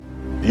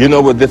You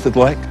know what this is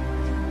like?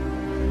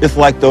 It's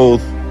like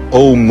those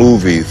old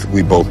movies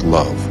we both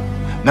love.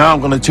 Now I'm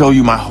going to tell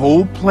you my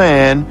whole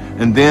plan,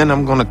 and then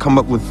I'm going to come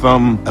up with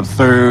some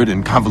absurd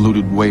and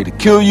convoluted way to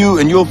kill you,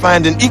 and you'll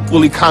find an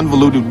equally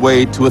convoluted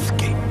way to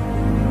escape.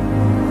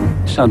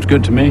 Sounds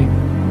good to me.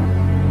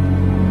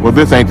 Well,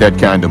 this ain't that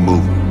kind of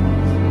movie.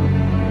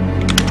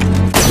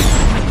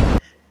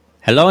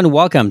 Hello and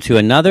welcome to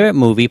another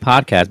movie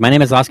podcast. My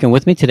name is Oscar, and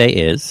with me today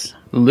is...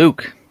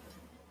 Luke.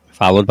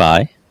 Followed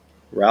by...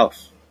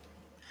 Ralf.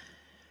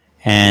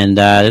 And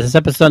this is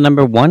episode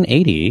number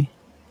 180.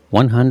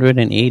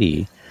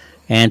 180.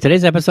 And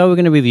today's episode, we're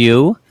going to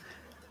review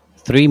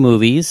 3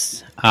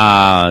 movies.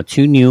 2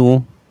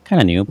 new,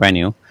 kind of new, brand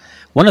new.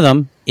 One of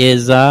them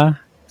is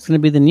it's going to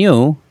be the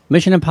new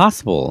Mission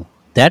Impossible,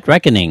 Dead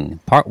Reckoning,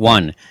 Part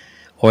 1.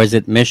 Or is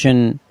it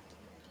Mission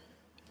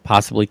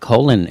possibly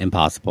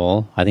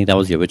 .impossible? I think that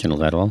was the original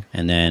title.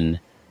 And then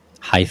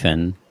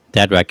hyphen,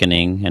 Dead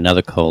Reckoning,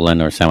 another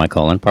colon or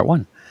semicolon, Part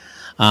 1.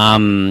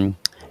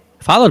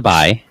 Followed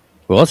by,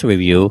 we'll also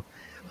review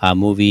a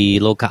movie,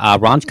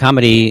 raunch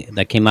comedy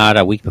that came out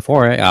a week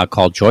before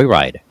called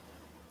Joyride.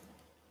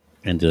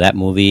 And to that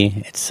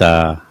movie, it's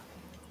kind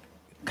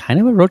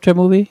of a road trip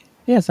movie.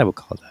 Yes, I would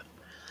call it that.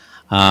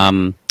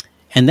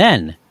 And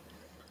then,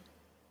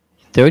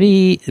 we're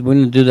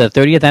going to do the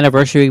 30th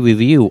anniversary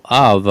review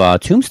of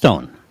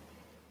Tombstone,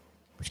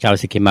 which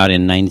obviously came out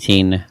in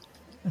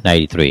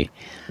 1993.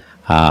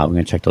 We're going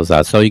to check those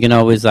out. So you can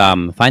always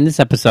find this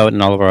episode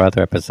and all of our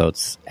other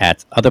episodes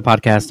at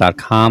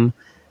otherpodcast.com.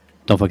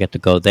 Don't forget to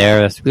go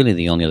there. That's really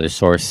the only other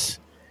source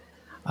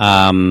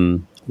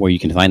where you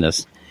can find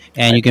us.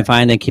 And you can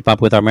find and keep up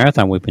with our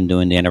marathon. We've been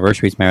doing the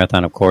anniversaries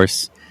marathon, of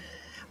course.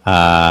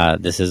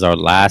 This is our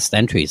last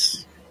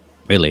entries,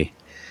 really.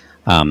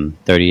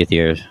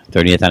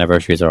 30th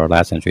anniversaries are our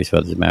last entries for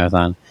this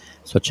marathon.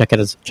 So check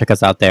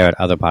us out there at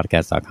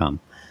otherpodcast.com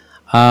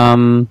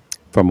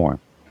for more.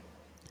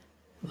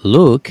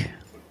 Luke.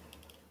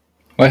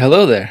 Why,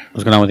 hello there.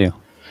 What's going on with you?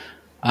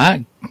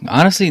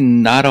 Honestly,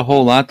 not a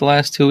whole lot the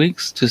last 2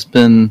 weeks. Just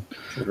been...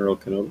 General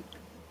Kenobi.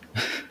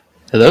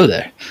 Hello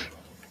there.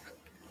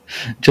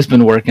 Just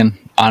been working,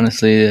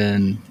 honestly,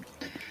 and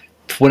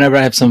whenever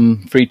I have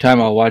some free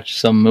time, I'll watch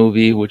some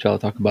movie, which I'll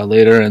talk about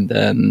later, and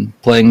then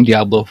playing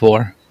Diablo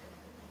 4.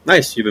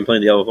 Nice, you've been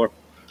playing Diablo 4.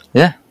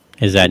 Yeah.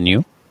 Is that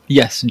new?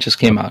 Yes, it just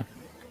came out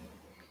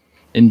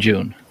in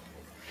June.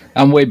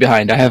 I'm way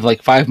behind. I have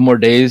like 5 more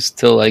days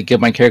to get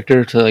my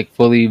character to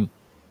fully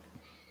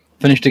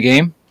finish the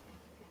game,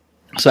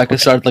 so I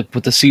could start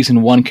with the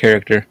season 1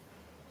 character.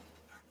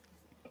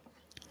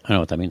 I don't know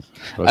what that means.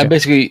 Okay. I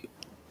basically,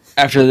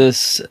 after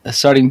this,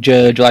 starting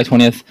July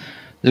 20th,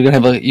 they're gonna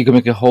have you can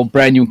make a whole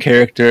brand new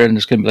character, and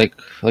there's gonna be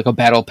like a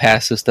battle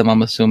pass system.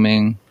 I'm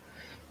assuming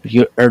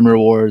you earn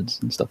rewards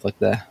and stuff like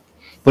that.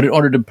 But in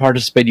order to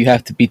participate, you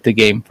have to beat the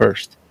game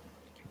first.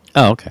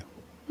 Oh, okay.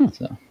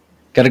 So,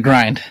 gotta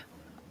grind.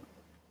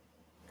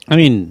 I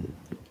mean,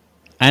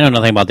 I know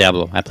nothing about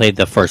Diablo. I played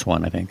the first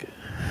one, I think.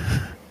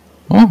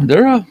 Oh,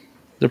 they're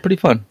pretty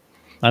fun.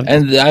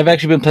 And I've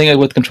actually been playing it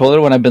with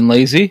controller when I've been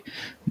lazy.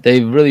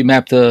 They've really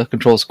mapped the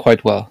controls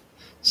quite well.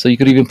 So you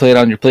could even play it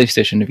on your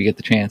PlayStation if you get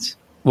the chance.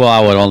 Well,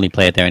 I would only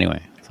play it there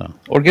anyway. So.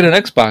 Or get an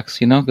Xbox,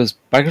 because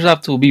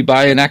Microsoft will be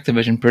buying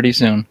Activision pretty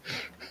soon.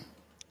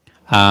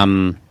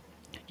 Yeah,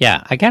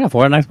 I can't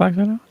afford an Xbox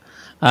right now.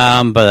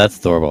 But that's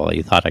adorable.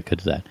 You thought I could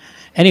do that.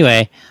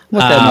 Anyway.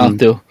 What that mouth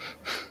do?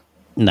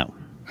 No.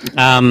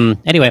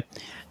 Anyway,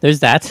 there's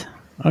that.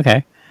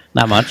 Okay.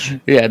 Not much.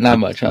 Yeah, not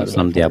much.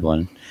 Some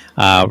Diablo.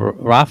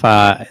 Ralf,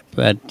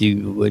 did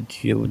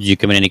you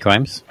commit any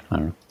crimes? I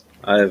don't know.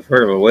 I've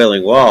heard of a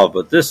wailing wall,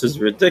 but this is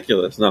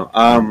ridiculous. No,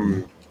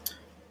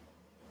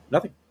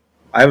 nothing.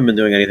 I haven't been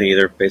doing anything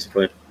either,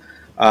 basically.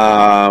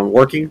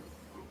 Working.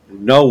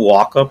 No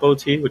walk-up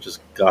OT, which is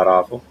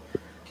god-awful.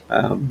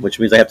 Which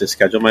means I have to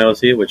schedule my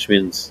OT, which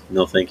means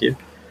no thank you.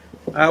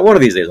 One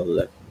of these days I'll do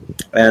that.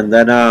 And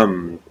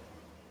then,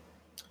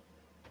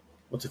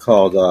 what's it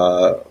called?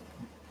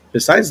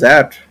 Besides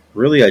that,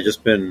 really, I've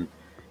just been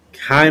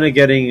kind of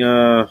getting,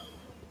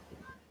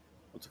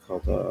 what's it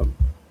called?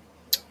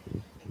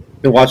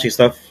 Been watching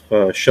stuff,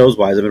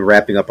 shows-wise. I've been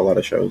wrapping up a lot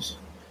of shows.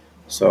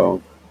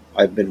 So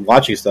I've been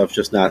watching stuff,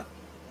 just not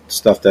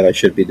stuff that I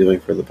should be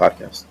doing for the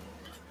podcast.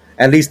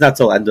 At least not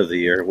till end of the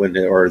year,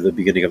 or the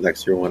beginning of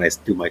next year when I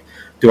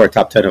do our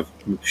top 10 of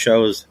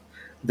shows.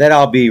 Then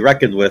I'll be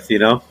reckoned with,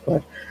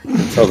 But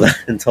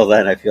until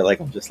then, I feel like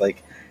I'm just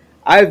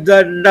I've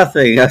done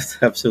nothing,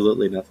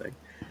 absolutely nothing.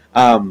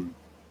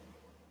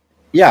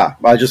 Yeah,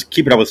 I just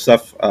keeping up with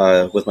stuff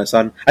with my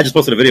son. I just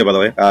posted a video, by the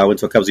way. I went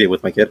to a Cubs game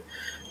with my kid,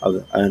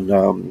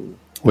 and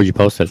where'd you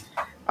post it?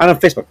 On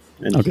Facebook,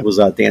 and okay. He was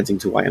dancing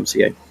to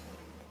YMCA,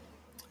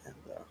 and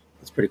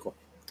it's pretty cool.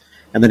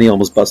 And then he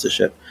almost busts his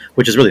shit,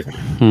 which is really fun.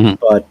 Mm-hmm.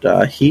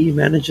 But he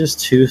manages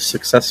to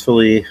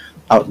successfully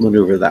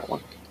outmaneuver that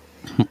one.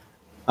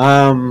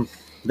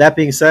 That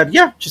being said,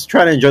 yeah, just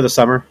trying to enjoy the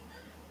summer.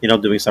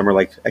 Doing summer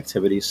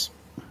activities.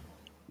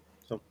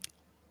 So,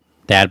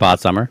 Dad bought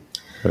summer.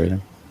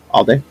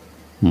 All day.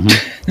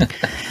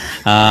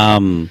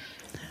 On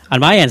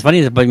my end, it's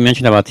funny that you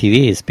mentioned about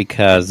TVs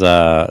because,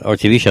 or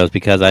TV shows,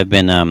 because I've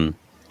been trying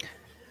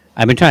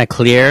to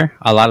clear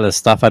a lot of the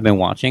stuff I've been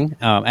watching,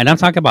 and I'm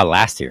talking about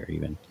last year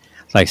even.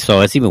 Like,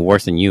 so it's even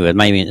worse than you. It's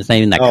not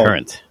even that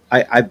current.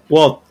 I've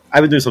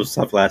been doing some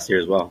stuff last year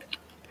as well.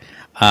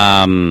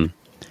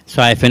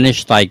 So I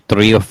finished like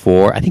 3 or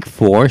 4, I think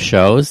 4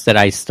 shows that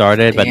I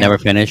started but never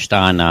finished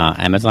on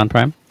Amazon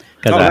Prime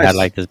because I had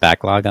like this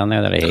backlog on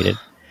there that I hated.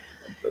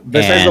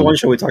 Besides the one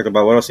show we talked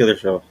about, what else the other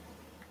show?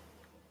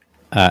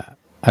 I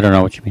don't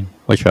know what you mean.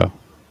 What show?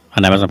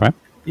 On Amazon Prime?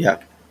 Yeah.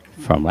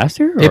 From last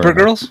year? Paper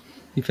Girls?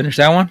 You finished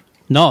that one?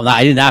 No,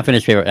 I did not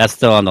finish Paper. That's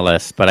still on the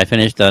list. But I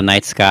finished the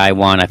Night Sky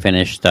one. I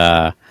finished... see,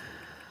 I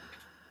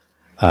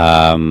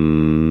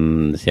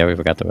already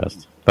forgot the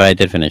rest. But I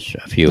did finish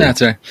a few.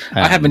 That's right.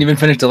 I haven't even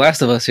finished The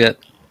Last of Us yet.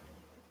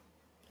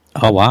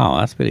 Oh, wow.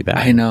 That's pretty bad.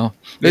 I know.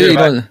 You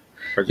know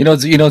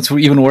it's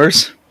even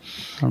worse?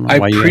 I don't know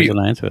why you guys are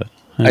not into it.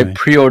 Anyway. I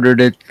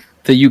pre-ordered it,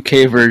 the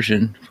UK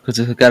version, because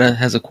it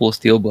has a cool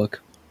steelbook.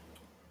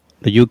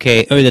 The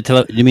UK... Oh,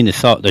 you mean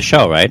the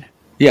show, right?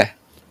 Yeah.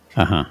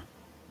 Uh-huh.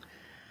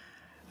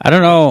 I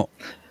don't know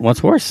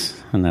what's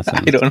worse in that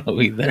sense. I don't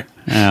know either.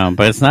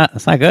 But it's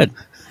not good.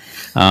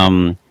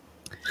 I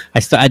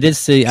did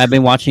see. I've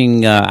been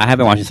watching. I have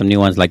been watching some new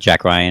ones like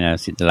Jack Ryan,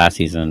 the last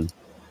season,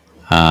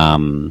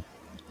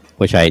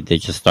 which they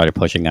just started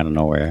pushing out of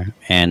nowhere.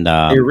 And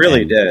it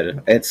really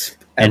did. It's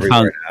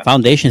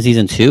Foundation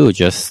season 2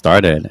 just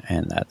started,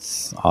 and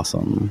that's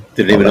awesome.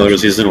 Didn't even know it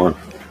was season 1.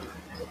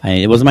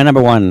 It was my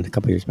number 1 a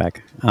couple years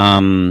back.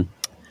 So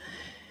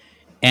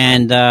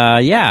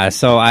I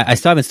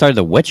still haven't started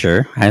The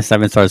Witcher. I still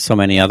haven't started so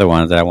many other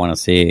ones that I want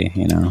to see.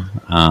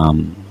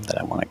 That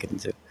I want to get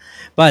into.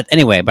 But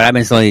anyway, I've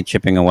been slowly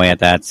chipping away at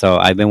that. So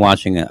I've been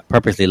watching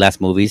purposely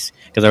less movies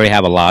because I already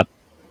have a lot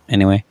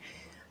anyway.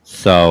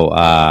 So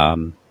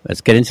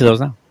let's get into those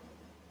now.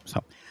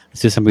 So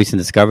let's do some recent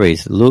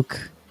discoveries.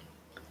 Luke?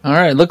 All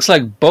right. Looks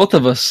like both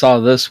of us saw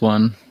this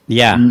one.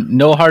 Yeah.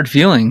 No Hard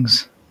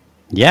Feelings.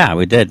 Yeah,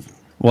 we did.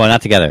 Well,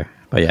 not together,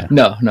 but yeah.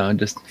 No,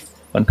 just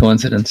fun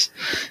coincidence.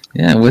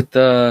 Yeah, with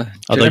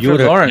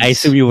Jennifer Lawrence. I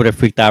assume you would have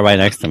freaked out right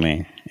next to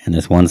me in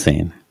this one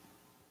scene.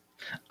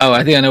 Oh,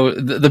 I think I know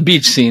the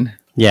beach scene.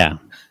 Yeah.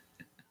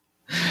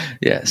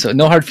 Yeah, so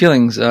No Hard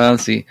Feelings.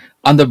 Let's see.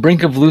 On the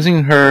brink of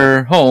losing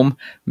her home,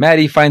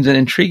 Maddie finds an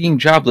intriguing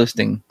job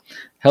listing.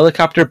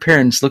 Helicopter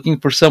parents looking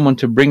for someone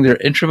to bring their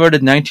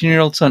introverted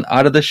 19-year-old son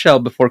out of the shell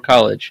before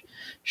college.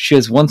 She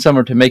has one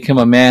summer to make him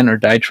a man or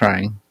die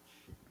trying.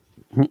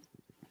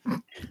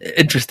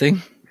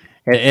 Interesting.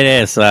 It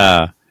is. It's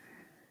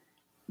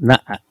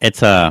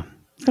kind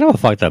of a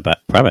fucked up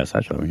premise,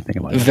 actually, when you think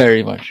about it.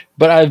 Very much.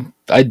 But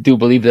I do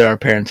believe there are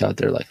parents out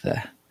there like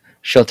that,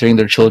 sheltering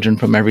their children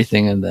from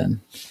everything and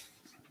then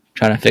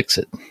trying to fix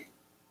it.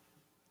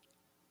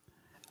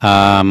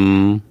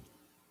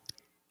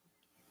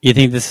 You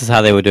think this is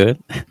how they would do it?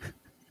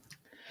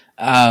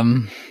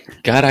 God,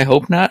 I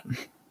hope not.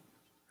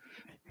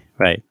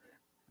 Right.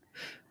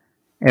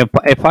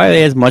 It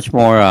probably is much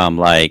more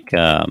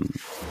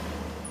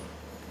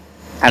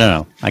I don't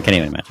know. I can't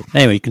even imagine.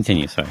 Anyway,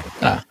 continue. Sorry.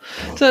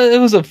 So it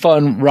was a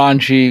fun,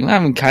 raunchy,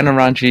 kind of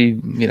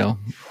raunchy,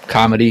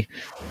 comedy.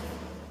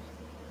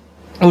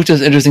 Which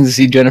is interesting to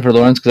see Jennifer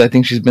Lawrence because I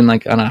think she's been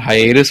on a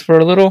hiatus for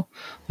a little.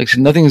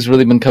 Nothing's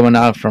really been coming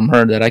out from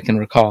her that I can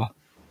recall.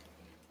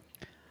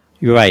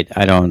 You're right.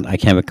 I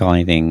can't recall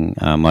anything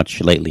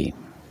much lately.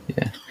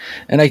 Yeah,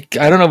 and I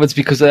don't know if it's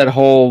because of that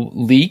whole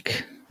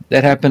leak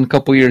that happened a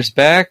couple years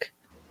back.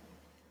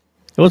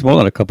 It was more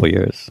than a couple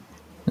years.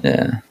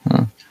 Yeah.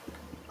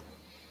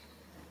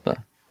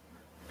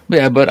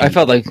 But I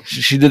felt like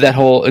she did that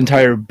whole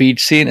entire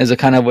beach scene as a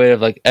kind of way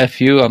of F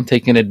you, I'm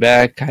taking it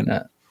back, kind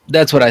of.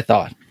 That's what I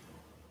thought.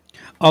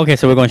 Okay,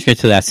 so we're going straight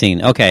to that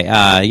scene. Okay,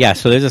 yeah,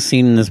 so there's a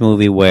scene in this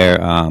movie where,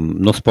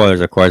 no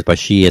spoilers, of course, but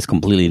she is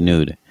completely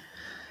nude.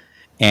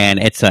 And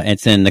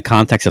it's in the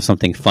context of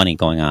something funny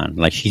going on,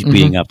 like she's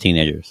beating up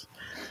teenagers.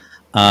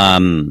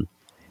 And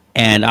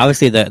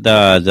obviously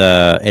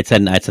it's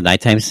a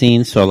nighttime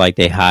scene, so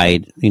they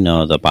hide,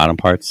 the bottom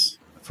parts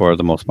for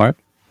the most part.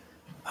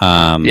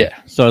 Yeah.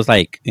 So it's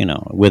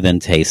within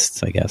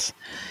tastes, I guess.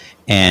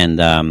 And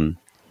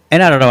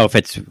I don't know if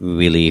it's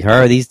really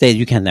her these days.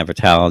 You can never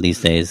tell these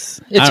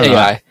days. It's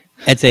AI.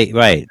 It's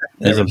right.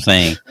 That's what I'm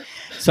saying.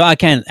 So I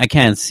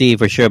can't see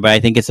for sure, but I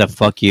think it's a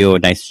fuck you, a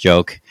nice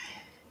joke,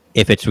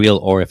 if it's real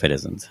or if it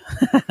isn't.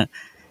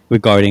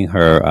 Regarding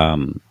her,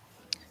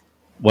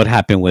 what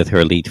happened with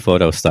her leaked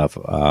photo stuff,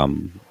 more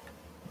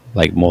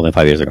than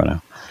 5 years ago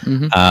now.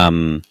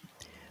 Mm-hmm.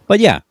 But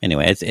yeah,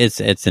 anyway,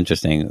 it's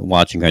interesting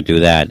watching her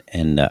do that.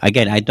 And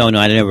again, I don't know.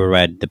 I never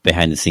read the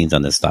behind the scenes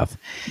on this stuff.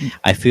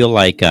 I feel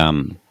like I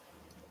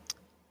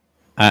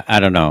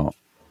don't know.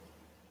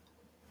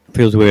 It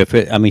feels weird.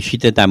 She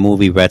did that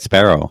movie Red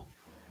Sparrow.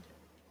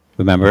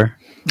 Remember?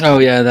 Oh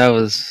yeah, that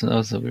was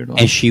a weird one.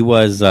 And she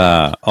was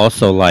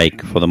also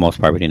for the most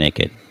part pretty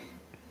naked.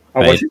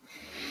 Oh, right? Was she?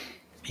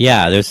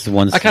 Yeah, there's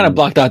one. I kind of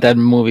blocked out that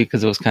movie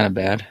because it was kind of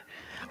bad.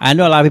 I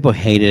know a lot of people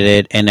hated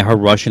it, and her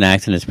Russian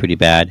accent is pretty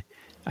bad.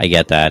 I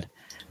get that,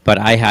 but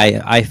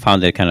I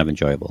found it kind of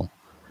enjoyable.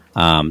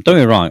 Don't get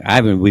me wrong, I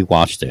haven't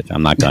rewatched it.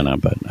 I'm not gonna,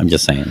 but I'm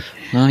just saying.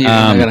 No, you're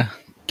not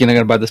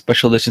gonna buy the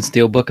special edition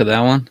steel book of that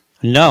one.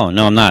 No,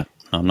 I'm not.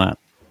 No, I'm not.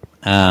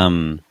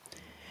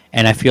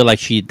 And I feel like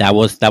that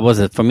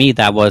was for me.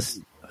 That was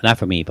not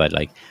for me, but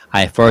like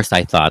at first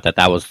I thought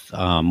that was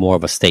more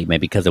of a statement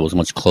because it was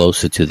much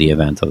closer to the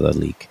event of the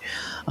leak,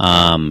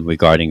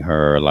 regarding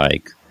her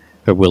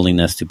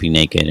willingness to be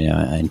naked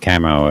in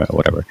camera or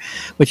whatever,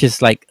 which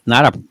is like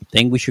not a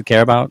thing we should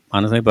care about,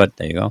 honestly. But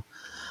there you go.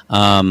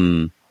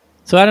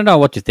 So I don't know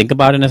what to think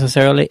about it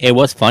necessarily. It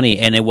was funny,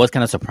 and it was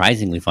kind of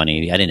surprisingly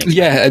funny. I didn't.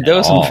 Yeah, there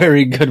was some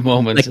very good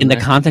moments. Like in the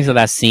context of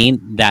that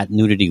scene, that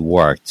nudity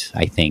worked.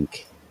 I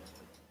think.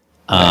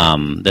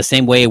 The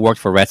same way it worked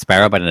for Red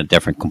Sparrow, but in a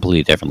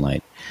completely different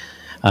light.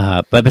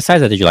 But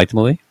besides that, did you like the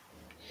movie?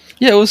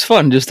 Yeah, it was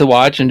fun just to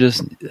watch and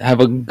just have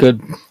a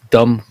good,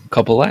 dumb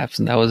couple laughs,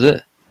 and that was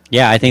it.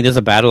 Yeah, I think there's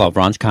a battle of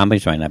raunch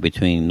comedies right now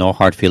between No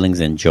Hard Feelings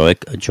and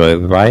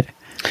Joyride.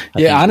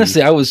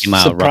 Honestly, I was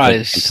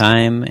surprised.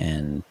 Time,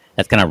 and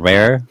that's kind of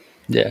rare.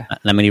 Yeah,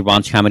 not many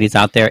raunch comedies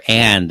out there,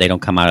 and they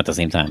don't come out at the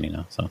same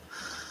time, So,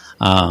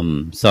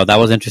 so that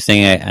was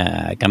interesting.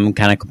 I'm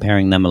kind of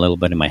comparing them a little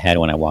bit in my head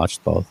when I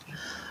watched both.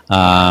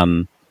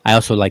 I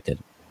also liked it.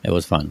 It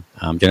was fun.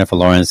 Jennifer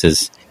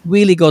Lawrence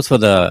really goes for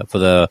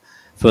the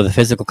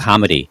physical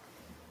comedy,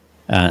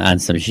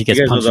 and so she gets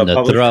punched in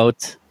the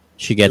throat.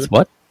 She gets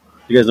what?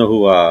 You guys know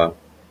who?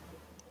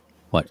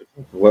 What?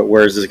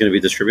 Where is this going to be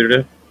distributed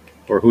at?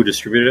 Or who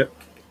distributed it?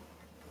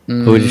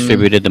 Who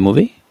distributed the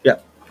movie? Yeah.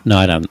 No,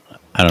 I don't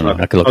know.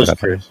 Okay. I could look it up.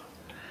 Curious.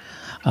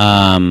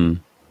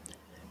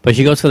 But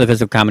she goes for the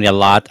physical comedy a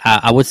lot.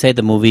 I would say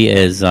the movie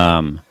is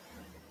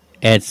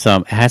it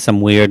has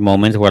some weird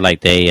moments where like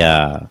they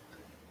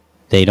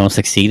don't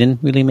succeed in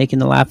really making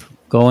the laugh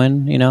go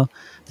in.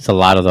 There's a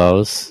lot of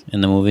those in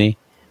the movie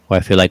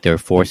where I feel like they're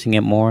forcing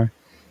it more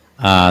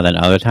than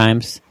other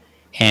times,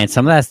 and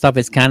some of that stuff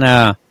is kind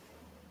of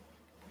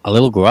a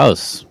little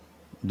gross.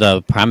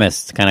 The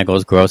premise kind of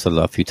goes gross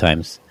a few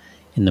times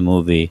in the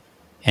movie,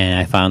 and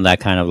I found that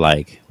kind of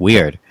like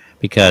weird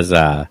because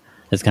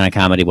this kind of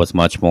comedy was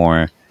much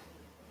more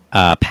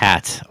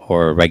pat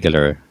or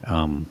regular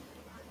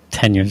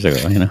 10 years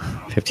ago,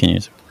 15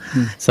 years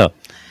ago. So,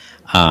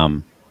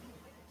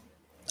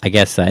 I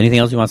guess anything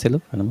else you want to say,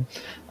 Luke? I don't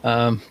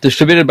know.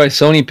 Distributed by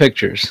Sony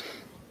Pictures.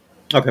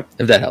 Okay.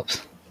 If that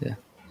helps. Yeah.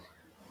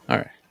 All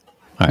right.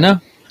 No,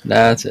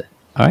 that's it.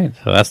 All right.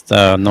 So that's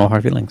No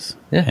Hard Feelings.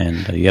 Yeah.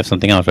 And you have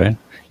something else, right?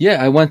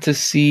 Yeah, I went to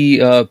see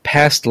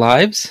Past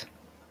Lives.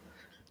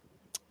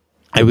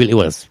 I really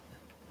want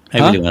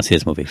to see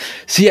this movie.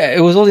 So yeah,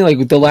 it was only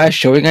like the last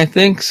showing, I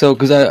think. So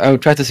because I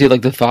tried to see it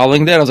like the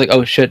following day, I was like,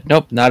 oh shit,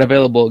 nope, not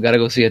available. Got to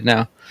go see it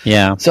now.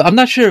 Yeah. So I'm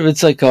not sure if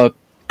it's like a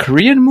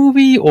Korean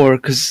movie or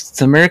because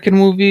it's an American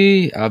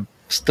movie. I'm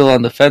still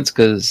on the fence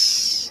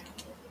because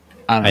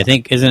I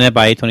think isn't it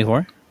by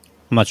A24?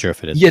 I'm not sure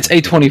if it is. Yeah, it's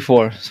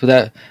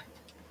A24.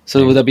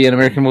 So would that be an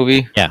American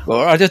movie? Yeah.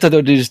 Or I just thought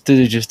they just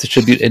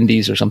distribute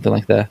indies or something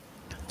like that.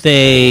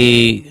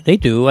 They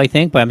do, I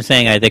think, but I'm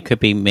saying they could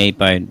be made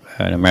by an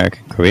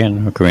American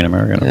Korean or Korean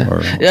American.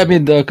 Yeah, I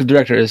mean the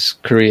director is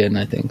Korean,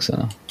 I think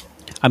so.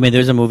 I mean,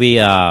 there's a movie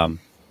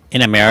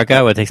in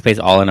America where it takes place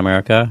all in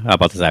America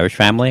about this Irish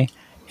family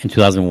in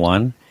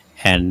 2001,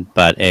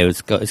 but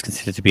it's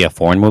considered to be a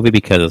foreign movie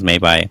because it was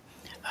made by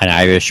an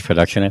Irish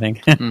production, I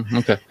think.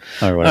 Okay.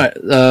 Or all right.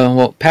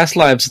 Well, Past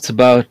Lives. It's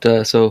about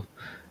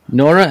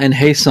Nora and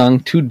Hae-sung,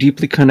 two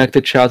deeply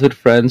connected childhood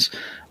friends,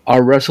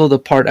 are wrestled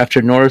apart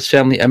after Nora's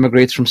family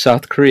emigrates from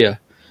South Korea.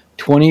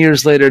 20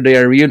 years later, they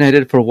are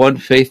reunited for one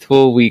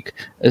faithful week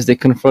as they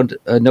confront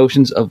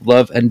notions of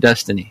love and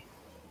destiny.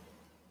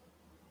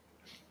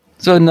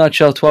 So in a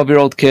nutshell,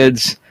 12-year-old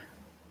kids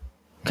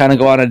kind of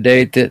go on a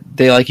date.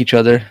 They like each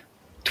other.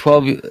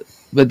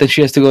 But then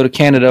she has to go to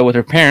Canada with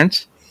her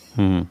parents.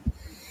 12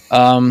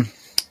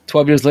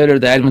 years later,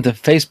 the advent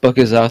of Facebook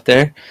is out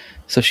there.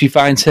 So she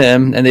finds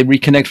him, and they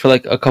reconnect for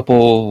like a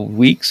couple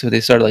weeks. So they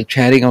start like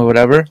chatting or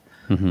whatever.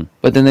 Mm-hmm.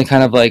 But then they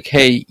kind of like,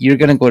 hey, you're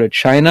going to go to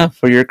China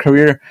for your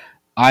career.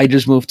 I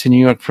just moved to New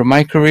York for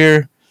my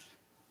career.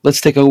 Let's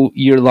take a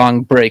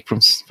year-long break from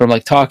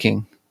like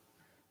talking.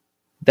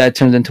 That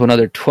turns into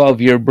another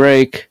 12-year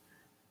break.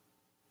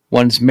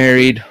 One's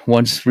married,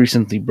 one's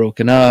recently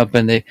broken up,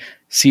 and they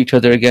see each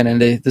other again.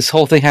 And this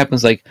whole thing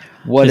happens like,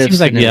 what if? It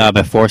seems like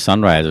before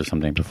sunrise or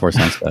something, before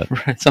sunset.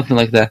 Right, something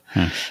like that.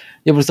 Yeah,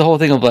 but it's the whole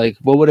thing of like,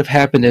 what would have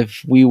happened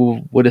if we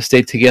would have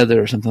stayed together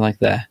or something like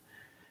that.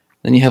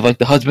 Then you have like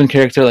the husband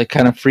character like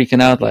kind of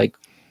freaking out, like,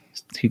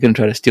 he gonna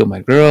try to steal my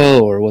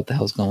girl or what the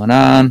hell's going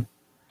on?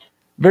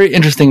 Very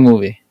interesting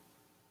movie.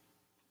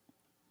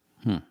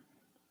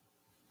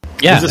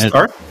 Yeah. Who's the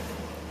star?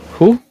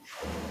 Who?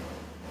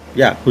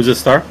 Yeah, who's the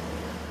star?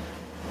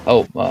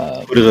 Oh,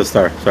 who is the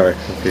star? Sorry.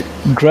 Okay.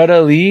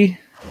 Greta Lee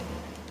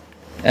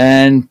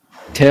and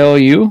Teo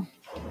Yu.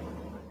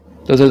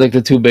 Those are like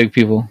the two big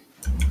people.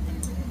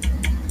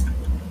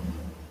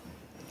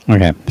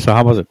 Okay, so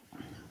how was it?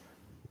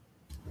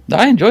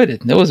 I enjoyed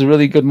it. It was a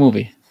really good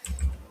movie.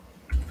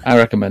 I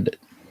recommend it.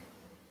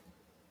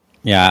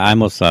 Yeah, I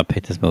almost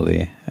picked this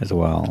movie as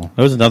well.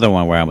 There was another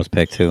one where I almost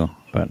picked too,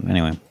 but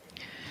anyway.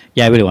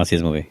 Yeah, I really want to see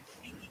this movie.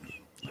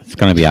 It's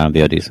going to be out on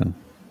VOD soon.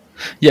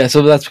 Yeah,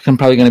 so that's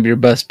probably going to be your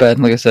best bet.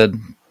 And like I said,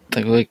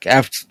 like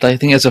after I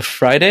think as of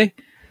Friday,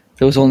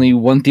 there was only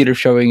one theater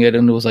showing it,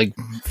 and it was like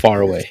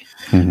far away.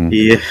 Mm-hmm.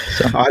 Yeah,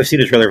 so. I've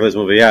seen a trailer for this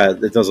movie. Yeah,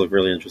 it does look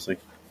really interesting.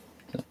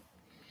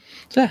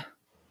 So, yeah.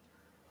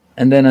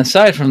 And then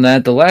aside from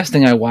that, the last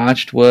thing I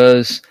watched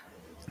was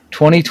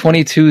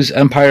 2022's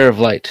Empire of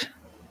Light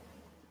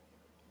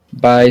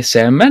by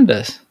Sam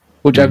Mendes,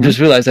 which I've just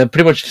realized I've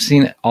pretty much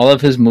seen all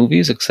of his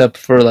movies except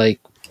for like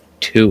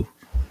 2.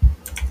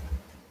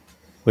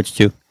 Which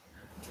 2?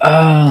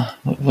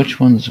 Which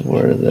ones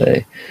were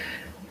they?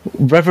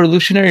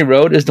 Revolutionary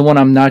Road is the one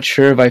I'm not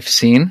sure if I've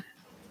seen.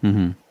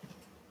 Mm-hmm.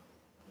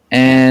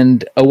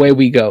 And Away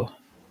We Go.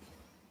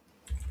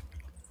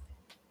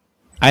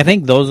 I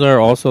think those are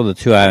also the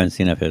 2 I haven't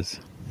seen of his.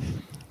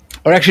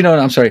 Or actually, no,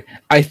 I'm sorry.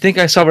 I think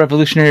I saw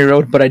Revolutionary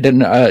Road, but I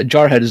didn't.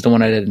 Jarhead is the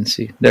one I didn't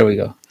see. There we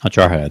go. Oh,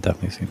 Jarhead, I've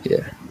definitely seen.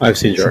 Yeah. I've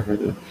seen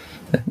Jarhead.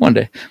 One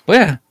day. But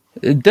yeah,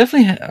 it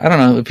definitely, I don't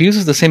know, it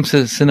uses the same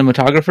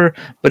cinematographer,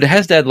 but it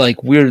has that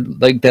like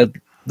weird, like that,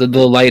 the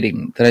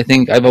lighting that I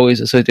think I've always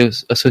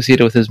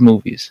associated with his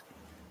movies.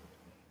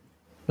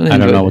 Really I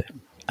don't know.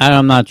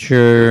 I'm not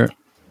sure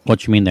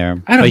what you mean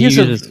there. I don't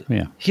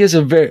know. He has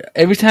a very,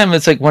 every time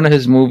it's like one of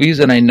his movies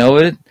and I know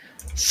it,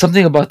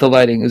 something about the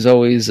lighting is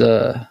always,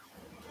 I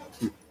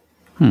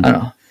don't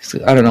know.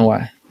 I don't know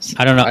why.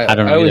 I don't know. I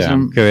don't know either.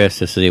 I'm curious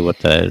to see what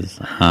that is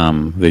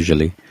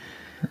visually.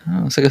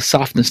 Oh, it's like a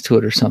softness to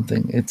it or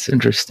something. It's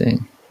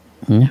interesting.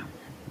 Yeah.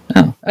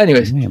 Oh,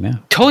 anyways,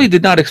 totally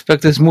did not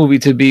expect this movie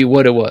to be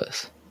what it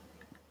was.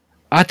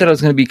 I thought it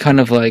was going to be kind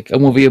of like a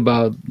movie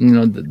about,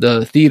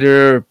 the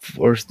theater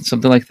or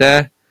something like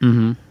that.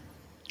 Mm-hmm.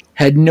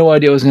 Had no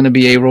idea it was going to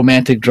be a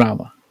romantic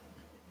drama.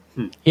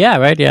 Yeah,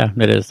 right. Yeah,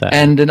 it is that.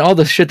 And then all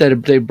the shit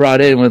that they brought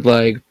in with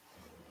like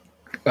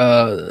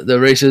the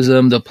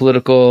racism, the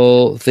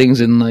political things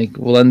in like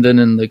London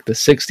in like the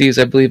 60s,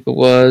 I believe it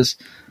was.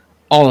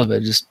 All of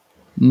it, just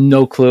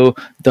no clue.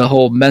 The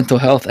whole mental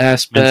health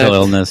aspect. Mental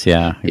illness,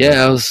 yeah.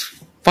 Yeah, it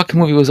was, fucking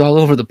movie was all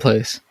over the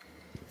place.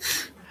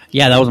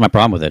 Yeah, that was my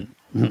problem with it.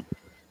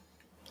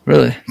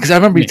 Really? Because I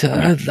remember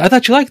I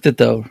thought you liked it,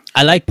 though.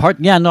 I like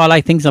I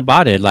like things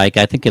about it. Like,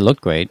 I think it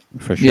looked great,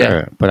 for sure.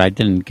 Yeah. But I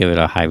didn't give it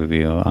a high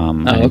review.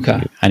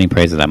 Okay. I didn't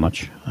praise it that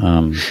much.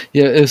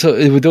 Yeah,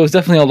 there was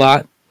definitely a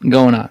lot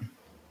going on.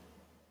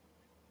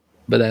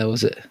 But that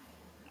was it.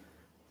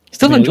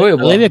 Still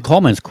enjoyable. Olivia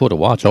Colman's cool to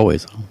watch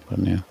always. But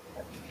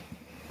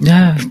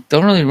yeah,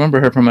 don't really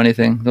remember her from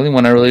anything. The only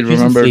one I really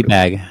remember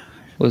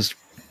was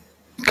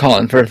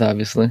Colin Firth,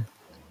 obviously.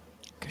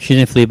 She's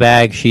in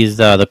Fleabag. She's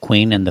the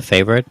queen and The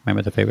Favorite.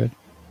 Remember The Favorite?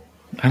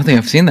 I don't think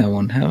I've seen that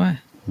one, have I?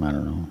 I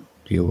don't know.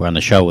 You were on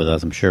the show with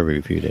us. I'm sure we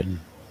reviewed it.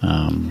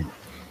 Or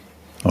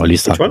at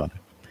least talked about it.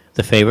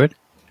 The Favorite?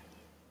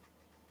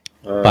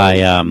 By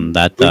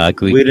that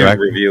Greek we didn't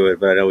director. review it,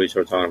 but I know what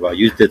you're talking about.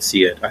 You did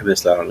see it. I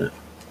missed out on it.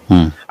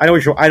 I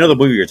know the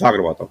movie you're talking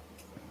about, though.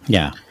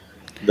 Yeah.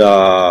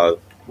 The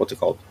what's it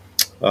called?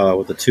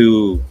 With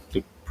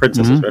the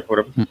princesses, right?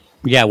 Whatever.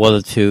 Yeah, well,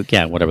 the 2,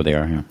 whatever they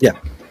are. Yeah.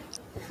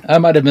 I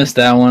might have missed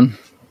that one.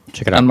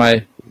 Check it out on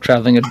my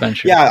traveling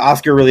adventure. Yeah,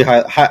 Oscar really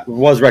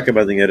was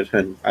recommending it,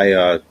 and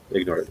I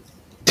ignored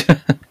it.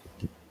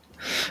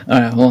 All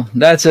right, well,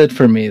 that's it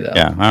for me, though.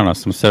 Yeah, I don't know,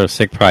 some sort of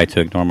sick pride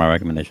to ignore my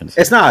recommendations.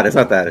 It's not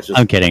that. It's just.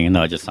 I'm kidding.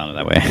 No, it just sounded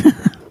that way.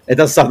 It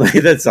did sound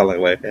that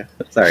way. Yeah.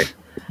 Sorry.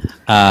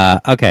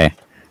 Okay.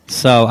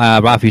 So,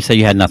 Ralf, you said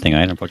you had nothing,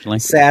 right? Unfortunately.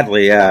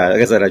 Sadly, yeah.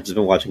 Like I said, I've just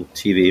been watching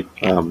TV.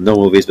 No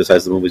movies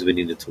besides the movies we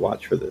needed to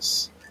watch for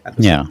this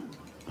episode. Yeah,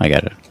 I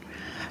get it.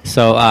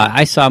 So,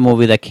 I saw a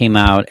movie that came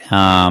out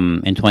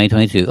in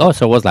 2022. Oh,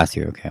 so it was last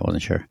year. Okay, I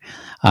wasn't sure.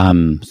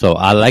 So,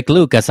 like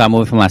Luke, I saw a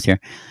movie from last year.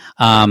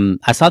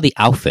 I saw The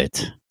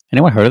Outfit.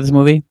 Anyone heard of this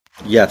movie?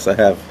 Yes, I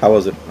have. How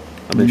was it?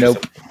 I'm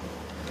interested. Nope.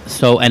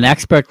 So, an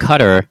expert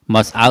cutter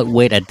must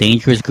outwit a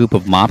dangerous group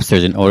of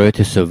mobsters in order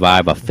to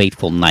survive a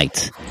fateful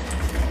night.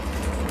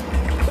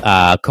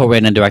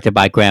 Co-written and directed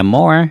by Graham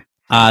Moore.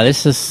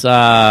 This is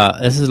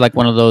like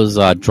one of those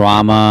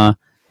drama.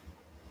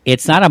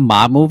 It's not a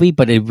mob movie,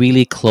 but it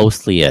really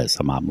closely is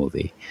a mob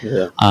movie.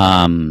 Yeah.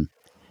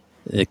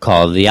 It's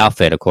called The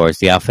Outfit, of course.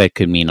 The Outfit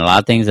could mean a lot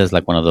of things. It's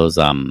like one of those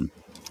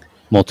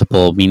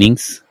multiple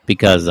meanings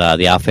because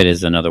the outfit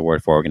is another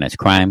word for organized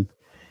crime,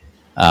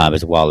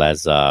 as well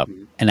as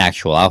an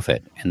actual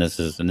outfit. And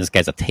this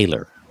guy's a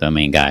tailor, the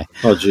main guy.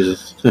 Oh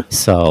Jesus!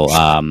 So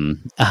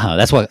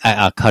that's what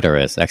a cutter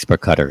is,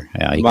 expert cutter.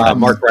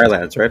 Mark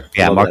Rylance, right?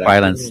 Yeah, Mark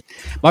Rylance.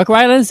 Mark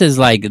Rylance is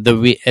like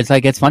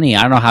it's funny.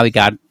 I don't know how he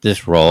got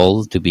this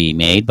role to be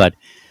made, but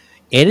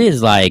it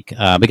is like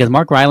because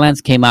Mark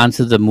Rylance came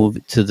onto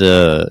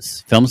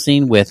the film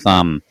scene with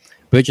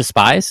Bridge of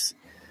Spies.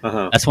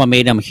 Uh-huh. That's what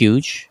made him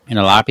huge in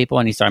a lot of people,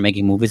 and he started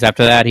making movies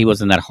after that. He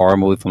was in that horror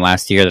movie from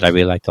last year that I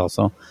really liked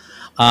also.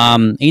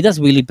 He does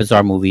really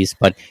bizarre movies,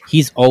 but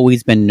he's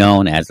always been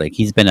known as like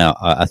he's been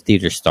a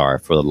theater star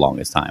for the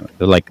longest time,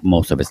 like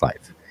most of his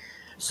life.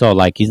 So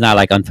like he's not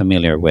like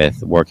unfamiliar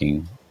with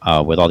working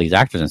with all these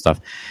actors and stuff.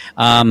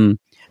 The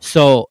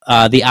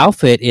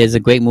Outfit is a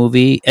great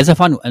movie. It's a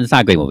fun. It's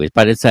not a great movie,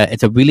 but it's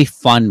a really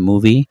fun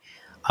movie.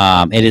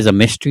 It is a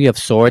mystery of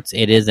sorts.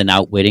 It is an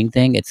outwitting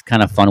thing. It's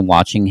kind of fun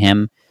watching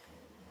him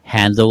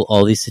handle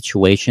all these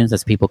situations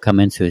as people come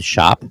into his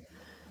shop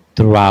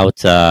throughout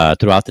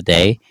the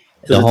day.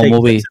 Does The it whole take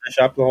movie, place in the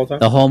shop the whole time?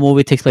 the whole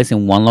movie takes place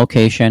in one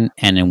location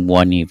and in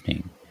one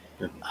evening,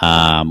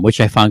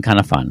 which I found kind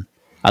of fun.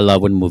 I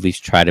love when movies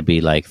try to be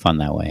like fun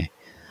that way.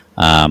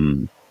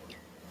 And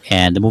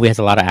the movie has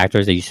a lot of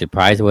actors that you're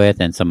surprised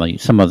with, and some of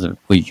the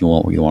you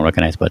won't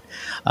recognize. But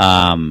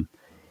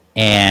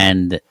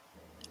and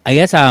I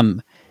guess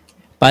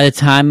by the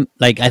time,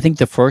 like, I think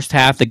the first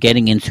half, the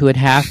getting into it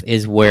half,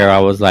 is where I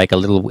was like a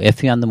little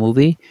iffy on the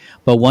movie.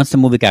 But once the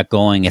movie got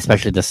going,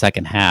 especially the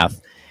second half,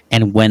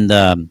 and when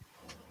the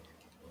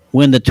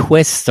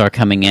twists start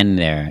coming in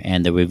there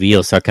and the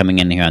reveals start coming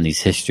in here on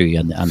these history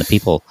on the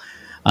people,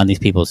 on these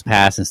people's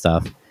past and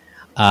stuff,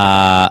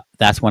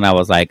 that's when I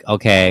was like,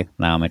 okay,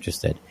 now I'm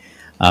interested.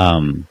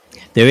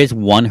 There is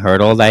one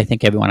hurdle that I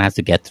think everyone has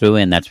to get through,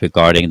 and that's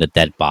regarding the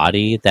dead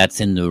body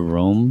that's in the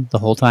room the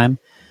whole time.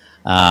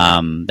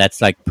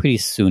 That's like pretty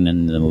soon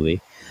in the movie,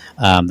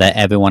 that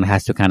everyone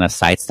has to kind of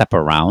sidestep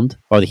around,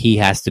 or he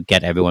has to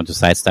get everyone to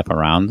sidestep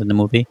around in the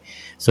movie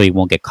so he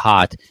won't get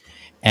caught.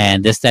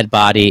 And this dead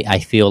body, I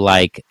feel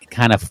like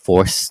kind of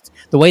forced,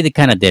 the way they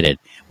kind of did it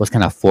was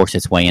kind of forced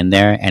its way in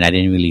there, and I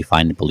didn't really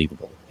find it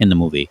believable in the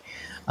movie,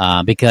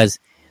 because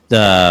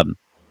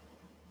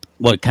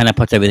what kind of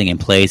puts everything in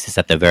place is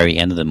at the very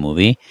end of the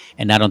movie,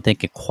 and I don't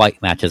think it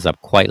quite matches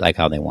up quite like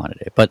how they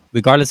wanted it. But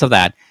regardless of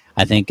that,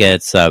 I think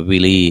it's a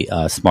really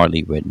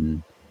smartly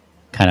written,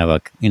 kind of a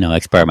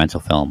experimental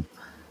film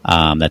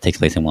that takes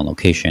place in one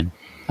location,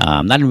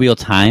 not in real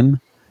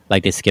time,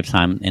 like they skip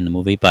time in the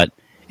movie, but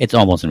it's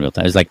almost in real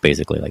time. It's like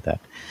basically like that.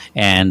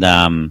 And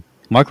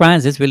Mark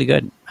Rylance is really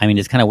good. I mean,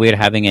 it's kind of weird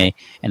having an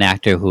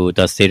actor who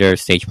does theater,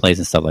 stage plays,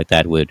 and stuff like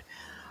that would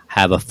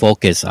have a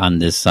focus on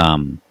this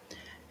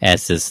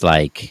as this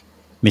like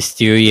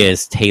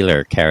mysterious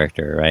tailor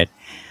character, right?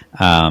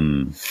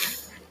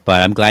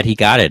 But I'm glad he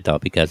got it though,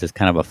 because it's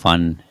kind of a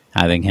fun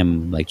having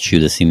him like chew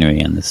the scenery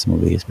in this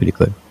movie is pretty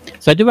good.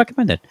 So I do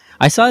recommend it.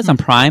 I saw this on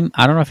Prime.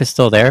 I don't know if it's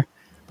still there,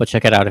 but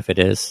check it out if it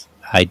is.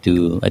 I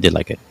did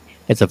like it.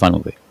 It's a fun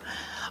movie.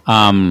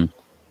 I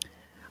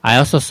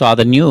also saw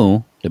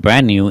the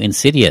brand new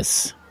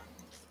Insidious,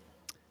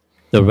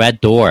 The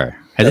Red Door.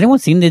 Has anyone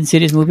seen the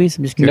Insidious movies?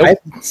 I'm just curious.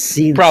 I've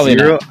seen Probably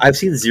zero. not. I've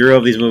seen zero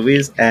of these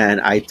movies, and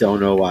I don't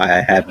know why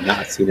I have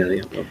not seen any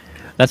of them.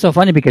 That's so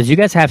funny because you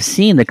guys have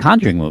seen the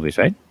Conjuring movies,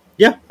 right?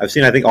 Yeah, I've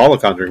seen, I think, all the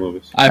Conjuring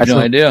movies. I have no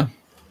idea.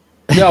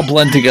 They all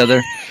blend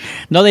together.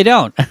 No, they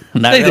don't.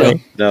 Not They really.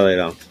 do. No, they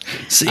don't.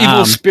 It's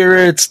evil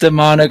spirits,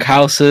 demonic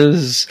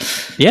houses,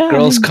 Yeah,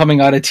 girls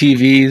coming out of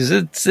TVs.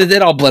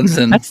 It all blends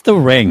in. That's The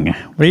Ring.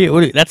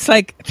 That's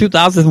like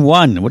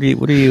 2001. What are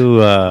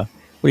you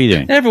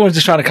doing? Everyone's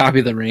just trying to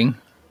copy The Ring.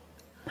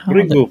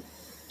 Ringu.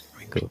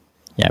 Ringu.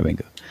 Yeah,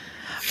 Ringu.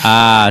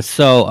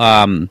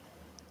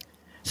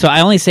 So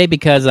I only say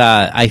because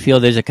I feel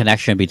there's a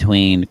connection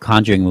between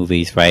Conjuring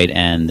movies, right?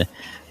 And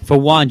for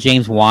one,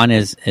 James Wan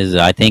is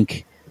I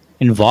think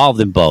involved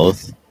in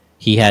both.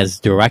 He has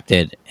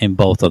directed in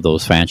both of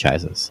those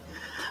franchises.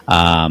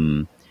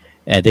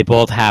 They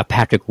both have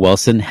Patrick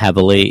Wilson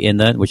heavily in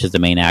it, which is the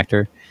main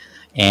actor.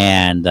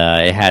 And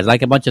it has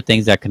like a bunch of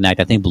things that connect.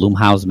 I think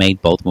Blumhouse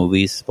made both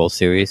movies, both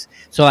series.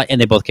 So, and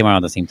they both came out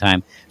at the same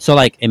time. So,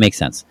 like, it makes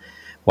sense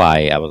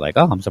why I was like,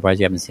 oh, I'm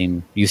surprised you've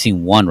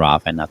seen one,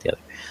 Ralf, and not the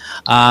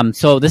other.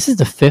 So this is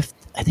the fifth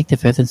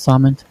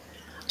installment.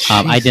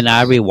 I did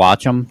not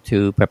rewatch them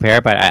to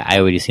prepare, but I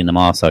already seen them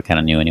all, so I kind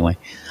of knew anyway.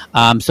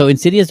 So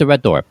Insidious, The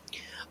Red Door.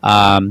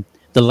 The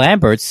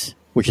Lamberts,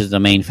 which is the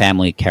main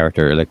family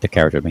character, like the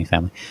character of the main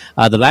family.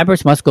 The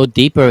Lamberts must go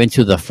deeper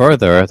into the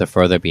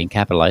further being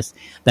capitalized,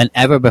 than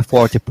ever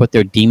before to put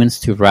their demons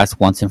to rest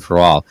once and for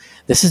all.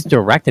 This is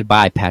directed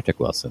by Patrick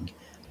Wilson,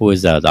 who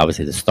is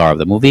obviously the star of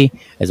the movie,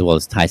 as well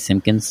as Ty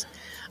Simpkins.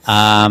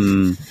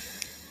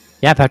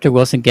 Yeah, Patrick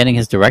Wilson getting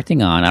his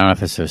directing on. I don't know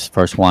if it's his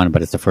first one,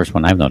 but it's the first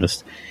one I've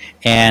noticed.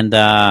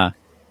 And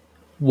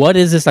what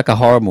is this, like a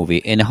horror movie?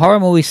 In a horror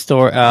movie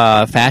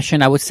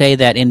fashion, I would say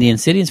that in the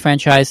Insidious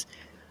franchise,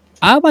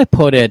 I might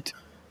put it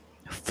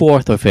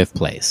fourth or fifth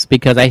place,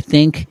 because I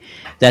think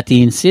that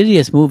the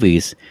Insidious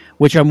movies,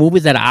 which are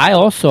movies that I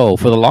also,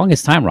 for the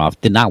longest time, Ralf,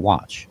 did not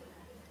watch.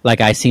 Like,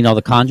 I seen all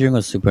the Conjuring,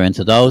 was super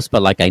into those,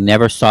 but like I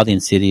never saw the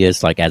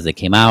Insidious like as they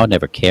came out,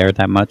 never cared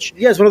that much.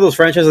 Yeah, it's one of those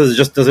franchises that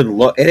just doesn't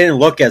look. It didn't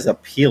look as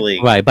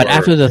appealing, Right? But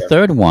after the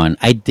third one,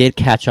 I did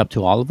catch up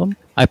to all of them.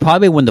 I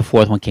probably, when the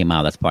fourth one came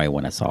out, that's probably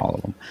when I saw all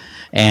of them,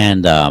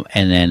 and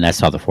then I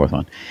saw the fourth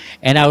one,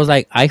 and I was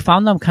like, I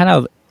found them kind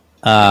of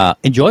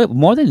enjoyable,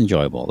 more than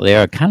enjoyable. They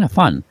are kind of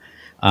fun.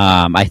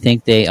 I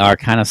think they are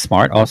kind of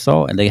smart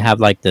also, and they have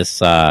like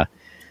this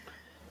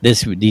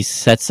these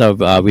sets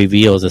of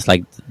reveals is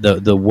like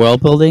the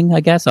world building, I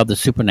guess, of the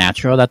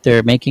supernatural that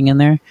they're making in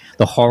there,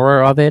 the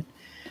horror of it,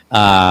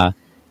 uh,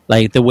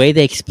 like the way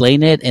they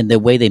explain it and the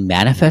way they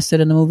manifest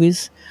it in the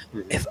movies.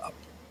 If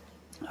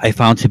I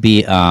found to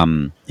be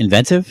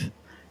inventive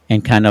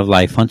and kind of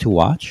like fun to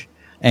watch,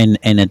 and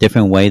in a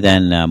different way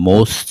than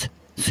most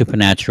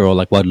supernatural,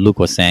 like what Luke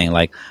was saying,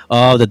 like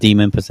oh the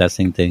demon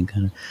possessing thing.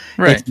 Kind of,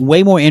 Right. It's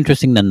way more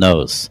interesting than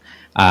those.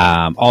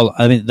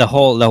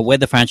 The way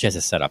the franchise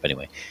is set up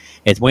anyway,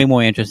 it's way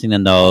more interesting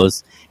than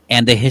those,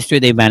 and the history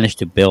they managed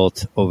to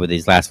build over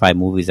these last 5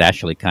 movies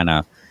actually kind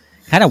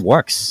of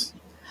works.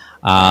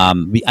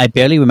 I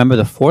barely remember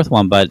the fourth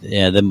one, but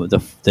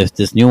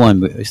this new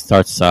one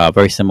starts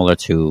very similar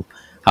to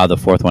how the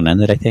fourth one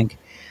ended, I think.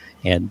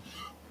 And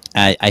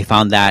I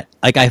found that,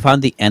 like, I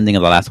found the ending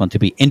of the last one to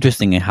be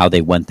interesting in how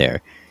they went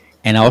there,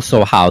 and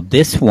also how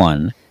this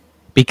one,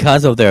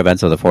 because of the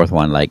events of the fourth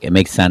one, like it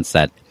makes sense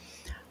that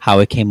how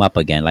it came up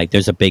again. Like,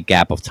 there's a big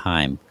gap of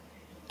time,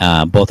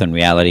 both in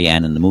reality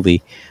and in the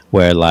movie,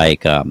 where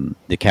like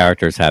the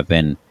characters have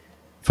been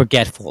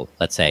forgetful,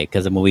 let's say,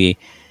 because the movie.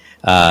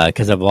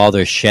 Because of all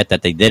their shit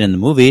that they did in the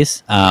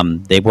movies,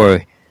 they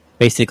were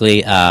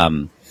basically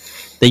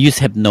they used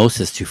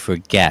hypnosis to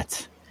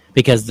forget,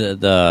 because the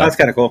That's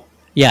kind of cool.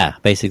 yeah,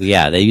 basically,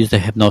 yeah, they used the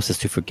hypnosis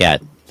to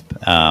forget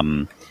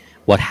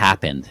what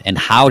happened and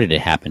how did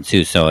it happen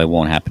too, so it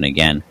won't happen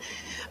again,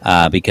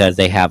 because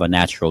they have a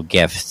natural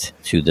gift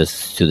to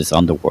this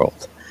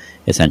underworld,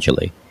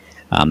 essentially.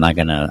 I'm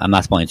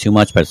not spoiling too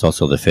much, but it's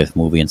also the 5th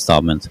movie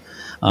installment.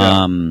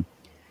 Yeah.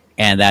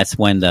 And that's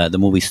when the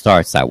movie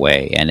starts that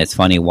way. And it's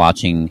funny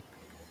watching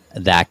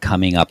that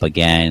coming up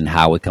again,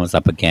 how it comes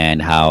up again,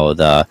 how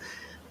the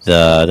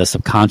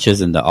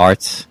subconscious and the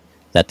arts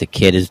that the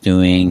kid is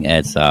doing,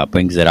 it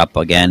brings it up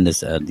again.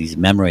 These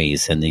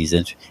memories and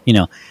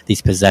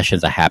these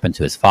possessions that happened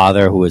to his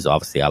father, who is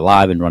obviously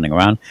alive and running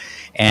around.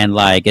 And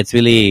like, it's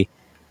really,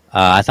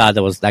 I thought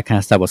that kind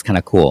of stuff was kind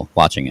of cool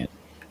watching it,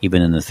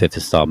 even in the 5th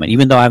installment,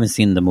 even though I haven't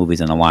seen the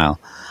movies in a while.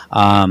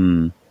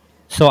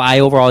 So I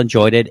overall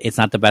enjoyed it. It's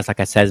not the best,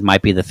 like I said. It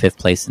might be the 5th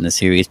place in the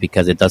series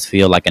because it does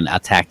feel like an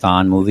tacked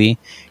on movie.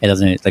 It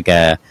doesn't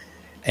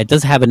it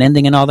does have an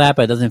ending and all that,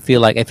 but it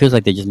feels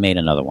like they just made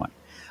another one.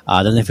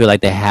 It doesn't feel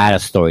like they had a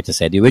story to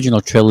say. The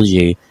original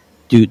trilogy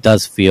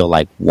does feel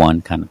like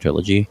one kind of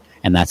trilogy,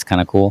 and that's kind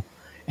of cool.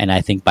 And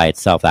I think by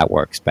itself that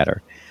works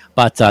better.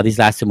 But these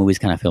last 2 movies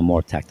kind of feel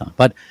more tacked on.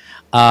 But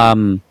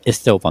it's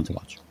still fun to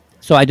watch.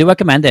 So I do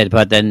recommend it,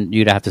 but then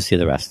you'd have to see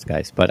the rest,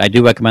 guys. But I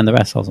do recommend the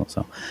rest also.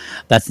 So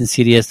that's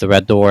Insidious, The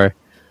Red Door,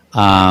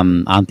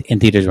 in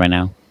theaters right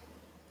now.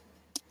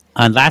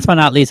 And last but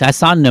not least, I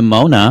saw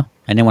Nimona.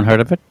 Anyone heard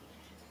of it?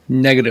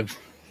 Negative.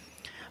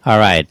 All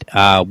right.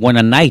 When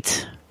a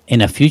knight in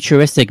a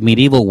futuristic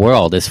medieval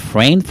world is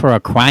framed for a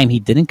crime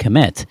he didn't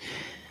commit,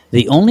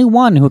 the only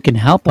one who can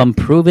help him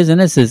prove his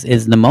innocence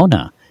is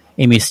Nimona,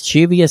 a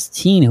mischievous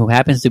teen who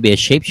happens to be a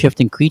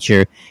shape-shifting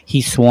creature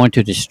he's sworn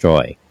to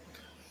destroy.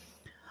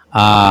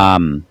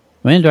 Written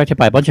and directed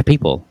by a bunch of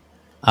people.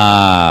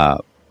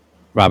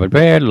 Robert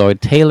Baird,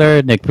 Lloyd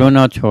Taylor, Nick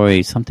Bruno,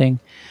 Troy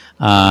something,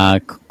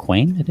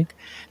 Quain, I think.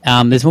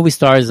 This movie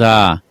stars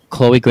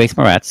Chloe Grace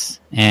Moretz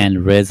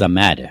and Riz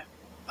Ahmed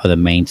are the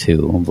main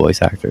 2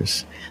 voice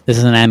actors. This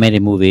is an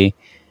animated movie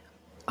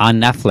on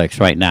Netflix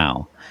right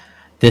now.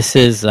 This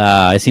is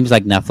it seems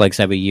like Netflix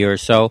every year or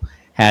so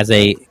has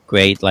a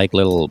great like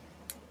little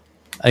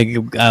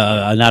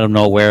out of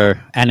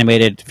nowhere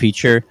animated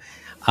feature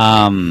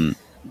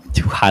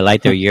to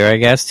highlight their year, I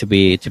guess, to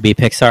be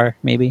Pixar,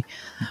 maybe.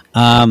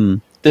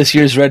 This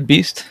year's Red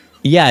Beast?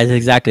 Yeah, it's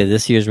exactly.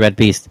 This year's Red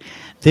Beast.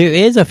 There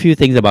is a few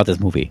things about this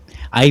movie.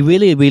 I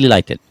really, really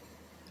liked it.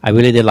 I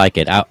really did like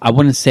it. I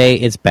wouldn't say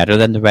it's better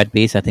than the Red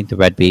Beast. I think the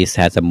Red Beast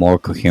has a more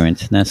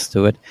coherentness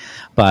to it.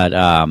 But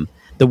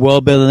the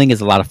world building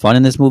is a lot of fun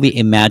in this movie.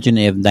 Imagine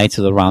if Knights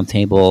of the Round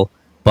Table,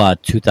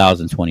 but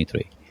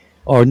 2023.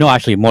 Or no,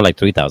 actually more like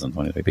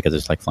 3023 because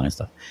it's like flying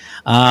stuff.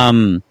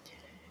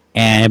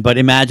 But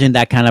imagine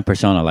that kind of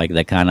persona, like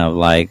that kind of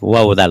like,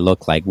 what would that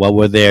look like? What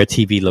would their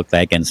TV look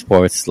like and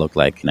sports look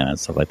like, and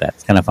stuff like that.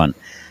 It's kind of fun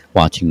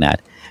watching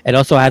that. It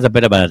also has a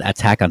bit of an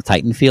Attack on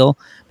Titan feel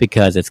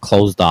because it's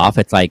closed off.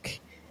 It's like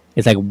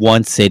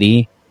one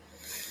city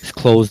is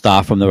closed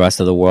off from the rest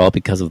of the world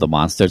because of the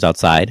monsters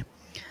outside.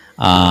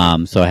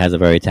 So it has a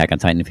very Attack on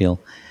Titan feel.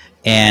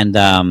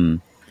 And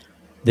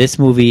this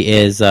movie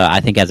is, I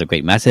think, has a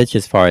great message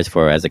as far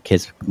as a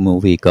kids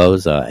movie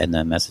goes, and the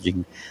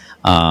messaging.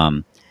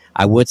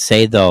 I would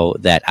say though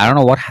that I don't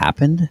know what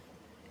happened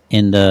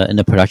in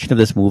the production of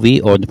this movie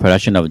or in the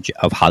production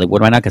of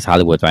Hollywood right now, because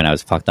Hollywood right now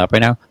is fucked up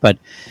right now. But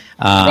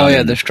oh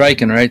yeah, they're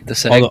striking, right? The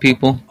SAG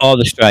people. All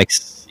the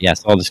strikes,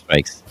 yes, all the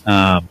strikes.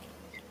 But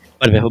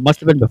it must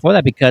have been before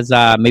that because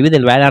maybe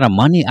they ran out of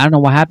money. I don't know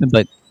what happened,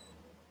 but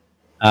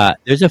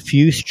there's a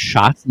few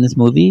shots in this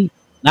movie,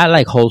 not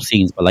like whole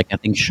scenes, but like I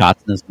think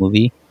shots in this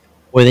movie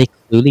where they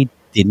clearly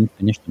didn't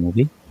finish the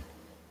movie.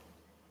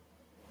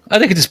 I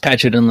think I just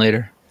patch it in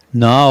later.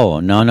 No.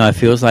 It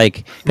feels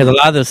like because a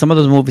lot of some of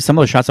those movies, some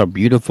of the shots are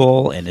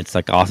beautiful and it's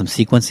like awesome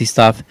sequencey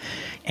stuff,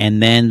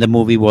 and then the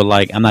movie will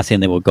like I'm not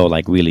saying they will go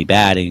like really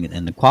bad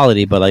in the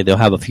quality, but like they'll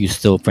have a few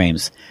still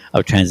frames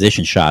of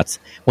transition shots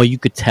where you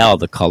could tell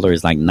the color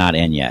is like not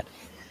in yet,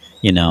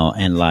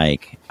 and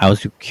like I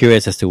was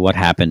curious as to what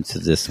happened to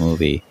this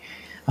movie.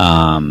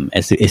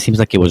 It seems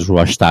like it was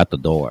rushed out the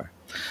door.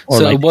 So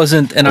like, it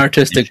wasn't an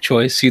artistic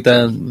choice. You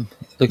then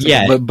looks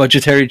like a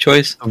budgetary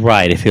choice.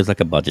 Right. It feels like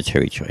a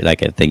budgetary choice.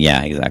 Like a thing.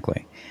 Yeah,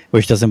 exactly.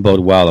 Which doesn't bode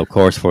well, of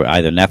course, for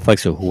either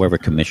Netflix or whoever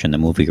commissioned the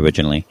movie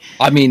originally.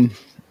 I mean,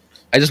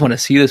 I just want to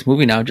see this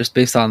movie now, just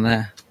based on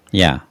that.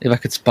 Yeah. If I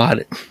could spot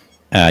it.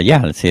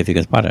 Yeah. Let's see if you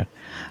can spot it.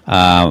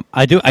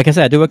 I do. Like I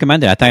said, I do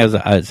recommend it. I think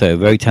it's a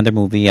very tender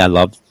movie. I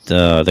loved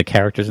the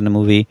characters in the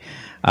movie.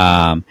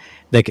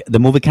 The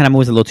movie kind of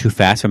moves a little too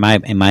fast, in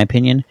my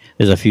opinion.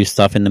 There's a few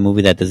stuff in the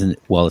movie that isn't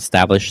well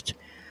established,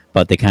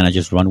 but they kind of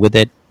just run with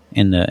it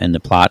in the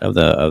plot of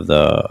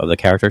the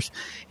characters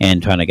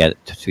and trying to get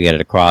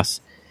it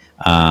across.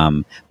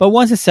 But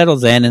once it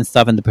settles in and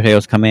stuff, and the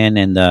potatoes come in,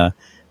 and the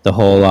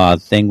whole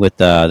thing with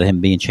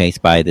him being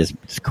chased by this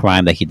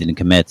crime that he didn't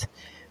commit,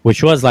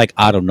 which was like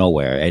out of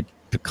nowhere, it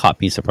caught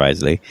me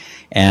surprisingly,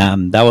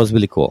 and that was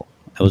really cool.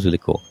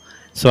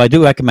 So I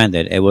do recommend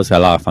it. It was a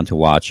lot of fun to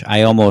watch.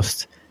 I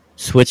almost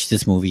switched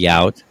this movie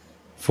out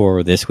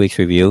for this week's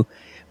review,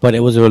 but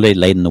it was really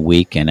late in the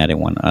week, and I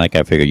didn't want. I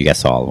figured you guys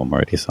saw all of them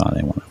already, so I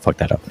didn't want to fuck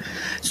that up.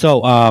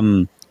 So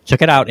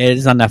check it out. It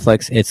is on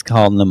Netflix. It's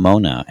called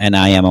Nimona,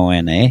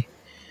 Nimona.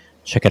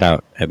 Check it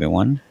out,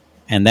 everyone.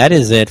 And that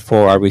is it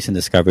for our recent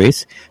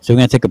discoveries. So we're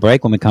going to take a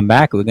break. When we come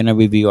back, we're going to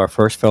review our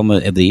first film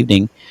of the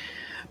evening,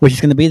 which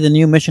is going to be the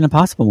new Mission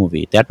Impossible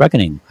movie, Dead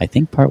Reckoning. I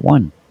think part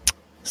 1.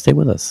 Stay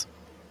with us.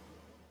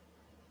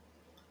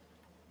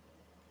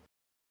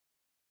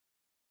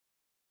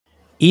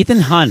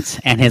 Ethan Hunt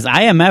and his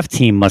IMF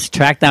team must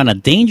track down a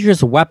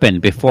dangerous weapon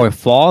before it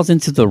falls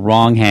into the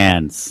wrong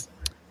hands.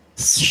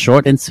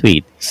 Short and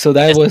sweet. So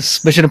that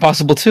was Mission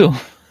Impossible 2.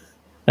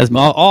 That's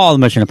all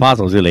Mission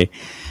Impossibles, really.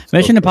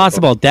 Mission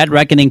Impossible Dead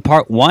Reckoning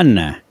Part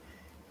 1.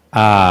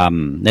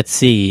 Let's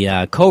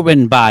see.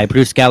 Co-written by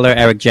Bruce Geller,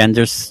 Eric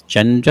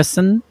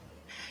Jenderson,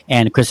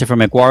 and Christopher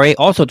McQuarrie.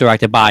 Also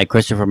directed by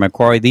Christopher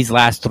McQuarrie. These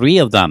last 3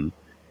 of them,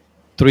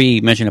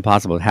 3 Mission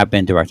Impossible, have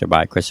been directed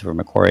by Christopher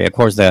McQuarrie. Of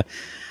course, the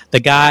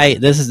guy.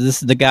 This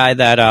is the guy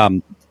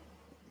that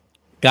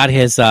got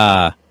his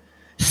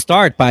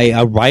start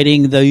by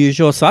writing The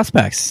Usual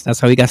Suspects. That's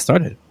how he got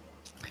started.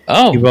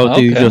 Oh, he wrote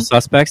The Usual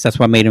Suspects. That's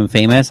what made him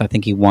famous. I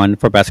think he won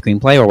for Best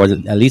Screenplay, or was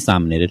at least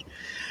nominated.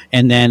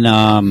 And then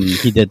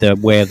he did The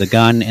Way of the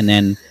Gun. And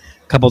then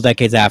a couple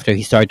decades after,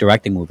 he started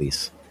directing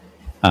movies,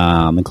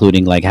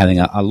 including like having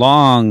a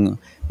long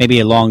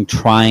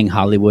trying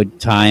Hollywood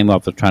time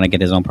of trying to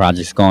get his own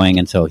projects going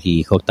until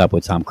he hooked up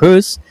with Tom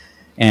Cruise.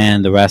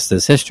 And the rest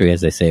is history,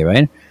 as they say,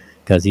 right?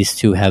 Because these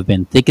two have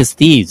been thick as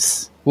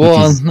thieves.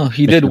 Well, no,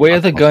 he did Way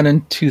of the Gun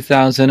in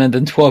 2000, and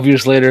then 12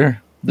 years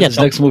later, his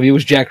next movie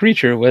was Jack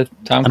Reacher with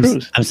Tom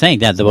Cruise. I'm saying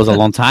that there was a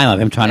long time of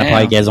him trying to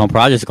probably get his own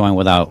projects going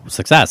without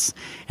success.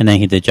 And then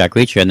he did Jack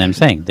Reacher, and then I'm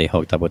saying they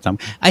hooked up with Tom.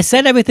 I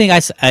said everything. I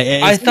thought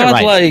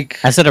right.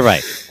 I said it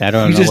right. I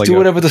don't know. You just do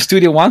whatever the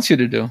studio wants you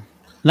to do.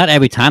 Not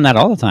every time, not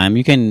all the time.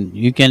 You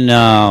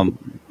can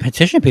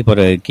petition people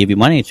to give you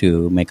money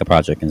to make a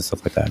project and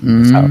stuff like that.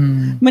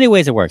 Many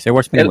ways it works. It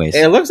works many ways.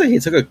 It looks like he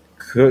took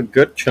a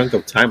good chunk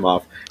of time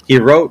off. He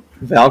wrote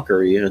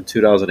Valkyrie in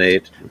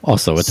 2008.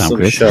 Also with Tom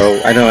Cruise.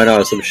 I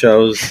know. Some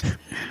shows.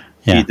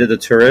 Yeah. He did The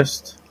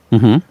Tourist.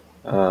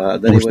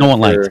 Mm-hmm. Which no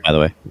one liked, by the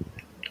way.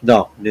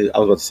 No, I was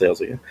about to say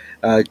also,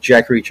 yeah.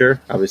 Jack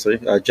Reacher, obviously.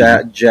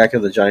 Jack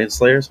and the Giant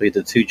Slayer. So he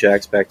did 2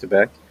 Jacks back to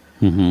back.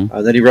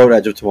 Mm-hmm. Then he wrote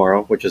Edge of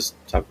Tomorrow, which is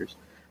Tom Cruise.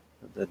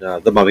 And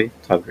then The Mummy,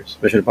 Tom Cruise.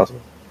 Mission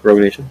Impossible, Rogue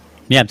Nation.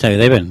 Yeah, I'm telling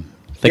you, they've been.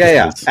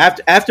 Yeah.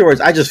 Afterwards,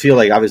 I just feel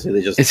like obviously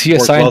they just. Is he a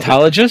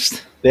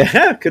Scientologist?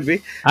 Yeah, could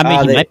be. I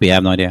mean, he might be. I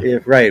have no idea. Yeah,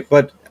 right,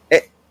 but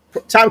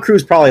Tom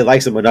Cruise probably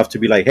likes him enough to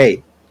be like,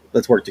 "Hey,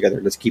 let's work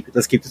together. Let's keep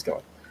this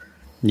going."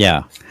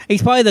 Yeah,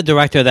 he's probably the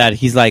director that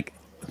he's like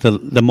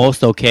the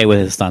most okay with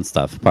his stunt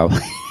stuff, probably.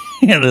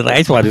 I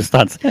just want to do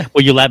stunts.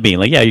 Will you let me?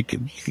 Like, yeah, you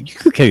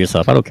could kill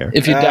yourself. I don't care.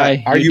 If you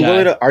die, are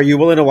you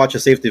willing to watch a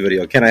safety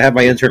video? Can I have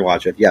my intern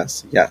watch it?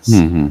 Yes.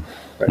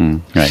 Mm-hmm.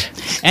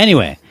 Right.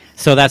 Anyway,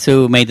 so that's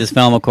who made this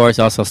film. Of course,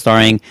 also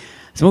starring.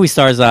 This movie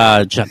stars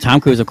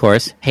Tom Cruise, of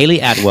course, Haley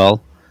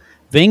Atwell,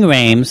 Ving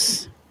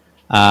Rhames.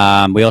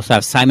 We also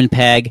have Simon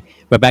Pegg,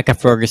 Rebecca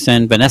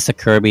Ferguson, Vanessa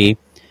Kirby,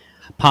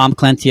 Palm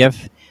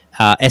Clentieff,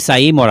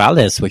 Esai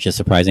Morales, which is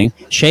surprising.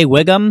 Shea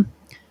Wiggum.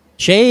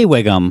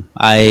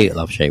 I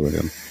love Shea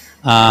Wiggum.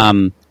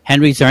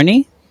 Henry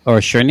Czerny or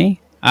Czerny.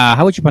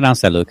 How would you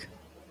pronounce that, Luke?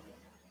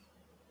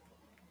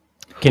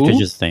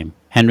 Kittredge's name.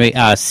 Henry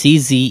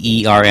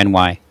Czerny.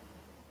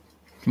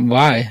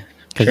 Why?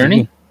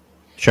 Czerny?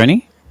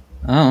 Czerny?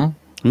 Oh.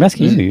 I'm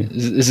asking you.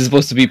 Is it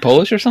supposed to be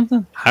Polish or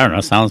something? I don't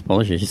know. Sounds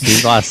Polish. You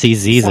see a lot of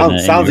CZs in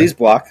it. Sounds East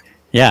Block.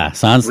 Yeah,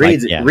 sounds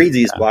Reed's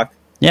East Block.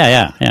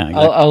 Yeah. Exactly.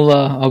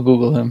 I'll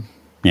Google him.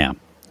 Yeah.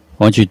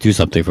 Why don't you do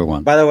something for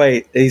one? By the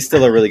way, he's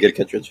still a really good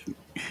Kittredge.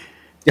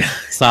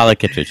 Solid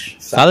Kittredge.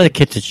 Solid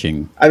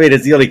Kittredging. I mean,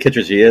 it's the only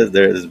Kittredge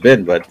there has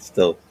been, but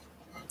still.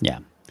 Yeah.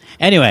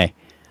 Anyway,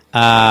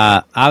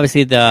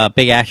 obviously the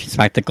big action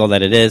spectacle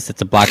that it is.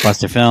 It's a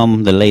blockbuster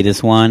film, the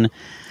latest one.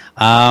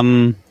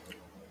 I'm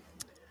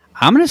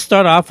going to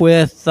start off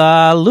with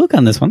Luke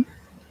on this one,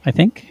 I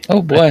think.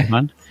 Oh, boy.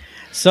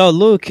 So,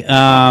 Luke,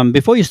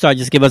 before you start,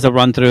 just give us a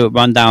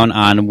rundown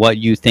on what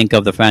you think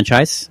of the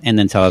franchise, and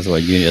then tell us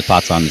what your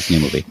thoughts on this new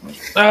movie.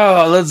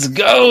 Oh, let's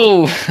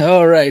go.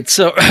 All right.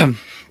 So,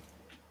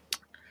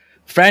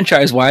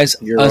 franchise-wise,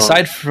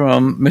 aside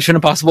from Mission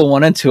Impossible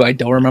 1 and 2, I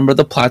don't remember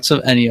the plots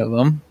of any of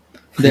them.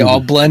 They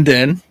all blend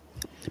in.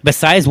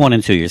 Besides 1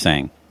 and 2, you're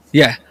saying?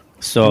 Yeah.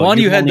 So one,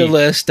 you had the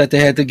list that they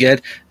had to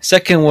get.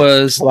 Second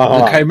was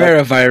the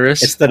Chimera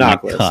virus. It's the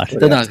knock list.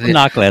 The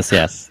knock list,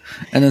 yes.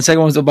 And then second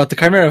one was about the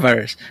Chimera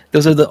virus.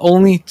 Those are the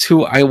only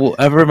two I will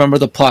ever remember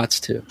the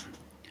plots to.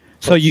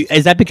 So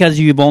is that because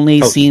you've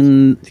only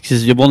seen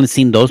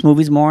those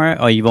movies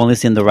more, or you've only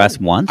seen the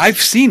rest once?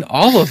 I've seen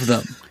all of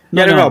them.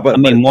 No, but I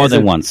mean more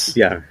than once.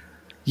 Yeah.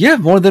 Yeah,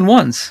 more than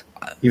once.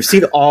 You've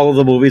seen all of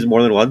the movies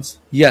more than once?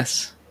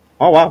 Yes.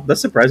 Oh, wow. That's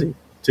surprising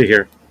to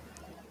hear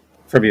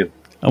from you.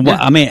 Well,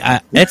 I mean,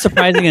 it's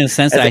surprising in the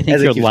sense that I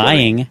think you're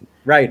lying.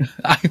 Right.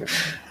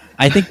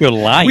 I think you're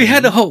lying. We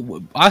had a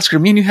whole... Oscar,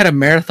 me and you had a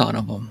marathon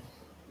of them.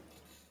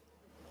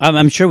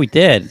 I'm sure we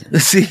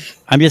did. See?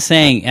 I'm just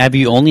saying, have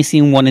you only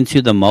seen 1 and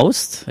 2 the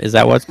most? Is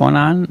that what's going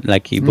on?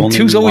 Like you've only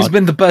 2's always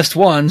been the best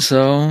one,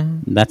 so...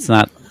 That's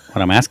not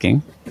what I'm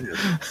asking.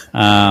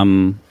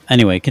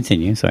 Anyway,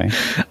 continue. Sorry.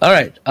 All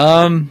right.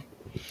 I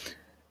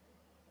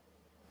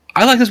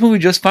like this movie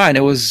just fine.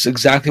 It was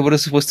exactly what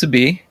it's supposed to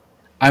be.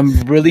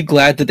 I'm really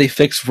glad that they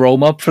fixed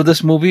Rome up for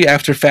this movie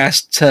after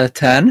Fast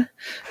 10.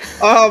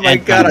 Oh my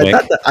god,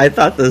 I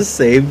thought the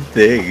same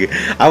thing.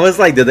 I was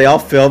like, did they all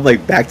film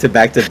like back to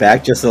back to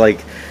back just to like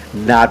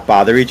not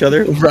bother each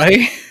other?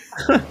 Right?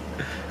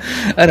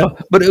 I know,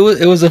 but it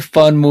was a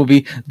fun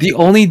movie. The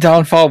only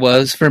downfall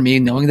was for me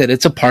knowing that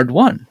it's a part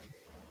 1.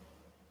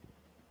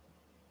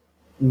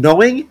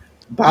 Knowing?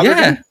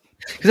 Yeah.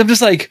 Because I'm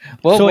just like,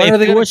 well, so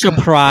when if you were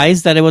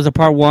surprised that it was a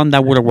part 1,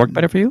 that would have worked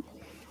better for you?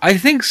 I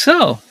think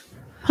so.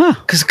 Huh.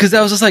 Because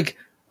I was just like,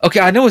 okay,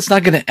 I know it's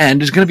not going to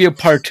end. There's going to be a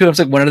part 2. I was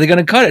like, when are they going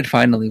to cut it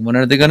finally? When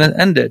are they going to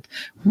end it?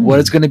 What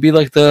is going to be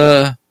like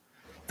the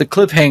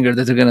cliffhanger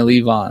that they're going to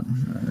leave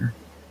on?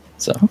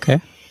 So okay.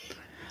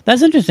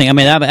 That's interesting. I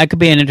mean, that could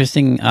be an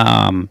interesting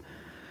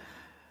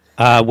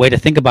way to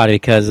think about it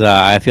because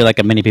I feel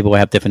like many people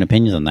have different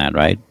opinions on that,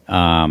 right?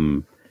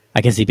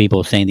 I can see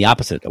people saying the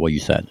opposite of what you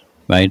said,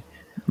 right?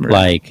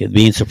 Like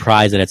being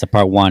surprised that it's a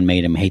part 1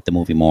 made him hate the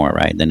movie more,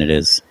 right, than it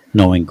is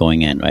knowing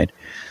going in, right?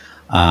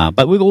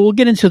 But we'll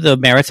get into the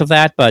merits of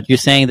that. But you're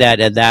saying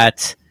that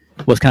that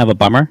was kind of a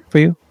bummer for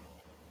you,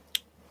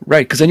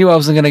 right? Because I knew I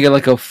wasn't going to get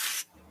like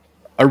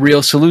a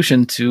real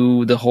solution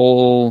to the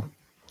whole.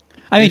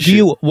 I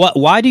mean,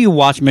 why do you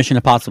watch Mission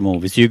Impossible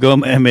movies? Do you go?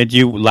 I mean, do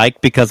you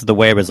like because of the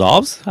way it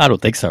resolves? I don't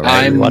think so.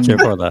 Right? You watch it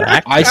for the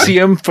action. I see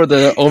him for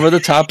the over the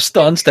top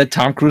stunts that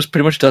Tom Cruise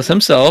pretty much does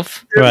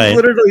himself. There's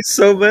literally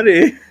so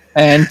many,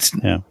 and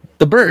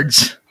the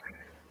birds.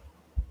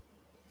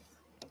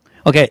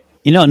 Okay.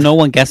 You know, no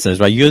one guesses,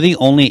 right? You're the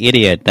only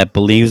idiot that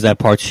believes that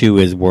part 2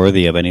 is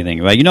worthy of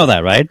anything, right? You know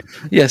that, right?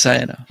 Yes,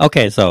 I know.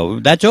 Okay, so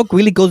that joke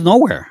really goes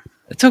nowhere.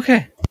 It's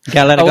okay. You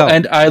gotta let it go.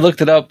 And I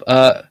looked it up.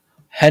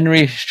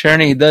 Henry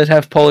Czerny does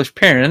have Polish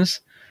parents,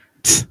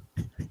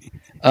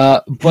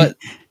 but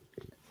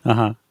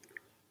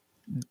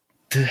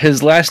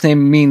his last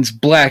name means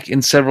black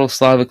in several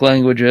Slavic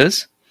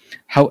languages.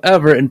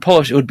 However, in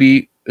Polish, it would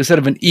be, instead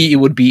of an E, it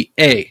would be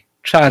A,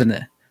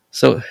 czarny.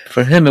 So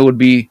for him, it would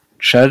be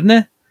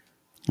czarny.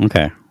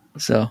 Okay.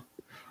 So,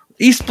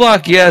 East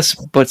Bloc, yes,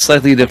 but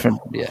slightly different.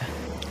 Yeah.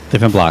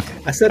 Different block.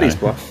 I said East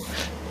Bloc.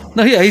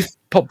 No, yeah, he's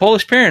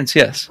Polish parents,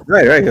 yes.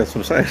 Right, that's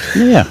what I'm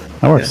saying. Yeah,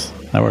 that works.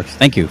 Yeah. That works.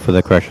 Thank you for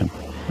the correction.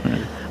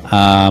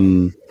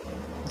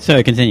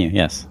 So, continue,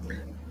 yes.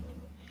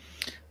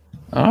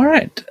 All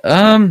right.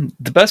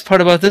 The best part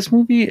about this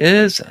movie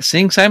is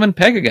seeing Simon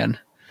Pegg again.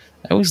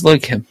 I always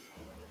like him.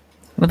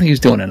 I don't think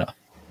he's doing enough.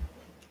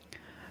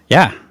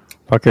 Yeah.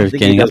 Parker's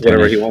getting he does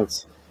whatever he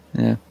wants.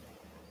 Yeah.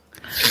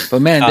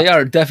 But man, they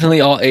are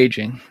definitely all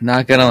aging.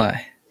 Not gonna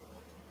lie.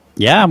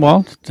 Yeah,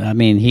 well, I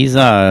mean, he's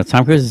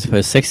Tom Cruise is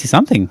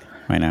 60-something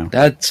right now.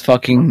 That's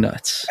fucking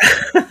nuts.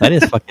 That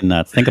is fucking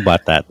nuts. Think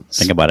about that.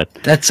 Think about it.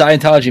 That's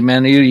Scientology,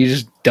 man. You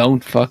just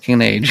don't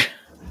fucking age.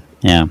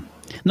 Yeah.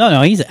 No,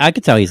 I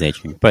could tell he's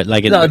aging, but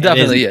like,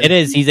 definitely, it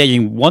is. He's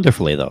aging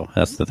wonderfully, though.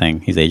 That's the thing.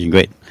 He's aging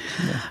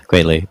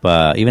greatly.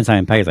 But even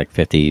Simon Pegg is like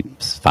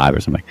 55 or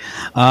something.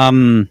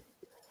 All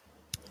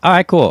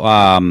right,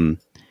 cool.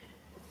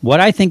 What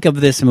I think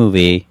of this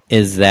movie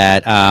is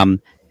that,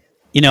 I'm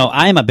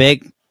a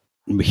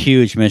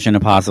huge Mission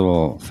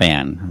Impossible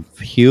fan.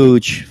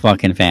 Huge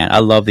fucking fan. I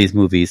love these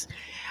movies.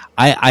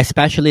 I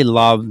especially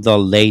love the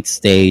late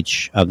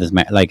stage of this,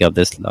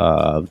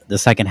 the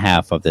second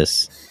half of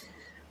this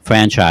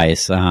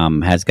franchise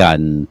has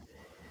gotten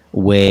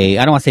way,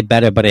 I don't want to say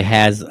better, but it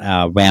has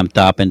ramped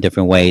up in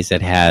different ways.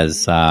 It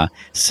has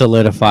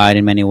solidified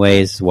in many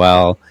ways as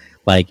well.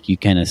 Like you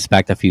can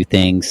expect a few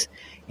things,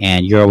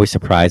 and you're always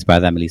surprised by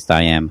them. At least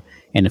I am,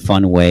 in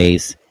fun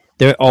ways.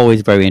 They're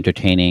always very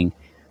entertaining.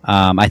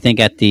 I think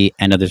at the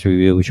end of this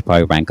review, we should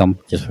probably rank them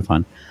just for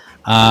fun.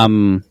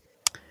 Um,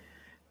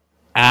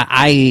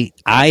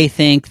 I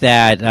think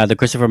that the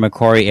Christopher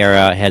McQuarrie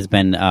era has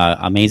been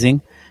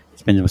amazing.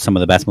 It's been some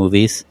of the best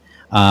movies,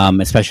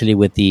 especially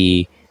with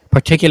the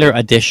particular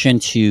addition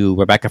to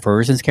Rebecca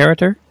Ferguson's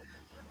character.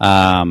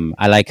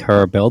 I like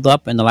her build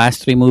up in the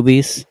last three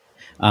movies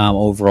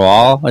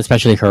overall,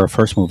 especially her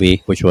first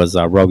movie, which was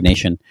Rogue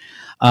Nation.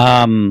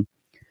 Um,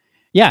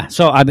 yeah,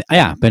 so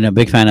been a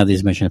big fan of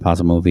these Mission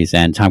Impossible movies,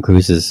 and Tom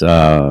Cruise's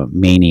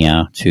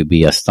mania to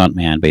be a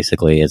stuntman.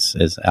 Basically,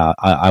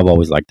 I've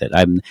always liked it.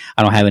 I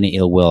don't have any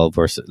ill will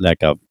versus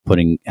like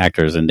putting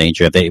actors in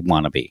danger if they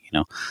want to be.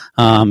 Like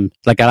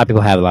a lot of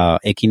people have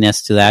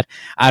ickiness to that.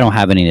 I don't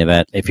have any of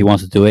it. If he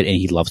wants to do it and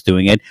he loves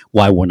doing it,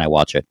 why wouldn't I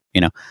watch it?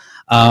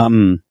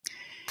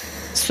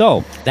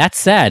 So that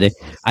said,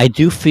 I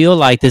do feel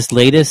like this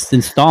latest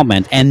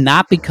installment, and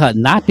not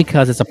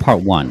because it's a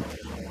part one.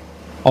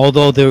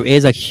 Although there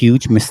is a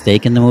huge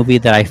mistake in the movie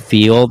that I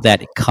feel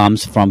that it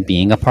comes from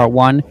being a part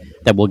one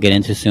that we'll get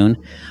into soon.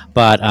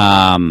 But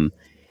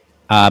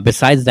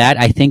besides that,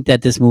 I think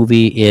that this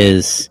movie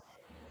is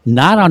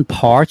not on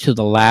par to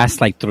the last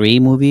like three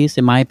movies,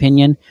 in my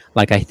opinion.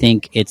 Like I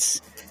think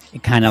it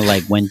kind of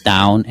like went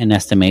down in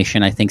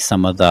estimation. I think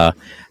some of the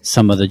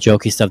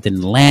jokey stuff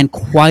didn't land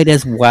quite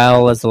as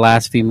well as the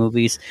last few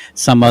movies.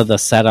 Some of the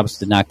setups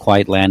did not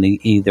quite land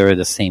either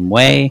the same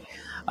way.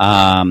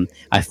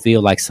 I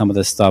feel like some of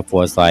the stuff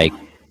was like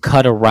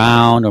cut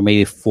around or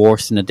maybe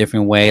forced in a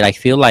different way. I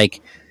feel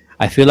like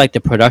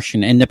the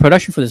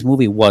production for this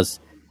movie was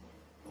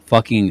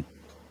fucking,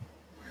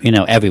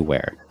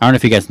 everywhere. I don't know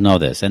if you guys know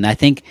this. And I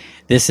think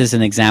this is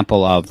an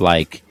example of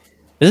like,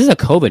 this is a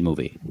COVID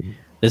movie.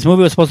 This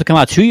movie was supposed to come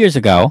out 2 years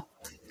ago.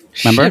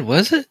 Remember? Shit,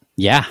 was it?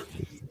 Yeah,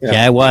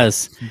 it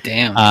was.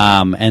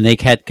 Damn. And they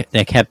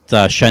kept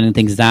shutting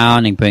things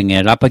down and bringing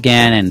it up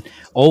again and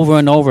over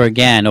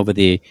again over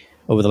the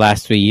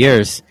last 3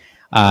 years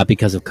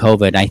because of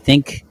COVID. I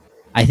think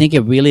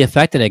it really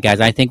affected it, guys.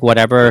 I think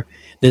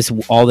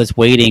all this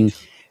waiting.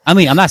 I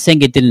mean, I'm not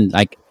saying it didn't,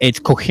 like, it's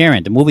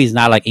coherent. The movie is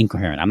not like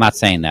incoherent. I'm not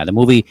saying that. The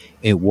movie,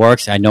 it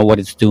works. I know what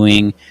it's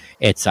doing.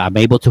 I'm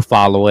able to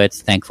follow it.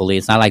 Thankfully,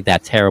 it's not like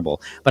that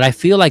terrible. But I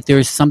feel like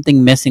there's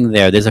something missing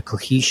there. There's a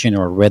cohesion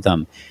or a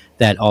rhythm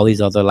that all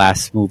these other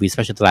last movies,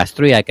 especially the last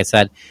three, like I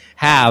said,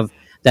 have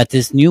that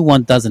this new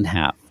one doesn't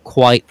have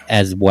quite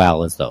as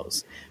well as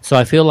those. So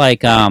I feel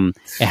like it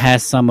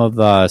has some of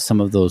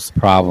those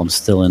problems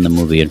still in the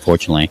movie,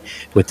 unfortunately,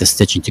 with the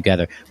stitching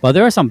together. But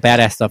there are some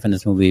badass stuff in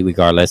this movie.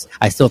 Regardless,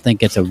 I still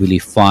think it's a really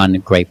fun,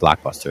 great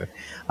blockbuster.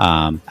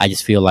 I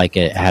just feel like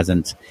it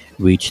hasn't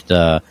reached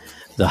the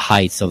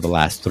heights of the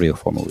last 3 or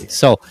 4 movies.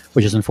 So,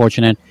 which is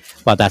unfortunate,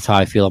 but that's how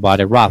I feel about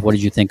it. Ralf, what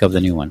did you think of the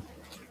new one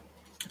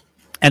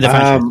and the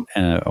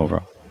franchise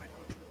overall?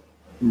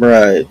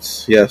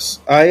 Right. Yes.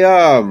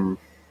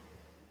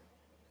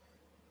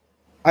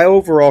 I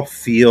overall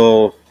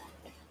feel.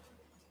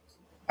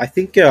 I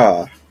think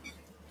I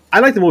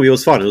liked the movie. It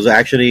was fun. It was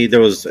actually,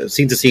 there was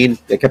scene to scene.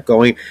 It kept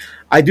going.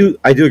 I do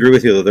agree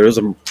with you though. There was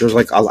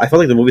like, I felt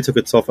like the movie took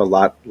itself a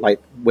lot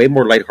way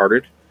more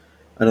lighthearted.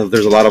 I know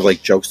there's a lot of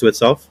like jokes to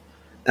itself,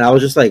 and I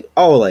was just like,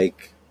 oh,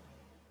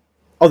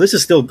 this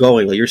is still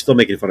going. Like, you're still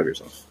making fun of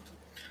yourself.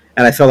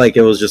 And I felt like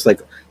it was just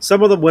like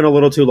some of them went a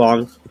little too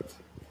long,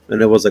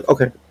 and it was like,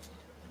 okay.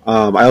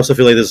 I also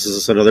feel like this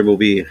is another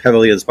movie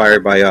heavily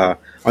inspired by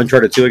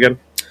Uncharted 2 again,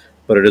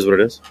 but it is what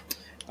it is.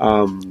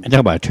 I talk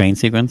about a train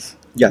sequence.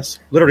 Yes,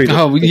 literally.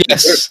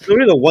 Yes.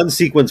 Literally the one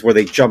sequence where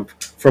they jump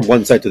from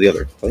one side to the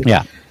other. Right?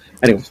 Yeah.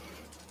 Anyways,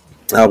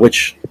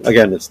 which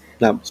again, it's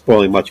not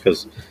spoiling much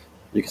because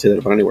you can say that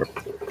about anywhere.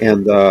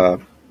 And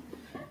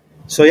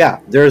so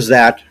yeah, there's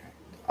that.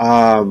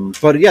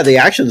 But yeah, the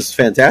action is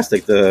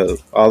fantastic.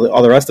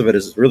 All the rest of it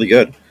is really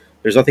good.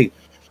 There's nothing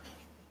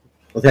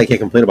I can't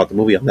complain about the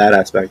movie on that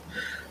aspect.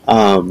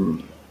 I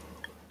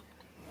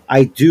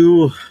like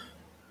the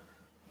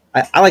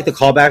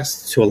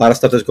callbacks to a lot of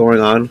stuff that's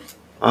going on.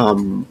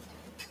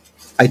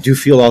 I do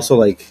feel also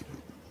like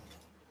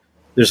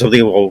there's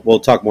something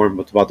we'll talk more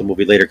about the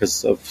movie later,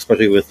 because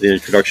especially with the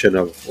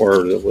introduction with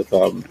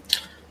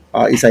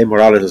Isai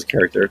Morales'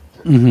 character,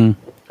 or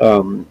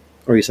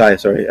Isai,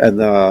 sorry,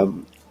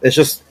 and it's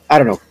just, I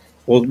don't know.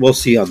 We'll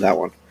see on that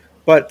one,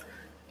 but.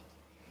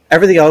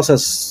 Everything else,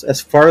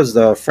 as far as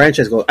the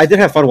franchise goes, I did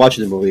have fun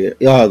watching the movie.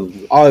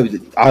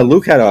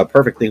 Luke had a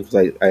perfect thing,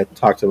 because I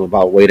talked to him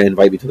about way to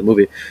invite me to the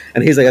movie,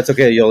 and he's like, "That's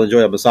okay, you'll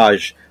enjoy a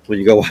massage when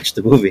you go watch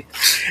the movie."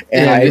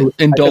 And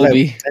in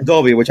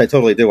Dolby, which I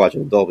totally did watch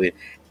it in Dolby,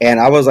 and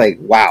I was like,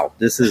 "Wow,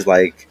 this is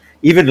like."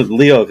 Even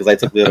Leo, because I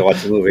took Leo to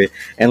watch the movie,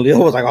 and Leo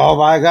was like, "Oh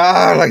my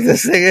god, like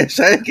this thing is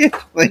shaking!"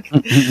 Like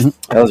that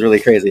was really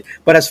crazy.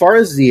 But as far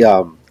as the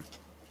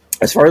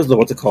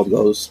what's it called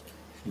goes,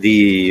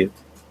 the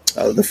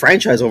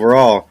franchise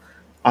overall,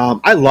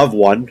 I love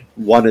one.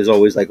 One is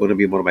always like going to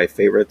be one of my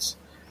favorites,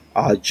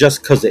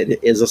 just because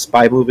it is a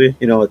spy movie.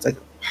 You know, it's like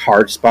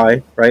hard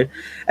spy, right?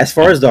 As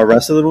far as the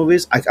rest of the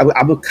movies,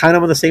 I'm kind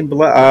of on the same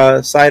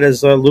side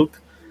as Luke,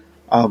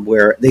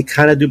 where they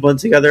kind of do blend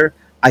together.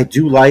 I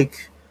do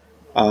like,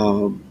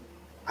 um,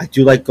 I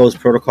do like Ghost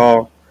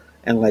Protocol,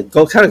 and like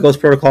go kind of Ghost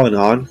Protocol and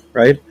on,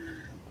 right?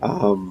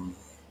 Um,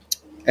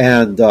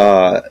 and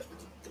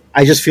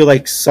I just feel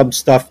like some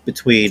stuff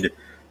between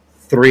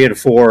three,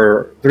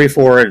 four,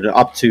 and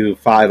up to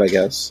five, I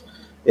guess,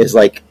 is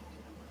like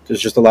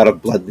there's just a lot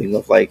of blending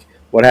of like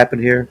what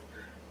happened here.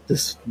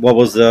 This what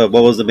was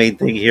the main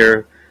thing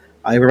here.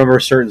 I remember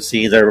certain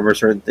scenes, I remember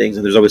certain things,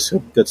 and there's always some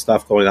good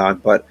stuff going on.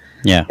 But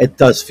Yeah. it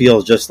does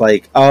feel just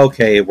like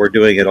okay, we're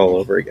doing it all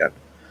over again,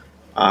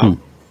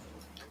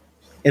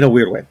 in a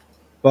weird way.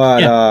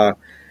 But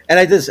and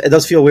it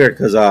does feel weird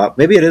because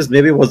maybe it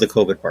was the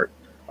COVID part.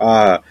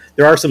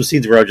 There are some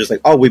scenes where I'm just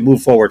like, oh, we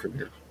move forward from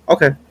here.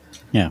 Okay.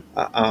 Yeah.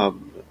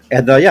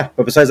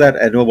 But besides that,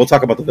 and we'll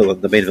talk about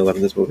the main villain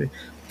in this movie,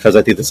 because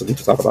I think there's something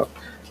to talk about.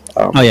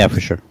 Oh yeah, for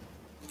sure.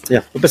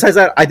 Yeah, but besides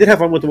that, I did have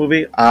fun with the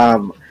movie.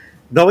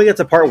 Knowing it's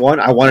a part one,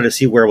 I wanted to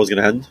see where it was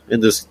going to end in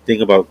this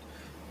thing about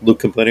Luke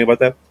complaining about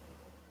that.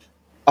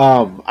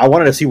 I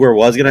wanted to see where it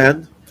was going to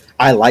end.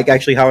 I like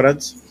actually how it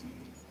ends,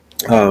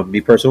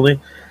 me personally.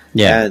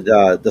 Yeah. And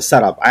the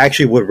setup, I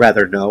actually would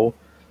rather know.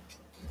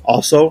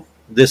 Also,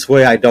 this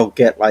way I don't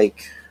get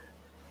like,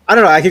 I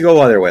don't know. I could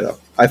go either way though.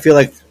 I feel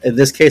like in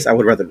this case, I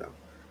would rather know.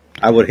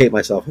 I would hate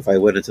myself if I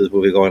went into this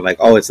movie going like,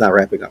 "Oh, it's not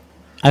wrapping up."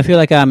 I feel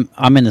like I'm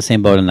in the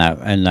same boat in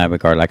that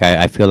regard. Like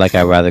I feel like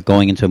I rather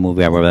going into a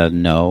movie, I would rather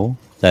know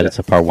that it's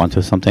a part one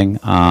to something.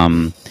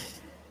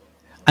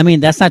 I mean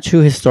that's not true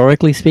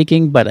historically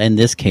speaking, but in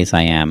this case,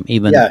 I am.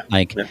 Even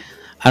I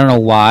don't know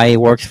why it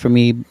works for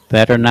me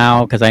better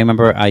now, because I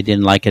remember I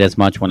didn't like it as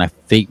much when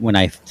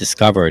I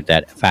discovered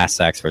that Fast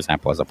X, for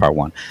example, was a part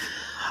one.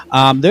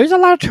 There's a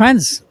lot of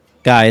trends,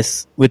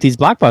 guys, with these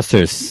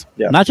blockbusters.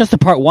 Yeah. Not just the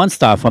part one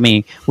stuff. I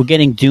mean, we're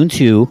getting Dune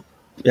 2.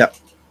 Yeah.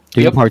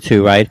 Dune part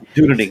 2, right?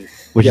 Duning.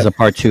 Which is a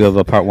part 2 of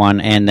a part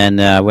 1. And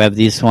then we have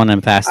this one in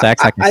Fast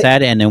X, like I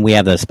said. And then we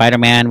have the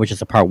Spider-Man, which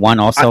is a part 1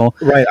 also.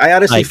 I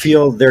honestly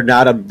feel they're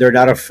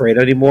not afraid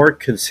anymore,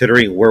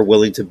 considering we're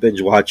willing to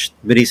binge watch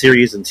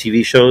miniseries and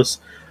TV shows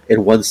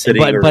in one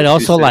sitting. But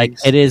also, like,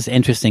 it is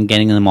interesting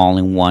getting them all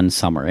in one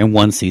summer, in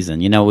one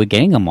season. You know, we're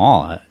getting them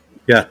all.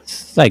 Yeah.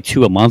 It's like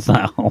 2 a month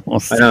now,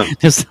 almost. I know.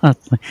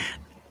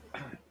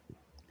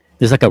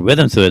 There's like a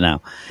rhythm to it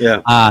now.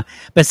 Yeah.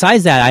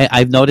 Besides that,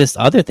 I've noticed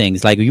other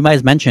things. Like you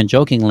guys mentioned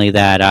jokingly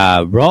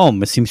that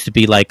Rome seems to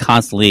be like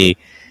constantly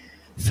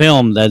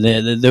filmed.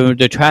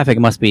 The traffic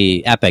must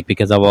be epic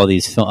because of all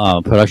these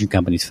production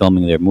companies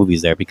filming their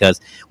movies there. Because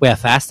we have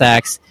Fast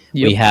X,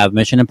 we have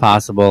Mission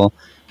Impossible,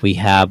 we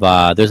have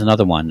there's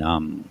another one.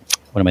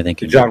 What am I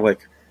thinking? John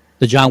Wick.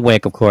 The John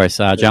Wick, of course.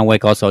 John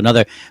Wick also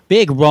another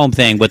big Rome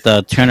thing with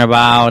the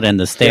turnabout and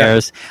the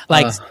stairs.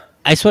 Like.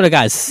 I swear to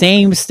God,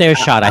 same stair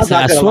shot. I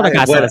swear to God,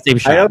 I saw the same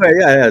shot. I know,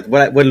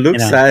 yeah. When Luke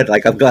said,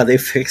 like, I'm glad they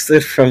fixed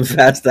it from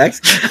Fast X,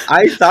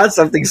 I thought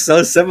something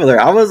so similar.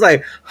 I was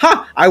like,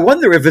 I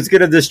wonder if it's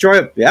going to destroy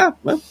it. Yeah,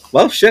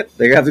 well, shit.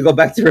 They have to go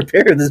back to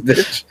repair this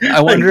bitch.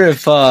 I wonder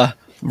if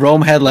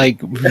Rome had,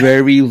 like,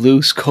 very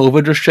loose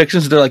COVID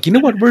restrictions. They're like, you know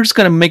what? We're just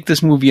going to make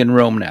this movie in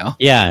Rome now.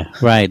 Yeah,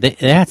 right. They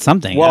had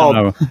something.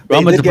 Well,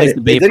 Rome was the place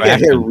to be. They did get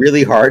hit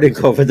really hard in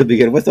COVID to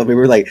begin with. I mean, we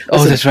were like,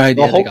 oh, that's right.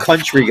 The whole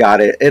country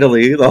got it.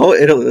 Italy, the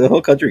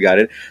whole country got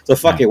it. So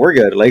fuck it, we're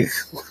good. Like,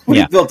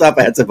 we built up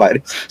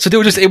antibodies. So they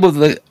were just able to,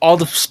 like, all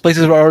the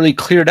places were already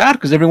cleared out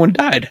because everyone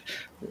died.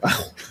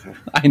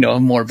 I know,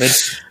 I'm morbid.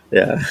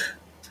 Yeah.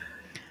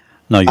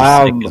 No,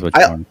 you're sick is what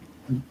you're on.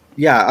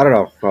 Yeah, I don't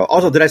know. Well,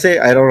 also, did I say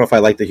I don't know if I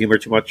like the humor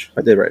too much?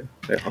 I did, right?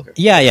 Yeah, okay.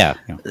 Yeah.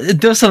 It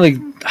does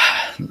something.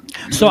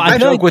 So I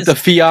joke like with the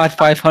Fiat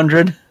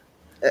 500.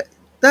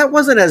 That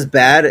wasn't as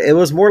bad. It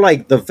was more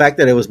like the fact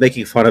that it was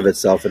making fun of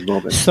itself in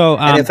moments. So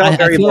and it felt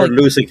very more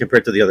loose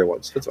compared to the other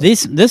ones.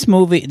 These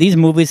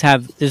movies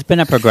have. There's been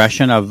a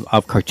progression of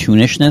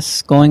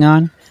cartoonishness going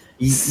on.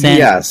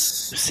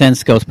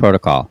 Since Ghost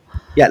Protocol.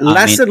 Yeah,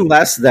 less and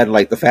less than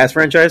like the Fast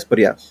franchise, but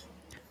yes.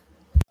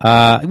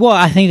 Well,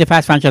 I think the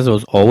Fast franchise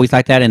was always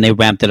like that, and they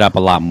ramped it up a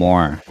lot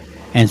more,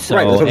 and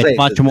so it's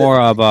much more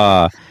of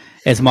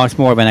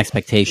an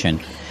expectation.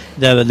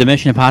 The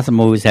Mission Impossible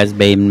movies has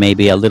been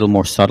maybe a little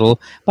more subtle,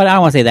 but I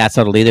don't want to say that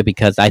subtle either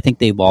because I think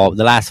the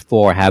last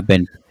 4 have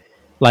been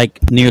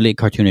like nearly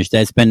cartoonish.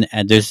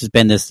 There's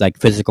been this like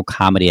physical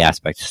comedy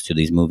aspects to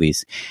these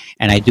movies,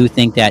 and I do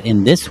think that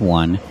in this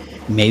one,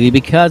 maybe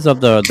because of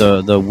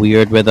the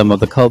weird rhythm of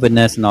the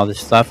COVIDness and all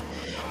this stuff,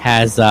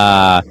 has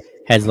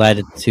led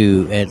it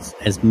to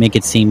has make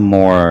it seem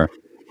more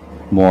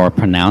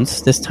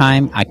pronounced this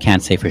time. I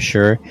can't say for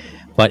sure,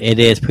 but it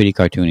is pretty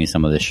cartoony,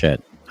 some of this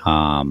shit.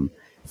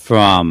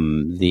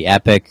 From the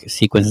epic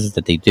sequences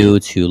that they do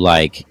to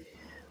like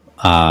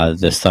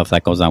the stuff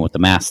that goes on with the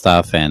mask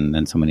stuff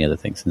and so many other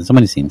things and so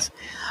many scenes.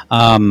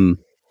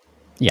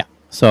 Yeah,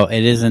 So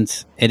it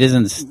isn't. It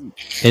isn't.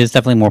 It is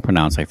definitely more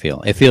pronounced. I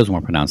feel it feels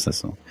more pronounced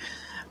this one,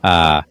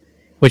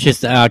 which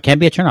is can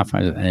be a turnoff.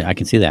 I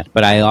can see that,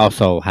 but I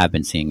also have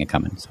been seeing it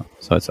coming.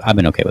 So I've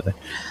been okay with it.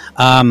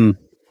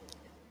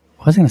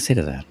 What was I going to say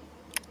to that?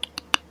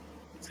 I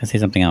was going to say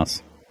something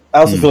else. I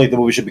also feel like the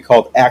movie should be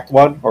called Act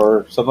 1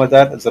 or something like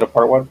that instead of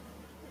Part 1.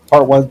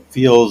 Part 1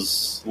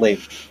 feels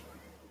lame.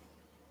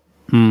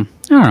 I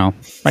don't know.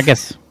 I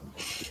guess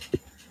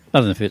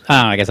doesn't feel.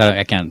 I guess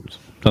I can't.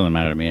 Doesn't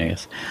matter to me. I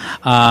guess.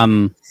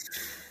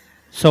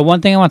 So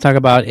one thing I want to talk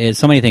about is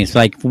so many things.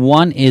 Like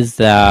one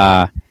is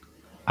I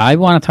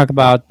want to talk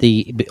about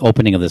the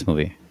opening of this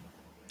movie.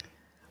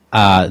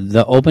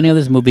 The opening of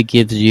this movie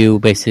gives you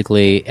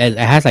basically it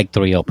has like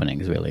 3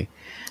 openings really.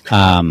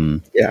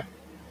 Yeah.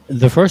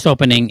 The first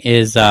opening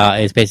is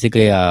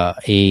basically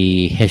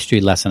a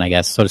history lesson, I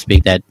guess, so to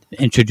speak, that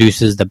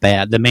introduces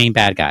the main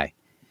bad guy,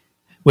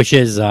 which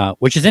is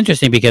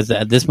interesting because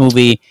this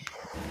movie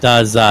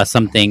does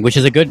something which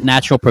is a good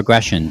natural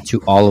progression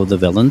to all of the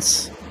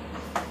villains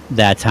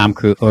that Tom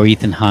Cruise or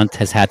Ethan Hunt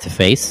has had to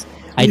face.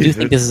 I do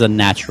think this is a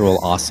natural,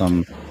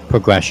 awesome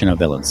progression of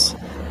villains.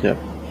 Yeah.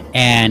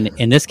 And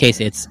in this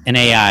case, it's an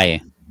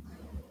AI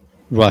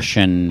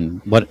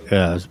Russian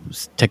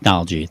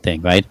technology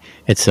thing, right?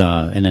 It's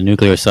in a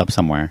nuclear sub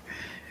somewhere,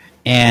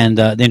 and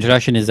the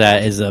introduction is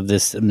of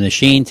this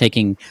machine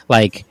taking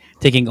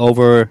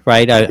over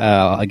right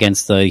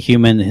against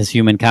his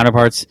human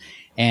counterparts,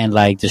 and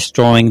like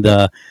destroying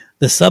the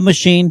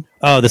submarine.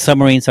 Oh, the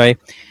submarine, sorry,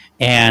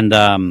 and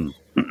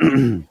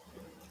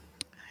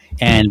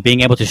and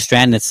being able to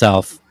strand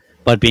itself,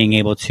 but being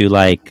able to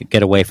like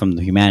get away from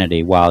the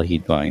humanity while he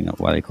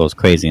goes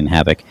crazy and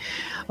havoc,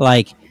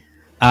 like.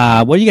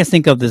 What do you guys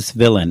think of this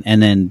villain? And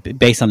then,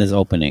 based on this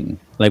opening,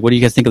 like, what do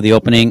you guys think of the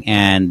opening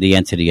and the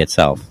entity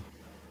itself?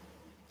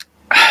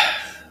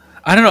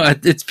 I don't know.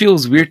 It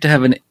feels weird to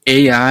have an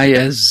AI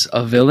as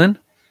a villain.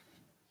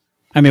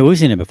 I mean, we've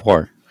seen it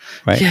before,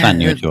 right? Yeah, it's not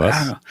new to us. I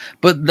don't know.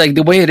 But like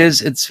the way it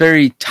is, it's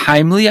very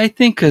timely. I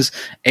think because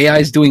AI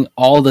is doing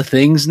all the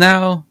things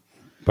now,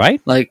 right?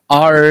 Like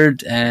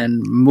art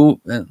and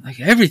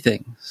like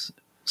everything.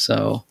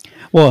 So,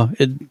 well,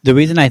 the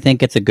reason I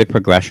think it's a good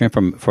progression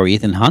for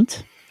Ethan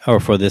Hunt or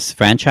for this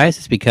franchise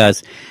is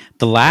because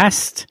the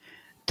last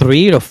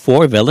 3 to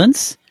 4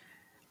 villains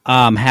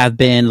have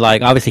been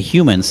like obviously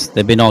humans.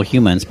 They've been all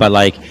humans, but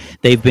like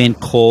they've been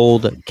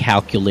cold,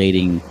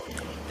 calculating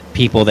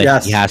people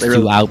that he has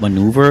to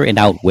outmaneuver and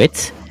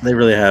outwit. They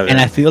really have. And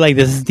I feel like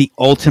this is the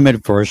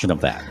ultimate version of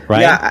that,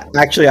 right? Yeah,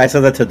 actually, I said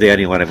that to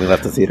Danny when we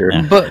left the theater.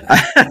 Yeah. But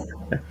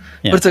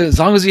Yeah. but it's like, as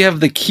long as you have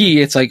the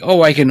key, it's like,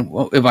 I can,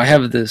 if I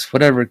have this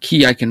whatever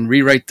key, I can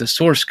rewrite the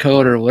source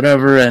code or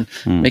whatever and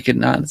make it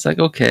not. It's like,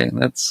 okay,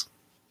 that's.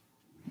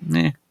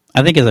 I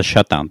think it's a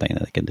shutdown thing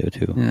that they can do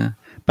too. Yeah.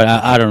 But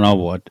I don't know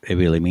what it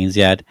really means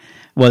yet.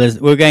 Well,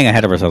 we're getting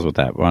ahead of ourselves with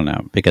that one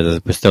now because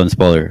we're still in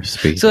spoiler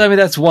speed. So I mean,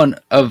 that's one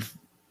of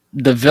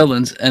the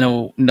villains in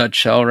a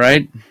nutshell,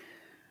 right?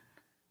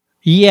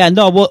 Yeah,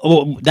 no,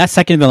 well, that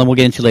second villain we'll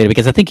get into later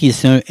because I think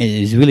he's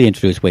really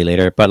introduced way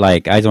later. But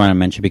like I just want to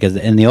mention because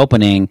in the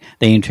opening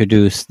they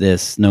introduced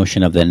this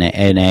notion of an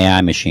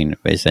AI machine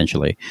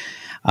essentially,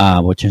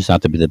 which turns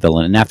out to be the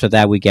villain. And after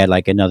that we get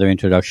like another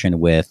introduction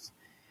with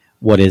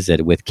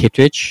with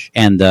Kittredge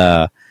and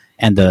the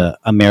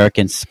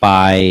American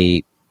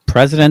spy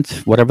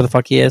president, whatever the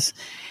fuck he is,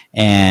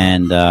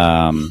 and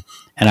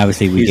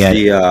obviously we get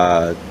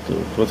the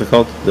what's it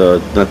called?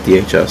 Not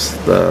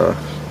DHS,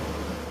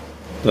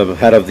 the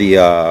head of the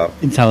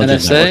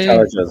intelligence.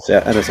 Intelligence,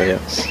 yeah, NSA, yeah.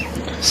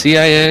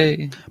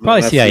 CIA,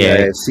 probably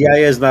CIA.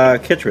 CIA is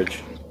not Kittredge.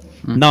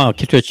 No,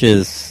 Kittredge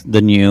is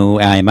the new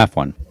IMF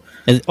one.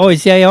 Is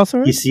CIA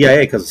also? He's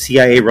CIA because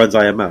CIA runs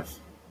IMF.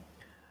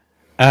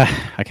 I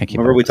can't keep.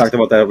 Remember we talked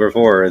about that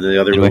before, and the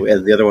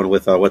other one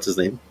with what's his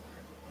name?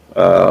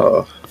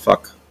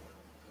 Fuck.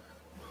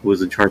 Who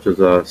was in charge of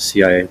the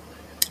CIA?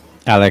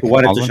 Alec. Who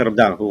wanted Baldwin? to shut him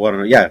down?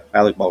 Yeah,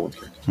 Alec Baldwin.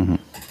 Mm-hmm.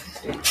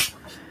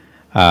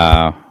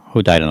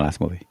 Who died in the last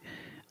movie?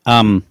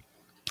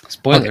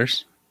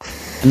 spoilers. Okay.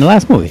 In the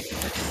last movie.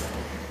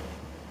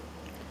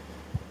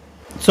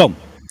 So,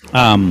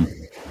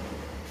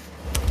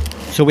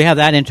 so we have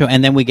that intro,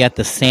 and then we get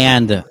the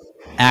sand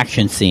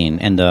action scene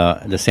and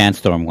the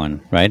sandstorm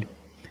one, right?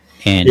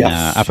 And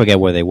Yes. I forget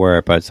where they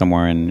were, but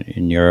somewhere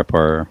in Europe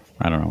or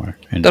I don't know where.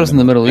 That was in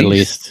the Middle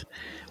East.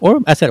 Or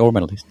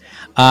Middle East.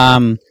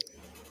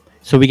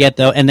 So we get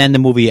and then the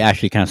movie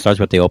actually kind of starts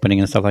with the opening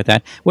and stuff like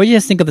that. What do you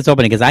guys think of this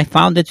opening? Because I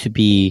found it to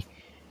be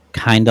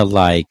kind of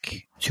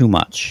like too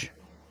much,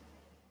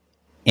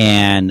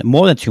 and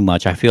more than too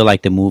much. I feel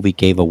like the movie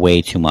gave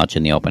away too much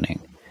in the opening.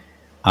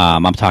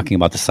 I'm talking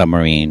about the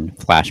submarine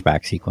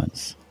flashback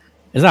sequence.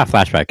 It's not a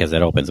flashback because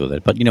it opens with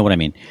it, but you know what I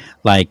mean.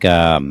 Like,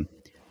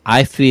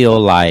 I feel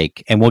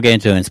like, and we'll get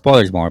into it in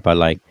spoilers more, but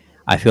like,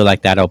 I feel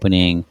like that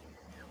opening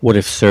would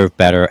have served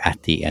better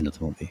at the end of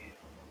the movie.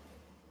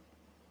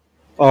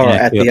 Or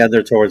at the end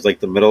or towards like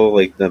the middle,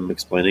 like them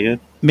explaining it?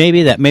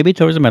 Maybe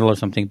towards the middle or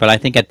something, but I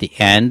think at the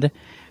end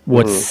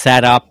would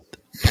set up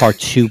part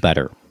 2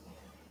 better.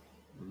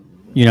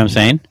 You know what I'm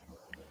saying?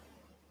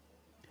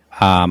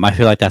 I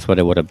feel like that's what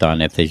it would have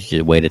done if they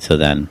just waited till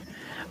then.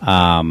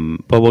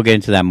 But we'll get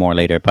into that more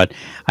later. But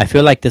I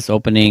feel like this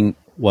opening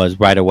was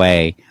right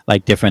away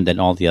like different than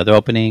all the other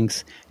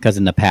openings because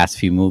in the past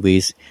few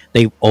movies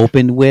they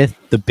opened with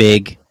the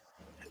big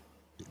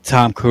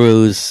Tom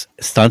Cruise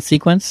stunt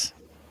sequence.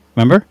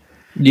 Remember?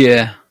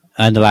 Yeah.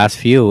 And the last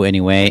few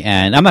anyway.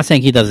 And I'm not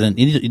saying he doesn't.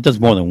 He does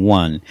more than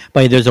one,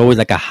 but there's always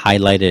like a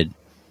highlighted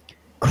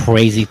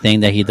crazy thing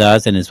that he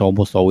does, and it's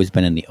almost always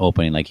been in the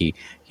opening. Like he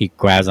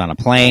grabs on a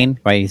plane,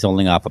 right? He's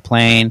holding off a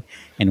plane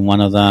in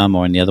one of them,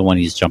 or in the other one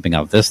he's jumping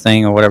off this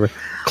thing or whatever,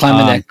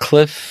 Climbing that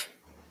cliff.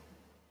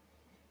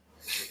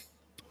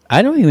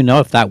 I don't even know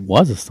if that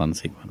was a stunt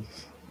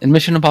sequence In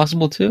Mission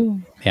Impossible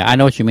 2? Yeah, I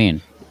know what you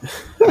mean.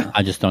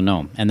 I just don't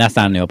know, and that's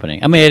not in the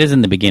opening. I mean, it is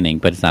in the beginning,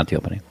 but it's not the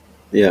opening.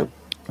 Yeah.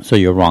 So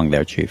you're wrong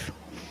there, Chief.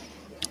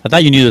 I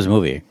thought you knew this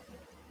movie.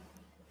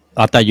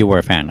 I thought you were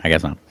a fan. I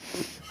guess not.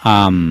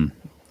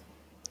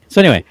 So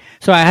anyway,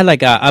 so I had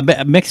like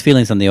mixed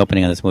feelings on the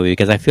opening of this movie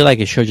because I feel like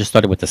it should have just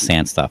started with the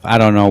sand stuff. I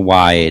don't know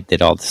why it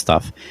did all this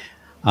stuff.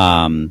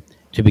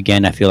 To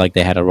begin, I feel like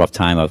they had a rough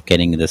time of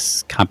getting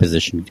this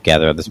composition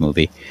together of this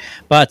movie.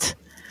 But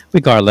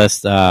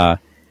regardless,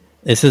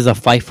 this is a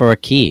fight for a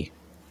key,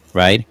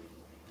 right?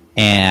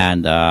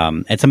 And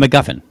it's a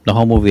MacGuffin. The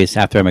whole movie is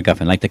after a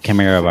MacGuffin, like the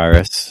Chimera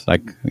virus,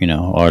 like, you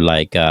know, or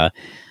like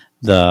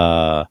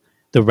the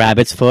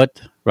rabbit's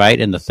foot, right?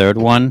 In the third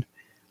one,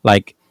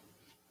 like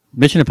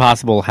Mission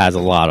Impossible has a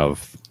lot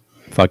of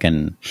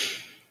fucking,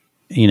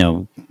 you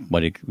know,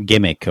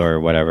 gimmick or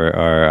whatever,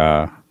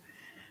 or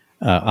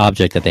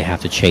object that they have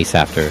to chase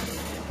after.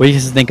 What do you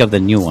just think of the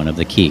new one, of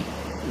the key?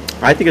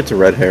 I think it's a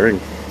red herring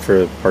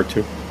for part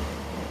 2.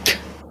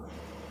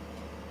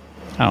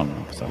 I don't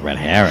know. It's a red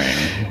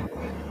herring.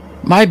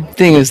 My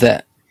thing is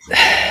that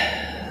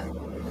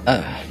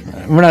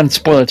we're not in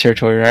spoiler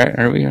territory, right?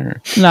 Are we? Or?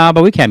 No,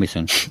 but we can be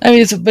soon. I mean,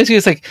 it's basically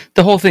like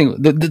the whole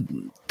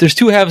thing. There's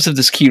two halves of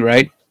this key,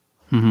 right?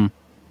 Mm-hmm.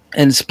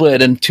 And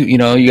split into, you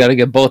know, you got to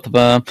get both of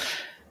them.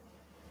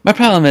 My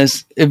problem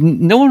is, if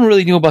no one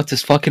really knew about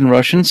this fucking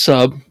Russian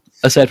sub,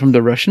 aside from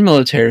the Russian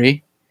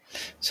military,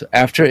 so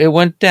after it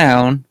went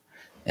down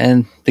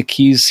and the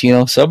keys, you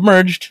know,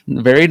 submerged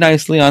very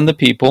nicely on the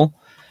people,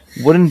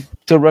 wouldn't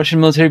the Russian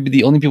military be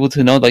the only people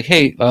to know, like,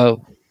 hey,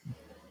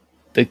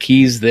 the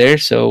key's there,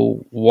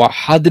 so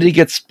how did it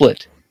get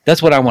split?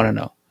 That's what I want to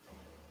know.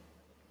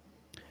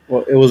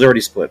 Well, it was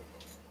already split.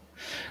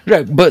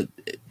 Right, but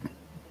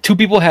two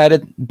people had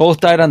it,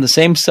 both died on the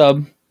same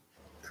sub.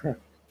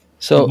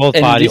 So,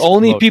 and the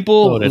only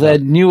people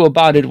that knew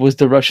about it was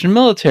the Russian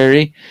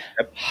military.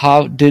 Yep.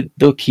 How did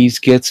the keys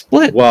get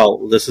split? Well,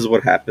 this is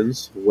what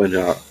happens when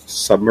a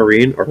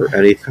submarine or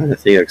any kind of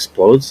thing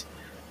explodes.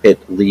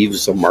 It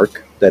leaves a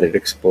mark that it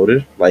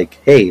exploded. Like,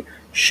 hey,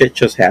 shit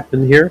just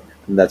happened here,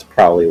 and that's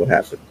probably what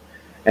happened.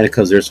 And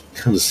because there's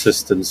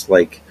consistence,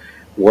 like,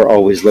 we're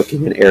always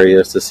looking in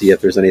areas to see if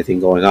there's anything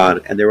going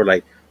on. And they were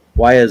like,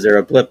 why is there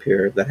a blip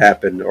here that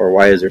happened, or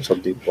why is there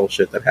something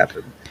bullshit that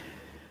happened?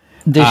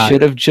 They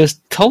should have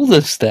just told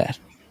us that.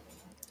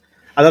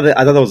 I thought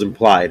that was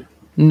implied.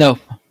 No,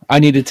 I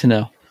needed to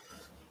know.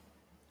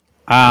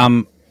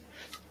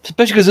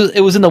 Especially because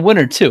it was in the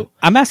winter too.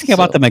 I'm asking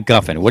about the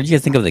MacGuffin. What did you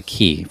think of the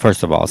key?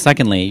 First of all,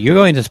 secondly, you're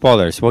going to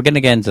spoilers. We're going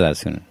to get into that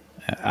soon.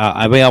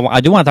 I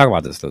do want to talk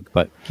about this, Luke,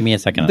 but give me a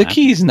second. The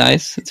key's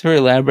nice. It's very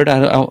elaborate. I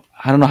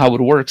don't know how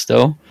it works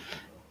though.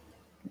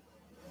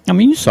 I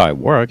mean, you saw it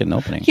work in the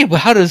opening. Yeah, but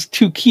how does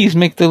two keys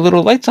make the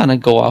little lights on it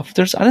go off?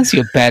 I didn't see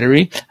a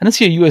battery. I didn't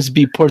see a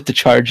USB port to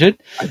charge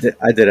it. I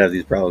did have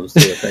these problems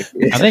too.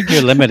 I think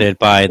you're limited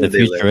by the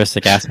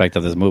futuristic aspect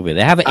of this movie.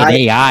 They have an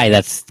AI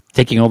that's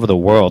taking over the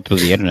world through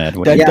the internet.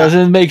 That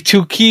doesn't make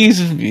two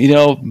keys, you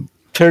know,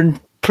 turn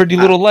pretty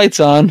little lights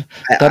on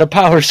without a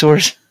power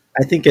source.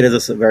 I think it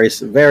is a very,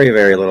 very,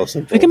 very little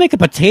simple. We can make a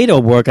potato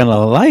work on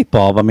a light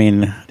bulb. I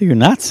mean, do you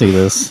not see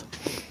this?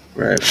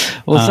 Right.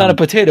 Well, it's not a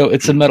potato;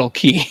 it's a metal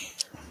key.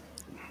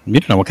 You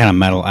don't know what kind of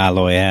metal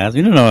alloy it has.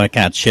 You don't know what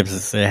kind of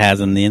chips it has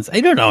in the inside.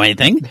 You don't know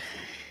anything.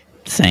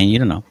 Just saying, you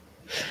don't know.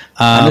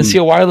 I didn't see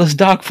a wireless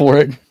dock for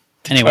it.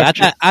 Anyway, I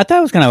thought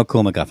it was kind of a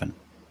cool MacGuffin.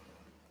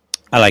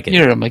 I like it.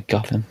 You're a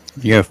MacGuffin.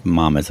 Your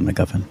mom is a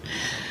MacGuffin.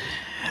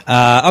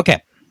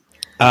 Okay.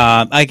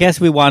 I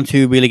guess we want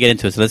to really get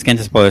into it. So let's get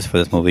into spoilers for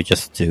this movie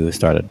just to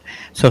start it.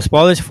 So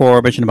spoilers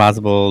for Mission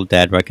Impossible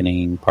Dead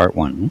Reckoning Part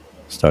 1,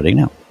 starting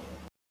now.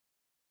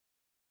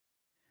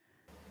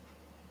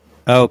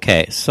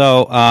 Okay,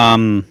 so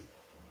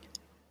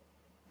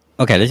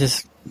let's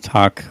just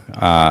talk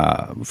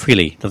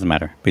freely. Doesn't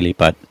matter really,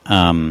 but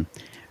going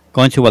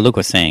to what Luke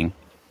was saying,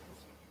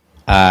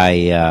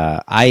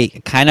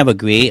 I kind of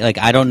agree. Like,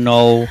 I don't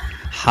know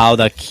how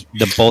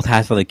the both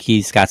halves of the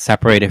keys got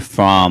separated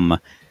from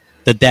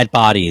the dead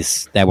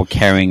bodies that were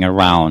carrying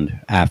around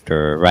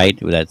after, right?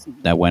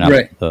 That went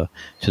up to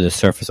the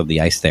surface of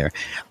the ice there.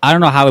 I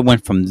don't know how it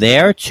went from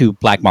there to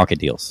black market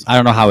deals. I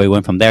don't know how it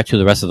went from there to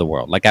the rest of the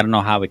world. Like, I don't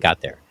know how it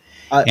got there.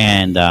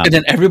 And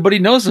then everybody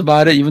knows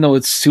about it, even though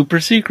it's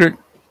super secret.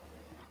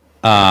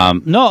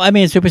 No, I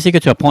mean it's super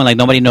secret to a point. Like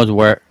nobody knows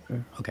where.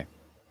 Okay.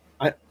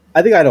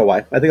 I think I know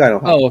why. I think I know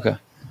how. Oh, okay.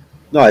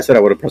 No, I said I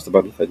would have pressed the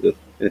button if I did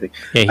anything.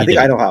 Yeah, I think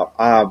I know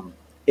how.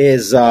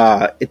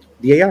 The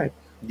AI?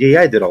 The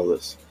AI did all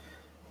this.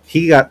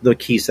 He got the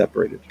key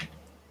separated.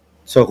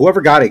 So whoever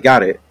got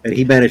it, and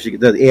he managed to get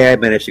the AI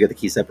managed to get the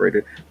key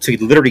separated to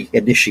literally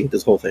initiate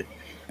this whole thing.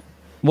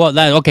 Well,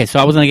 okay. So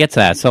I was going to get to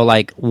that. So,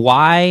 like,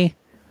 why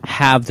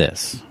have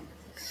this?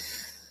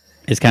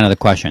 Is kind of the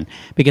question,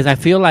 because I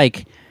feel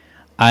like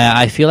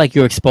I feel like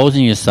you're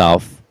exposing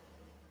yourself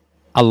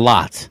a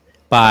lot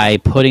by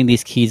putting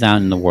these keys out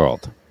in the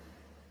world,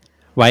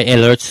 right? It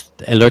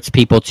alerts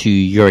people to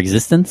your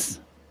existence,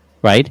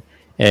 right?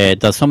 It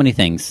does so many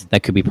things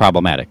that could be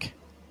problematic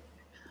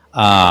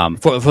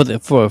for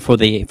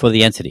the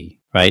entity,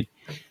 right?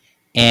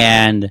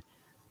 And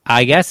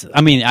I guess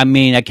I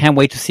mean I can't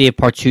wait to see if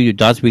part 2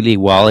 does really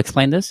well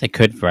explain this. It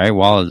could very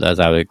well, it does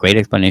have a great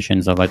explanation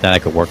and stuff like that.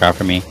 It could work out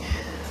for me,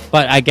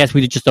 but I guess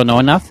we just don't know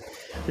enough.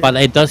 But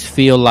it does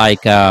feel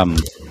like a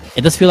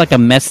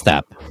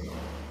misstep,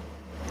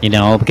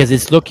 because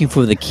it's looking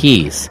for the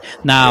keys.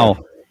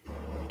 Now,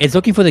 it's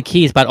looking for the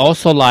keys, but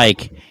also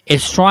like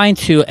it's trying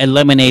to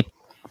eliminate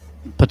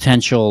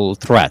potential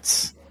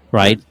threats,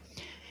 right?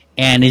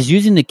 And is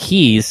using the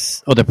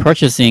keys or the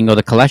purchasing or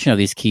the collection of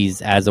these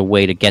keys as a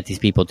way to get these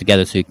people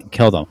together so you can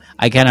kill them.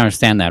 I can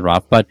understand that,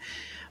 Ralf, but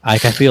I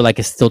feel like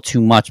it's still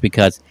too much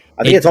because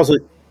I think it's also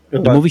the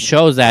movie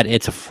shows that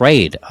it's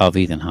afraid of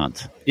Ethan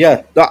Hunt.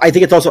 Yeah, no, I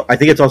think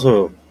it's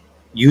also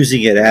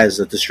using it as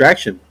a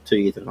distraction to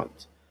Ethan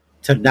Hunt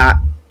to not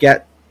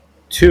get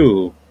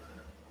to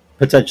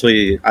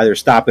potentially either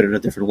stop it in a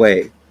different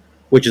way,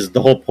 which is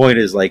the whole point.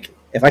 Is like,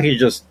 if I can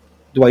just,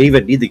 do I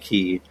even need the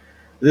key?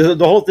 The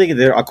whole thing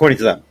there, according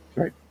to them,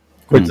 right?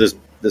 According to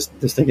this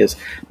thing is,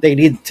 they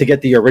need to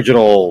get the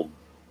original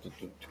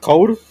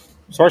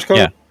source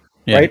code,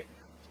 right?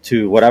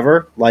 To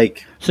whatever,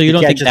 like. So you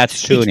don't think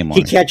that's true anymore?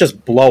 He can't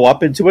just blow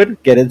up into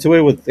it, get into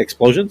it with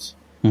explosions,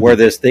 where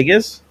this thing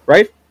is,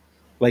 right?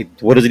 Like,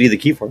 what does he need the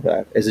key for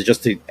that? Is it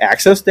just to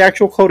access the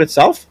actual code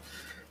itself?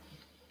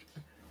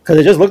 Because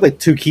it just looked like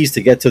 2 keys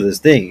to get to this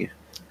thing.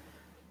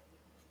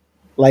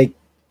 Like,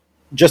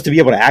 just to be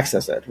able to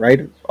access it,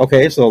 right?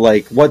 Okay, so,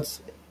 like,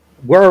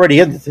 we're already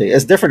in the thing.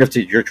 It's different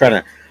if you're trying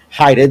to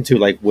hide into,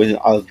 like, when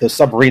the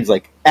submarine's,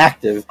 like,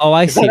 active. Oh,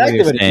 I see what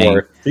you're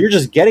saying. So you're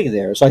just getting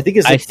there. So I think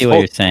it's like, I see what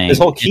you're saying. This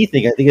whole key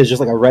thing, I think, is just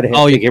like a red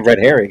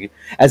herring.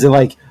 As in,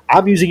 like,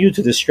 I'm using you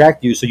to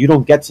distract you so you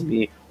don't get to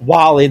me,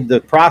 while in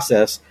the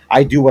process,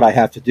 I do what I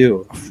have to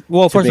do.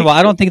 Well, first of all,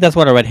 I don't think that's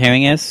what a red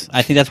herring is.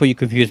 I think that's where you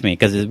confuse me,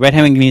 because red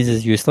herring means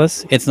it's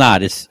useless. It's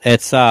not. It's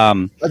I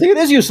think it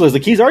is useless.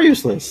 The keys are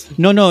useless.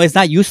 No, it's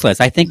not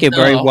useless. I think it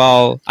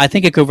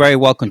could very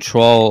well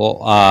control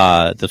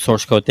the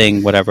source code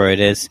thing, whatever it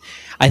is.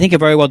 I think it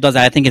very well does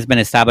that. I think it's been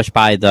established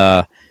by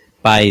the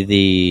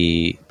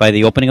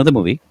opening of the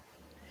movie,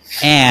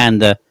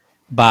 and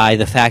by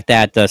the fact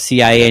that the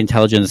CIA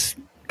intelligence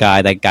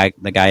guy, the guy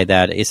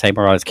that Isai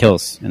Morales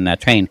kills in that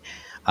train,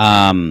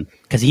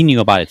 because he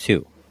knew about it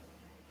too.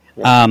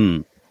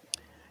 I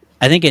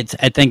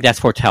think that's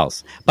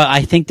foretells. But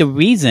I think the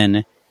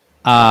reason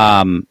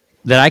that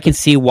I can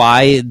see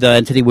why the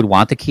entity would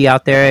want the key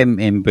out there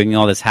and bringing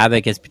all this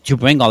havoc is to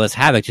bring all this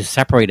havoc to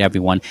separate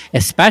everyone,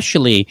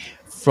 especially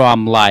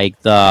from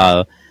like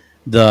the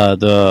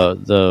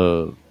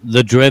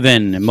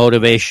driven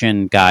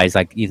motivation guys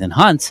like Ethan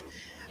Hunt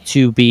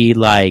to be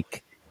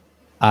like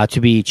to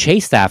be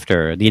chased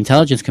after the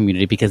intelligence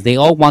community, because they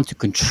all want to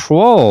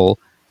control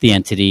the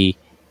entity,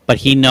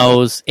 but it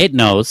knows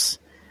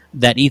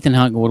that Ethan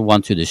Hunt would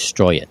want to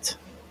destroy it.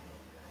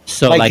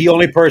 So, like the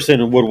only person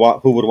who would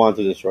want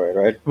to destroy it,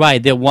 right?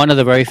 Right, they're one of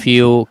the very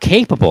few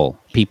capable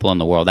people in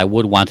the world that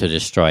would want to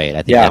destroy it.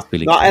 I think that's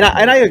really and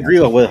I agree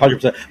with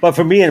 100%. But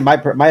for me, in my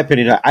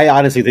opinion, I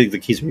honestly think the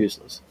keys are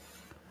useless.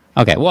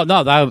 Okay, well,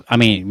 no,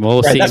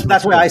 we'll see.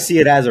 That's why I see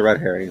it as a red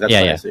herring. That's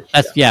what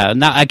I see.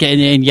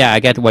 I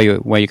get where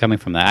you're coming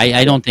from. That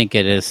I don't think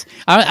it is.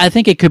 I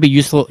think it could be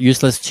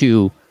useless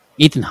to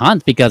Ethan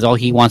Hunt, because all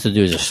he wants to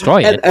do is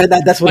destroy it. And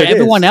that's what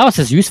everyone else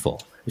is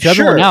useful. To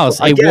everyone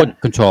else, it would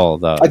control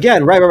the...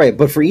 Again, right.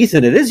 But for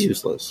Ethan, it is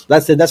useless.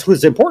 That's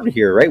who's important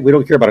here, right? We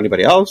don't care about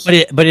anybody else. But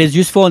it is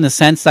useful in the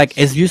sense, like,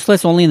 it's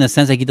useless only in the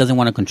sense that he doesn't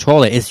want to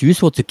control it. It's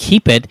useful to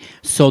keep it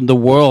so the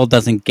world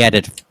doesn't get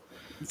it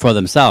for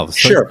themselves.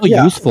 So it's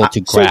still useful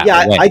to grab. So,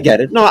 I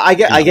get it. No, I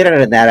get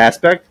it in that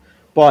aspect.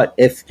 But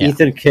if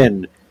Ethan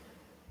can...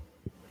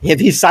 If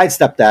he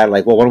sidestepped that,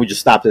 like, well, why don't we just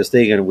stop this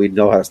thing and we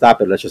know how to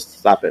stop it? Let's just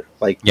stop it.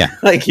 Like,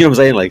 like, you know what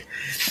I'm saying? Like,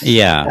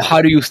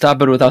 how do you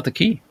stop it without the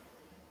key?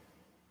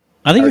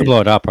 I think you blow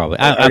it up, probably.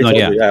 I have no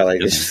idea.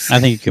 I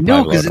think you could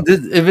blow it up.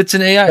 If it's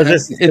an AI,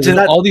 it's in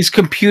all these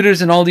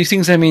computers and all these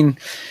things. I mean,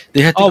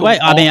 they have to go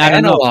I mean,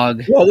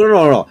 analog. Well,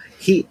 no.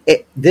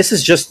 This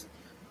is just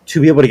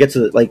to be able to get to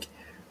the, like,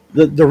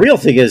 the real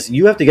thing is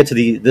you have to get to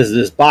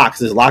this box,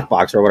 this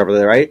lockbox or whatever,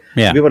 right?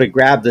 Yeah. To be able to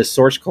grab this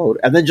source code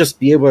and then just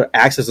be able to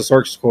access the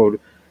source code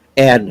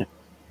and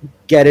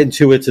get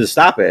into it to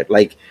stop it.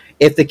 Like,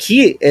 if the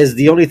key is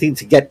the only thing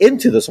to get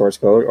into the source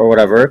code or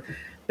whatever,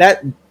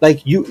 that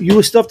like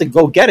you still have to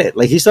go get it.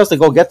 Like he still has to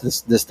go get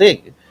this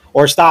thing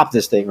or stop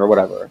this thing or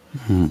whatever.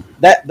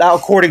 That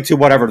according to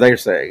whatever they're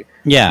saying.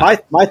 Yeah.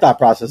 My thought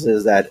process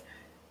is that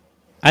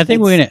I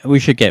think we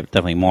should get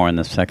definitely more in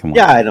the second one.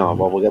 Yeah, I know.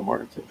 Well, we'll get more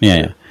into it.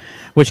 Yeah.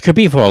 Which could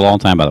be for a long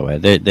time, by the way.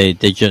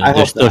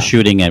 They're still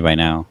shooting it right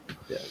now.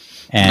 Yeah.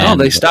 And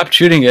no, they stopped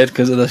shooting it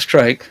because of the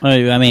strike.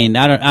 I mean,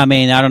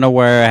 I don't know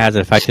where it has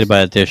affected,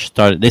 but they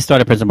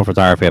started principal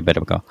photography a bit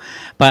ago.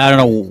 But I don't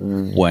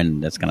know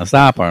when that's gonna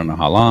stop. I don't know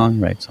how long.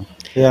 Right. So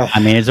yeah.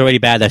 I mean, it's already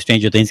bad that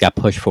Stranger Things got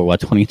pushed for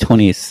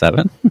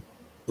 2027.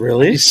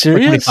 Really? Are you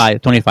serious?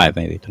 25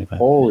 maybe 25.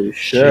 Holy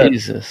shit!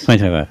 Jesus.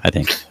 2025, I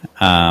think.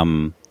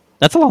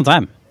 That's a long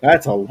time.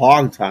 That's a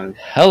long time.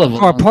 Hell of a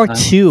For long part time.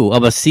 2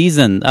 of a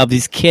season of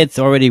these kids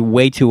already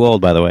way too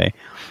old, by the way.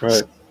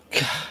 Right.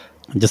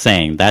 I'm just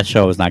saying, that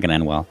show is not going to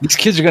end well. These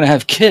kids are going to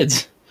have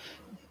kids.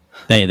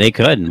 They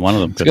could, one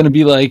of them It's could. going to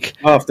be like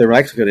Oh, if they're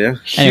actually good, yeah.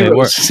 Anyway,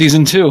 Heroes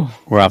season 2.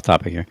 We're off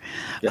topic here.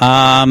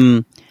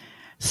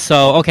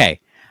 So, okay.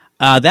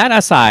 That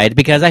aside,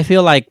 because I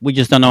feel like we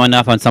just don't know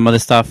enough on some of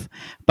this stuff,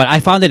 but I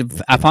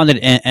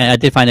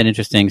did find it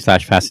interesting /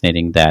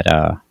 fascinating that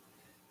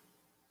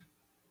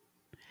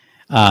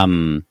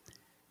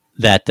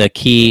that the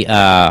key,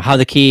 how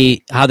the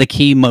key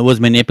was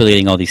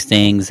manipulating all these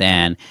things,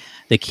 and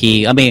the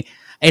key. I mean,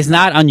 it's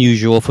not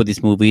unusual for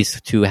these movies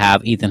to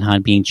have Ethan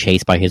Hunt being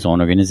chased by his own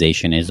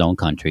organization, his own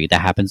country. That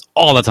happens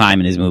all the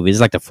time in his movies.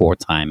 It's like the 4th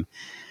time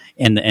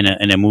in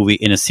a movie,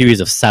 in a series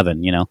of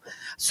 7. You know,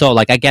 so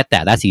like I get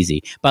that. That's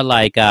easy. But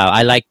like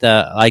I like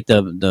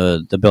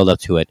the build up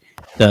to it,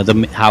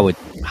 the how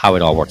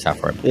it all works out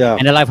for him. Yeah.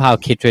 And I love how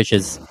Kittredge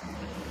is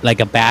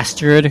like a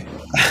bastard.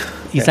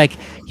 He's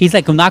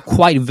like not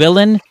quite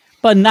villain,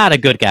 but not a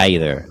good guy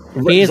either.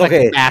 He is like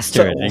a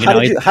bastard.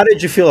 So how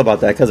did you feel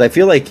about that? Because I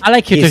feel like I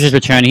like Kittredge's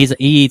return. He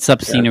eats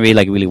up scenery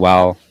like really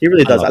well. He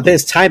really does. I I think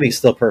his timing's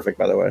still perfect,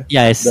 by the way.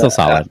 Yeah, it's still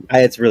solid.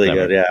 It's really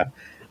good. Yeah.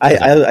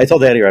 I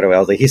told Danny right away. I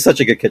was like, he's such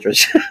a good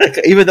Kittredge,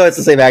 even though it's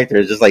the same actor.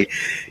 It's just like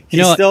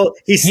he's still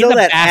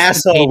that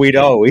asshole patriot. We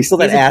know. He's still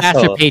that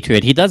asshole. Bastard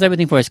patriot. He does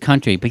everything for his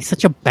country, but he's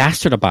such a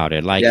bastard about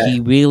it. Like he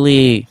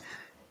really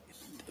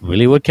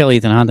would kill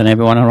Ethan Hunt and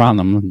everyone around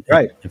him,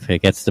 right? If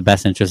it gets the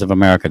best interest of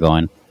America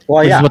going.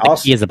 Well, This is what the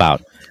key is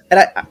about.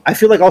 And I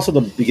feel like also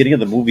the beginning of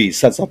the movie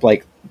sets up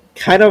like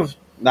kind of,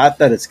 not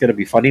that it's going to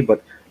be funny,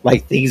 but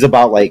like things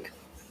about like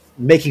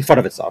making fun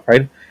of itself,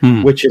 right?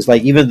 Which is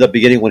like even the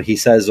beginning when he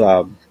says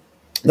the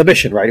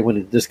mission, right?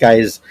 When this guy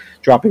is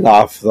dropping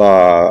off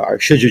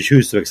should you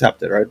choose to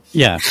accept it, right?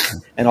 Yeah.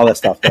 And all that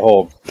stuff. That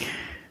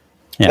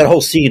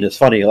whole scene is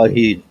funny. Like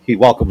he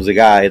welcomes the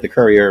guy, the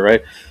courier,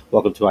 right?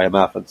 Welcome to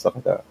IMF and stuff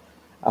like that.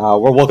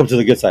 We're welcome to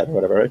the good side or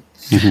whatever, right?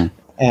 Mm-hmm.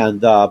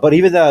 And but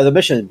even the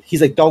mission, he's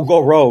like, "Don't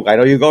go rogue. I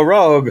know you go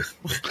rogue.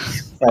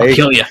 I'll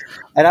kill you."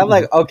 And I'm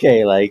like,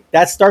 okay, like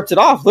that starts it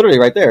off literally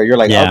right there. You're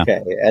like,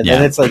 okay, and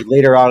then it's like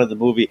later on in the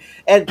movie,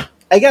 and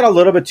I got a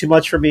little bit too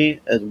much for me.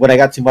 And when I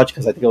got too much,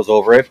 because I think I was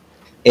over it,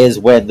 is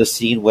when the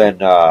scene when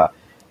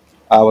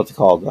what's it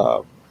called?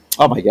 Oh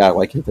my god,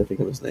 why can't I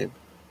think of his name?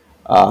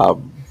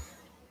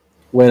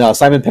 When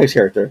Simon Pegg's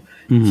character,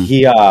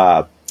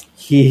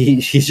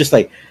 he's just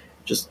like,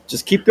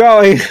 just keep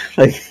going,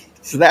 like.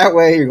 So that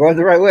way, you're going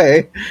the right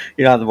way.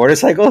 You know, on the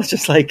motorcycle, it's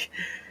just like,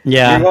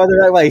 you're going the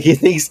right way. He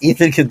thinks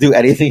Ethan can do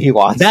anything he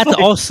wants. That's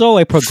also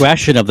a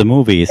progression of the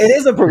movies. It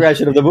is a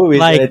progression of the movies.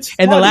 Like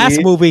in the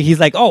last movie,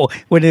 he's like, "Oh,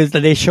 when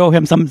they show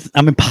him some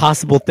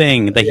impossible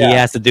thing that he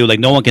has to do,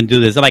 like no one can do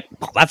this." I'm like,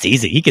 "That's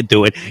easy. He can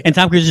do it." And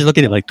Tom Cruise is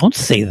looking at him like, "Don't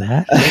say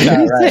that."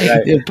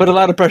 right. It put a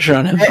lot of pressure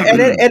on him. And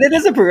it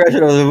is a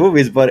progression of the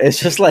movies, but it's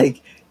just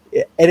like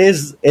it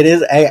is.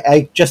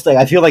 I just like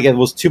I feel like it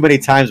was too many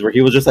times where he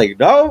was just like,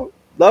 "No,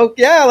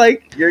 yeah,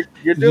 like you're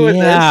doing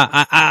this."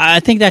 Yeah, I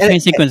think that train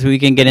sequence we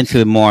can get into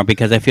it more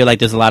because I feel like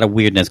there's a lot of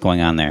weirdness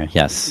going on there.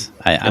 Yes,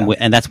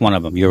 and that's one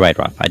of them. You're right,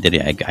 Ralf. I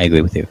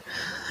agree with you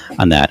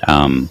on that.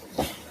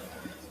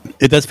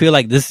 It does feel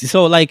like this.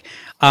 So, like,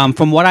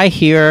 from what I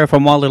hear,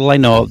 from what little I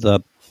know of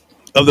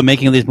the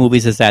making of these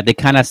movies, is that they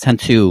kind of tend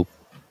to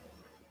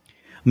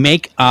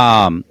make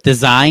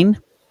design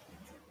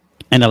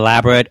an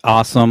elaborate,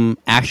 awesome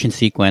action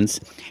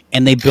sequence,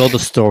 and they build a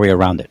story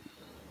around it.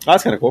 Oh,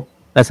 that's kind of cool.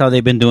 That's how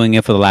they've been doing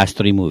it for the last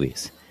 3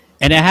 movies.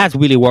 And it has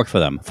really worked for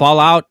them.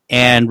 Fallout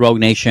and Rogue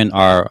Nation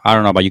are, I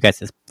don't know about you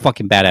guys, it's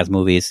fucking badass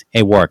movies.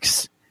 It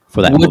works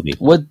for that movie.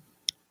 What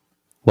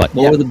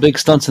were the big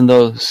stunts in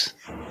those?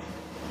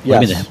 Yeah,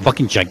 I mean, the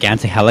fucking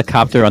gigantic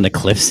helicopter on the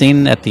cliff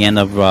scene at the end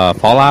of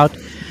Fallout.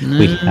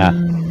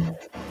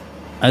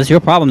 That's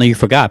your problem that you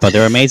forgot, but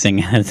they're amazing.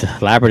 It's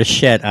elaborate as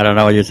shit. I don't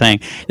know what you're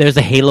saying. There's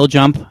a Halo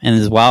jump, and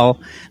as well,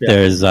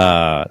 there's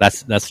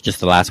that's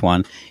just the last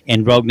one.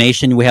 In Rogue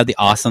Nation, we have the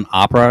awesome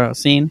opera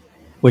scene,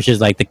 which is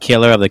like the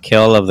killer of the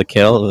kill of the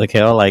kill of the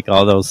kill, like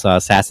all those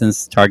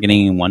assassins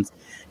targeting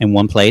in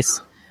one place.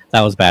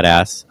 That was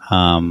badass.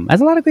 Has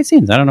a lot of great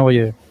scenes. I don't know what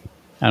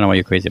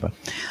you're crazy about.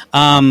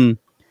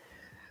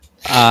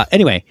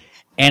 Anyway,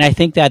 And I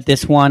think that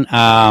this one,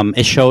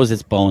 it shows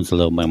its bones a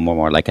little bit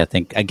more. Like I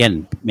think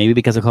again, maybe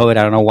because of COVID,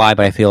 I don't know why,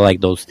 but I feel like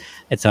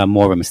it's a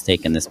more of a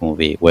mistake in this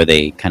movie where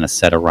they kind of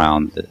set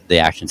around the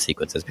action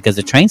sequences. Because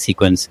the train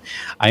sequence,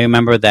 I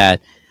remember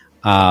that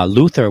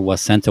Luther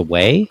was sent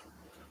away.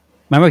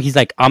 Remember, he's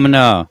like, I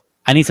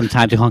need some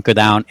time to hunker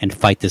down and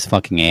fight this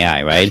fucking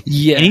AI, right?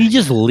 Yeah. And he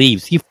just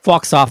leaves. He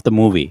fucks off the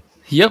movie.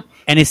 Yep.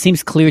 And it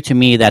seems clear to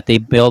me that they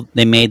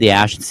made the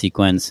action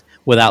sequence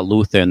without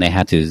Luther, and they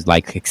had to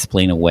like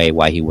explain away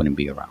why he wouldn't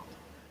be around.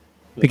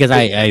 Because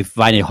I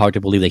find it hard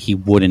to believe that he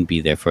wouldn't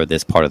be there for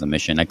this part of the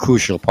mission, a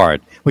crucial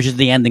part, which is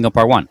the ending of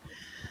part one.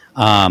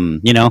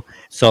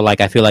 So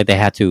like I feel like they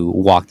had to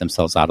walk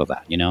themselves out of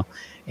that,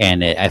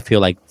 and I feel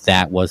like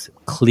that was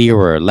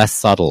clearer, less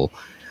subtle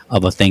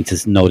of a thing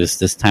to notice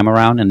this time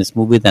around in this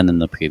movie than in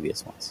the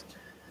previous ones.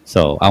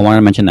 So I want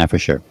to mention that for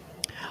sure.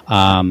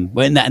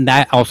 And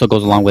that also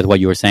goes along with what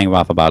you were saying,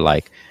 Ralph, about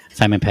like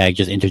Simon Pegg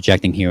just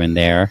interjecting here and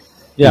there.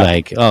 Yeah.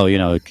 Like,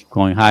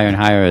 going higher and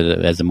higher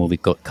as the movie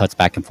cuts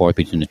back and forth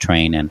between the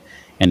train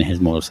and his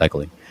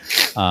motorcycling.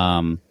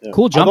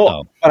 Cool jump,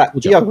 though.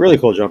 Really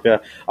cool jump, yeah.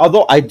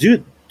 Although I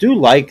do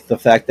like the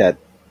fact that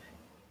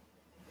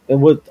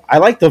I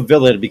like the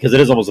villain because it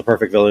is almost a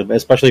perfect villain,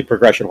 especially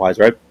progression-wise,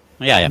 right?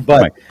 Yeah.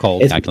 But right.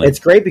 Cold, it's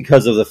great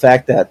because of the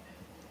fact that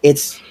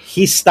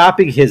he's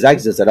stopping his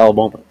exits at all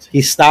moments.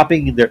 He's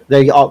stopping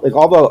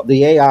although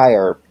the AI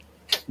or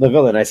the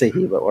villain, I say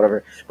he, but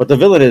whatever. But the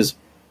villain is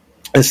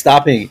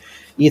stopping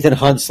Ethan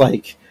Hunt's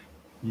like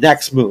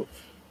next move.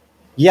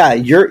 Yeah,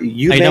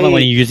 you know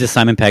when you use the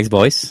Simon Pegg's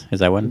voice? Is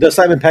that one? The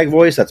Simon Pegg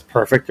voice, that's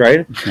perfect,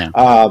 right?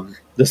 Yeah.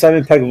 The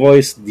Simon Pegg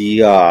voice,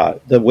 the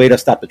way to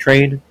stop the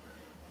train,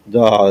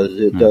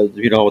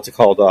 what's it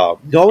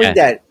called? Knowing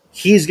that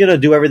he's gonna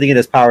do everything in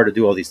his power to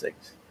do all these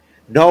things.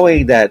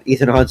 Knowing that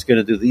Ethan Hunt's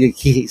going to do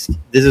this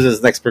is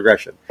his next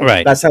progression.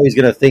 Right. That's how he's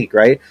going to think,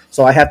 right?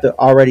 So I have to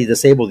already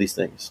disable these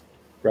things,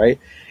 right?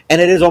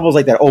 And it is almost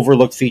like that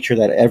overlooked feature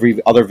that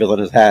every other villain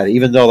has had,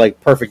 even though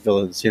like perfect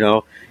villains,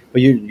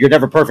 but you're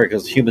never perfect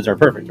because humans aren't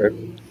perfect, right?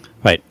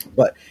 Right.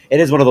 But it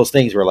is one of those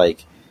things where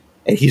like,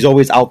 and he's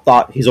always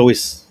outthought, he's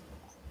always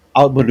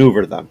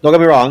outmaneuvered them. Don't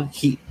get me wrong,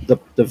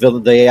 the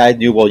villain, the AI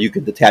knew, well, you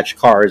can detach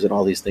cars and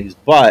all these things,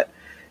 but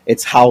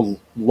it's how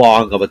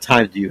long of a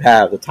time do you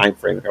have, the time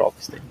frame and all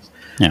these things,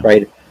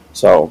 right?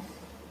 So,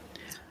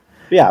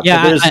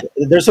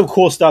 there's some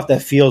cool stuff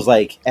that feels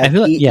like,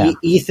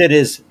 Ethan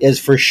is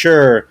for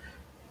sure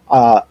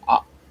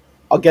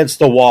against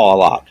the wall a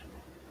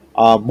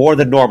lot, more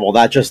than normal,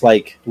 not just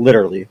like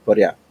literally, but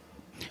yeah.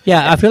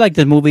 Yeah, I feel like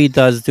the movie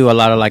does do a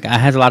lot of it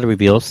has a lot of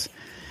reveals.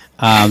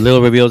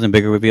 Little reveals and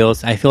bigger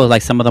reveals. I feel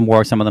like some of them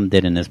work, some of them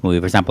did in this movie.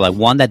 For example, like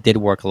one that did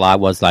work a lot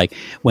was like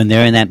when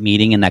they're in that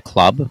meeting in that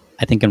club,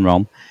 I think in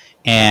Rome,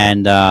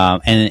 and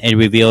it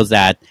reveals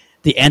that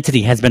the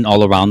entity has been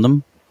all around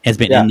them, has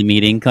been in the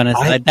meeting. Kind of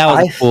that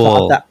was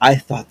cool. I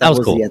thought that was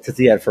cool. The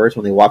entity at first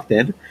when they walked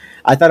in.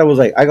 I thought it was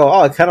like, I go,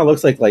 oh, it kind of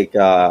looks like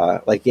AI,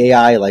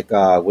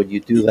 when you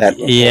do that.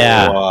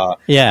 Before,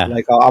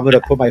 like I'm gonna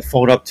put my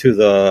phone up to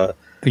the.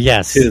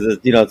 Yes. To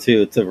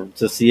the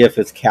to see if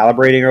it's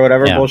calibrating or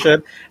whatever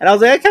bullshit. And I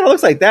was like, it kind of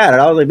looks like that.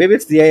 And I was like, maybe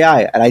it's the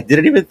AI. And I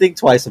didn't even think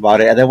twice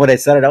about it. And then when I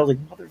said it, I was like,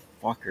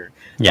 motherfucker.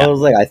 Yeah. I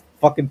was like, I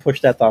fucking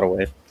pushed that thought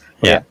away.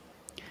 But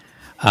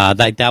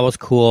that was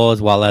cool,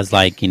 as well as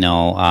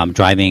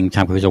driving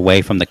Tom Cruise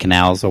away from the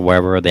canals or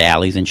wherever, the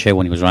alleys and shit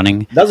when he was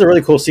running. That was a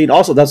really cool scene.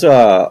 Also, that's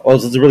a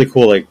really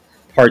cool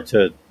part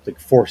to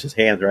force his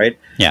hand, right?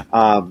 Yeah.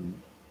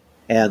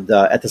 And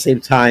at the same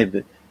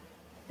time,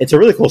 it's a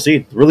really cool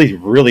scene, really,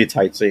 really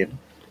tight scene.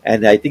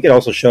 And I think it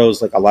also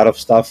shows a lot of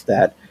stuff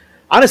that,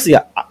 honestly,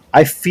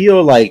 I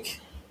feel like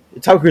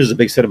Tom Cruise is a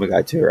big cinema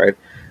guy too, right?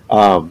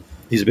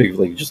 He's a big,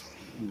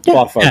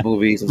 bought fun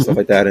movies and stuff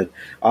like that. And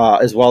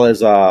as well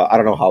as, I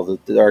don't know how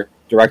the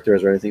director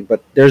is or anything,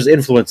 but there's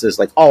influences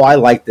I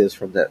like this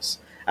from this.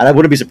 And I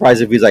wouldn't be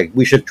surprised if he's like,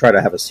 we should try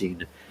to have a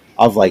scene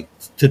of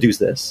to do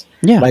this.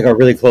 Yeah. A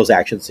really close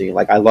action scene.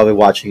 I love it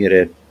watching it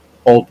in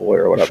Old Boy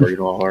or whatever,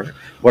 or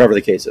whatever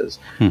the case is.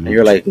 Mm-hmm. And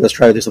you're like, let's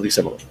try to do something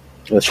similar.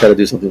 Let's try to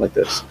do something like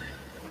this.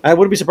 I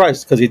wouldn't be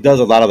surprised because he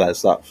does a lot of that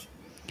stuff.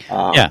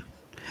 But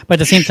at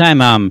the same time,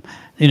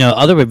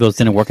 other rebuilds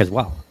didn't work as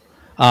well.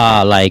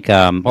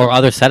 Or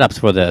other setups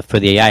for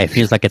the AI. It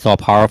feels like it's all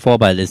powerful,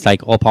 but it's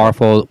all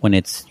powerful when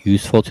it's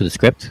useful to the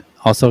script.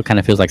 Also, kind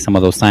of feels like some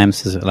of those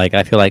times is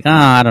I feel like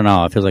I don't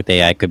know. It feels like the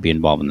AI could be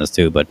involved in this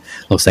too, but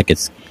looks like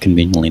it's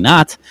conveniently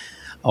not.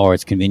 Or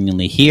it's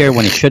conveniently here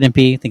when it shouldn't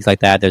be, things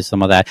like that. There's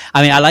some of that.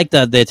 I mean, I like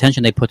the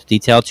attention they put to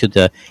detail to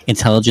the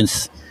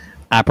intelligence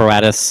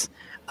apparatus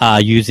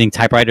using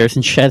typewriters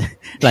and shit,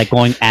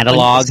 going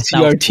analog.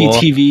 CRT cool.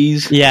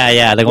 TVs.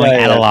 Yeah, they're going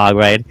analog,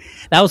 right?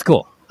 That was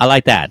cool. I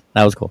like that.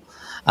 That was cool.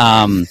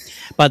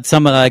 But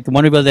some of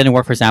one reveal that didn't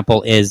work, for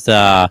example, is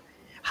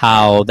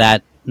how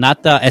that,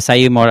 not the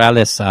S.I.U.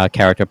 Morales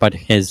character, but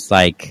his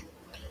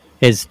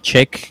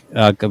chick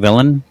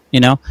villain,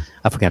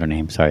 I forgot her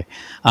name. Sorry.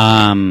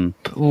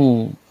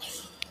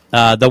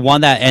 The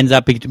one that ends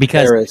up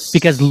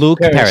because Luke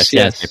Paris,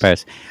 yes.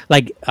 Paris.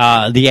 Like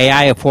the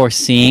AI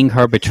foreseeing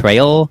her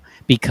betrayal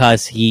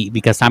because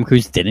Tom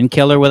Cruise didn't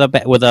kill her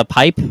with a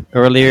pipe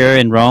earlier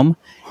in Rome.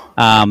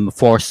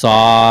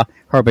 Foresaw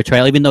her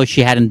betrayal, even though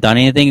she hadn't done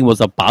anything,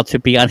 was about to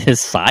be on his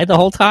side the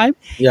whole time,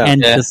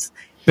 and just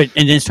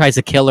tries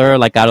to kill her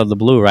like out of the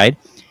blue, right?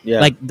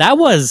 Yeah. Like that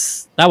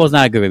was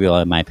not a good reveal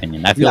in my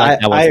opinion. I feel like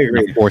that was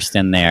kind of forced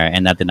in there,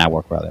 and that did not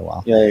work really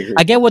well. Yeah, I agree.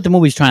 I get what the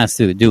movie's trying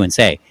to do and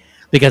say,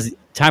 because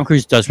Tom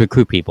Cruise does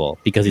recruit people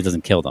because he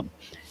doesn't kill them.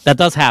 That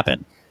does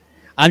happen.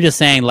 I'm just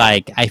saying,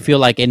 like, I feel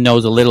like it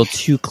knows a little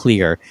too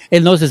clear.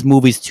 It knows this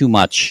movie's too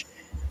much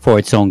for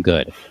its own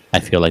good. I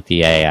feel like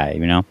the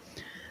AI,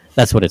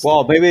 that's what it's.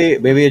 Well,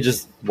 maybe it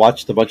just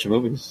watched a bunch of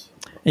movies.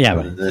 Yeah,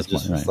 but it's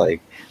just right.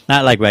 like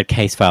not like Red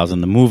Case Files in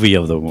the movie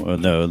of the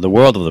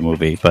world of the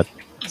movie, but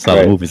some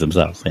Right. movies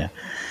themselves. Yeah,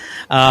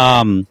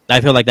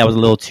 I feel like that was a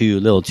little too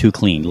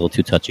clean, a little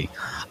too touchy.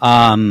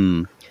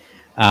 And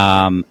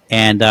one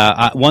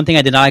thing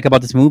I did not like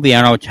about this movie,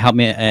 I don't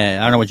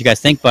know what you guys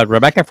think, but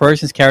Rebecca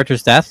Ferguson's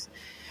character's death.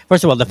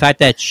 First of all, the fact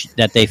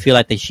that they feel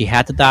like she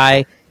had to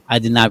die, I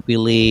did not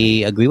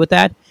really agree with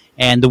that.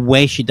 And the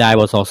way she died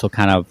was also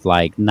kind of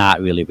like not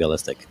really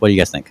realistic. What do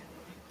you guys think?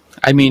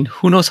 I mean,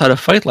 who knows how to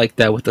fight like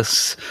that with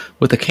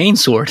a cane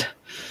sword?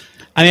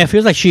 I mean, it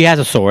feels like she has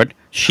a sword.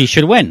 She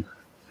should win,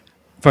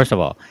 first of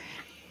all.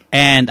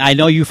 And I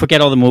know you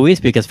forget all the movies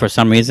because for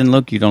some reason,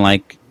 Luke, you don't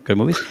like good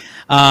movies.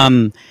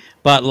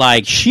 But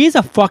like, she's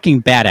a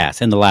fucking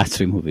badass in the last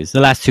two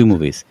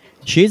movies.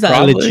 She's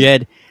a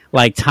legit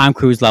like Tom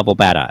Cruise level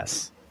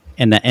badass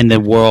in the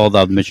world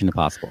of Mission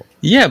Impossible.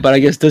 Yeah, but I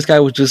guess this guy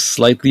was just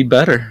slightly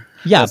better.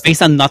 Yeah,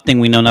 based on nothing,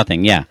 we know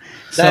nothing. Yeah,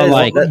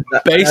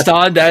 based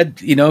on that,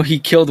 he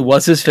killed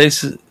what's his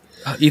face,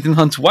 Ethan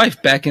Hunt's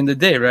wife back in the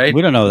day, right?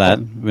 We don't know that.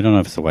 We don't know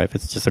if it's a wife.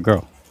 It's just a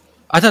girl.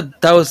 I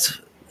thought that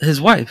was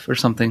his wife or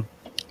something.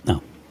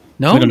 No,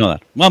 we don't know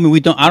that. Well, I mean,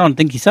 we don't. I don't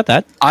think he said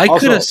that. I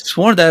could have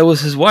sworn that it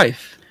was his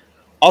wife.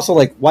 Also,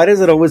 like, why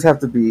does it always have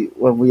to be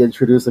when we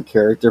introduce a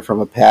character from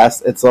a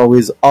past? It's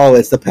always,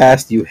 it's the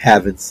past you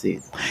haven't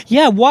seen.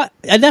 Yeah, what?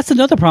 And that's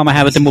another problem I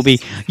have with the movie.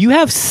 You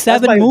have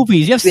 7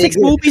 movies. You have 6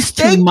 movies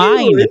to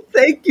mine.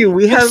 Thank you.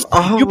 We have.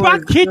 You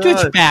brought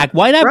Kittredge back.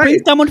 Why not bring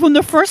someone from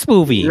the first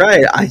movie?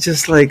 Right. I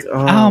just like.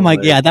 Oh my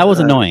god, that was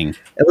annoying.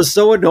 It was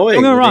so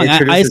annoying. Don't get me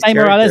wrong. I say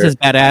Morales is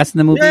badass in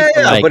the movie.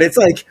 Yeah, but it's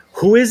like,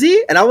 who is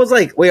he? And I was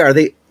like, wait, are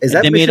they? Is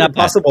that Mission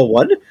Impossible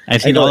 1?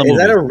 I've seen all the movies.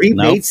 Is that a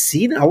remade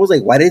scene? I was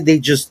like, why did they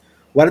just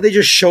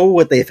show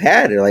what they've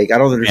had? Like, I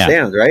don't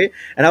understand, right?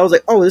 And I was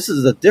like, oh, this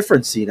is a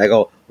different scene. I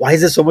go, why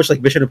is this so much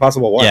like Mission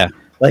Impossible 1? Yeah.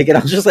 Like, and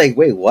I was just like,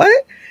 wait,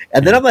 what?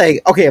 And then I'm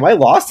like, okay, am I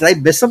lost? Did I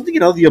miss something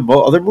in all the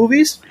other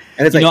movies?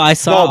 And it's like, I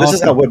saw. No, this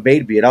is not what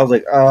made me. And I was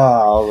like,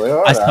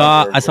 oh.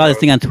 I saw this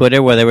thing on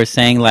Twitter where they were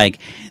saying like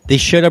they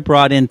should have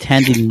brought in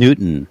Tandy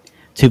Newton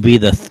to be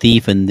the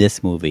thief in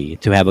this movie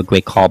to have a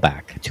great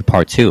callback to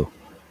part 2.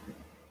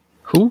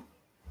 Who?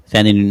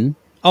 Tandy Newton.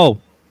 Oh,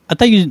 I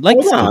thought you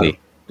liked this movie.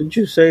 Didn't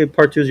you say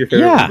part 2 is your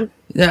favorite movie?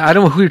 Yeah, I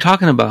don't know who you're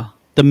talking about.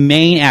 The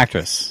main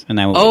actress in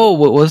that movie. Oh,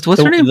 what's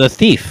her name? The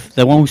thief.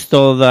 The one who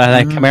stole the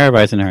Camaro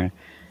rides in her.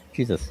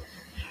 Jesus.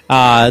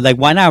 Like,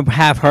 why not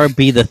have her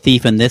be the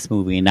thief in this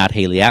movie and not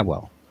Haley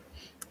Atwell?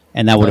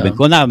 And that would have been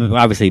cool. Now,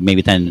 obviously,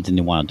 maybe Tan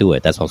didn't want to do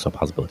it. That's also a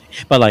possibility.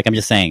 But, like, I'm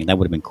just saying, that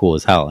would have been cool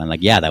as hell. And,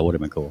 like, yeah, that would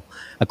have been cool.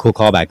 A cool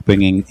callback,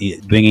 bringing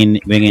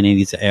in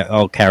these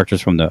all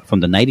characters from the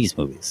 90s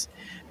movies.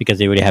 Because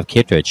they already have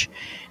Kittredge.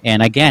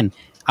 And, again,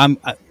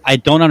 I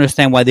don't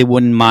understand why they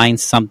wouldn't mind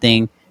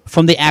something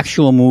from the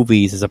actual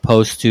movies as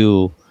opposed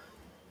to...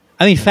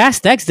 I mean,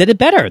 Fast X did it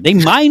better. They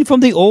mined from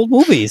the old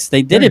movies.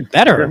 They did it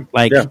better.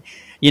 Like,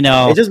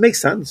 it just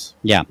makes sense.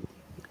 Yeah.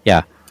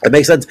 It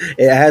makes sense.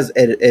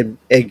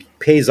 It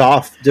pays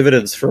off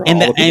dividends for all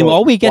the people. And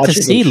all we get to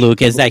see,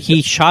 Luke, is that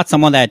he shot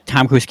someone that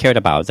Tom Cruise cared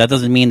about. That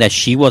doesn't mean that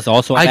she was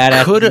also a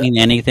badass. Doesn't mean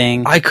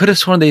anything. I could have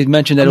sworn they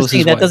mentioned that it was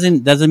his wife.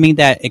 Doesn't mean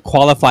that it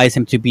qualifies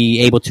him to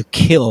be able to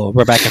kill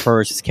Rebecca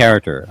Ferguson's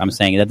character. I'm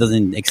saying that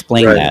doesn't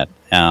explain that.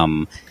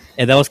 And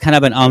that was kind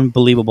of an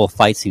unbelievable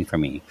fight scene for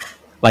me.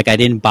 Like, I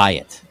didn't buy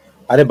it.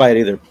 I didn't buy it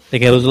either.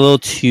 Like, it was a little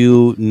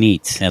too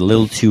neat and a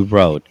little too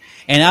rote.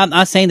 And I'm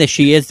not saying that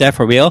she is there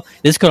for real.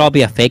 This could all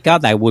be a fake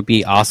out. That would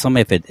be awesome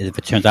if it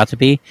turns out to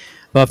be.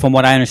 But from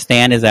what I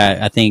understand is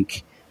that I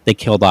think they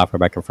killed off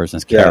Rebecca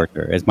Ferguson's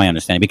character, is my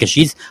understanding. Because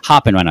she's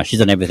hopping right now.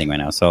 She's on everything right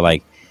now. So,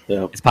 like,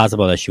 it's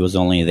possible that she was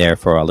only there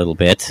for a little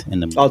bit.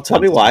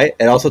 Tell me why.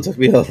 It also took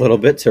me a little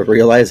bit to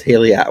realize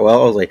Haley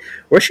Atwell. I was like,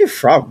 where's she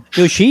from?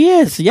 Dude, she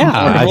is.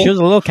 Yeah. She was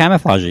a little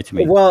camouflagey to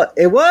me. Well,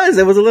 it was.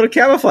 It was a little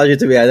camouflagey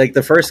to me. I like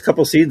the first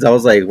couple scenes, I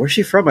was like, where's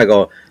she from? I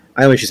go...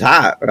 I mean, she's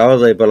hot, but I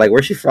was like, but like,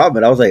 where's she from?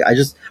 And I was like,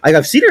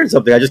 I've seen her in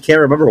something. I just can't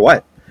remember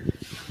what.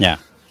 Yeah.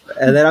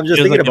 And then I'm just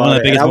thinking about one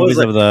of the biggest movies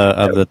of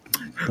the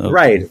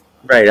right.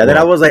 And then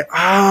I was like,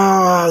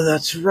 oh,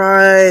 that's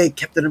right,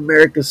 Captain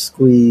America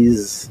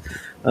squeeze.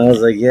 I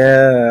was like,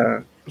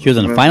 yeah. She was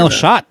in the final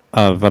shot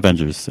of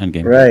Avengers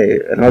Endgame.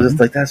 Right. And I was just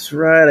like, that's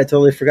right. I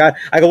totally forgot.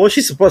 I go, well,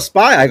 she's supposed to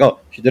spy. I go,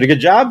 she did a good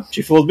job.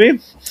 She fooled me.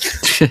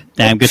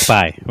 Damn good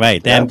spy.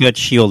 Right. Damn good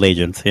S.H.I.E.L.D.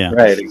 agent. Yeah.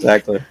 Right.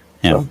 Exactly.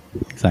 Yeah.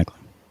 Exactly.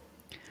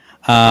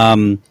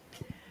 What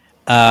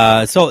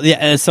was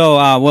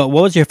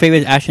your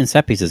favorite action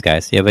set pieces,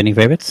 guys? Do you have any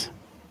favorites?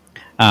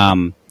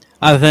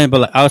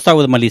 I'll start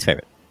with my least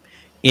favorite.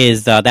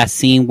 Is that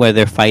scene where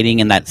they're fighting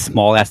in that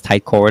small ass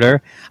tight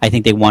corridor? I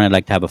think they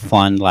wanted to have a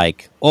fun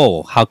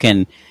how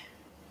can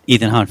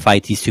Ethan Hunt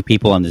fight these two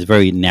people in this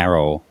very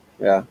narrow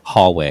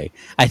hallway?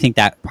 I think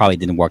that probably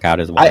didn't work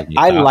out as well.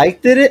 I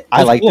liked it.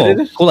 I liked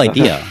it. Cool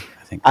idea.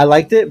 I think I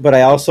liked it, but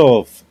I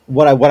also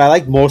what I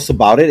liked most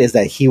about it is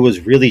that he was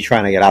really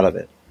trying to get out of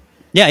it.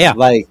 Yeah.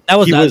 Like that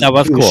was cool.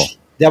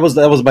 That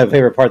was my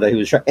favorite part, that he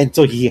was trying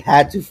until he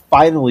had to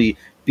finally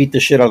beat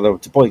the shit out of them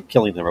to point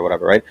killing them or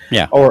whatever, right?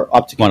 Yeah, or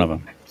up to one of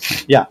them.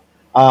 Yeah,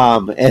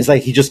 and it's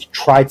like he just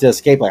tried to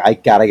escape. Like, I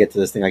gotta get to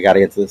this thing.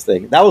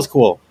 That was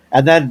cool.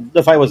 And then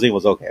the fight was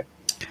okay.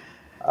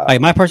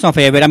 My personal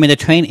favorite. I mean, the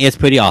train is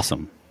pretty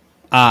awesome.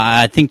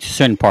 I think to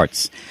certain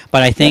parts,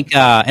 but I think,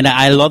 and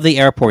I love the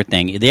airport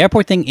thing. The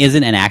airport thing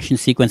isn't an action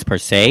sequence per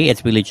se.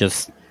 It's really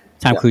just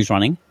Tom Cruise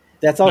running.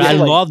 That's all. I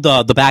love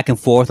the back and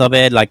forth of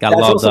it. Like, I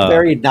love the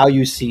very Now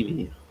You See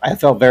Me. I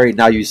felt very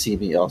Now You See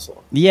Me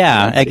also.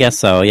 Yeah, I guess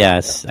so.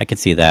 Yes, I could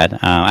see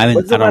that. I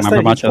don't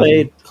remember much of it.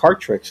 Played card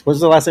tricks.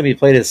 When's the last time he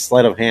played his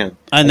sleight of hand?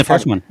 In the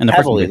first one.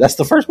 That's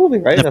the first movie,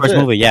 right? The first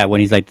movie, yeah,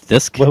 when he's like the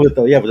disc. With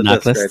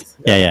the disc,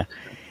 right? Yeah.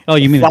 Oh,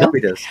 you mean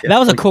floppy disc? Yeah. That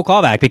was a cool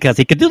callback because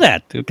he could do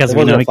that. Because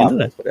we know he can do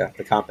that. Yeah,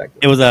 the compact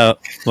disc. It wasn't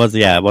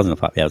a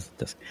flop. Yeah, it was a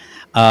disc.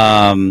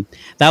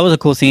 That was a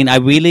cool scene. I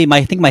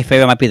think my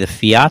favorite might be the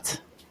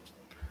Fiat.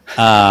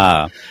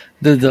 I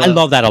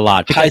love that a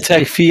lot. High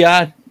tech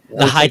Fiat.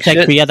 The high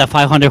tech Fiat, the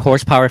 500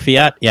 horsepower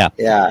Fiat. Yeah.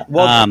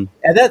 Well,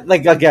 and then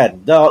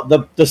again,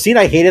 the scene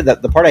I hated,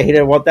 the part I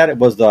hated about that, it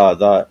was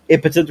the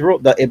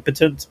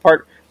impotence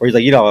part where he's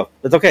like,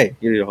 it's okay,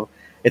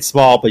 it's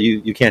small, but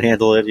you can't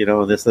handle it,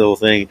 this little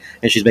thing,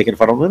 and she's making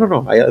fun of him.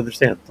 No, I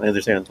understand.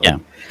 Yeah.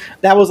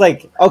 That was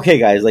okay,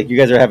 guys, you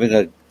guys are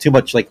having too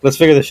much, let's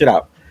figure this shit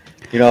out.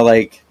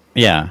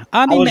 Yeah.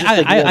 I mean,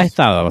 I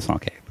thought that was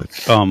okay,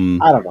 but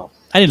I don't know.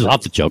 I didn't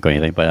love the joke or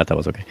anything, but I thought it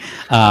was okay.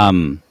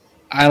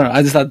 I don't know.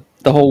 I just thought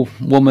the whole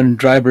woman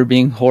driver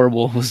being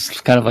horrible was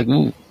kind of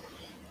ooh,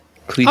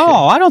 cliche.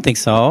 Oh, I don't think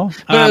so.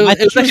 I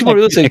think she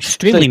was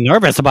extremely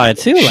nervous about it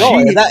too.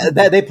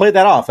 They played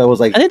that off. It was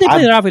I think they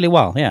played it off really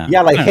well. Yeah.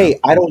 Yeah, hey,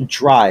 I don't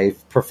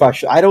drive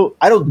professional. I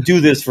don't do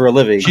this for a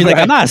living. She's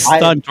I'm not a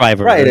stunt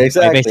driver. Right,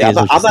 exactly. I'm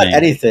not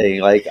anything.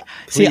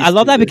 See, I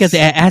love that because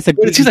it has the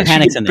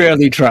mechanics in it.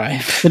 Barely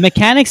drive. The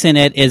mechanics in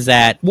it is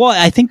that,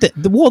 I think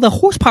the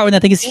horsepower in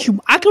that thing is huge.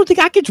 I don't think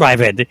I could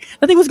drive it.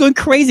 That thing was going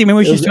crazy.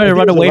 Remember, she was trying to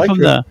run away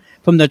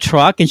from the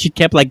truck, and she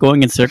kept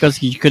going in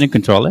circles. You couldn't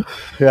control it.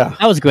 Yeah,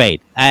 that was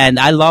great, and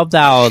I loved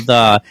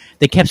how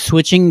they kept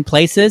switching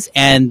places,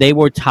 and they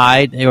were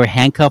tied. They were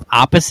handcuffed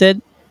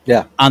opposite.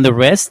 Yeah, on the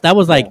wrist. That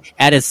was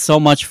added so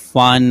much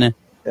fun,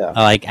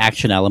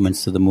 action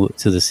elements to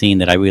the scene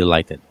that I really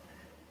liked it.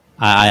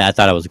 I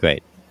thought it was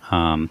great.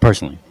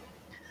 Personally,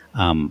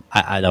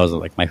 that was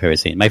my favorite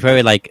scene. My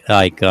favorite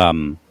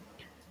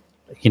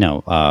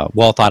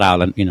well thought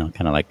out and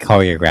kind of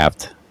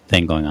choreographed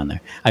thing going on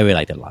there. I really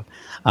liked it a lot.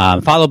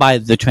 Followed by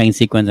the train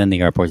sequence and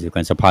the airport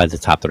sequence are probably the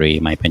top three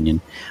in my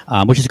opinion,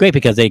 which is great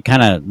because they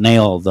kind of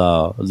nail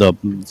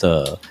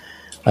the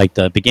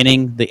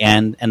beginning, the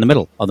end, and the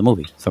middle of the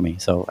movie for me.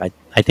 So I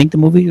think the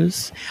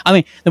movie's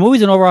an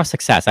overall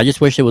success. I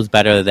just wish it was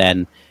better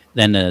than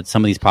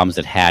some of these problems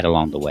it had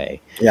along the way.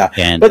 Yeah,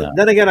 but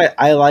then again,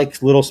 I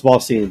like little small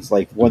scenes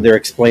when they're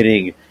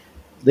explaining,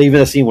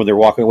 even a scene when they're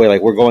walking away,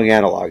 we're going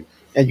analog,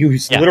 and you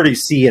literally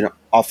see a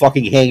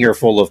fucking hangar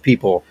full of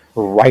people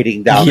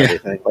writing down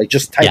everything,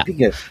 just typing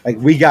it.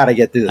 We gotta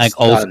get this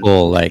old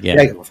school,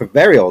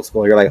 very old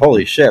school. You're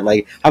holy shit!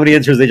 How many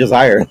interns they just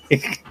hired?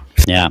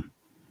 Yeah.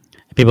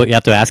 People, you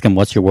have to ask them,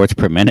 what's your words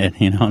per minute?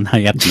 Now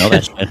you have to know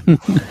that shit.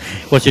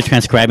 What's your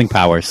transcribing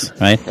powers,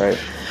 right? Right.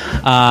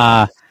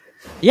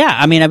 Yeah,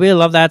 I mean, I really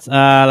love that.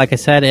 Like I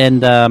said,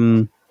 and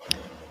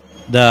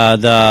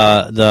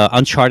the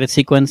Uncharted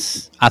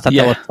sequence, I thought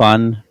that was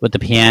fun with the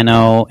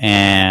piano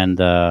and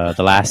the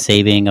last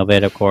saving of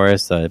it, of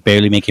course,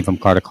 barely making from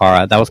car to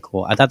car. That was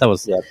cool. I thought that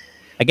was,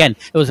 again,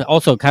 it was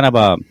also kind of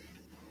a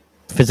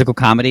physical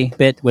comedy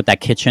bit with that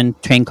kitchen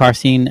train car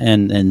scene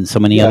and so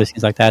many other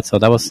scenes like that. So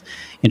that was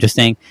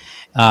interesting.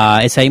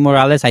 Isai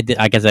Morales, I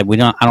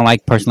don't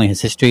like personally his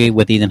history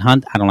with Ethan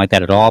Hunt. I don't like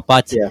that at all.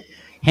 But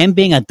him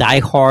being a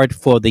diehard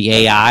for the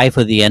AI,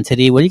 for the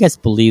entity, what do you guys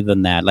believe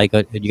in that?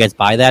 Do you guys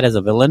buy that as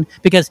a villain?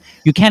 Because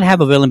you can't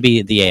have a villain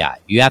be the AI.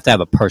 You have to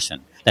have a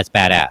person that's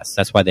badass.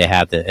 That's why they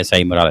have the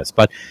Isai Morales.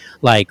 But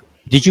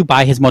did you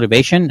buy his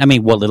motivation? I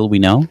mean, what little we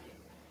know.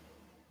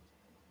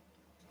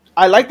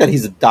 I like that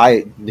he's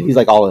he's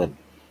all in.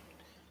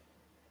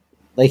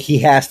 He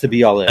has to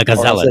be all in, like a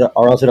zealot,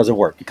 or else it doesn't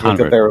work.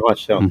 Convert. Very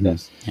much so. Mm-hmm.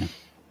 Yes. Yeah.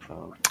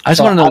 I just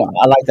So want to know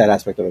I like that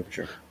aspect of it for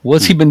sure.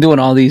 what's he been doing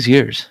all these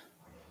years.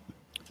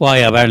 Well,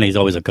 yeah, apparently he's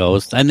always a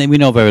ghost. And then we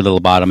know very little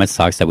about him. It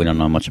sucks that we don't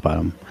know much about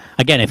him.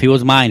 Again, if he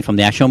was mine from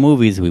the actual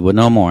movies, we would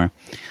know more.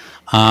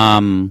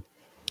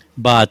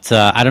 But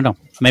I don't know.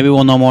 Maybe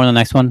we'll know more in the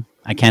next one.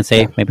 I can't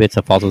say. Maybe it's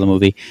a fault of the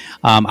movie.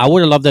 I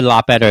would have loved it a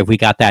lot better if we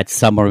got that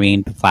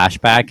submarine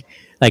flashback,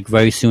 like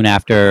very soon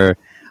after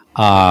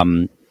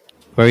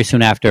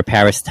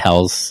Paris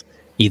tells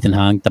Ethan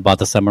Hunt about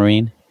the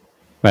submarine,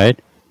 right?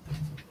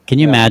 Can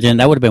you imagine?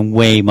 That would have been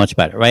way much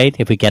better, right?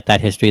 If we get that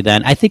history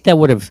then. I think that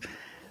would have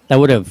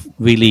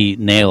really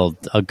nailed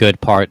a good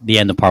part, the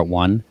end of part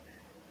one,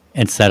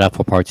 and set up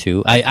for part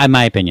two. I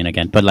my opinion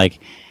again, but like,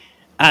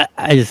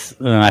 I just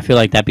I feel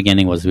like that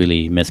beginning was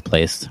really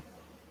misplaced.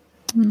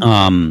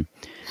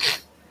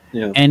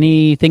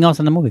 Anything else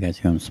in the movie, guys?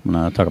 You want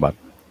to talk about?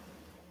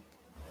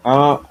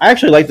 I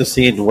actually like the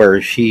scene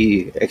where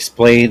she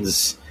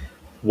explains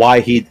why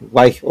he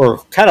or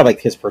kind of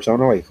like his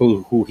persona, like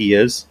who he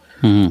is.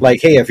 Mm-hmm.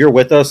 Like, hey, if you're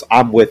with us,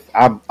 I'm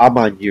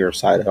on your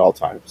side at all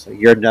times. Like,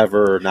 you're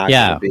never not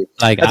going to be.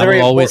 Like I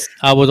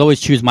would always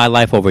choose my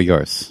life over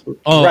yours.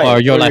 Oh, right. Or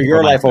your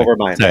life over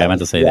mine. Sorry, I meant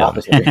to say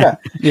that.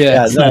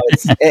 Yeah. No,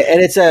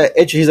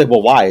 he's like,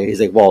 well, why? He's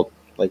like, well,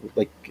 like,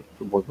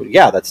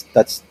 yeah, that's.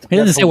 He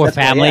doesn't say we're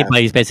family, but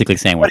he's basically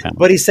saying we're family.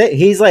 But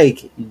he's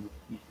like,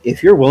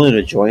 if you're willing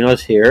to join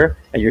us here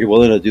and you're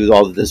willing to do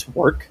all of this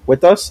work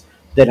with us,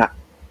 then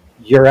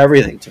you're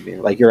everything to me.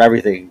 Like, you're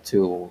everything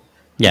to.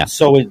 Yeah,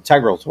 so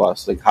integral to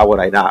us. Like, how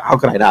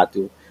could I not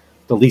do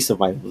the least I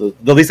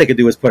could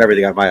do is put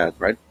everything on my end,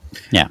 right?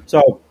 Yeah.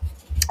 So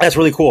that's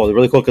really cool.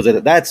 Really cool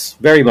because that's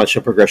very much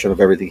a progression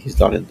of everything he's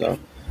done in the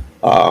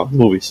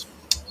movies.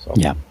 So.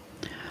 Yeah.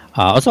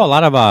 Also, a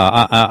lot of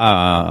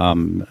a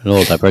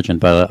little divergent,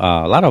 but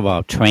a lot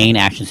of train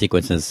action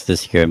sequences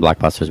this year in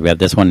blockbusters. We have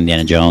this one,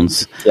 Indiana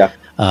Jones. Yeah.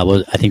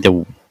 I think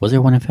was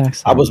there one in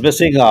fact? I was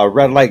missing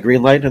red light,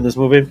 green light in this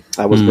movie.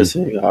 I was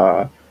missing.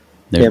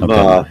 Him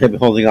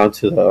holding on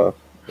to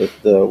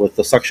with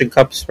the suction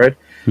cups, right?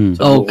 To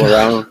move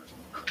around.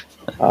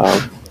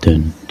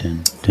 Dun.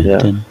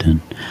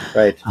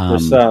 Right.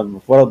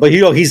 But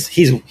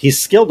he's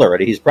skilled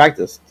already. He's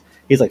practiced.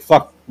 He's like,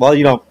 fuck.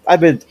 Well, I've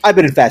been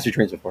in faster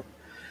trains before.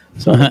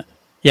 So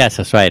yes,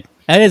 that's right.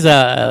 That is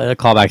a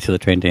callback to the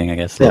train thing, I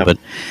guess, a little bit.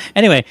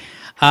 Anyway,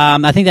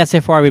 I think that's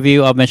it for our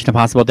review of Mission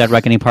Impossible: Dead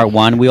Reckoning Part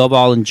 1. We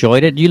overall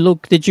enjoyed it.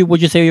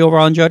 Would you say you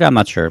overall enjoyed it? I'm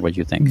not sure. What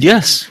you think?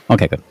 Yes.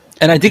 Okay, good.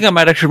 And I think I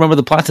might actually remember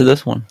the plot to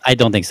this one. I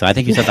don't think so. I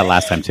think you said that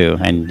last time too,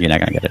 and you're not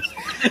going to get it.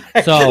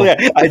 So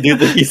I do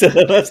think you said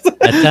that last time.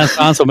 That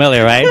sounds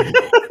familiar, right?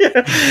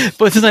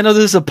 But since I know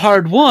this is a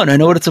part 1, I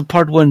know what it's a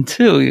part 1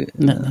 too.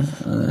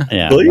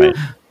 Yeah. Right.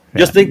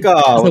 Just think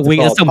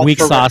that's some weak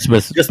sauce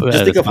with. Just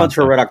think of Hunt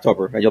for Red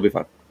October, and you'll be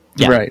fine.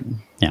 Yeah. Right.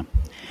 Yeah.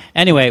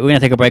 Anyway, we're gonna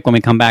take a break. When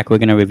we come back, we're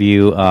gonna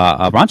review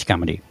a raunch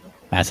comedy.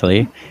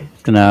 Actually,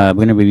 we're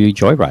gonna review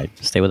Joyride.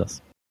 Stay with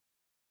us.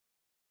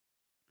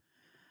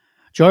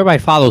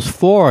 Joyride follows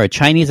 4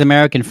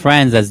 Chinese-American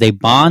friends as they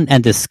bond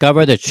and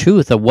discover the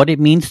truth of what it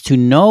means to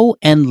know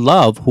and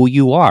love who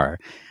you are,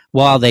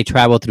 while they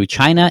travel through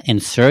China in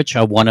search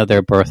of one of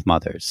their birth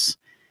mothers.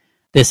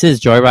 This is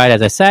Joyride,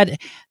 as I said,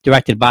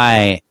 directed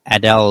by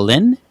Adele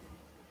Lin,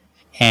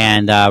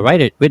 and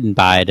written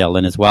by Adele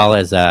Lin as well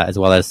as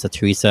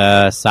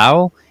Teresa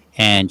Sao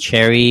and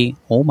Cherry.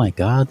 Oh my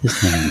God,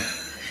 this name,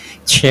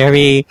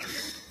 Cherry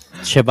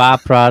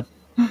Chibaprat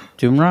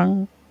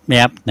Dumrang.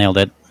 Yep, nailed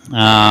it.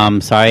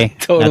 Sorry.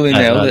 Totally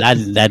nailed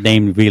it. That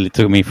name really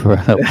took me for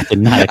I did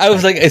not. I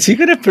was like, is he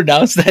going to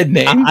pronounce that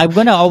name? I'm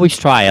going to always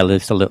try at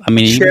least a little. I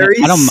mean, Cherry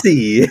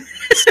C.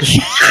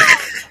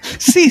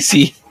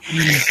 CC.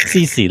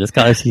 CC. Let's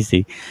call her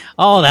CC.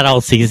 Oh, that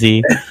old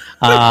CC.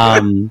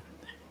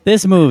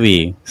 This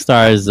movie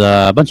stars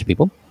a bunch of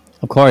people.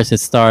 Of course, it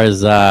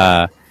stars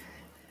Debbie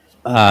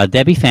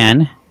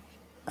Fan.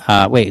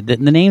 Wait, the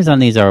names on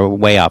these are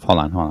way off. Hold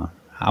on.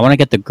 I want to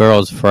get the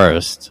girls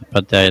first,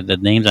 but the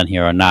names on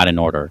here are not in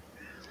order.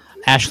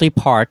 Ashley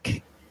Park.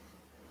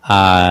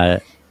 Who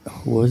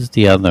was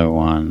the other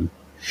one?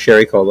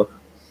 Sherry Cola.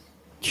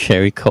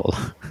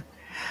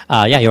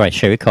 Yeah, you're right.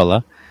 Sherry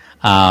Cola.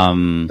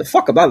 The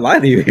fuck am I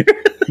lying to you here?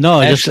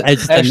 No, it's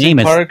the name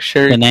Park, is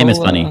the name is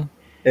funny.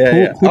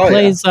 Yeah, who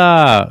plays?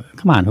 Yeah.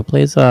 Come on, who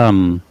plays?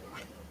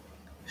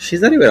 She's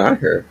not even on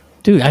here,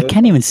 dude. I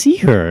can't even see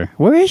her.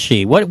 Where is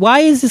she? Why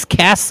is this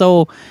cast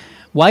so?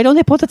 Why don't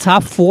they put the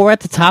top 4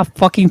 at the top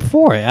fucking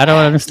 4? I don't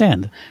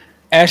understand.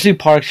 Ashley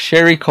Park,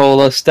 Sherry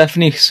Cola,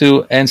 Stephanie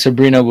Sue, and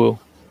Sabrina Wu.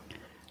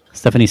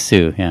 Stephanie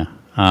Sue, yeah.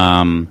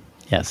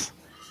 Yes.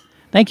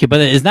 Thank you,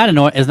 but it's not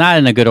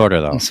in a good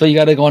order though. So you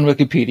got to go on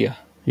Wikipedia.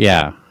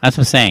 Yeah, that's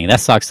what I'm saying. That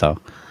sucks though.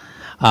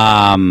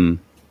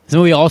 This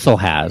movie also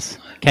has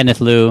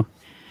Kenneth Liu,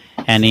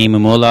 Annie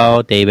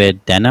Mumulo,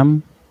 David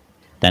Denman,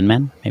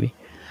 maybe.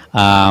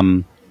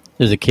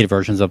 There's a kid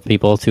versions of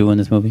people too in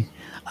this movie.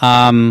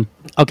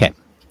 Okay.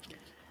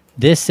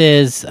 This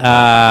is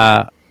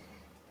I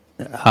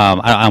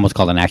almost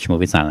called it an action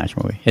movie. It's not an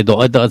action movie. It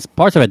does,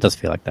 parts of it does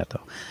feel like that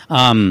though.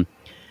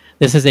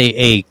 This is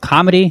a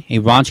comedy, a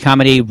raunch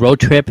comedy, road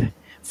trip,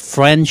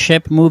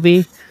 friendship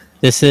movie.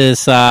 This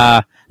is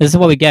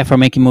what we get for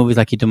making movies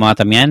like Ituma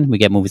Tamien. We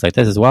get movies like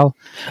this as well.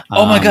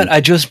 Oh my god, I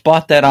just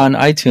bought that on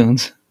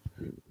iTunes.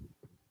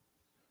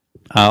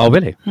 Oh,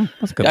 really?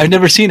 That's good. I've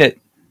never seen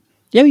it.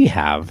 Yeah, you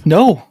have.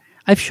 No.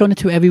 I've shown it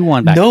to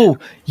everyone back No,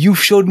 you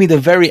showed me the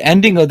very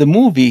ending of the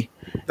movie.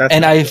 That's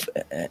And not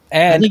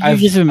I've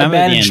just remember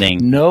the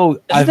ending. No,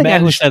 I've the guy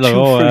who managed said,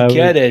 to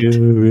forget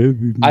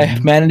it. I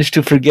managed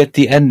to forget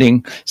the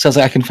ending, so I was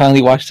like, I can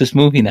finally watch this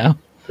movie now.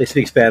 They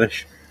speak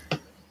Spanish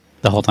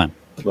the whole time.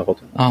 the whole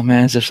time. Oh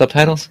man, is there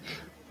subtitles?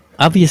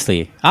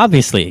 Obviously.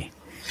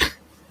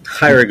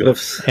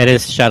 Hieroglyphs. It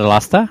is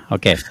Shadalasta.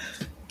 Okay.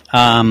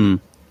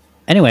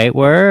 Anyway,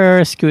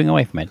 we're skewing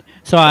away from it.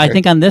 So I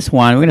think on this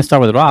one, we're going to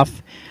start with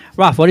Ralf.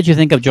 Ralf, what did you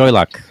think of Joy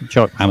Luck?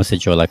 I almost said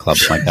Joy Luck Club.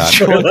 Oh my god!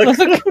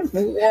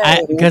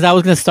 Because I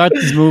was going to start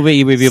this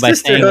movie review by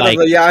saying like,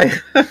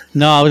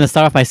 no, I was going to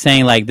start off by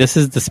saying like, this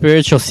is the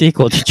spiritual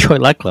sequel to Joy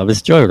Luck Club.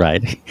 It's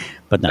Joyride,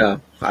 but no.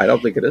 No, I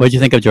don't think it is. What did you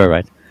think of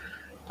Joyride?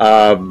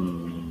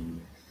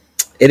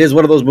 It is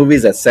one of those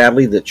movies that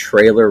sadly the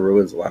trailer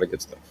ruins a lot of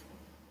good stuff.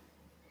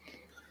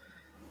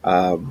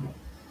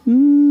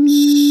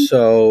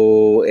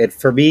 So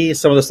for me,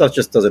 some of the stuff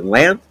just doesn't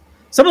land.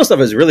 Some of the stuff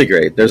is really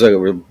great. There's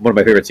one of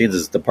my favorite scenes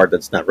is the part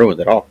that's not ruined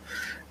at all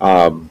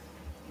in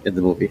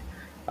the movie.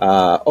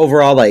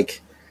 Overall,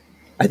 like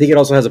I think it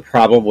also has a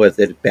problem with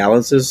it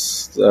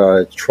balances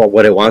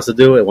what it wants to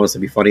do. It wants to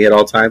be funny at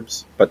all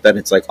times, but then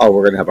it's like, oh,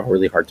 we're gonna have a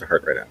really heart to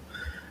heart right now,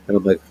 and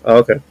I'm like, oh,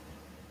 okay.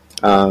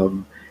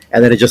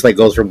 And then it just like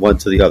goes from one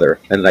to the other,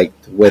 and like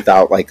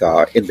without like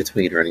in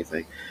between or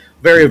anything.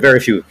 Very,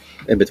 very few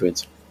in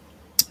betweens.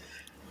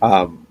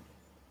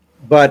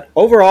 But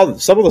overall,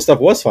 some of the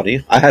stuff was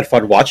funny. I had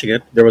fun watching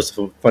it. There was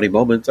some funny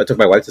moments. I took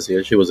my wife to see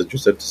it. She was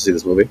interested to see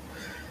this movie.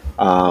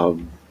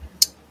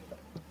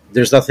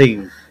 There's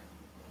nothing.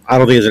 I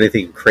don't think there's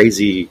anything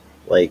crazy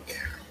like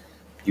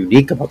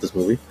unique about this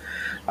movie.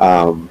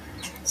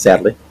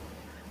 Sadly,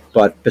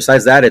 but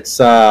besides that, it's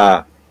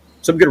some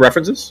good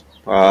references,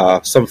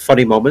 some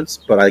funny moments.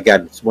 But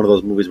again, it's one of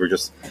those movies where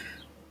just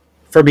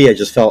for me, it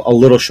just felt a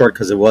little short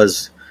because it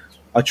was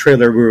a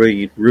trailer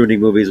ruining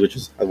movies, which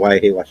is why I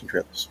hate watching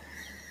trailers.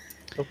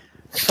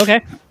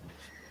 Okay.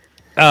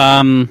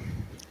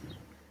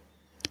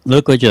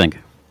 Luke, what'd you think?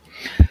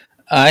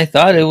 I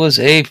thought it was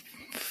a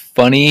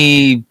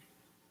funny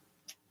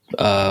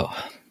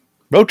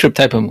road trip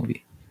type of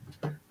movie.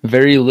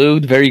 Very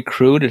lewd, very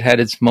crude. It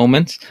had its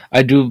moments.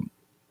 I do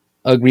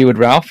agree with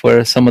Ralph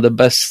where some of the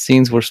best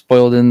scenes were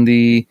spoiled in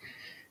the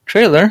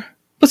trailer,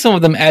 but some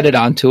of them added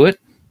on to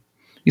it.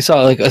 You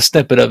saw like a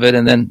snippet of it,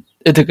 and then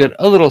it took it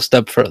a little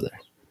step further.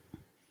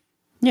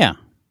 Yeah.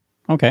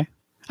 Okay.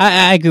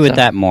 I agree with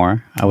that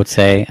more, I would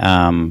say.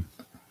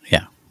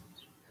 Yeah.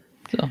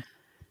 So,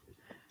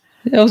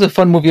 it was a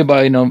fun movie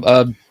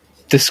about,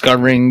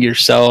 discovering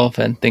yourself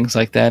and things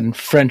like that, and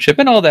friendship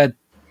and all that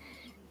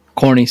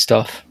corny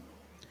stuff.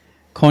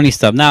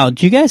 Now,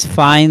 do you guys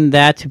find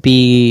that to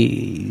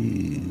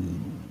be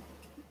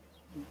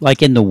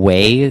like in the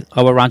way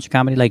of a raunchy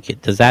comedy?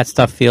 Like, does that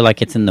stuff feel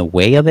like it's in the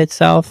way of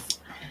itself?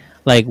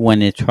 Like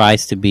when it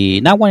tries to be,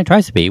 not when it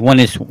tries to be, when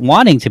it's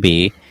wanting to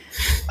be,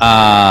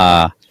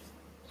 kind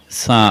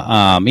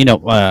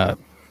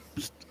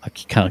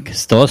of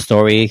still a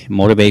story,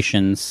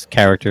 motivations,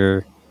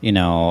 character,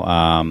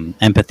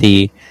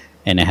 empathy,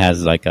 and it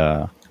has like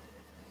a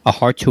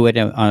heart to it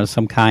of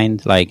some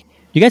kind. Like, do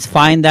you guys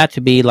find that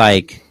to be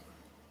like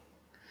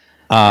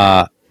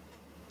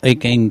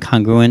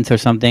incongruent or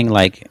something?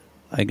 Like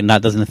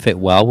that doesn't fit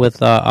well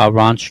with a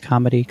raunch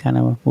comedy kind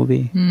of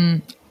movie?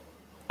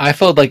 I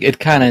felt like it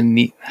kind of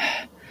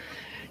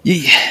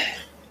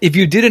if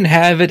you didn't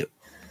have it,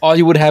 all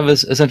you would have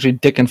is essentially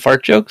dick and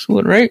fart jokes,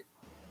 right?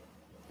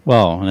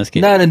 Well, in this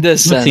case, not in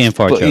this sense, and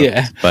fart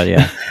jokes, but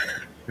yeah.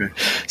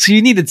 So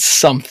you needed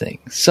something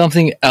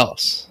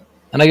else,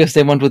 and I guess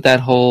they went with that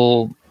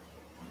whole,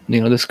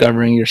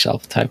 discovering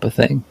yourself type of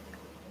thing.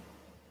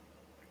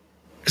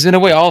 Because in a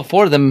way, all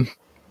four of them,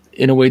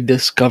 in a way,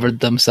 discovered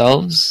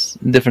themselves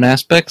in different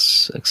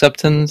aspects,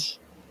 acceptance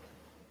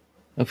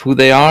of who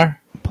they are.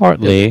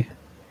 Partly,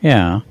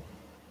 yeah.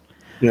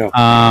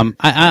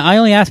 I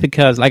only ask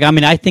because,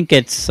 I think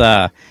it's,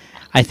 I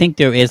think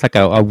there is like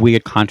a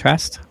weird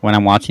contrast when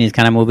I'm watching these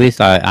kind of movies.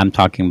 I'm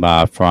talking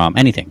about from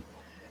anything,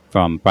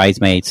 from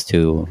Bridesmaids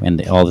to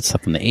all the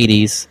stuff from the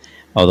 80s.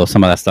 Although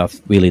some of that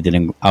stuff really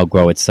didn't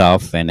outgrow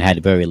itself and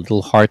had very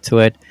little heart to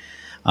it.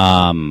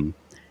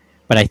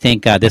 But I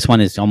think this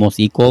one is almost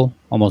equal,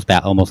 almost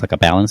like a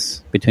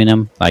balance between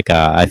them.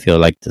 I feel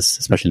like this,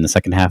 especially in the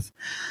second half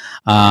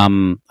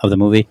of the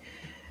movie.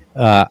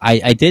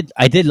 I did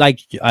like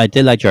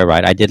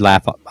Joyride. I did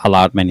laugh a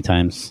lot,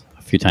 a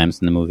few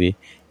times in the movie,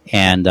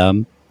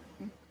 and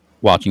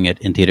watching it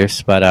in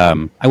theaters. But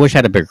I wish I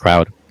had a bigger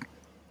crowd.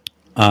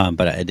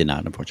 But I did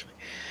not, unfortunately.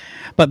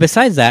 But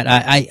besides that,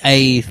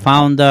 I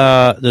found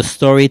the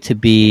story to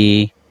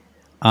be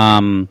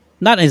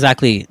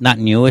not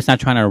new. It's not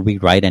trying to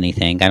rewrite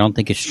anything. I don't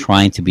think it's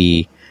trying to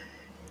be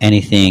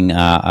anything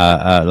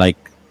like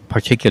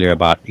particular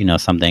about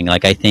something.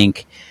 Like I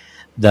think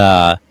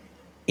the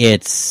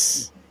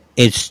its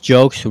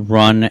jokes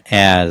run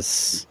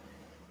as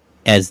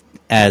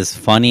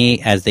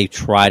funny as they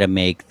try to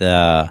make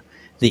the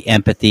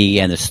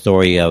empathy and the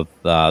story of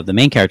the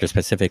main character,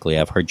 specifically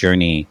of her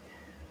journey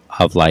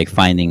of like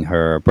finding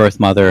her birth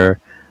mother,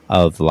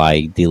 of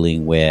like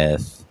dealing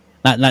with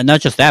not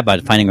just that,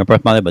 but finding her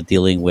birth mother, but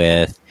dealing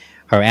with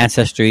her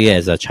ancestry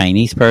as a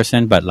Chinese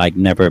person, but like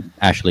never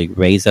actually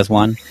raised as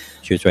one.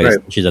 She was raised.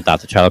 Right. She's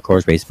adopted child, of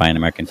course, raised by an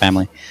American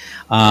family.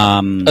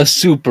 A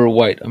super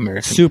white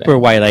American. Super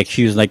family. White. Like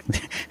she was like,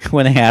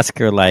 when they ask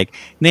her like,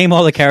 name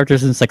all the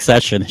characters in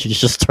Succession, she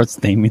just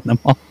starts naming them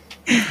all.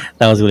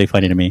 That was really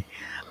funny to me.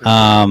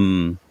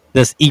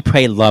 This eat,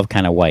 pray, love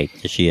kind of white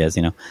that she is,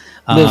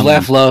 Live,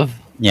 laugh, love.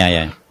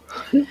 Yeah.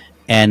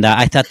 And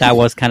I thought that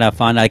was kind of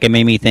fun. Like it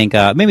made me think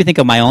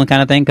of my own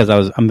kind of thing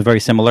because I'm very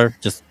similar,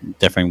 just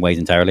different ways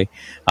entirely.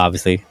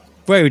 Obviously,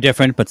 very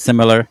different but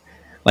similar.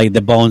 Like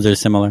the bones are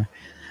similar.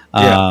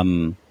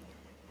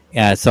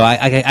 Yeah. So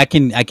I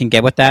can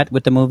get with that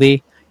with the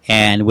movie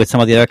and with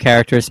some of the other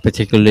characters,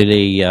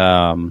 particularly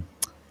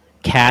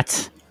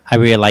Kat. I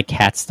really like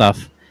Kat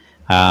stuff.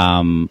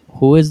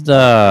 Who is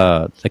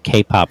the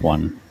K-pop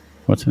one?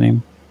 What's her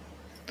name?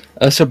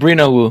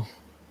 Sabrina Wu.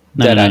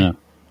 No.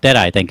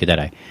 Deadeye. Thank you,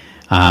 Deadeye.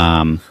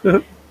 I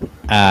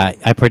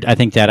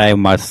think Deadeye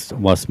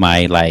was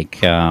my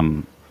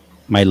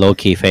my low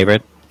key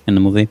favorite in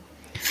the movie.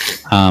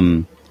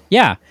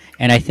 Yeah,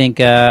 and I think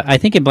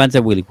it blends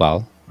it really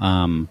well.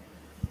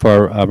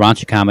 For a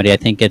raunchy comedy, I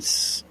think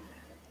it's.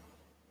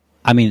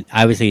 I mean,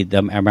 obviously,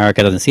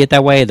 America doesn't see it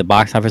that way. The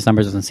box office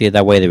numbers doesn't see it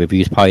that way. The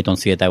reviews probably don't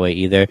see it that way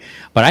either.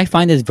 But I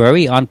find it's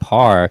very on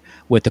par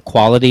with the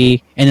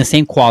quality and the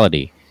same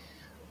quality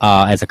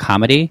as a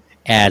comedy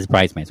as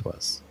Bridesmaids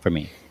was for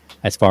me.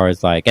 As far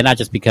as like, and not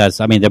just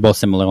because, I mean, they're both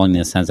similar only in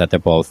the sense that they're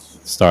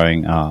both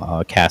starring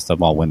a cast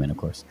of all women, of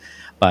course.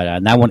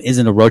 But that one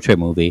isn't a road trip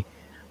movie,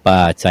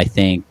 but I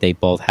think they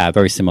both have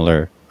very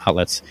similar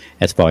outlets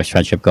as far as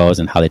friendship goes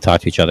and how they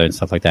talk to each other and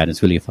stuff like that.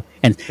 It's really fun.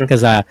 And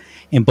because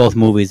in both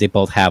movies, they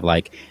both have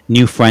like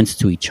new friends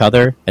to each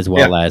other as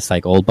well as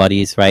like old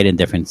buddies, right? In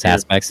different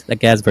aspects.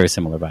 Like it has very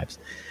similar vibes.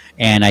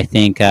 And I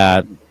think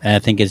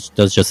it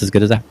does just as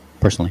good as that,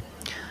 personally.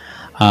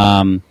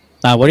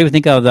 What do you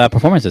think of the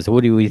performances?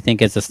 What do you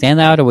think is a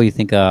standout, or what do you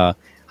think? How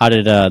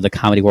did the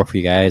comedy work for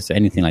you guys?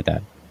 Anything like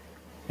that?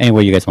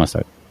 Anywhere you guys want to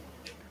start?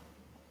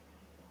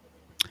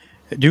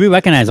 Do we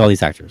recognize all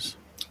these actors?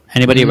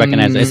 Anybody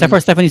recognize? Except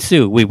for Stephanie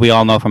Sue, we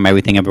all know from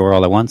Everything Everywhere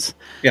All at Once.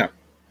 Yeah.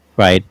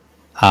 Right.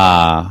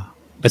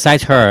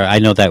 Besides her, I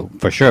know that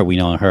for sure we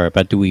know her.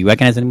 But do we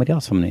recognize anybody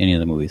else from any of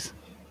the movies?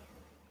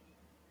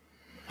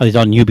 Are these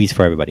all newbies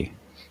for everybody?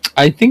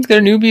 I think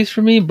they're newbies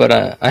for me, but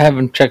I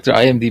haven't checked their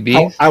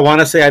IMDb. I want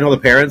to say I know the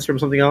parents from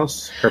something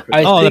else.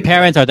 The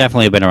parents are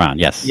definitely been around.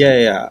 Yes.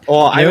 Yeah.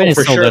 Well, I know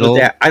for sure the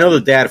dad. I know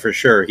the dad for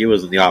sure. He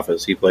was in The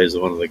Office. He plays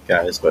one of the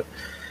guys. But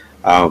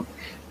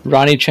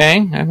Ronnie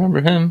Chang, I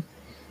remember him.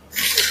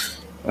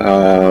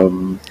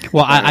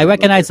 Well, I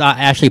recognize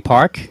Ashley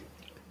Park.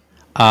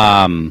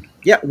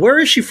 Yeah, where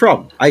is she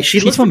from?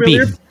 She's from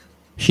Beef.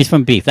 She's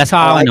from Beef. That's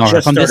how I know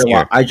her from this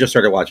year. I just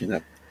started watching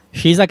that.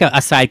 She's like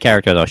a side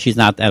character, though. She's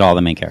not at all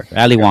the main character.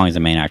 Ali Wong is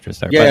the main actress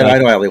there. Yeah, I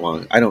know Ali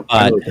Wong. I don't.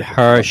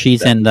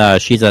 She's in the.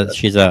 She's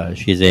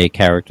a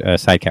character, a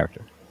side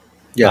character.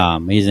 Yeah,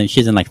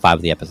 she's in like 5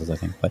 of the episodes, I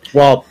think. But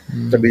I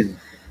mean,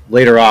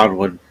 later on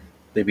when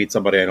they meet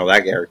somebody, I know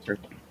that character.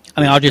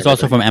 I mean, Audrey's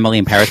also from Emily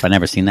in Paris, but I've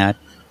never seen that,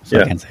 so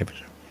I can't say for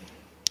sure.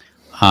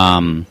 I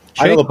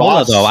know the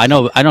boss, though. I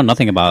know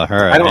nothing about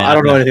her. I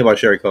don't know anything about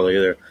Sherry Cola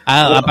either.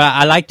 But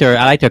I liked her.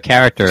 I liked her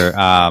character.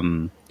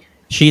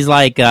 She's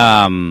like,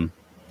 I'm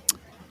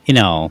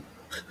trying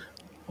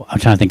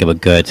to think of a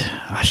good.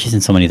 She's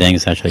in so many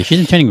things. Actually, she's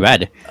in Turning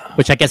Red,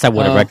 which I guess I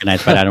would have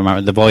recognized, but I don't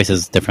remember. The voice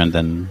is different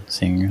than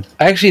seeing her.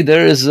 Actually,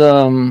 there is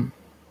the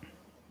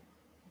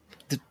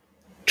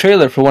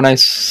trailer for when I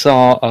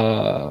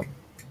saw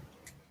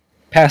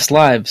Past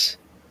Lives.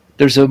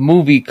 There's a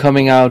movie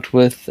coming out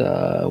with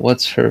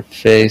what's her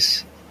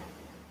face?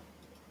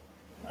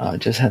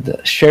 Just had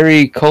the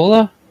Sherry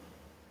Cola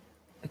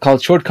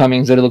called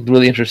Shortcomings that it looked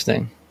really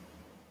interesting.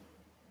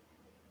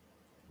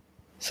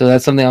 So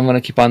that's something I'm going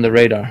to keep on the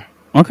radar.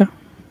 Okay.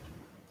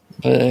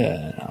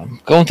 But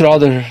I'm going through all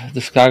their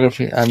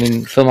discography. I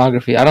mean,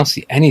 filmography. I don't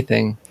see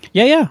anything.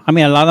 Yeah. I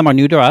mean, a lot of them are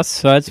new to us,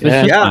 so it's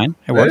fine.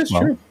 It works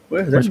well.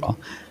 Works well.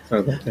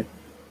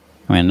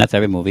 I mean, that's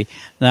every movie.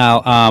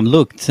 Now,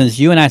 Luke, since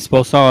you and I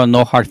both saw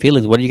No Hard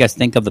Feelings, what do you guys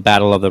think of the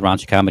battle of the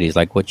raunchy comedies?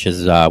 Like, which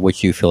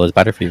you feel is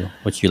better for you?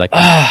 Which you like?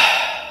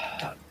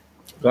 I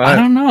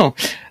don't know.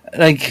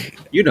 Like,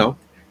 you know.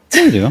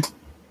 You do.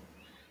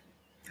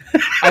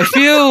 I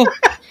feel,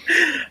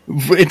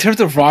 in terms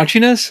of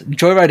raunchiness,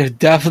 Joyride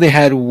definitely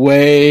had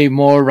way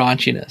more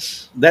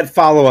raunchiness. That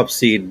follow-up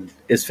scene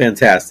is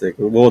fantastic.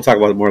 We'll talk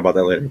more about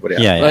that later. But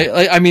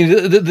I mean,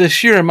 the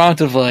sheer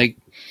amount of like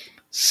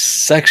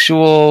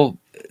sexual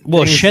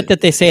Well, shit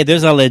that they say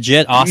there's a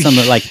legit awesome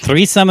like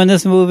threesome in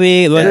this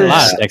movie. There's a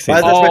lot of sex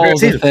scenes. That's my favorite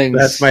scene. things.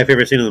 That's my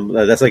favorite scene.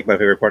 That's like my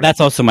favorite part. That's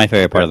also my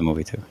favorite part of the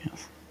movie too.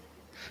 Yes.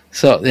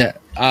 So yeah,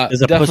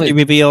 There's a pussy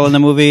reveal in the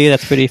movie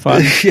that's pretty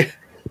fun. Yeah.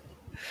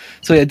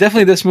 So yeah,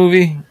 definitely this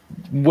movie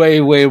way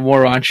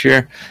more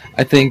raunchier.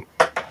 I think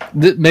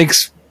that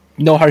makes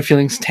No Hard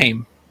Feelings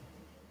tame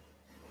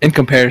in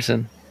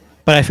comparison.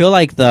 But I feel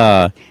like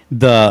the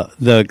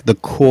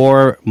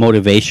core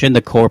motivation,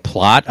 the core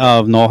plot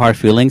of No Hard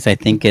Feelings, I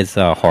think is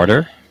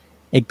harder.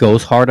 It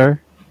goes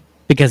harder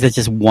because it's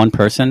just one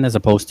person as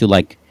opposed to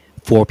like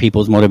four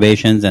people's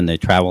motivations and they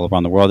travel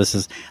around the world. This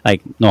is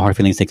like No Hard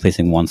Feelings takes place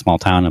in one small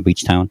town, a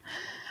beach town.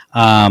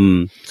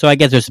 So I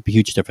guess there's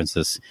huge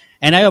differences.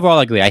 And I overall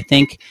agree. I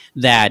think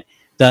that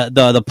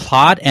the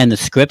plot and the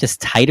script is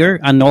tighter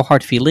on No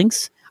Hard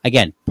Feelings.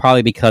 Again,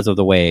 probably because of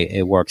the way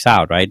it works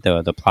out, right?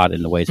 The plot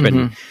and the way it's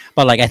written.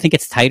 But like, I think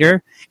it's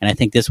tighter, and I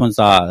think this one's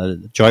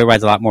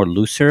Joyride's a lot more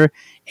looser,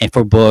 and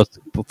for both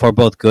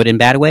good and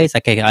bad ways.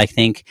 Like, I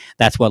think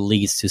that's what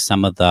leads to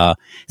some of the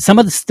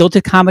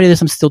stilted comedy. There's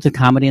some stilted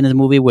comedy in this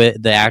movie where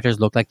the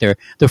actors look like they're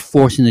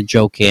forcing the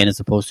joke in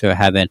as opposed to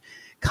having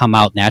come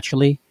out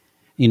naturally.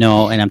 You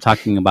know, and I'm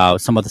talking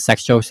about some of the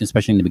sex jokes,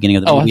 especially in the beginning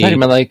of the movie. I'm talking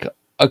about like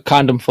a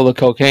condom full of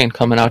cocaine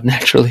coming out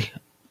naturally.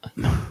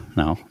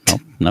 No.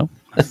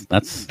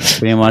 That's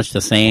pretty much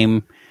the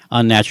same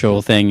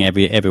unnatural thing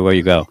everywhere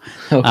you go.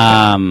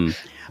 Okay.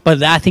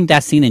 But I think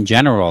that scene in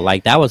general,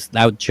 like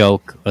that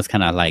joke was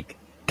kind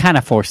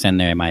of forced in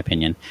there, in my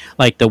opinion.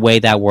 Like the way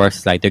that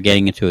works, like they're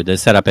getting into it. The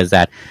setup is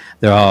that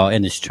they're all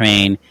in this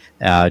train,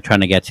 trying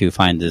to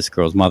find this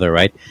girl's mother,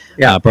 right?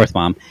 Yeah, birth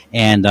mom,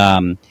 and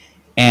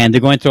they're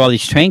going through all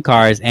these train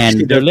cars,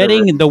 and they're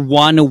letting the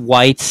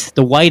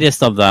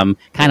whitest of them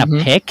kind of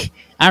pick.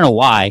 I don't know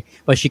why,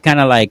 but she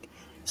kind of like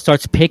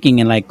starts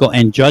picking and like go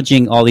and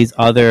judging all these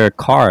other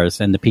cars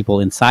and the people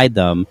inside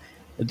them,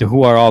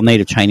 who are all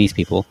native Chinese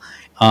people.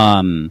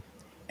 And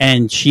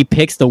she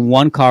picks the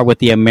one car with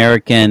the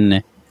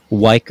American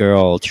white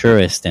girl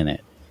tourist in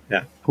it.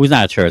 Yeah, who's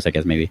not a tourist, I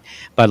guess maybe,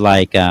 but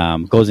like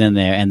goes in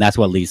there, and that's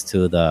what leads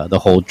to the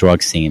whole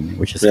drug scene,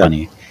 which is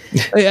funny.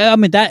 I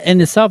mean, that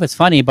in itself is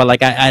funny, but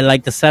like I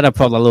like the setup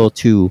felt a little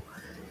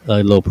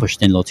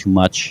pushed in, a little too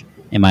much,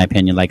 in my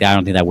opinion. Like I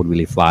don't think that would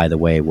really fly the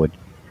way it would,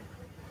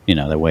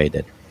 the way it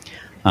did.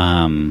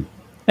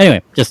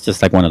 Anyway,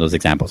 just like one of those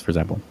examples, for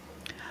example.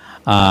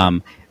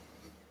 I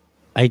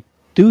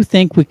do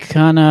think we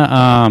kind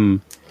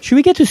of should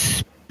we get to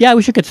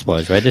we should get to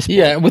spoilers, right?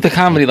 With a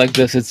comedy like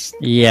this, it's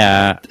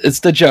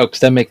the jokes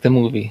that make the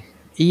movie.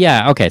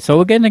 Yeah, okay. So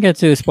we're going to get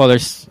to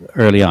spoilers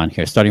early on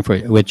here,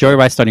 with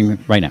Joyride starting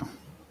right now.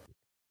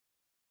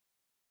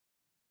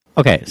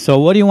 Okay, so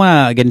what do you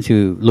want to get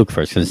into, Luke,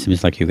 first? Because it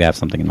seems like you have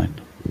something in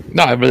mind.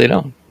 No, I really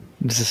don't.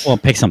 Well,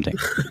 pick something.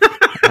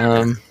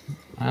 I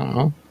don't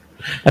know.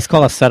 Let's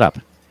call a setup.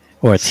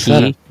 Or a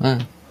tea.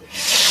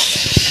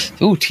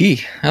 Ooh,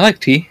 tea. I like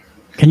tea.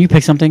 Can you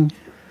pick something?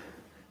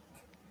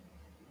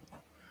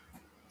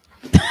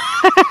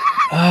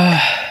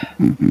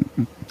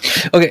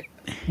 Okay.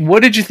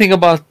 What did you think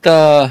about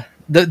the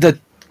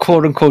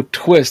quote unquote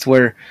twist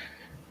where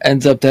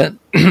ends up that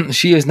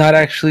she is not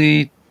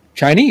actually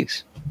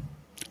Chinese?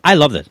 I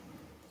loved it.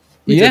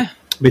 Me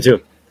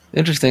too.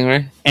 Interesting,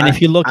 right? And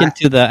if you look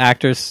into the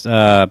actor's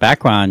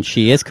background,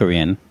 she is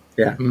Korean.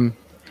 Yeah.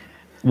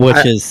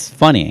 Which is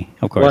funny,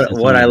 of course.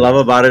 What I love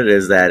about it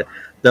is that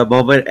the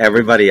moment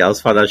everybody else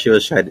found out she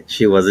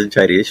wasn't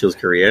Chinese, she was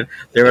Korean,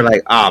 they were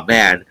like, "Oh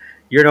man,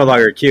 you're no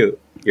longer cute.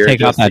 You're Take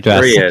just off that dress.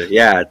 Korean."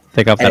 Yeah.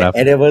 Take off that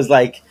outfit. And it was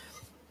like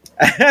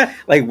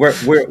like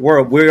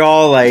we're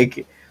all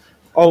like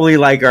only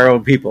like our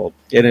own people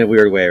in a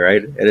weird way,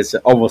 right? And it's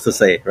almost the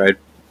same, right?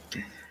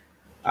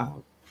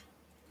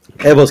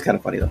 It was kind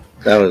of funny though.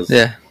 That was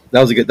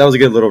a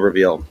good little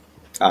reveal.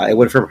 It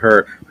went from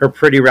her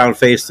pretty round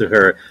face to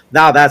her.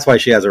 Now that's why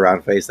she has a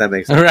round face. That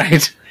makes sense.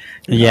 Right.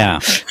 Yeah.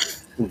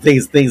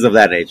 Things of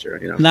that nature.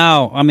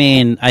 Now, I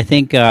mean, I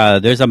think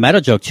there's a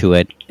meta joke to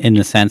it in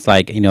the sense,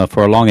 like,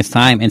 for the longest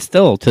time, and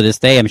still to this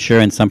day, I'm sure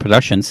in some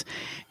productions,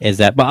 is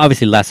that, but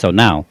obviously less so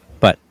now,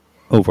 but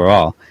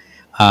overall,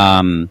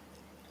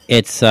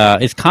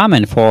 it's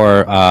common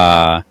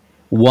for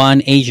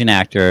one Asian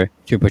actor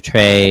to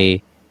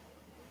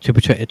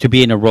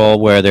be in a role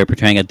where they're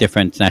portraying a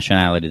different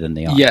nationality than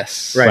they are.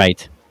 Yes.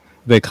 Right.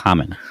 Very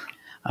common.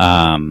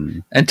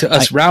 And to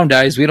us round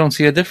eyes, we don't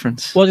see a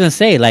difference. Well, I was going to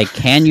say, like,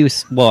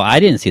 I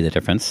didn't see the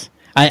difference.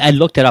 I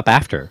looked it up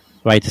after,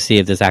 right, to see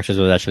if this actress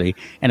was actually,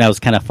 and it was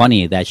kind of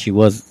funny that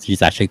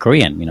she's actually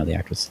Korean, the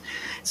actress.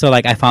 So,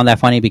 like, I found that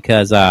funny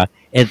because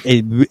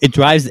it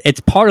drives, it's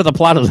part of the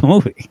plot of the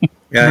movie.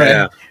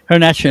 Yeah. Her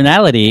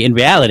nationality, in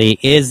reality,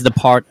 is the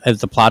part of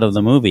the plot of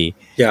the movie.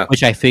 Yeah.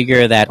 Which I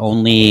figure that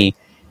only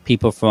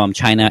people from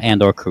China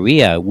and or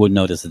Korea would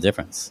notice the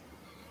difference.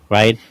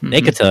 Right,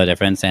 they could tell the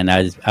difference, and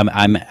I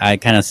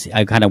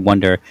kind of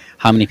wonder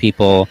how many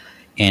people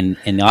in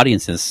the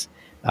audiences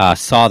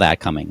saw that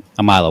coming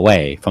a mile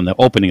away from the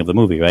opening of the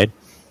movie, right?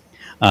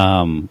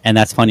 And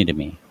that's funny to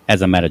me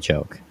as a meta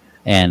joke.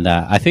 And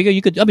I figure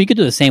you could. I mean, you could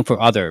do the same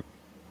for other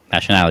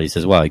nationalities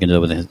as well. You can do it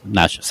with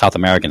the South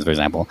Americans, for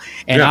example.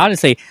 And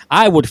honestly,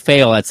 I would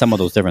fail at some of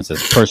those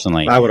differences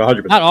personally. I would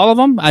 100%. Not all of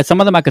them.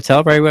 Some of them I could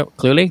tell very well,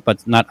 clearly,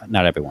 but not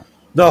everyone.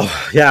 No,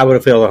 yeah, I would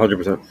have failed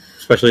 100%.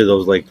 Especially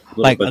those like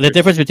the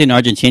difference between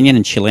Argentinian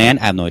and Chilean.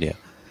 I have no idea.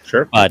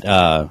 Sure, but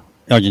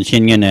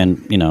Argentinian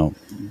and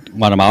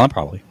Guatemalan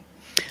probably.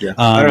 Yeah,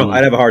 I don't know.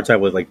 I'd have a hard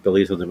time with like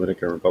Belize and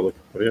Dominican Republic.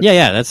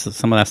 Yeah. That's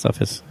some of that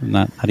stuff is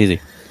not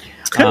easy.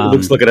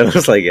 Luke's looking at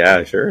us like,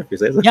 yeah, sure. If you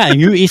say so. Yeah,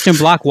 and you Eastern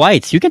Bloc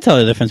whites, you can tell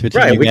the difference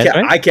between right. you guys,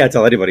 right? I can't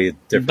tell anybody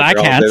different. I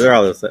can't. They're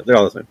all the same. They're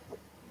all the same.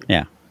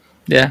 Yeah.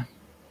 Yeah.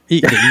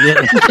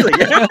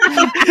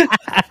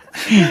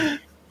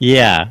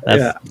 Yeah,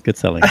 that's good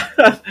selling.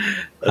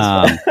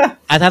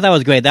 I thought that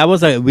was great. That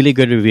was a really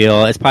good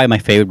reveal. It's probably my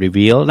favorite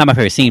reveal. Not my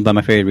favorite scene, but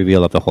my favorite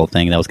reveal of the whole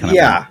thing. That was kind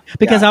of fun.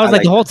 Because I was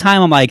like the whole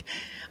time I'm like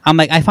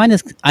I find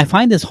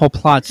this whole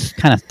plot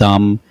kind of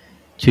dumb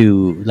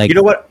to like, you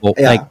know what?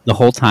 Like the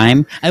whole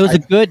time. It was a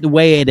good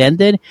way it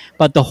ended,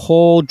 but the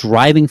whole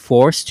driving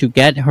force to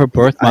get her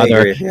birth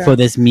mother for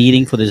this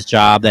meeting, for this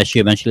job that she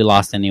eventually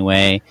lost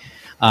anyway,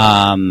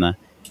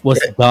 was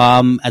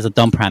dumb as a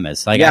dumb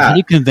premise. Like, how do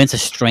you convince a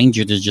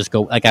stranger to just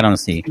go? Like, I don't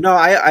see. No,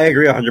 I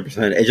agree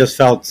 100%. It just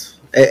felt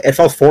it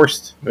felt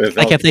forced.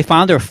 Like if they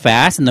found her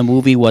fast and the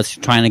movie was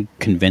trying to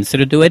convince her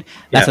to do it,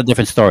 that's a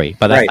different story.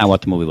 But that's not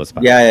what the movie was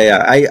about.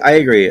 Yeah. I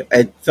agree.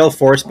 It felt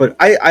forced, but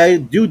I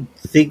do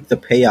think the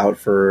payout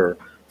for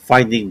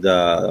finding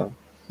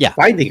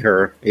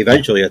her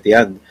eventually at the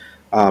end,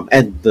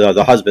 and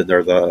the husband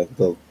or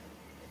the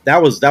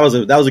that was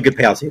a good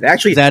payout scene.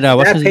 Actually,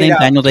 what's his name?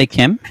 Daniel Day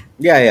Kim.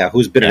 Yeah,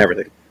 who's been in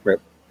everything, right?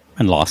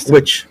 And Lost.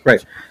 But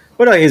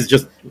he's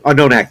just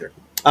unknown actor.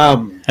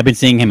 I've been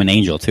seeing him in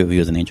Angel too. He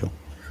was an Angel.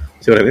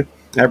 See what I mean?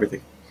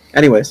 Everything.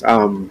 Anyways,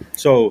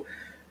 so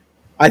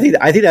I think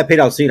that paid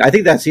out scene. I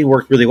think that scene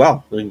worked really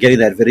well. And getting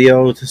that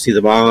video to see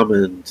the mom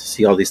and to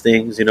see all these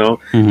things, and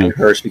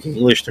her speaking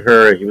English to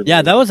her.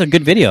 That was a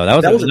good video.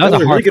 That was a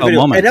really good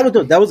video. moment. And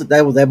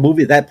that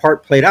movie, that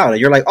part played out,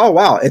 and you're like, oh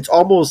wow, it's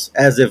almost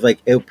as if like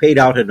it paid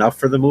out enough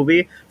for the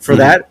movie for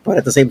that, but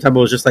at the same time, it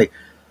was just like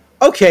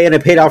okay, and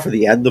it paid out for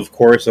the end, of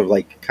course, of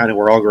like kind of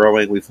we're all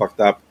growing, we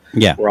fucked up.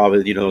 Yeah, we're all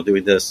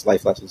doing this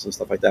life lessons and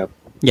stuff like that.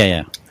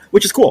 Yeah,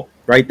 which is cool,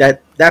 right?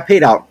 That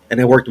paid out and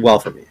it worked well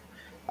for me.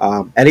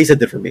 At least it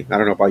did for me. I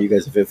don't know about you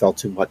guys if it felt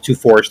too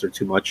forced or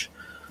too much.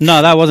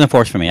 No, that wasn't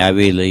forced for me. I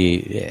mean,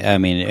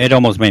 it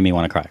almost made me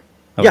want to cry.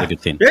 That was a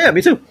good scene. Yeah,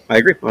 me too. I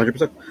agree,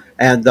 100%.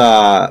 And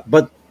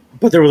but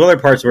there was other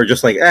parts where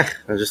just like, I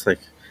was just like,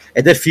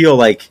 it did feel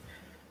like,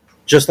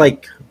 just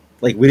like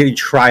we didn't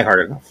try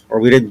hard enough,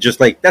 or we didn't just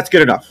like that's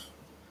good enough.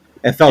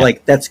 It felt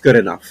like that's good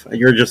enough, and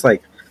you're just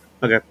like,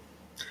 okay.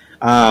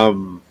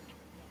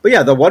 But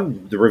yeah, the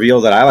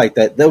reveal that I liked,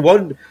 that the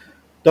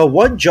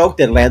one joke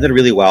that landed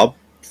really well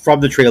from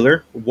the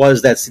trailer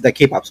was that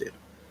K-pop scene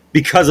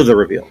because of the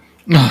reveal.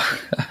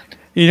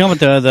 You know what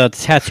the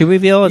tattoo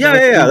reveal?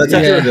 Yeah, the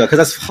tattoo reveal, because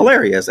that's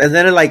hilarious. And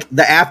then like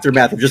the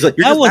aftermath of just like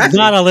that was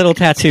not a little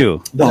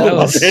tattoo. No, it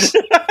wasn't.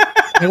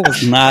 It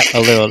was not a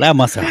little. That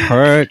must have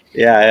hurt.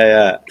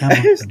 Yeah.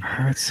 That must have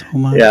hurt so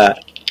much. Yeah,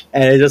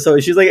 and it just so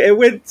she's like it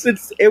went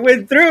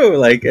through.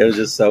 Like it was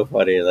just so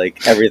funny.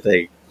 Like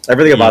everything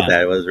about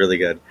that was really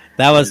good.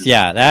 That was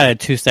that had a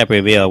 2-step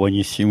reveal when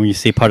you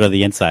see part of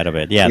the inside of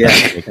it. Yeah.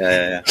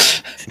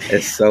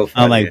 It's so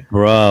funny. I'm like,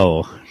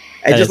 bro.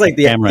 And just like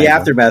the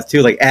aftermath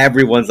too, like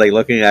everyone's like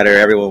looking at her,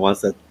 everyone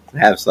wants to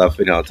have stuff,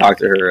 talk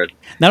to her. And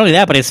not only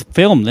that, but it's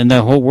filmed and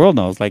the whole world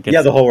knows. Like,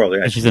 the whole world.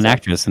 Yeah, she's an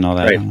actress and all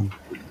that. Right,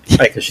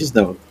 because she's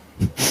known.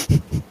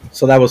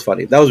 So that was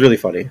funny. That was really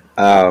funny.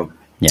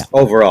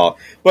 Overall,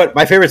 but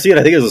my favorite scene,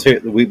 I think, is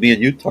me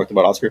and you talked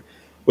about Oscar,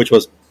 which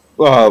was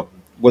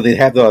when they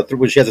have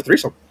when she has a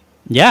threesome.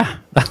 Yeah.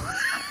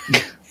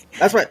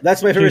 That's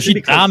my favorite.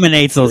 She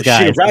dominates those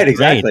guys. Right,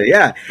 exactly.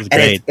 Yeah,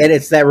 and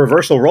it's that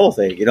reversal role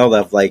thing,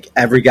 of like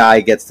every guy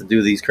gets to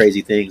do these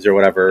crazy things or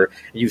whatever.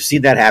 And you've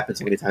seen that happen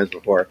so many times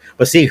before,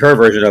 but seeing her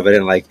version of it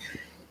and like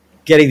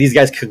getting these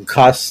guys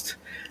concussed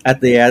at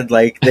the end,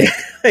 like they,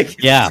 like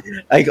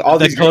all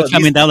the these coach girls,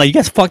 coming down, like you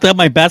guys fucked up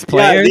my best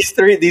players.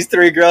 Yeah, these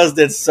three girls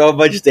did so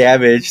much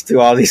damage to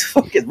all these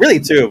fucking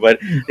but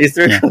these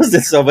three girls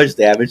did so much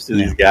damage to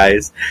these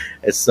guys.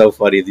 It's so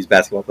funny, these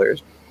basketball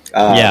players.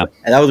 And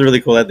that was a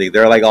really cool ending.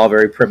 They're like all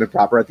very prim and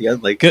proper at the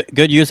end. Like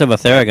good use of a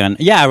Theragun.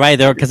 Yeah, right.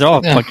 Because they're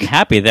all fucking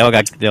happy. They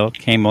all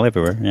came all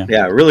everywhere.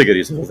 Yeah, really good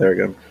use of a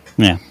Theragun.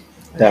 Yeah.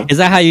 Is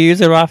that how you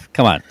use it, Ralf?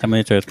 Come on, tell me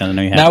the truth. I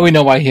know you have. Now we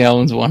know why he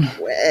owns one.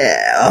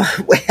 Well,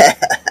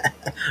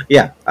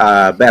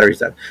 battery's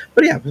dead.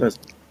 But yeah.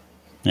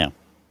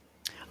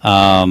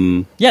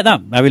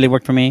 That really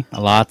worked for me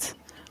a lot.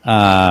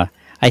 I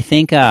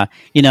think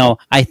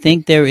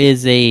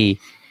there's a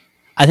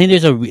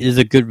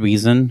good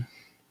reason.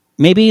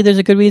 Maybe there's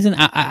a good reason.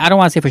 I don't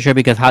want to say for sure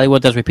because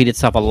Hollywood does repeat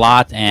itself a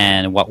lot,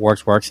 and what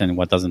works, and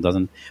what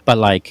doesn't. But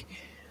like,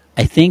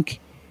 I think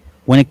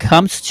when it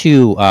comes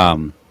to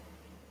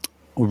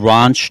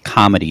raunch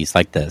comedies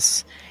like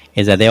this,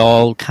 is that they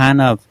all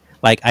kind of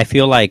like, I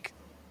feel like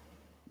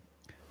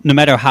no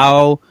matter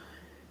how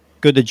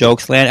good the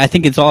jokes land, I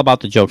think it's all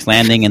about the jokes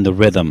landing and the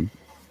rhythm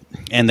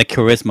and the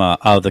charisma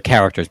of the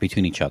characters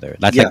between each other.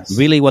 That's like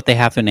really what they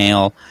have to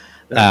nail.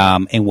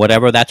 And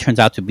whatever that turns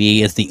out to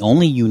be is the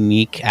only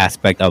unique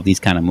aspect of these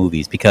kind of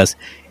movies, because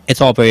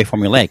it's all very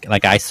formulaic.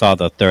 Like I saw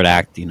the third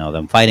act,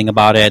 them fighting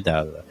about it.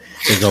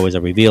 There's always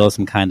a reveal of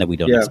some kind that we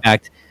don't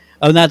expect.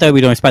 Oh, not that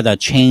we don't expect, a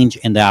change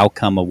in the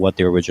outcome of what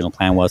the original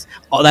plan was.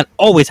 Oh, that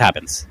always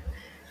happens,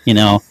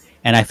 And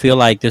I feel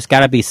like there's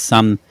got to be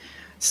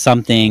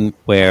something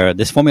where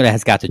this formula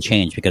has got to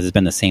change, because it's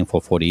been the same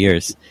for 40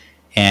 years.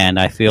 And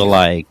I feel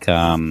like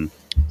I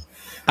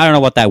don't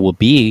know what that will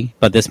be,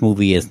 but this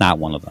movie is not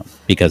one of them,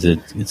 because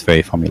it's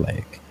very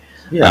formulaic.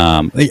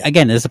 Yeah.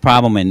 Again, there's a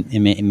problem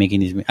in making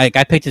these. I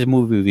picked this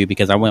movie review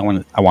because I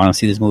want to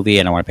see this movie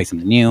and I want to pick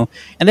something new,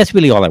 and that's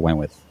really all I went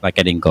with. Like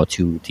I didn't go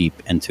too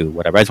deep into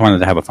whatever. I just wanted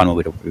to have a fun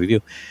movie to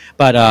review.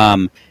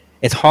 But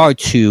it's hard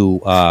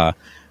to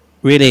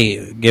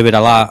really give it a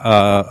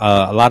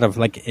lot of,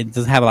 like, it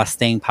doesn't have a lot of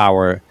staying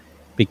power,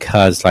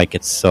 because like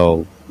it's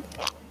so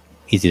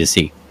easy to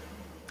see.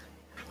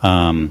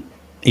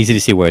 Easy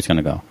to see where it's going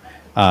to go.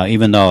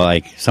 Even though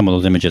like some of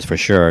those images for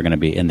sure are going to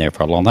be in there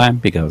for a long time,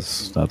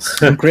 because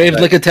that's engraved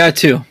like a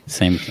tattoo.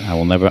 Same. I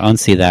will never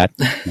unsee that.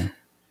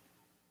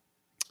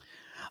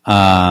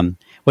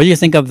 What do you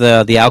think of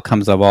the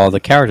outcomes of all the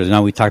characters?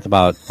 Now we talked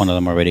about one of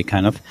them already,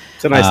 kind of.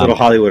 It's a nice little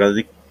Hollywood, I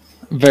think.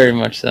 Very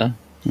much so.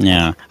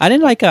 Yeah, I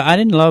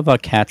didn't love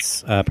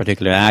Cats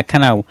particularly. I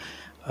kind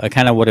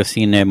of would have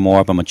seen it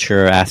more of a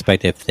mature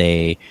aspect if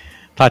they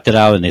talked it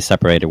out and they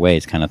separated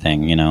ways, kind of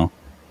thing,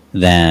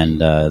 than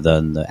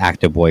the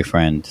actor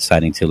boyfriend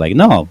deciding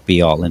to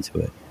be all into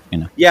it,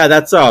 Yeah,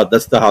 that's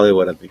the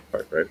Hollywood, I think,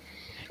 part, right?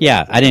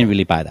 Yeah, I didn't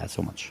really buy that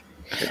so much.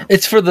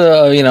 It's for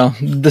the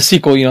the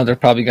sequel. They're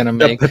probably gonna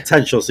make the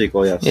potential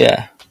sequel. Yes.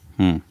 Yeah.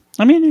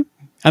 I mean,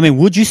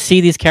 would you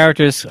see these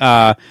characters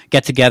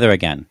get together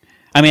again?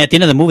 I mean, at the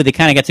end of the movie, they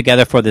kind of get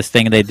together for this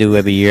thing they do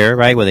every year,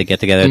 right? Where they get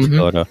together to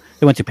go to.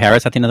 They went to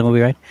Paris at the end of the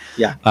movie, right?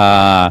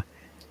 Yeah.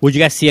 Would you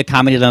guys see a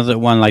comedy another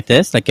one like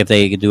this? Like if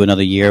they could do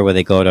another year where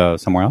they go to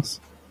somewhere else?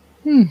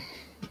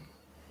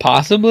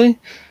 Possibly.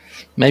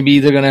 Maybe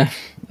they're gonna.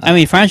 I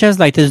mean, franchises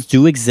like this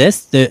do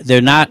exist.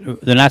 They're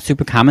not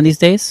super common these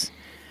days,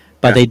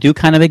 but they do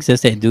kind of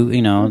exist. They do,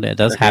 it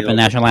does happen.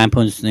 National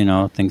Lampoons,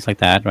 things like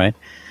that, right?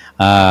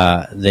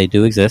 They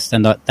do exist,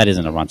 and that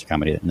isn't a raunchy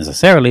comedy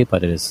necessarily,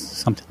 but it is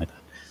something like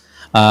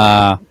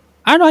that.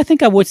 I don't know. I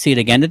think I would see it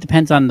again. It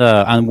depends on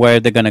where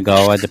they're going to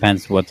go. It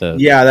depends what the.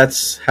 Yeah,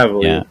 that's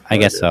heavily. Yeah, I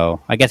guess so.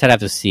 I guess I'd have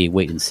to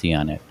wait and see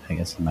on it. I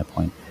guess is my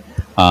point.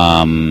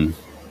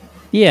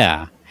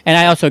 Yeah, and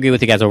I also agree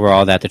with you guys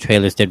overall that the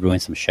trailers did ruin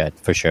some shit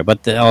for sure.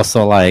 But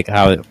also like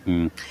how that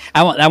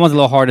one's a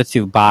little harder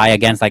to buy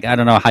against. Like I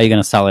don't know how you're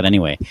going to sell it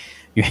anyway.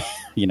 How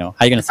you're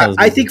going to sell it.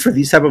 I think for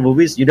these type of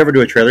movies, you never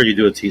do a trailer. You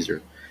do a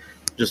teaser.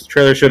 Just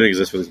trailer shouldn't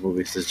exist for these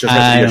movies. It's just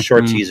has to be a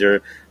short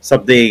teaser,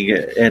 something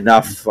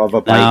enough of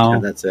a bite,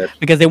 and that's it.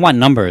 Because they want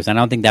numbers, and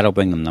I don't think that'll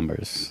bring them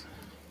numbers.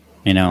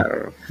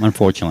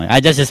 Unfortunately,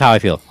 that's just how I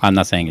feel. I'm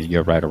not saying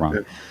you're right or wrong.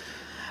 Yeah.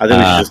 I think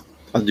we should just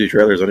undo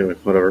trailers anyway.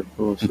 Whatever.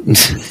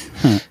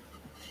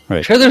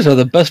 Right. Trailers are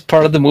the best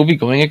part of the movie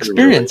going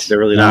experience. They're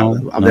really not.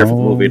 I'm there for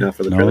the movie, not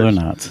for the trailers.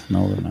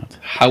 No, they're not.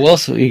 How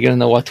else are you going to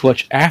know what to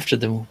watch after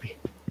the movie?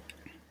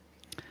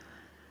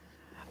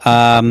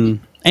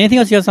 Anything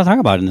else you guys want to talk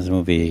about in this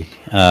movie?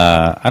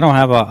 I don't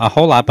have a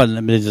whole lot, but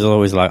there's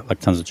always like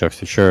tons of jokes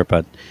for sure.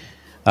 But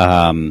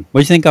what do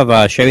you think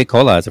of Sherry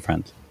Cola as a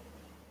friend?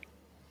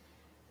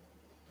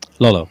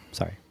 Lolo,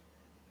 sorry.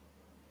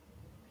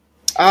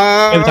 We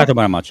haven't talked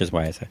about it much, is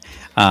why I said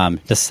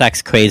the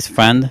sex crazed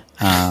friend.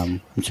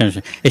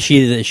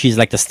 She's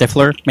like the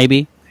Stifler,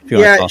 maybe. If you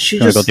want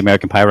to go the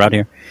American Pie route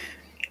here.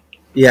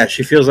 Yeah,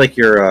 she feels like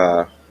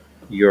your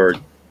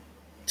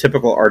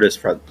typical artist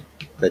friend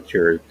that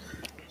you're.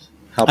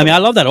 I mean, I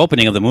love that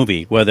opening of the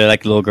movie where they're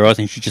like little girls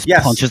and she just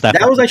punches that.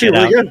 That was actually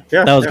really good.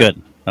 Yeah, that was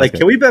good. Like,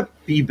 can we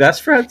be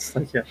best friends?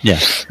 Like, yeah,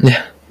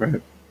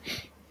 right.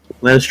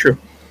 That is true.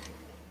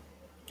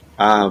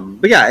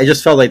 But yeah, it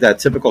just felt like that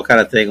typical kind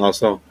of thing.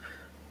 Also,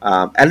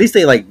 at least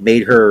they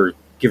made her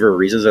give her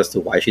reasons as to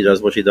why she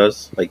does what she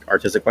does, like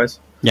artistic wise.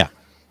 Yeah,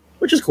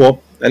 which is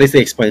cool. At least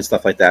they explain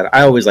stuff like that.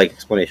 I always like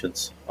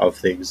explanations of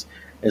things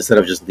instead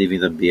of just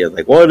leaving them being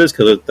like, "Well, it is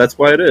because that's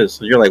why it is."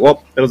 And you're like,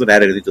 "Well, it doesn't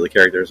add anything to the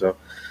character." So,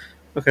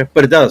 okay,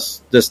 but it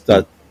does just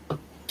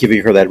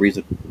giving her that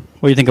reason.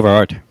 What do you think of her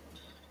art?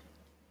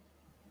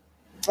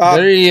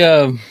 Very,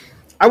 I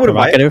would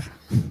buy it.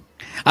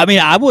 I mean,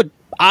 I would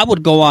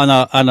go on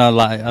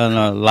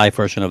a live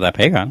version of that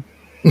playground.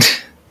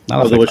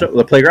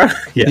 The playground?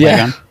 Yeah.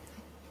 Playground.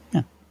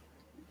 Yeah.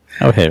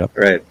 I would hit it up.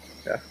 Right.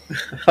 Yeah.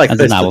 I like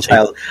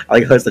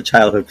the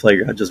childhood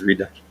playground just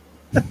redone.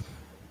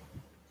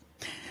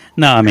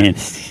 No, I mean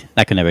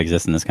that could never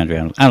exist in this country.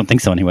 I don't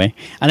think so anyway.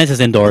 Unless it's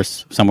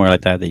indoors somewhere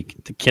like that, the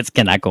kids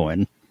cannot go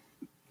in.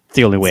 It's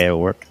the only way it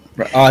will work.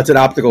 Right. Oh, it's an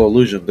optical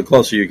illusion. The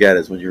closer you get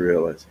is when you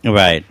realize.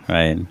 Right.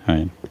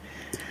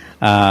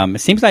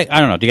 It seems like I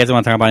don't know. Do you guys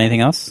want to talk about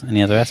anything else?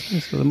 Any other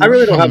aspects of the movie? I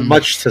really don't have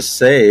much to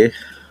say.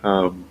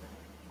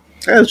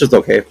 It's just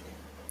okay.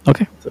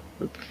 Okay.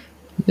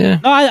 Yeah.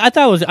 No, I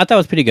thought it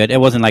was pretty good. It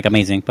wasn't like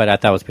amazing, but I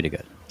thought it was pretty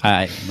good.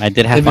 I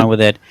did have fun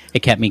with it.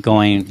 It kept me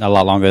going a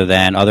lot longer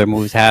than other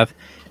movies have.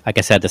 Like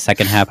I said, the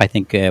second half I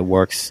think it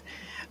works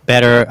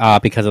better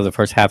because of the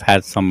first half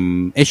had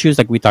some issues,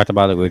 like we talked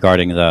about it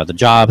regarding the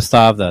job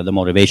stuff, the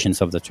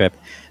motivations of the trip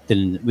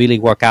didn't really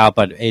work out,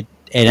 but it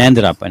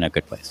ended up in a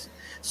good place.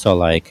 So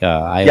like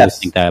I always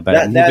think that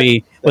a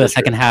movie with the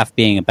second half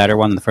being a better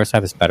one, the first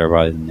half is better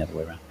rather than the other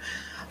way around.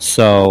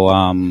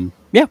 So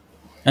yeah,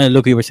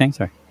 Luke, you were saying,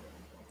 sorry.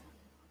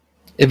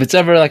 If it's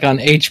ever like on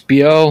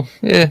HBO,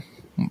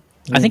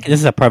 I think this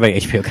is a probably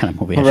HBO kind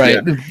of movie.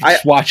 Right,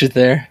 just watch it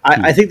there.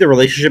 I think the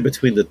relationship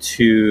between the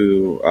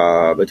two,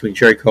 between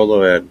Cherry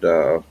Colo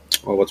and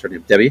what's her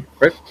name, Debbie,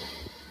 right?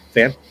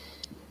 Fan.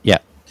 Yeah.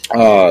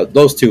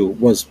 Those two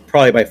was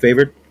probably my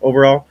favorite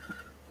overall.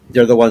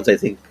 They're the ones I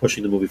think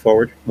pushing the movie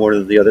forward more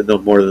than the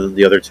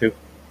other two.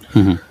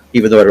 Mm-hmm.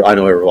 Even though I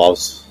know it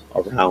revolves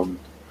around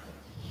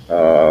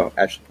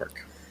Ashley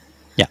Park.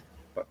 Yeah,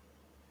 but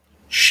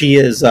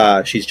she's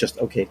just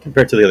okay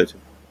compared to the other two.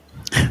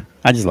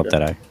 I just love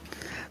that eye.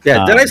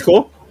 Yeah, that eye's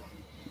cool,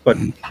 but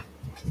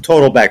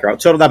total not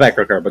background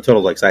character, but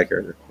total like side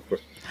character. Of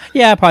course.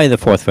 Yeah, probably the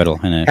fourth fiddle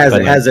in it.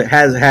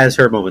 Has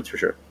her moments for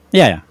sure.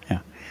 Yeah.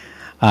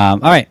 All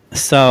right.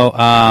 So,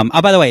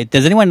 by the way,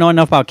 does anyone know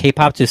enough about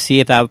K-pop to see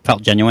if that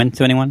felt genuine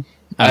to anyone?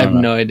 I have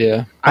no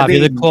idea. I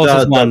mean, the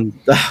closest one.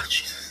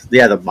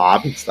 The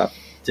mob and stuff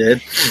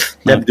did.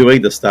 Them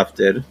doing the stuff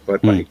did,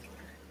 but like,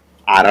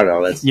 I don't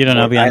know. You don't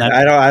know beyond that.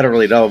 I don't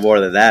really know more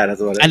than that. That's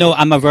what I know.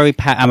 I'm a very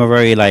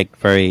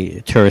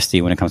very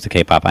touristy when it comes to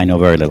K-pop. I know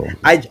very little.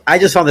 I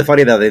just found it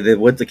funny that they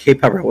went to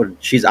K-pop when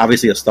she's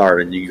obviously a star,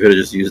 and you could have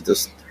just used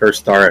her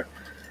star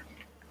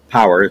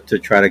power to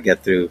try to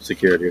get through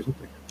security or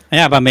something.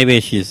 Yeah, but maybe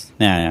she's.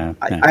 Yeah.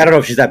 I don't know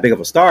if she's that big of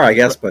a star. I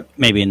guess, but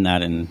maybe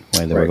not in the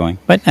way they were going.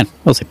 But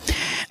we'll see.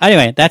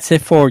 Anyway, that's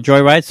it for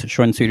Joyride. So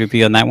short and sweet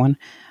review on that one.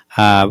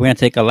 We're going to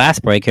take a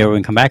last break here. When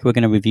we come back, we're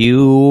going to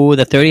review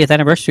the 30th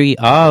anniversary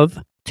of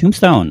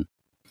Tombstone.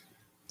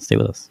 Stay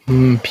with us.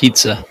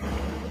 Pizza.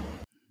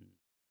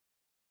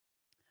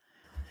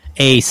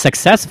 A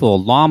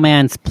successful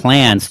lawman's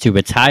plans to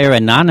retire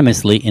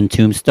anonymously in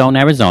Tombstone,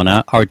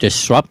 Arizona are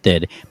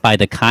disrupted by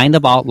the kind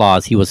of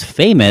outlaws he was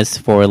famous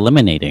for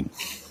eliminating.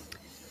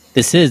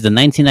 This is the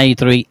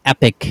 1993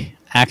 epic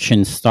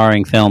action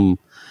starring film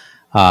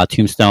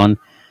Tombstone.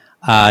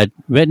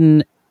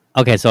 Written...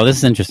 Okay, so this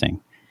is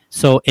interesting.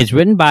 So it's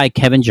written by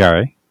Kevin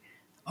Jarre.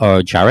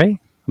 I'm going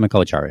to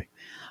call it Jarre.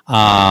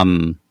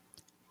 And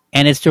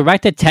it's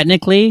directed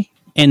technically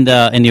in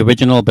the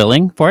original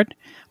billing for it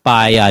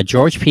by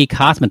George P.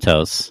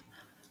 Cosmatos,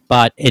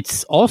 but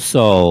it's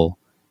also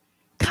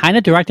kind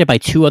of directed by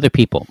two other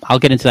people. I'll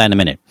get into that in a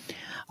minute.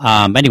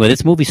 Anyway,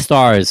 this movie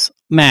stars,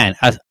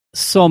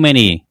 so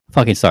many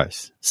fucking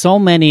stars. So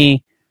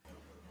many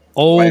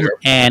old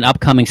and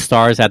upcoming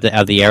stars of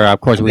the era.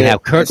 Of course, we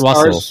have Kurt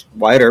Russell.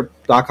 Wyatt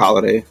Earp, Doc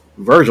Holliday,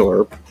 Virgil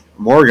Earp,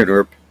 Morgan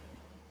Earp.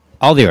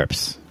 All the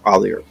Earps.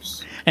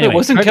 Anyway, wait,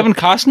 wasn't Kevin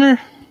Costner?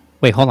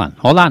 Wait, hold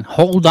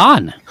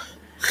on.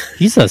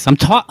 Jesus, I'm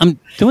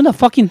doing the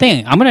fucking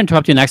thing. I'm going to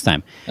interrupt you next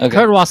time. Okay.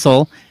 Kurt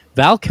Russell,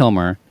 Val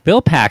Kilmer, Bill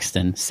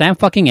Paxton, Sam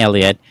fucking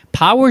Elliott,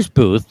 Powers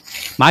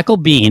Booth, Michael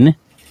Biehn,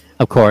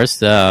 of course,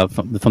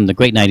 from the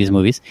great 90s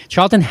movies.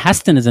 Charlton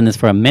Heston is in this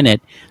for a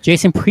minute.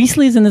 Jason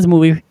Priestley is in this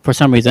movie for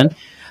some reason.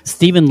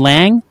 Stephen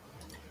Lang,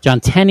 John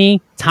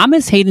Tenney,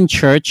 Thomas Hayden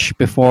Church,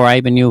 before I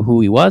even knew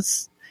who he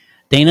was.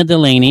 Dana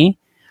Delaney,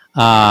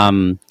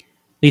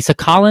 Lisa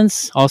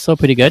Collins, also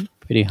pretty good,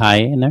 pretty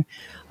high in there.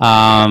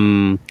 Let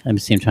me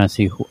see. I'm trying to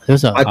see who.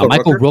 There's a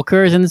Michael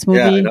Rooker is in this movie.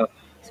 Yeah, I know.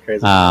 It's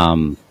crazy.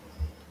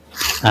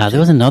 There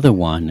was another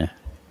one.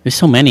 There's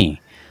so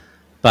many,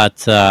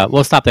 but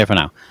we'll stop there for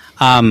now.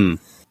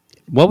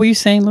 What were you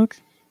saying, Luke?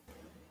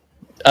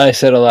 I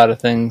said a lot of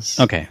things.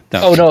 Okay.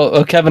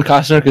 Kevin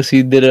Costner, because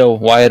he did a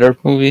Wyatt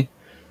Earp movie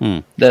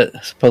that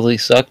supposedly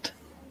sucked.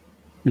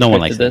 No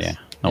one likes it. Yeah,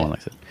 no one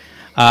likes it.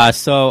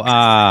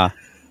 So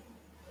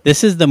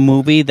this is the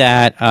movie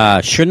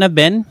that shouldn't have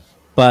been,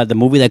 but the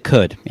movie that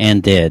could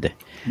and did.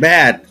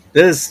 Man,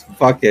 this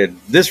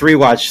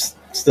rewatch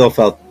still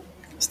felt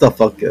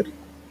good.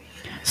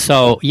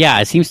 So yeah,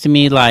 it seems to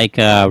me like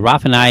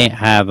Ralf and I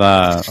have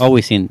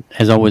always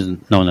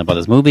known about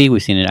this movie.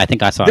 We've seen it. I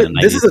think I saw it in the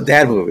 90s. This is a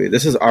dad movie.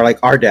 This is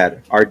our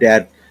dad. Our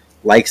dad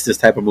likes this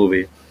type of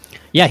movie.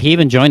 Yeah, he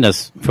even joined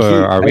us for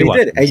our rewatch.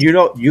 He did. And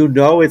you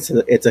know it's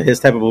his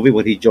type of movie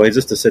when he joins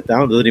us to sit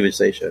down. Doesn't even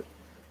say shit.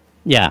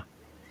 Yeah.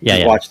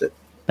 Watched it.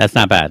 That's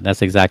not bad.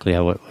 That's exactly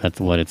that's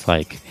what it's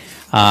like.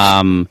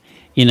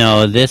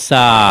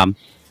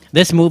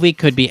 This movie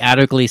could be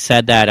adequately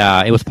said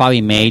that it was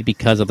probably made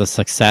because of the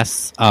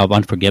success of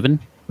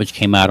Unforgiven, which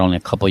came out only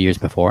a couple years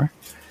before.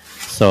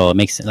 So it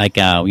makes it like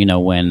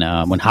when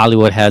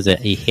Hollywood has a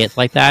hit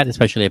like that,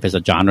 especially if it's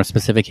a genre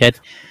specific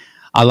hit,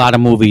 a lot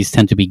of movies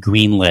tend to be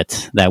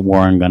greenlit that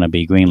weren't going to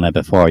be greenlit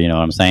before. You know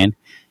what I'm saying?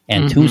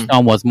 And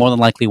Tombstone was more than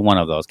likely one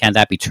of those. Can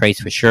that be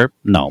traced for sure?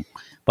 No,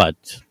 but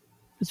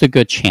it's a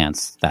good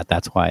chance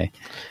that's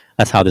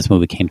how this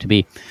movie came to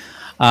be.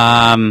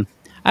 I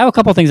have a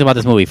couple of things about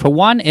this movie. For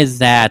one, is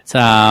that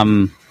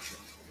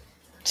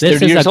It's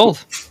 30 years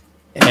old.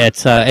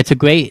 It's a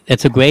great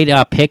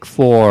pick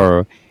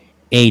for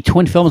a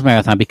Twin Films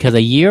marathon, because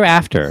a year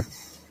after,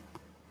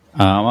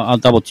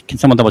 can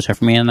someone double check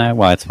for me on that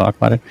while I talk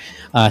about it?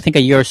 I think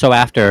a year or so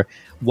after,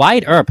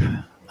 Wyatt Earp,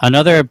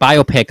 another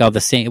biopic of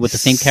the same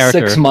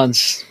character. 6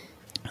 months.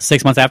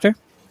 6 months after?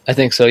 I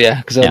think so. Yeah,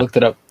 because I looked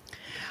it up.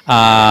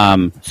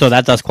 So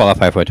that does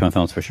qualify for Twin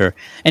Films for sure.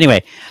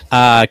 Anyway,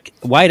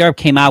 Wyatt Earp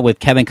came out with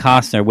Kevin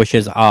Costner, which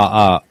is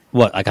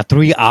like a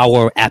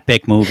 3-hour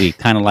epic movie,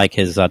 kind of like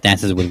his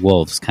Dances with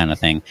Wolves kind of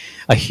thing.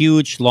 A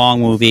huge,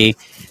 long movie,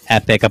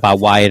 epic about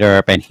Wyatt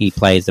Earp, and he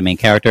plays the main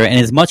character, and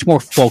is much more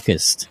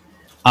focused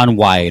on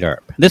Wyatt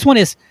Earp. This one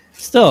is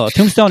still,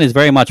 Tombstone is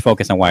very much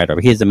focused on Wyatt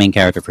Earp. He is the main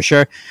character for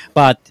sure,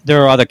 but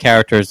there are other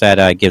characters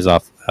that gives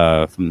off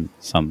from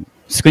some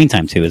screen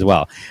time too as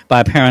well.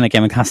 But apparently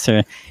Kevin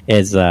Costner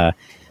is that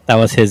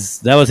was his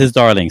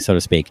darling, so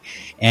to speak.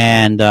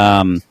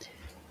 And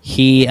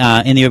he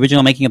in the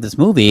original making of this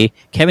movie,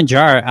 Kevin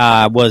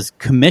Jarre was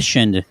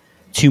commissioned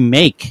to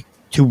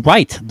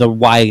write the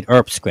Wyatt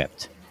Earp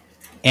script.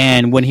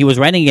 And when he was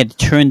writing it,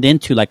 turned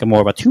into like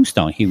more of a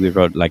Tombstone. He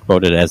wrote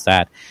it as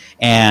that.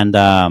 And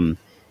Kevin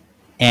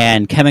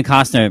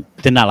Costner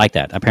did not like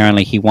that.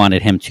 Apparently he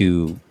wanted him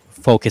to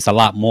focus a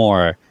lot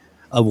more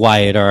of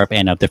Wyatt Earp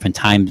and of different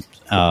times,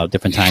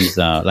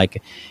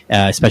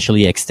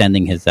 especially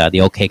extending his the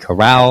OK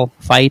Corral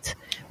fight,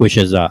 which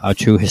is a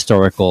true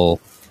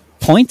historical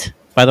point,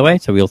 by the way.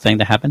 It's a real thing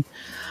that happened.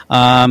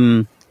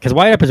 Because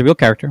Wyatt Earp is a real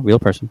character, real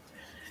person,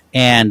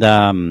 and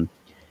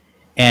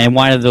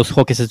wanted those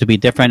focuses to be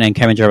different. And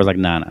Kevin Jarre was like,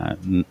 nah,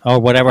 or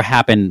whatever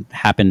happened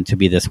to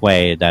be this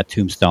way. That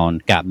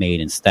Tombstone got made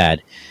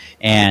instead.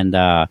 And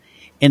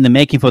in the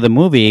making for the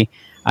movie,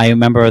 I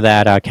remember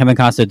that Kevin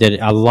Costner did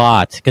a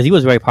lot, because he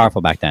was very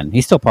powerful back then.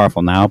 He's still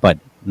powerful now, but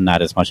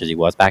not as much as he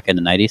was back in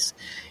the 90s.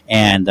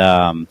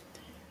 And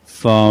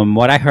from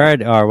what I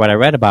heard or what I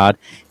read about,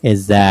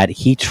 is that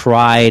he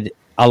tried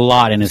a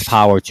lot in his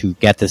power to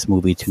get this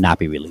movie to not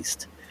be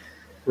released.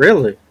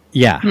 Really?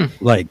 Yeah,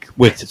 like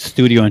with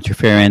studio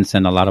interference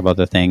and a lot of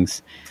other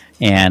things.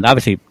 And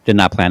obviously did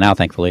not plan out,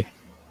 thankfully.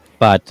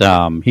 But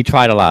he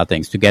tried a lot of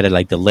things to get it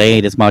like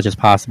delayed as much as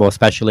possible,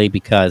 especially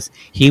because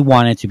he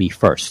wanted to be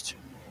first.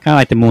 Kind of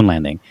like the moon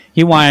landing.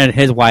 He wanted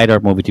his Wyatt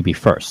Earp movie to be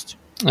first.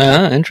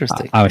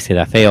 Interesting. Obviously,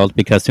 that failed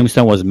because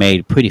Tombstone was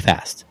made pretty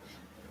fast.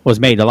 Was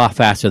made a lot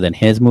faster than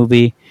his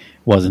movie.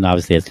 Wasn't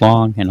obviously as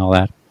long and all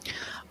that.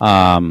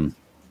 And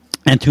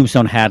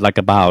Tombstone had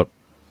about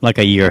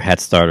a year head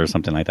start or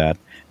something like that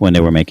when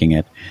they were making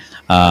it.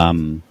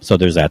 So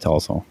there's that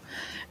also.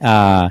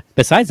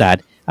 Besides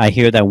that, I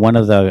hear that one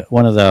of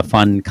the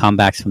fun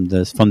comebacks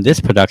from this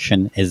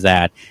production is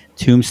that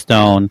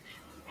Tombstone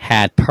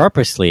had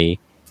purposely,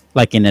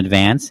 like in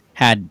advance,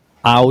 had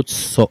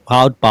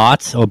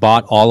outbought or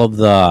bought all of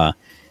the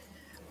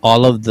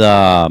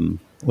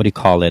what do you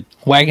call it?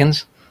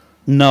 Wagons?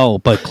 No,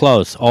 but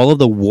close. All of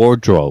the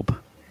wardrobe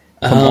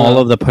from all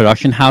of the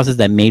production houses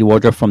that made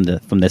wardrobe from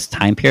this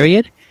time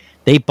period.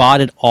 They bought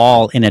it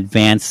all in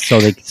advance,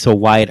 so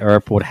Wyatt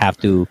Earp would have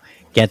to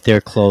get their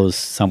clothes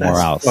somewhere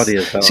else. Funny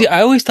as hell. See,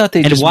 I always thought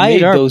they just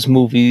made those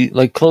movies,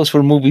 like clothes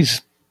for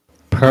movies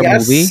per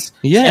movie.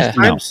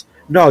 Yeah.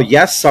 No,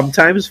 yes,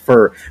 sometimes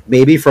for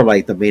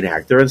like the main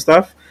actor and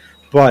stuff,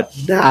 but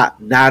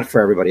not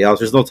for everybody else.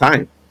 There's no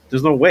time.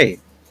 There's no way.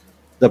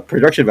 The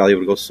production value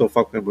would go so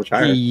fucking much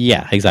higher.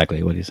 Yeah,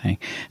 exactly what he's saying.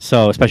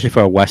 So, especially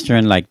for a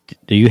Western, like,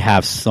 do you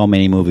have so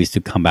many movies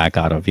to come back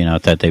out of,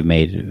 that they've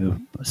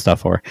made stuff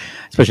for,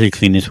 especially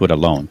Clint Eastwood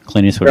alone.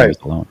 Clint Eastwood was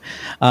alone.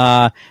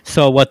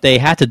 So what they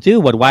had to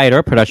do, what Wyatt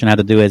Earp production had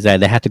to do, is that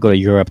they had to go to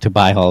Europe to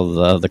buy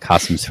all the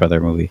costumes for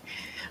their movie,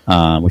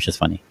 which is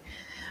funny.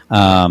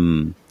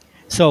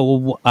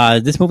 So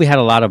this movie had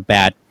a lot of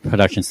bad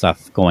production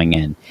stuff going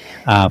in.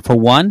 For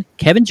one,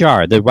 Kevin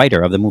Jarre, the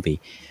writer of the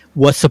movie,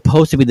 was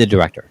supposed to be the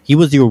director. He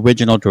was the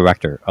original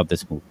director of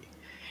this movie.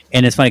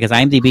 And it's funny because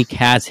IMDb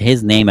has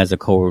his name as a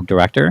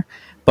co-director,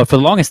 but for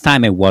the longest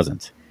time it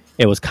wasn't.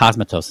 It was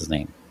Cosmatos'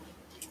 name.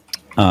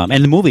 And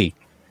the movie,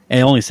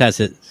 it only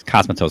says it's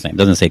Cosmatos' name. It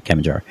doesn't say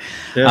Kevin Jarre.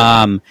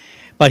 Yeah.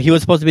 But he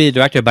was supposed to be the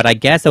director, but I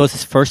guess that was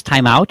his first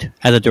time out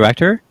as a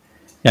director.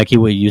 Like he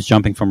would use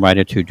jumping from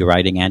writer to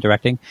writing and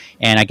directing.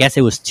 And I guess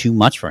it was too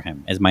much for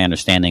him, is my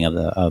understanding of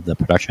the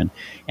production.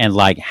 And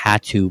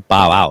had to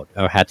bow out,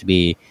 or had to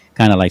be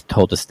kind of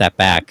told to step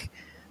back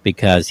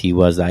because he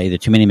was either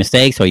too many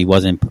mistakes or he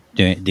wasn't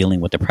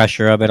dealing with the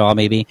pressure of it all,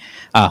 maybe.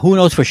 Who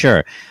knows for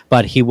sure?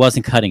 But he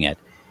wasn't cutting it.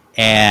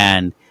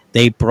 And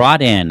they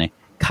brought in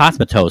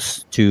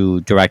Cosmatos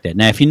to direct it.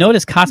 Now, if you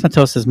notice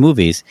Cosmatos'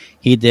 movies,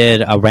 he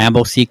did a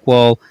Rambo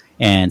sequel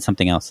and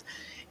something else.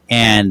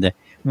 And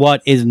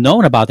what is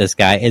known about this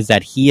guy is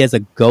that he is a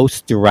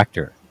ghost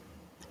director.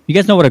 You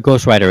guys know what a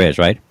ghost writer is,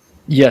 right?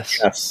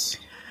 Yes.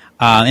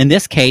 In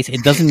this case,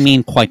 it doesn't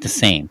mean quite the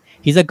same.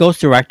 He's a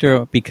ghost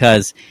director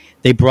because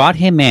they brought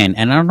him in,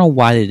 and I don't know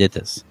why they did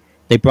this.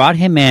 They brought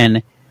him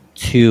in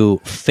to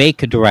fake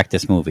direct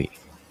this movie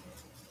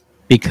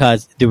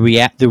because the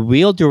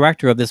real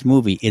director of this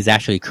movie is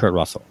actually Kurt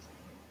Russell.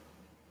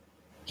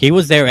 He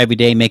was there every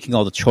day making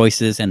all the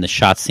choices and the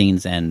shot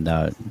scenes and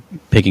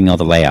picking all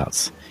the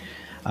layouts,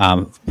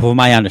 for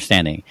my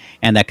understanding.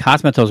 And that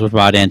Cosmatos was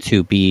brought in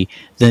to be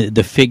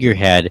the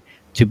figurehead,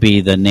 to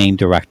be the name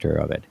director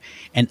of it.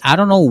 And I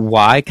don't know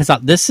why, because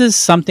this is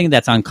something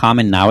that's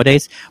uncommon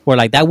nowadays, where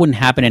like that wouldn't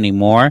happen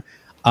anymore.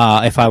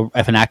 If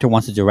an actor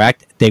wants to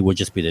direct, they would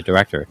just be the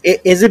director.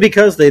 Is it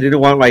because they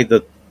didn't want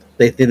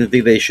they didn't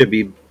think they should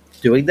be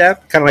doing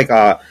that? Kind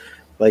of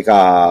like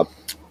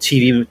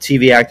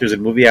TV actors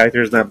and movie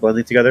actors not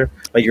blending together.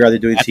 Like you're either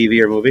doing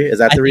TV or movie. Is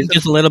that the reason?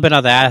 There's a little bit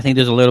of that. I think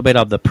there's a little bit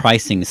of the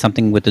pricing,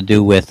 something with to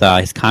do with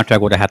his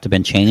contract would have to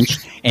been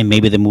changed, and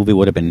maybe the movie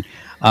would have been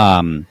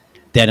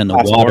dead in the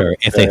water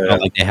if they felt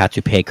like they had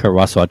to pay Kurt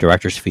Russell a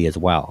director's fee as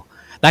well.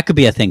 That could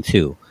be a thing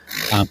too.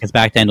 Because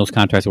back then those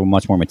contracts were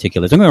much more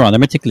meticulous. Don't get me wrong, they're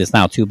meticulous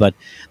now too, but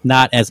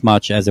not as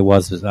much as it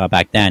was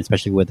back then,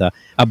 especially with a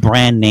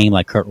brand name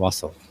like Kurt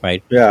Russell,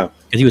 right? Yeah,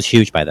 because he was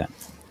huge by then,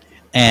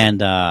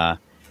 and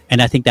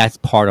I think that's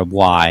part of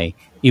why,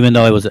 even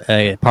though it was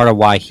part of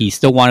why he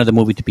still wanted the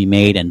movie to be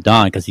made and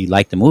done because he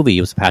liked the movie.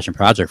 It was a passion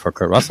project for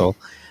Kurt Russell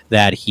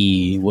that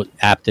he was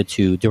apted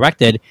to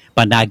direct it,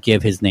 but not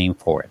give his name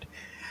for it.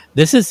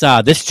 This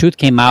truth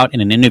came out in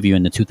an interview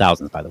in the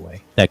 2000s, by the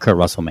way, that Kurt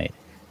Russell made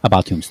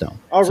about Tombstone.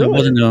 Oh, really? So it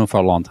wasn't known for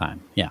a long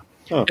time. Yeah.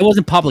 Oh. It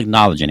wasn't public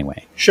knowledge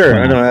anyway. Sure,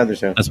 I know, I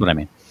understand. That's what I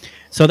mean.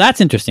 So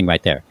that's interesting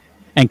right there.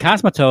 And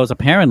Cosmatos,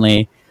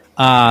 apparently,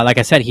 like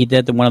I said, he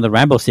did one of the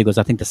Rambo sequels,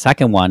 I think the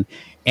second one,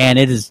 and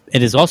it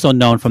is also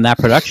known from that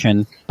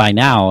production by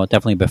now,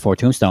 definitely before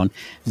Tombstone,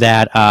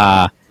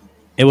 that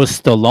it was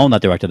Stallone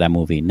that directed that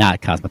movie,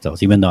 not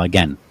Cosmatos, even though,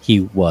 again,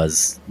 he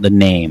was the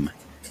name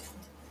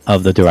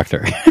of the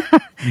director.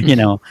 You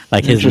know,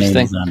 like his name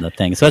is on the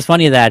thing. So it's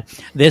funny that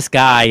this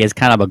guy is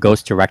kind of a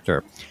ghost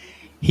director.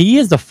 He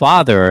is the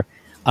father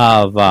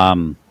of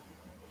Panos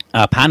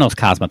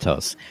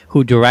Cosmatos,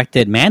 who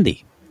directed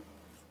Mandy.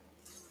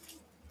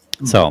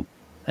 So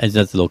it's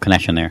just a little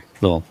connection there,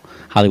 little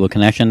Hollywood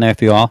connection there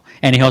for you all.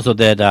 And he also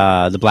did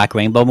the Black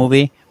Rainbow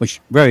movie,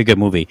 which very good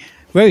movie,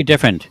 very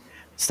different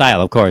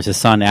style. Of course, his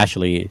son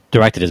actually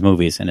directed his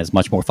movies and is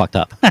much more fucked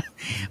up.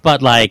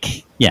 But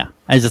like, yeah,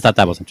 I just thought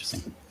that was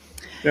interesting.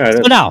 Yeah,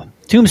 so now,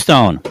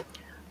 Tombstone.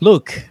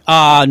 Luke,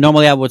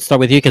 normally I would start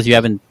with you because you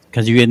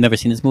had never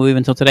seen this movie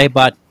until today,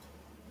 but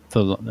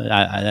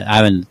I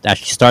haven't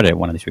actually started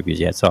one of these reviews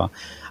yet. So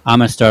I'm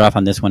going to start off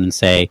on this one and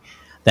say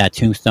that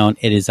Tombstone,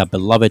 it is a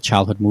beloved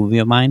childhood movie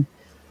of mine.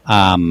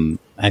 I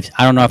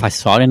don't know if I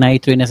saw it in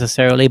 93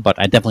 necessarily, but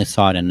I definitely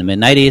saw it in the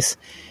mid-90s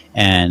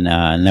and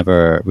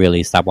never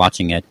really stopped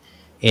watching it.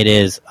 It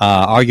is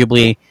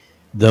arguably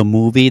the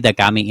movie that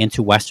got me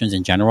into Westerns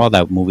in general,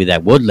 that movie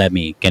that would let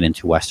me get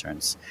into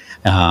Westerns,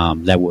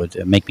 that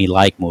would make me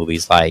like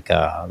movies like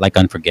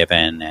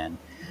Unforgiven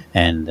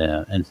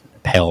and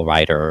Pale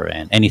Rider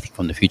and anything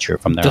from the future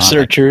from there on. The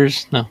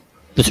Searchers? No.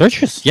 The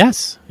Searchers,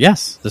 yes,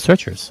 The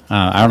Searchers.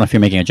 I don't know if you're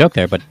making a joke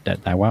there, but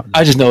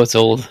I just know it's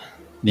old.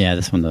 Yeah,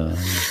 this from the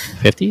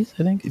 50s,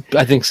 I think.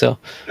 I think so.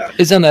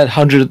 It's on that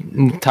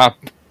 100 top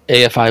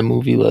AFI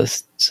movie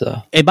list.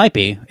 So it might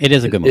be. It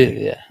is a good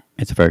movie. Yeah,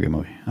 it's a very good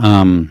movie.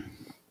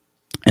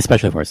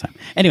 Especially for its time.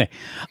 Anyway,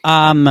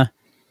 and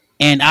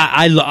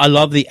I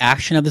love the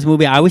action of this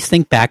movie. I always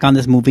think back on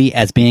this movie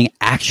as being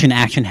action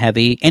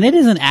heavy, and it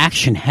isn't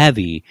action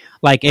heavy.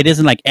 Like it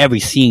isn't like every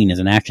scene is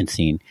an action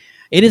scene.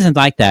 It isn't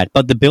like that.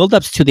 But the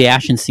build-ups to the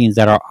action scenes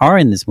that are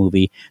in this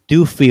movie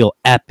do feel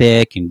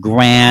epic and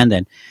grand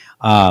and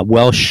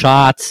well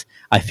shot.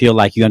 I feel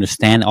like you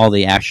understand all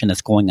the action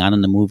that's going on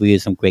in the movie.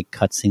 There's some great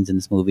cutscenes in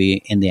this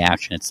movie, in the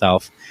action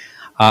itself.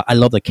 I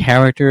love the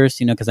characters,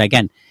 because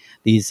again,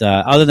 these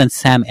other than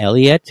Sam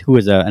Elliott, who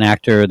is an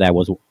actor that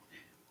was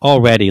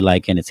already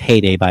like in its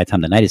heyday by the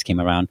time the 90s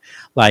came around,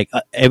 like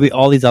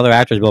all these other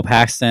actors, Bill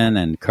Paxton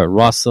and Kurt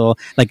Russell,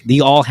 like they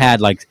all had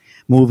like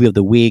movie of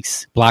the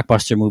weeks,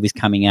 blockbuster movies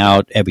coming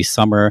out every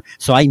summer.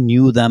 So I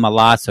knew them a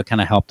lot, so it kind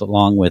of helped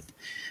along with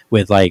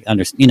like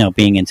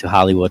being into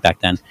Hollywood back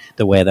then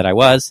the way that I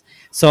was.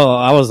 So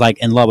I was like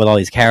in love with all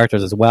these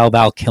characters as well.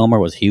 Val Kilmer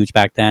was huge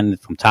back then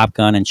from Top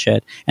Gun and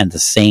shit, and The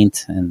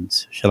Saint and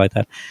shit like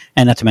that,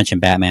 and not to mention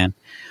Batman.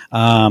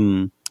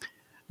 And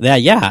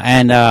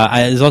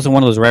it's also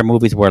one of those rare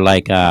movies where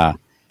like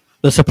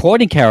the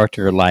supporting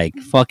character, like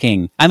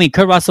fucking, I mean,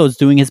 Kurt Russell is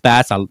doing his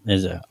best.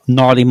 There's a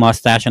gnarly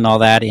mustache and all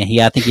that, and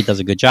I think he does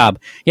a good job.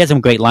 He has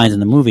some great lines in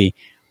the movie.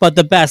 But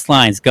the best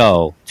lines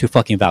go to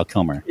fucking Val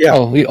Kilmer. Yeah.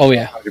 Oh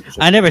yeah. 100%.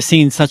 I never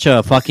seen such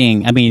a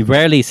fucking. I mean,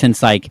 rarely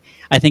since like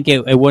I think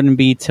it wouldn't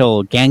be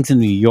till Gangs in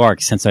New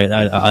York since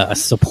a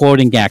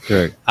supporting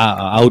actor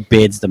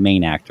outbids the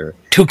main actor.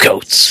 Two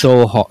coats.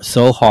 So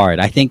hard.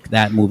 I think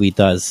that movie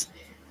does.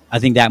 I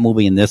think that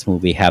movie and this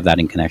movie have that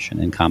in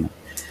common.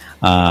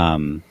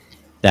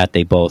 That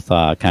they both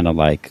kind of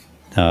like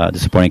the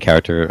supporting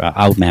character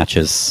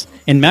outmatches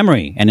in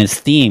memory and in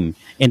theme,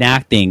 in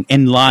acting,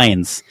 in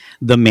lines,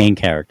 the main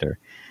character.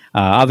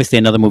 Obviously,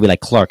 another movie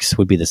like Clerks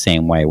would be the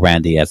same way.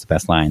 Randy has the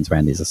best lines.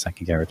 Randy's the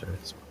second character.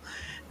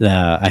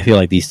 I feel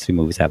like these two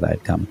movies have that in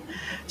common.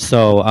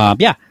 So,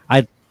 yeah,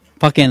 I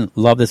fucking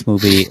love this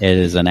movie. It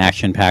is an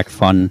action-packed,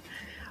 fun,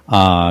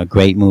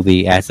 great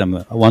movie. It has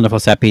some wonderful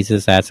set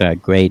pieces. It has a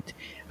great,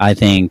 I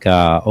think,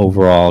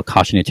 overall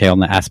cautionary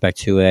tale aspect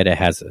to it. It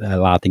has a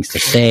lot of things to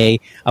say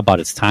about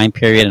its time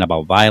period and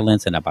about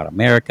violence and about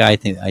America. I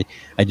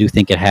do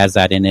think it has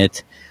that in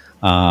it.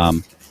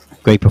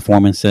 Great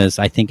performances.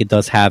 I think it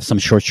does have some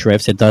short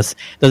shrifts. It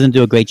doesn't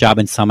do a great job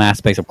in some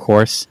aspects, of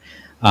course.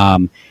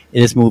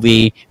 This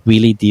movie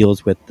really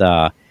deals with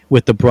the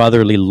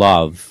brotherly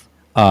love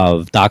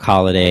of Doc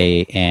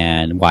Holliday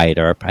and Wyatt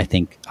Earp, I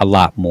think, a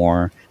lot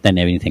more than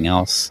anything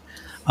else.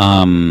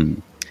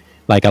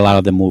 Like a lot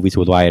of the movies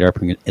with Wyatt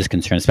Earp is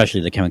concerned,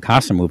 especially the Kevin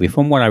Costner movie,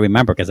 from what I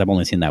remember, because I've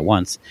only seen that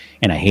once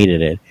and I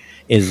hated it,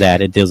 is that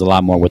it deals a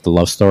lot more with the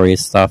love story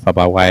stuff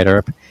about Wyatt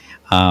Earp.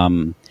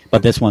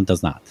 But this one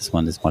does not. This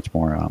one is much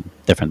more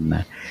different than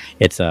that.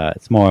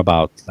 It's more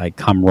about like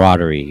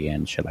camaraderie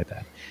and shit like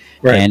that.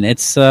 Right. And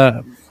it's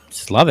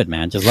just love it,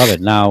 man. Just love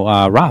it.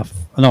 Now, Ralf.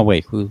 No,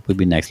 wait. Who would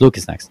be next? Luke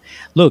is next.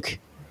 Luke.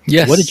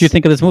 Yes. What did you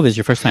think of this movie? It's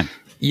your first time.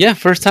 Yeah,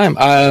 first time.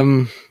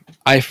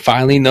 I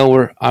finally know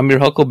where "I'm Your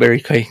Huckleberry"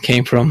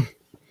 came from.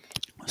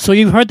 So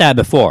you've heard that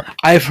before?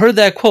 I've heard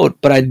that quote,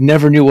 but I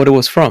never knew what it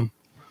was from.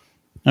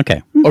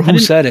 Okay. Or who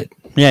said it.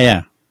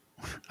 Yeah.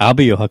 I'll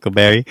be your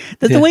huckleberry.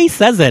 That's the way he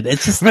says it.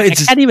 It's just, right, I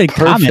can't even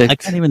comment. I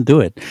can't even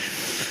do it.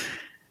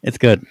 It's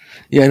good.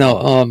 Yeah,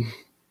 no.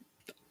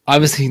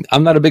 Obviously,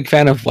 I'm not a big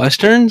fan of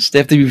Westerns. They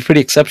have to be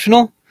pretty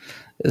exceptional.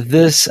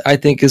 This, I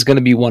think, is going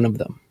to be one of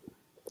them.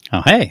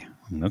 Oh, hey.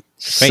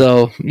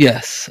 So,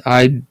 yes,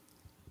 I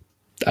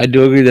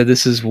do agree that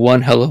this is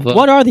one hell of a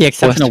What are the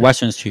exceptional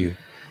Westerns to you?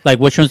 Like,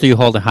 which ones do you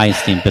hold in high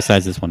esteem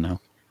besides this one now?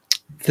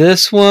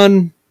 This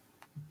one.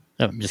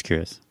 Oh, I'm just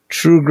curious.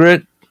 True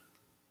Grit.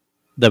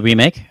 The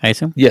remake, I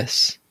assume?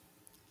 Yes.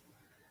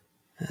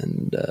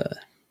 And,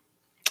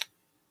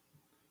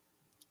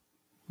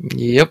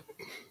 yep.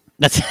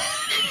 That's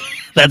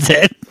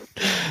it?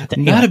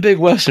 Not a big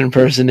Western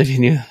person, if you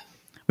knew.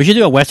 We should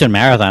do a Western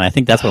marathon. I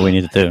think that's what we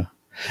need to do.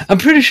 I'm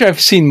pretty sure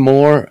I've seen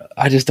more.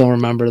 I just don't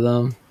remember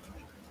them.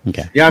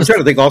 Okay. Yeah, I'm trying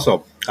to think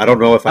also. I don't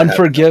know if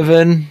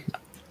Unforgiven.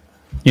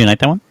 You like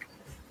that one?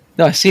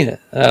 No, I've seen it.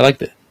 I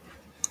liked it.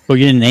 Well,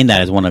 you didn't name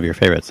that as one of your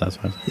favorites. That's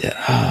why. Yeah,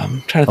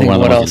 I'm trying to think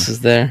what else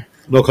is there.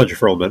 No Country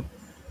for Old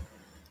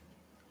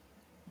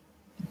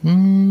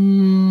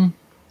Men.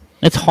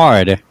 It's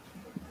hard.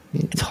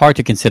 It's hard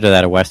to consider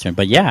that a Western,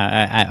 but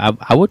yeah,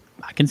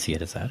 I can see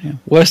it as that. Yeah.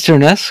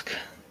 Western-esque.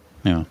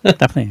 Yeah,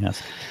 definitely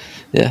yes.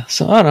 Yeah,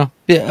 so I don't know.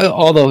 Yeah,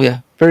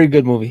 although very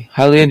good movie.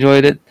 Highly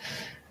enjoyed it.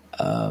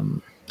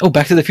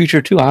 Back to the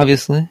Future 2,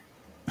 obviously.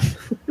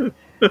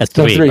 That's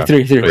three.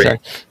 Three. Sorry.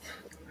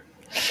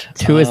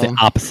 2 is the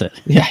opposite.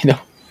 Yeah, I know.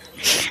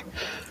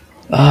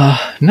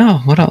 No,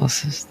 what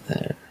else is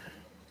there?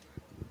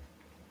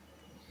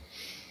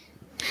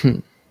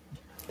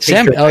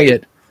 Sam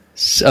Elliott.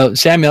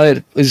 Sam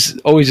Elliott is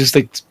always just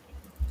the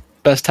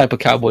best type of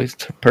cowboy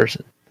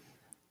person.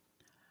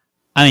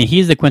 I mean,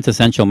 he's the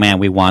quintessential man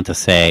we want to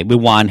say. We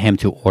want him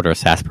to order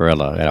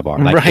sarsaparilla at a bar.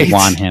 Like, right. We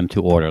want him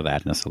to order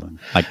that in a saloon.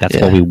 Like, that's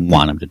what we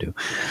want him to do.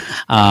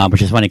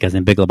 Which is funny because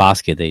in Big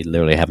Lebowski, they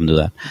literally have him do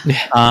that.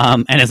 Yeah.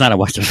 And it's not a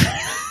Western.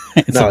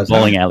 It's a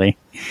bowling alley.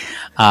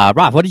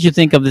 Ralf, what did you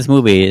think of this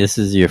movie? This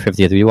is your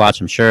 50th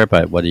rewatch, I'm sure,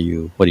 but what do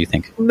you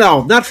think?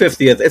 No, not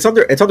 50th.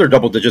 It's under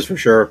double digits for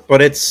sure,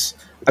 but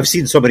I've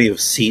seen so many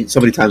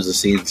times the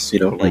scenes,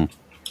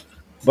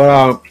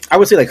 but I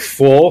would say like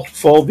full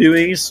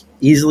viewings,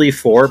 easily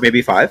 4,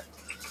 maybe 5.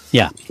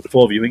 Yeah.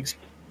 Full viewings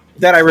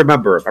that I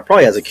remember. I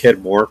probably as a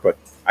kid more, but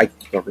I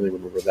don't really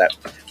remember that.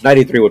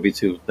 93 would be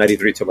 2.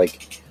 93 to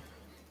like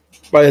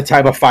by the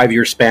time a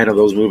 5-year span of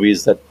those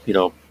movies that,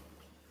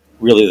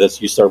 really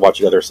you start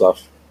watching other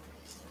stuff.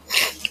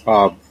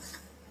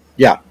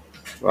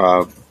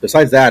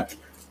 Besides that,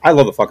 I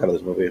love the fuck out of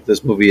this movie.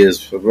 This movie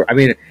is, I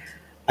mean,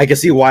 I can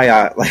see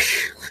why, like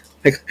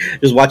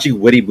just watching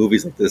witty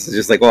movies like this is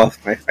just like, well,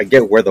 I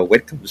get where the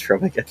wit comes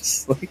from, I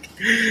guess. Like,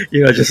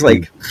 just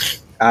like,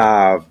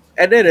 and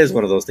it is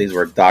one of those things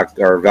where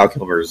Val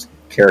Kilmer's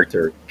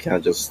character kind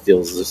of just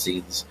steals the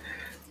scenes.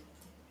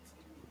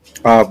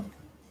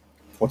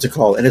 What's it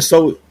called? And it's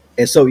so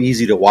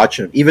easy to watch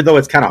him, even though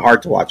it's kind of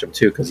hard to watch him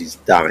too, because he's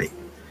dying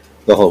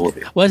the whole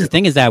movie. Well, the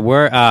thing is that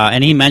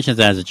and he mentions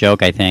that as a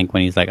joke, I think,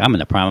 when he's like, I'm in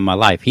the prime of my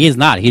life. He is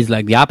not. He's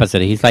like the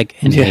opposite. He's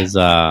like in his,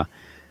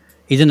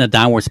 he's in the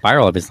downward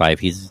spiral of his life.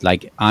 He's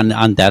like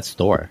on death's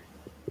door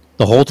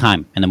the whole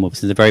time in the movie,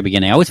 since the very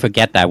beginning. I always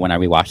forget that when I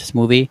rewatch this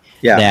movie,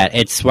 that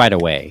it's right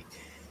away.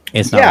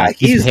 It's not like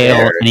he's pale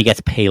there. And he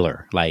gets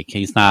paler. Like,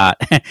 he's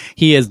not,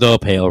 he is the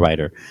pale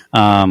writer.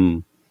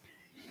 I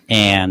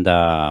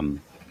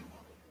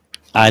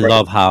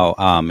love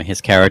how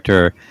his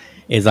character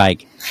is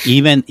like,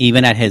 even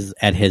at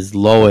his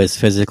lowest,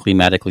 physically,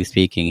 medically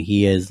speaking,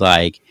 he is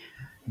like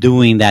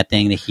doing that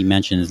thing that he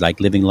mentions, like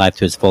living life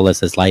to its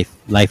fullest. As life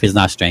is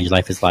not strange,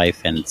 life is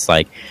life, and it's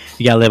like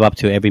you gotta live up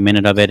to every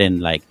minute of it.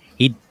 And like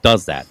he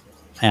does that.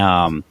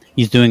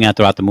 He's doing that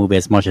throughout the movie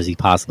as much as he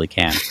possibly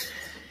can.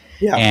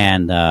 Yeah,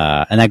 and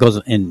that goes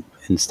in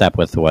step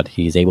with what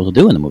he's able to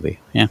do in the movie.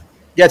 Yeah.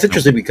 Yeah, it's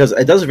interesting because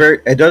it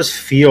does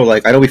feel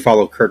like, I know we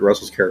follow Kurt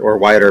Russell's character or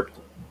Wyatt Earp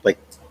like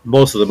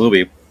most of the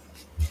movie.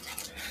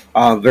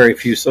 Very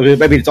few. So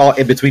maybe it's all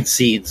in between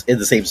scenes in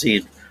the same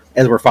scene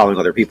as we're following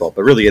other people,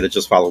 but really it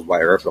just follows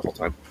Wyatt Earp the whole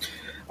time.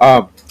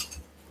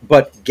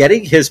 But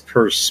getting his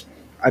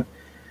it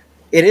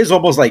is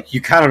almost like you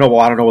kind of know.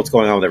 Well, I don't know what's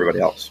going on with everybody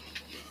else.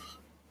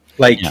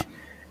 Like, Yeah.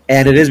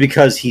 and it is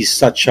because he's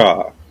such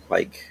a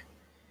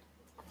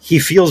he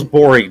feels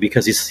boring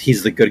because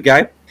he's the good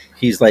guy.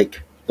 He's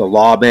like the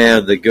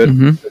lawman, the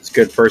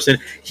good person.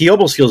 He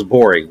almost feels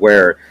boring.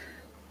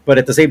 But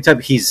at the same time,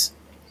 he's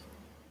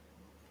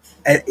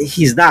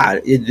not.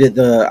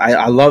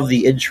 I love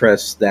the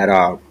interest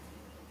that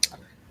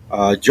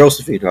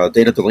Josephine,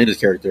 Dana Delaney's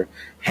character,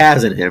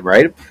 has in him.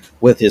 Right,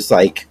 with his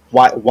like,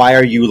 why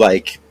are you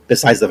like?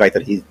 Besides the fact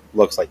that he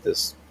looks like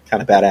this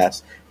kind of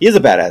badass, he is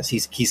a badass.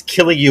 He's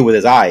killing you with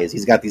his eyes.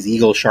 He's got these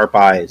eagle sharp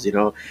eyes. You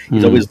know,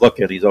 he's always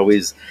looking. He's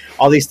always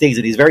all these things,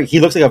 and he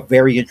looks like a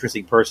very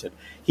interesting person.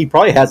 He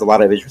probably has a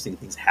lot of interesting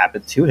things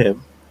happen to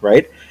him,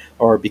 right?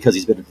 Or because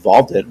he's been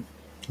involved in.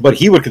 But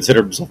he would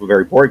consider himself a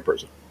very boring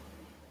person.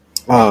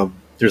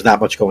 There's not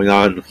much going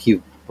on.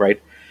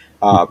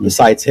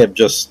 Besides him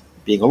just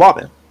being a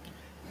lawman.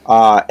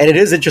 And it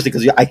is interesting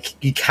because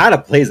he kind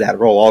of plays that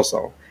role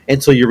also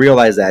until you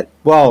realize that,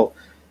 well,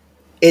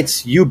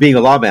 it's you being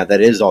a lawman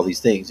that is all these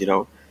things, you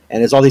know,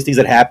 and it's all these things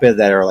that happen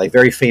that are like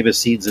very famous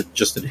scenes in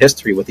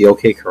history with the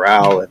OK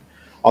Corral and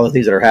all the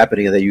things that are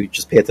happening and that you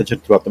just pay attention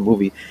throughout the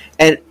movie,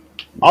 and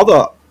all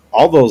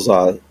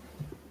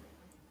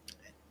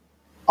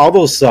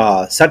those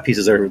set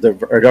pieces are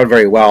done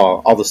very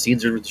well. All the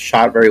scenes are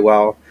shot very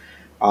well.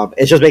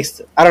 It just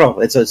makes, I don't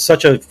know, it's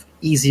such a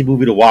easy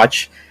movie to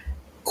watch,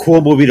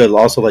 cool movie to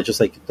also like, just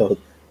like the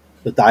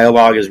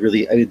dialogue is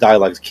really, I mean,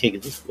 dialogue is king.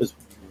 It was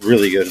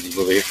really good in the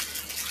movie.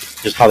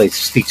 Just how they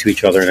speak to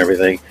each other and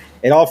everything.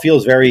 It all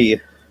feels very,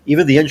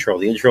 even the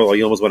intro,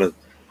 you almost want to,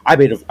 I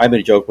made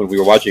a joke when we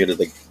were watching it, it's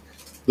like,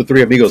 the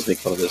Three Amigos make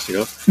fun of this, you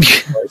know?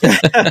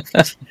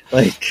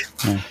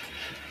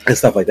 And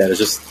stuff like that. It's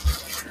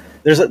just,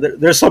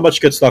 there's so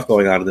much good stuff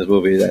going on in this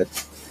movie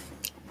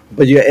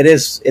but yeah, it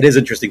is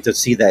interesting to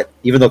see that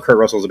even though Kurt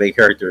Russell's the main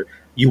character,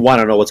 you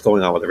want to know what's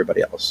going on with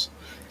everybody else.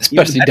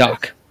 Especially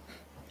Doc.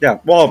 Yeah,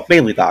 well,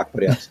 mainly Doc,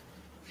 but yes.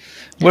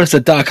 What is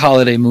a Doc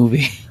Holliday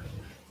movie?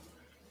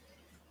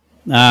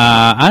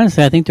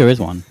 Honestly, I think there is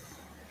one.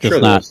 Just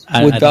Sure not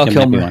with Val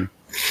Kilmer. One.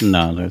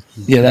 No,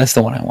 Yeah, that's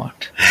the one I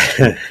want.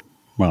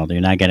 well,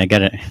 you're not gonna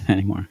get it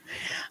anymore.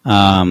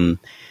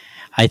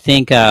 I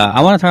think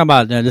I want to talk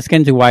about let's get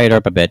into Wyatt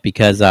Earp a bit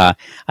because I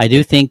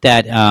do think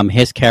that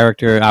his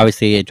character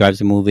obviously it drives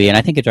the movie, and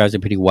I think it drives it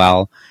pretty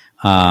well.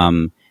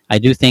 I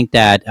do think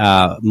that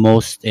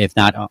most, if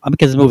not,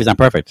 because this movie's not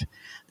perfect.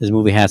 This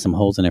movie has some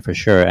holes in it for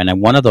sure, and then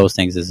one of those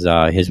things is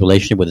his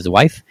relationship with his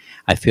wife.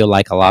 I feel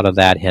like a lot of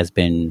that has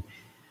been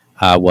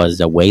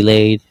was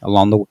waylaid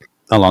along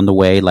the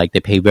way. Like they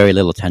pay very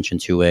little attention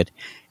to it,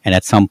 and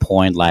at some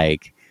point,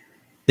 like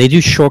they do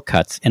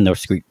shortcuts in the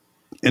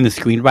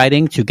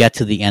screenwriting to get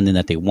to the ending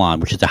that they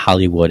want, which is a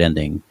Hollywood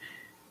ending.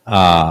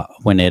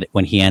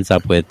 When he ends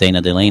up with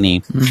Dana Delaney,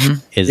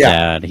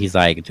 that he's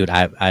like, dude,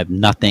 I have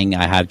nothing.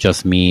 I have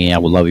just me. I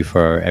will love you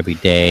for every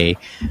day,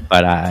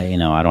 but I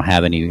don't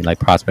have any like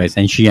prospects.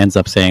 And she ends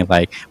up saying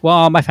like,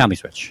 well, my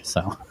family's rich,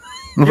 so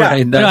Right.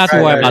 you don't have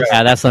to worry about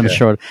that. That's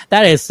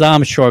that is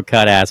some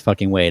shortcut ass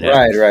fucking way to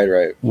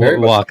right.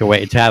 walk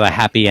away to have a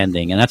happy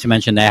ending. And not to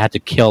mention they had to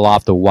kill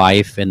off the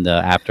wife in the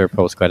after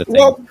post credit thing.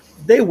 Well,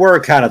 they were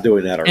kind of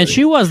doing that already. And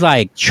she was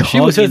like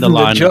chugging the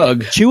laudanum.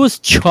 Jug. She was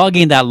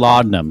chugging that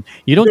laudanum.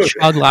 You don't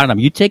chug laudanum.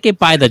 You take it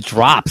by the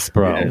drops,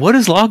 bro. Yeah. What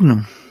is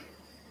laudanum?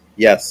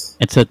 Yes.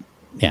 It's what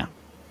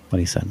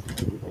he said.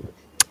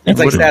 It's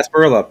like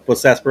sarsaparilla.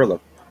 What's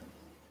sarsaparilla?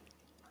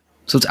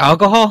 So it's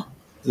alcohol?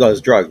 No, it's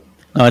a drug.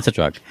 No, it's a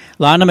drug.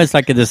 Laudanum is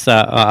like this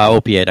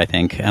opiate, I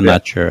think. I'm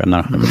not sure. I'm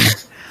not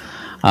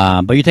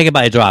 100%. But you take it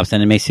by the drops,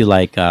 and it makes you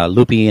like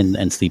loopy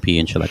and sleepy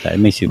and shit like that. It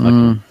makes you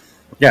fucking...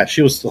 Yeah,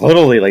 she was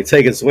literally like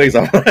taking swings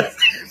on it.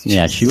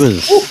 Yeah, she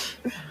was.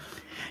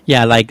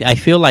 Yeah, like I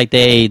feel like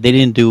they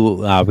didn't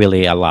do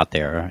really a lot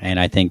there, and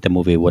I think the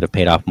movie would have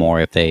paid off more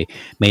if they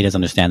made us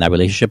understand that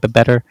relationship a bit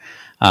better.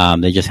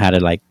 They just had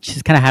it like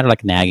kind of had it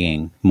like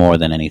nagging more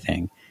than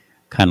anything,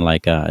 kind of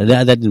like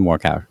that didn't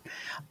work out.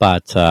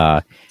 But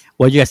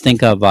what do you guys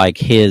think of like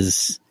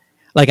his?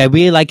 Like I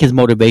really like his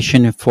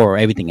motivation for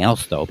everything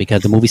else though,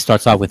 because the movie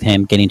starts off with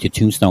him getting to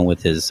Tombstone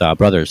with his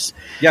brothers.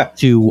 Yeah,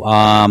 to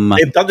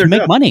they've done their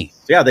make job. Money.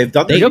 Yeah, they've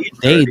done. They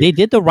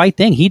did the right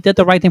thing. He did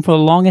the right thing for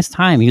the longest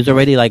time. He was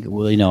already like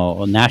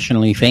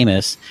nationally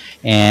famous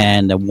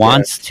and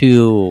wants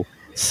to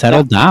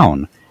settle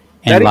down.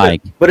 And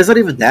but it's not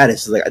even that.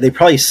 It's like they've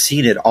probably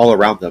seen it all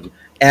around them,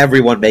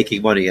 everyone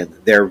making money, and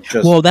they're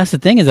just Well, that's the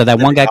thing is that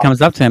one guy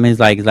comes up to him and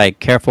he's like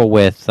careful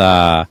with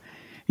the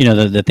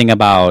thing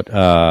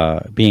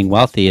about being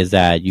wealthy is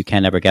that you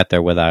can't ever get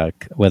there with a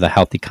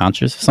healthy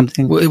conscience or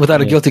something.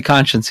 Without a guilty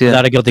conscience, yeah.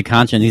 Without a guilty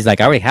conscience, he's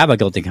like, I already have a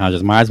guilty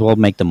conscience. Might as well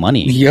make the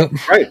money. Yep.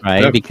 right,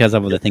 Right, because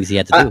of the things he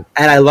had to do.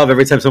 and I love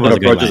every time someone That's a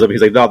good approaches line. him,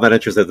 he's like, "No, I'm not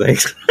interested."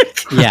 Thanks.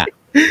 Yeah,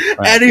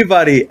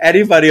 right.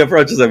 Anybody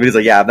approaches him, he's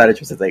like, "Yeah, I'm not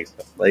interested." Thanks.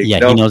 Like, Yeah,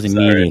 no, he knows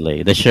sorry.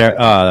 immediately. The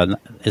sheriff,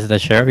 is it the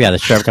sheriff? Yeah, the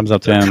sheriff comes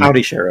up to him.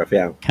 County sheriff,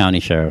 yeah. County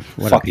sheriff.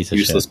 What a Fucking piece of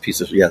useless shit.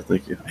 piece of yeah.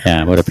 Thank you.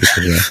 Yeah, what a piece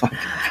of shit.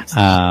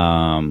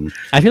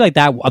 I feel like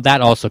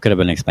that also could have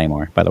been explained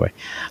more, by the way.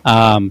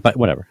 But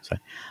whatever. So,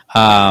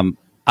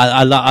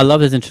 I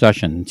love his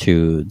introduction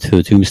to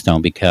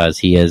Tombstone because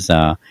he is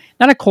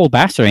not a cold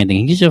bastard or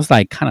anything. He's just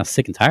like kind of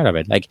sick and tired of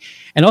it. Like,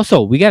 and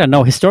also we got to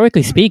know,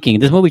 historically speaking,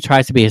 this movie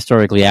tries to be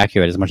historically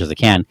accurate as much as it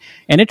can,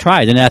 and it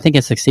tries, and I think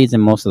it succeeds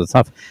in most of the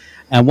stuff.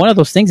 And one of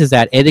those things is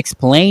that it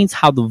explains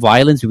how the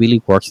violence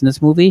really works in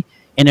this movie,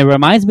 and it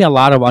reminds me a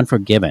lot of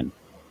Unforgiven,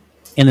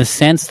 in the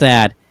sense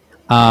that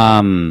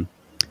Wyatt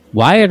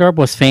Earp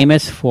was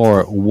famous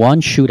for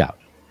one shootout,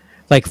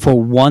 like for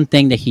one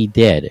thing that he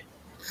did,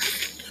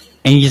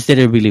 and he just did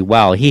it really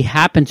well. He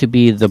happened to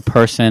be the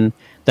person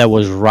that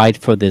was right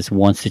for this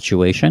one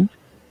situation,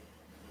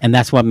 and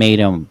that's what made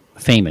him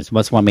famous.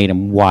 That's what made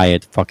him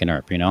Wyatt fucking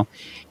Earp, you know?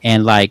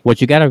 And like,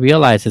 what you got to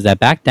realize is that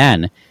back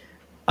then,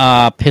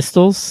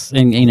 pistols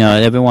and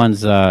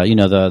everyone's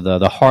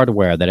the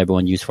hardware that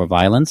everyone used for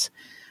violence,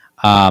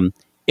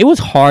 it was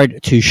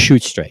hard to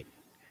shoot straight.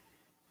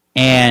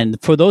 And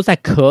for those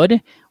that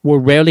could, will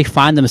rarely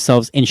find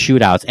themselves in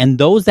shootouts. And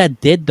those that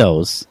did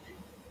those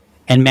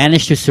and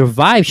managed to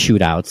survive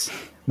shootouts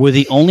were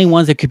the only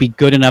ones that could be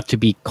good enough to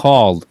be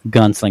called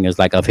gunslingers,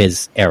 like of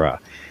his era.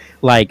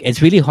 Like,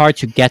 it's really hard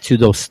to get to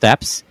those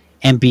steps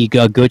and be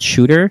a good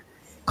shooter,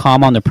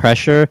 calm under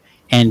pressure,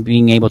 and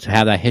being able to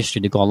have that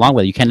history to go along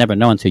with it. You can never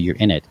know until you're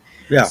in it.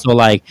 Yeah. So,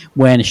 like,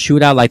 when a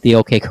shootout like the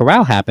OK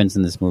Corral happens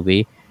in this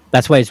movie,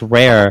 that's why it's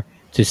rare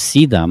to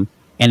see them,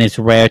 and it's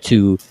rare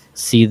to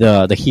see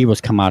the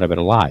heroes come out of it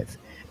alive,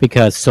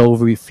 because so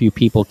very few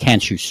people can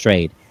shoot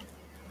straight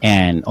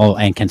and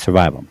can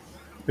survive them.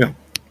 Yeah.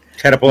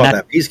 Had to pull out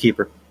that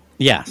peacekeeper.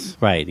 Yes,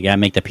 right. You gotta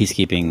make the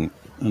peacekeeping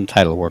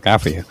title work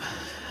out for you.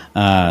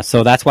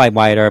 So that's why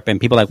Wyatt Earp and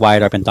people like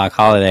Wyatt Earp and Doc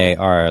Holliday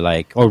are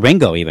like, or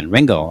Ringo even.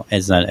 Ringo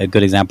is a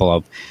good example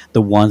of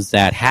the ones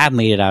that have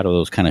made it out of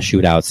those kind of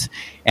shootouts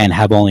and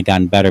have only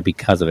gotten better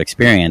because of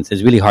experience.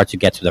 It's really hard to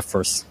get to the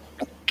first,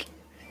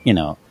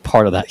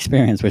 part of that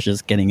experience, which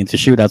is getting into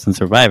shootouts and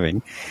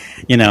surviving,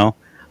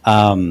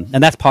 and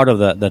that's part of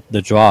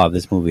the draw of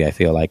this movie. I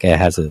feel like it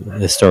has a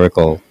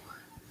historical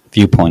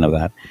viewpoint of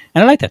that,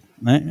 and I liked it.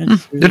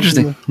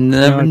 Interesting.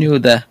 Never knew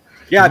that.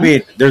 Yeah, I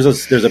mean, there's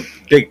a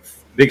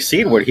big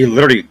scene where he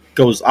literally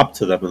goes up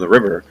to them in the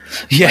river,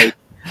 Yeah. like,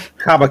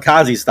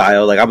 kamikaze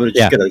style. Like, I'm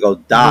gonna go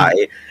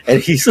die,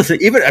 and he's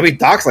even. I mean,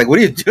 Doc's like, "What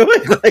are you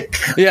doing?" Like,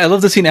 Yeah, I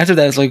love the scene after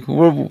that. It's like,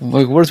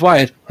 where's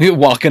Wyatt? He's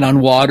walking on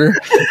water,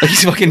 like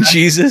he's fucking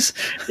Jesus.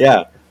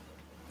 yeah,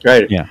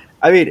 right. Yeah.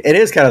 I mean, it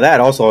is kind of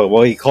that. Also,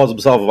 well, he calls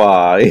himself.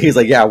 He's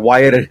like, "Yeah,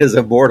 Wyatt and his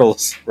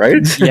immortals,"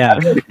 right? Yeah,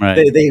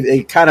 right.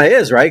 They kind of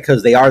is, right,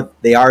 because they are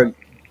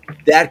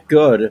that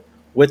good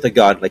with the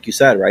gun, like you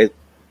said, right?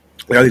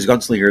 They are these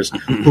gunslingers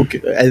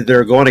and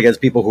they're going against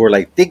people who are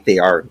like think they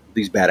are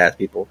these badass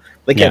people.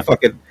 They can't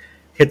fucking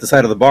hit the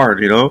side of the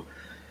barn,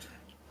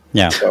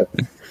 Yeah, So,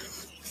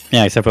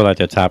 yeah, except for like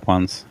the top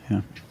ones.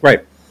 Yeah.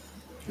 right,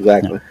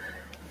 exactly.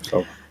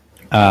 So,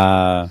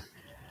 Yeah.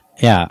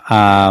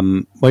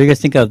 What do you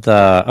guys think of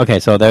the? Okay,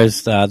 so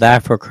there's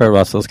that for Kurt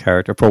Russell's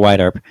character, for Wyatt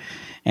Earp,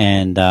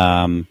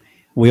 and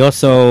we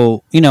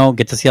also,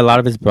 get to see a lot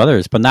of his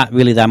brothers, but not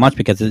really that much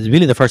because it's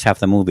really the first half of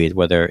the movie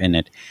where they're in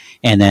it,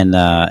 and then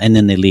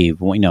they leave,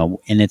 and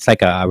it's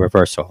like a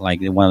reversal.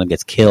 Like one of them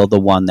gets killed. The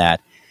one that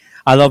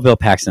I love Bill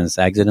Paxton's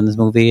exit in this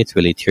movie. It's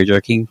really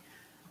tear-jerking.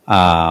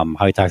 How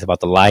he talks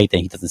about the light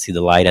and he doesn't see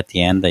the light at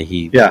the end that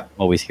he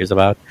always hears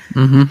about.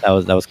 Mm-hmm.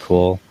 That was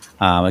cool.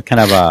 I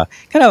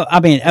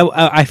mean,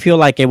 I feel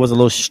like it was a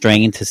little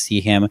strange to see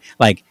him,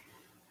 like,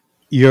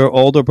 your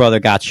older brother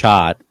got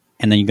shot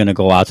and then you're going to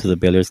go out to the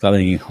billiards club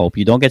and you hope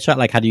you don't get shot.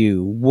 Like,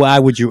 why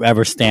would you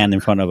ever stand in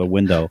front of a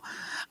window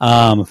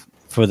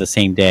for the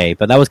same day?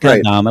 But that was kind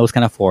of dumb. It was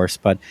kind of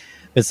forced. But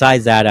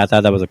besides that, I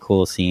thought that was a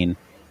cool scene.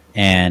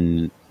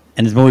 And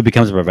this movie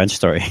becomes a revenge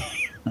story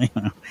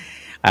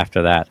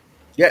after that.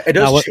 yeah, it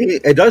does.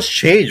 It does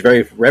change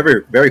very,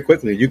 very, very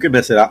quickly. You can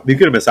miss it out. You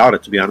could miss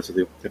out, to be honest with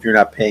you, if you're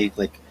not paying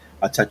like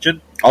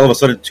attention. All of a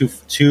sudden, two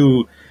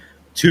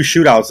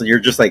shootouts, and you're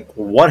just like,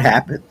 "What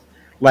happened?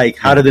 Like,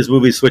 how did this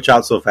movie switch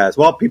out so fast?"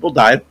 Well, people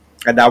died,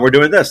 and now we're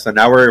doing this, and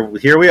now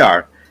here we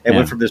are. It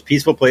went from this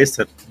peaceful place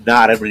to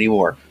not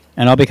anymore.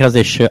 And all because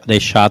they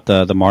shot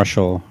the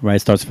marshal. Right, it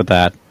starts with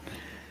that.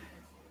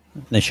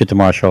 They shoot the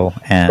marshal,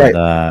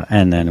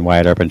 and then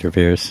Wyatt Earp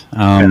interferes.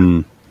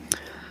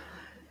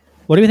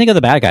 What do you think of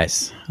the bad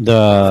guys?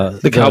 The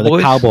Cowboys?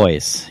 The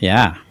Cowboys,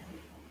 yeah.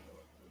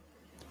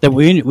 That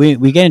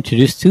we get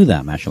introduced to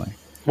them actually.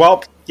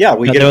 Well, yeah,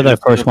 we No, get they were the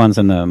first ones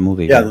in the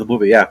movie. Yeah, the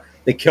movie. Yeah,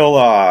 they kill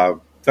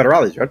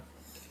federales, right?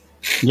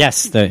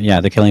 Yes, they're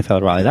killing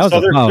federales. That was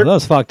So that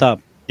was fucked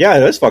up. Yeah,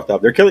 it is fucked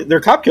up. They're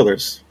cop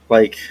killers.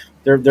 Like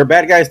they're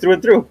bad guys through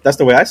and through. That's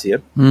the way I see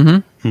it.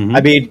 Mm-hmm.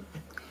 I mean,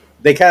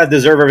 they kind of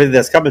deserve everything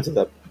that's coming to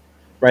them,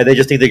 right? They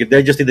just need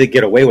to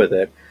get away with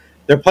it.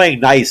 They're playing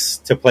nice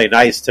to play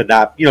nice to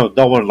not.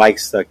 No one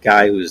likes the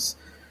guy who's.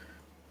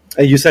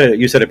 And you said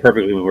it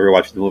perfectly when we were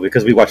watching the movie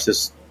because we watched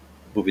this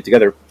movie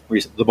together.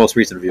 The most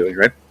recent viewing,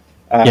 right?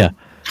 Yeah.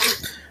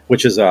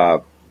 Which is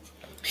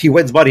he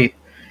wins money,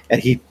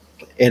 and he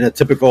in a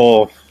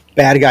typical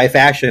bad guy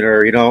fashion,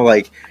 or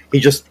he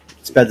just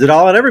spends it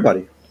all on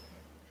everybody.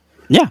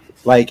 Yeah.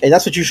 And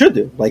that's what you should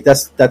do.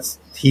 That's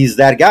he's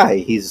that guy.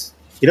 He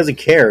doesn't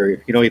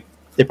care.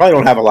 They probably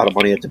don't have a lot of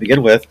money to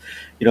begin with,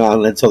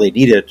 until they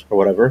need it or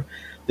whatever.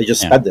 They just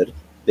spend it.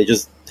 They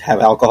just have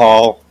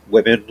alcohol,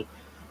 women,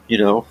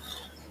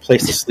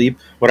 place to sleep,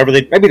 whatever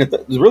they. I mean,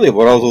 it's really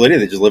what else they do.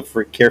 They just live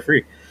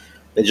carefree.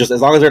 They just,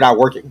 as long as they're not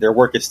working, their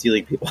work is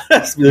stealing people.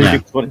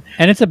 People's money.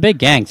 And it's a big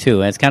gang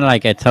too. It's kind of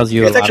like it tells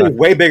you. It's actually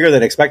way bigger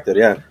than expected.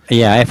 Yeah.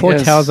 Yeah, it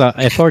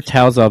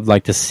foretells of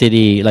like the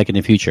city, like in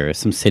the future,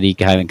 some city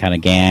kind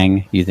of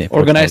gang.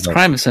 Organized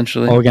crime,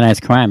 essentially.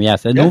 Organized crime.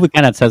 Yes, the movie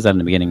kind of says that in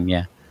the beginning.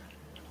 Yeah.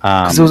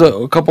 Because there was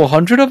a couple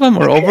hundred of them,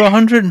 or over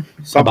 100.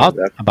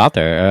 About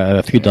there,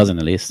 a few dozen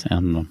at least.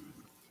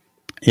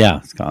 Yeah,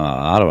 it's got a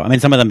lot of them. I mean,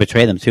 some of them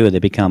betray them too. They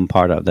become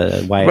part of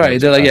the white. Right,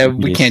 they're like,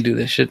 we can't do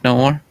this shit no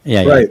more.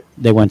 Yeah, right. Yeah,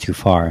 they went too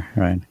far,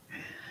 right?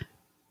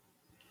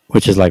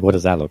 Which is like, what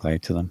does that look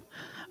like to them?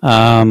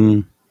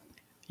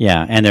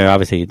 Yeah, and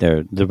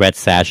the red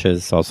sash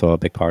is also a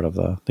big part of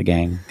the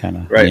gang kind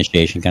of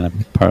initiation kind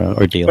of part of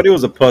ordeal. But he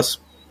was a puss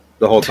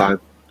the whole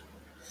time.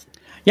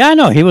 Yeah, I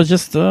know. He was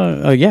just,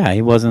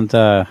 he wasn't.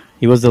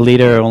 He was the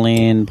leader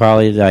only in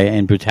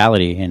in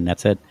brutality, and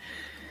that's it.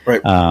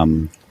 Right.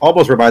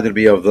 Almost reminded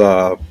me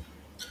of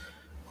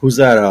who's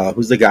that?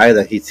 Who's the guy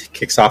that he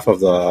kicks off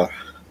of the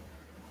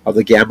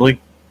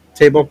gambling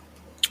table?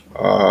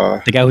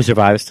 The guy who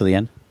survives to the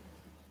end.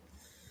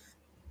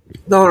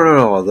 No.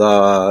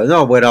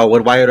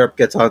 When Wyatt Earp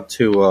gets on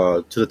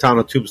to the town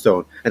of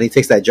Tombstone and he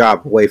takes that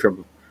job away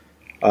from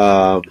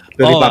Bob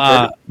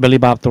Thornton. Billy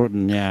Bob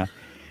Thornton. Yeah,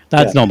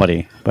 that's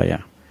nobody. But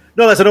yeah.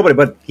 No, that's a nobody.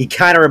 But he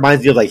kind of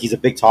reminds me of he's a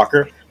big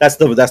talker. That's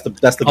the.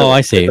 Oh, I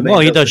see. Well,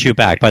 he does shoot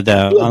back, but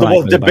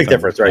the big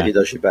difference, right? Yeah. He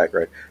does shoot back,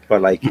 right?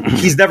 But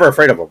he's never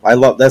afraid of him.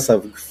 that's a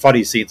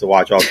funny scene to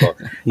watch. Also,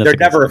 they're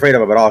never afraid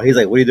of him at all. He's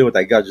like, "What do you do with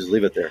that gun? Just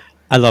leave it there."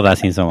 I love that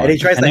scene so much. And he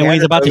tries then when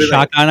he's about to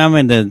shock on him,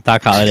 and then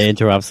Doc Holliday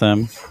interrupts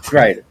him.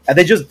 Right, and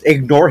they just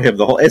ignore him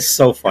the whole. It's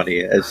so funny.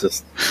 It's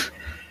just.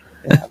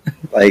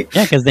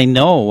 Because they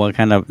know what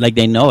kind of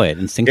they know it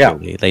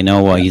instinctively. Yeah. They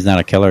know he's not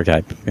a killer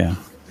type. Yeah,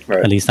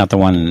 right. At least not the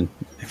one in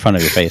front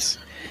of your face.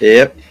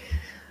 Yep.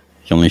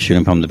 You only shoot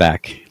him from the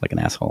back like an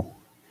asshole.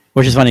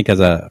 Which is funny because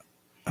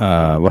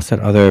what's that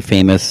other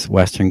famous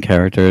Western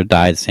character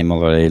died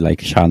similarly,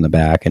 shot in the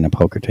back in a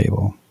poker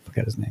table.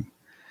 Forget his name.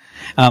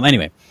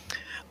 Anyway,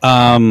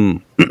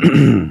 but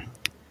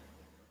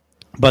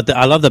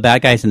I love the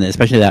bad guys, and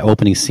especially that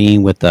opening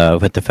scene with the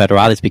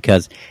federales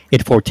because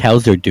it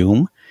foretells their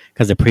doom.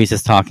 Because the priest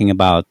is talking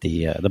about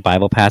the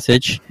Bible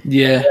passage.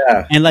 Yeah.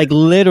 And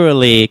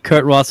literally,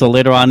 Kurt Russell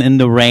later on in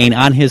the rain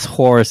on his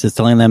horse is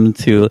telling them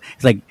he's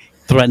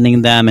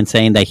threatening them and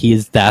saying that he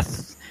is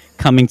death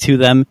coming to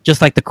them,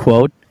 just like the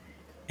quote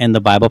in the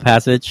Bible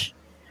passage.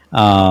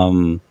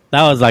 That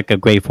was a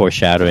great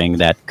foreshadowing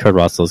that Kurt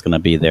Russell is going to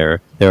be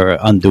their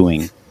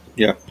undoing.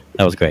 Yeah.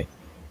 That was great.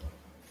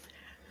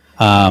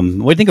 What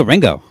do you think of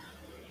Ringo?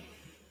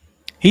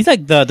 He's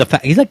he's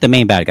the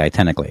main bad guy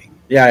technically.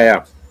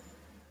 Yeah.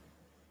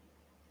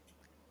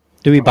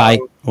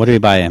 What do we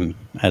buy him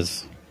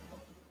as?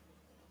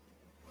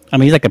 I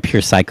mean, he's a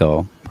pure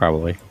psycho,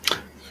 probably.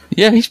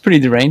 Yeah, he's pretty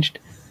deranged.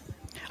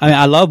 I mean,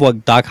 I love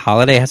what Doc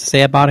Holliday has to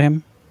say about him.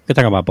 We could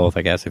talk about both,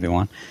 I guess, if you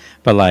want.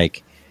 But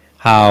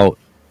how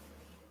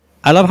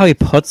I love how he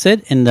puts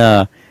it in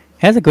the.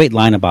 He has a great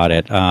line about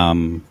it.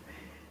 When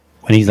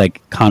he's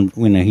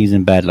when he's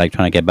in bed, trying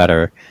to get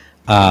better,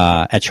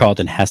 at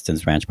Charlton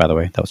Heston's ranch. By the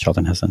way, that was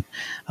Charlton Heston.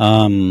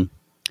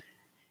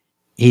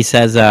 He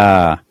says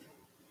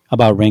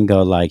about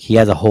Ringo, he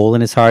has a hole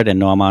in his heart, and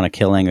no amount of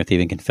killing or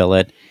thieving can fill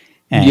it.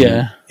 And,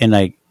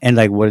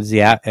 what is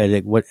he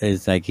what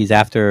is he's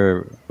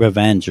after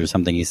revenge or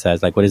something? He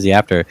says what is he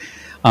after?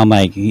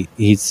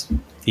 He's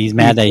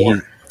mad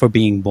that for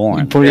being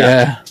born.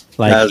 Yeah,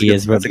 he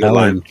is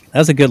rebelling.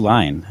 That's a good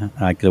line.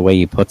 The way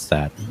he puts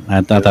that,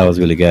 I thought that was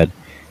really good.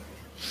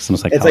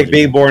 It's like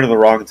being born in the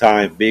wrong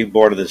time, being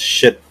born in this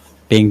shit,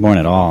 being born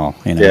at all.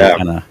 Yeah,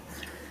 kind of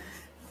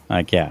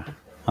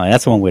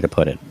that's one way to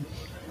put it.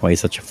 Why he's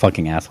such a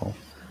fucking asshole.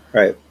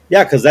 Right.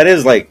 Yeah, because that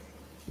is the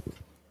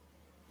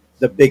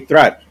big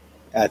threat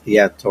at the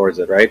end towards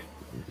it, right?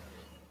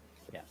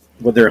 Yeah.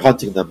 When they're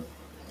hunting them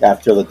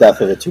after the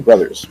death of the two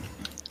brothers.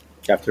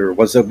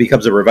 Once it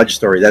becomes a revenge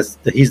story,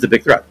 he's the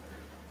big threat.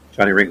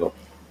 Johnny Ringo.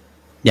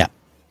 Yeah.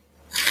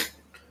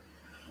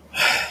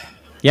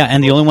 Yeah,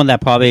 and the only one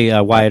that probably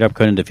Wyatt Earp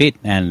couldn't defeat,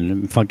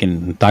 and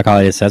fucking Doc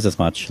Holliday says as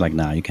much. Like,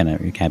 nah, you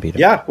can't beat him.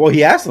 Yeah, well,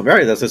 he asked him,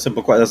 right? That's a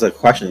simple question. That's a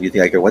question. Do you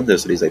think I could win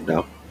this? And he's like,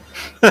 no.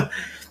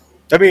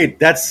 I mean,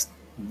 that's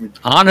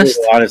Honest.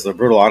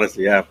 brutal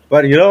honesty, yeah.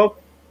 But you know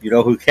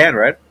who can,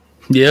 right?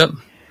 Yep.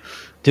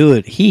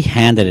 Dude, he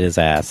handed his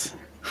ass.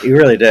 He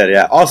really did,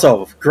 yeah.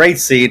 Also, great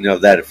scene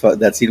of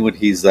that scene when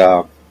he's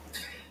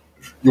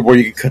where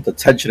you can cut the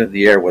tension in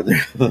the air when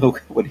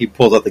when he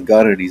pulls out the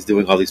gun and he's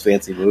doing all these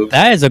fancy moves.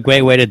 That is a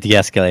great way to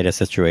de-escalate a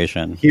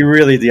situation. He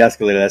really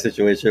de-escalated that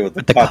situation with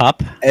the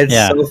cup. It's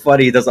so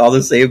funny. He does all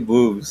the same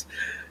moves,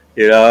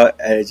 and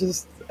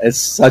it's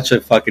such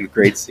a fucking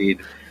great scene.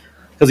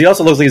 Because he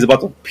also looks like he's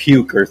about to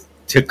puke or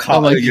to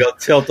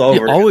tilt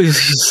over.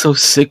 He's so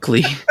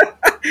sickly.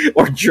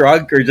 Or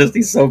drunk, or just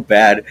he's so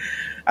bad.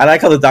 I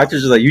like how the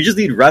doctor's just like, you just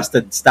need rest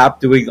and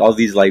stop doing all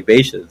these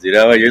libations,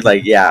 And you're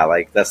like, yeah,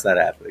 like, that's not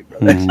happening,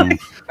 brother.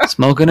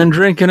 Smoking and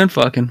drinking and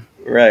fucking.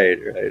 Right.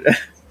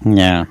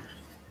 Yeah.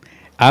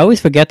 I always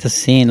forget the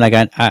scene. Like,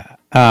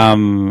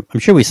 I'm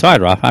sure we saw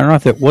it, Ralph. I don't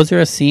know if was there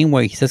a scene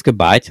where he says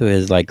goodbye to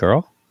his, like,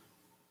 girl?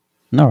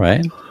 No,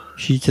 right?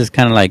 She just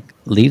kind of, like,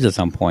 leaves at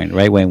some point,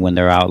 right? When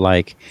they're out,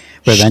 like,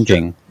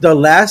 revenging. The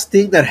last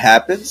thing that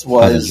happens from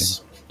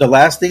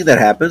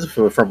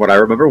what I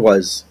remember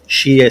was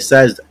she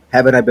says,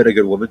 haven't I been a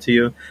good woman to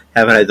you?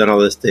 Haven't I done all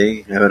this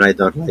thing? Haven't I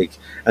done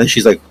and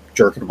she's like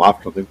jerking him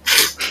off or something.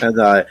 And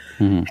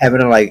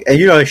haven't I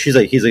and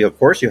he's like, of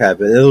course you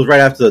have. And it was right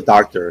after the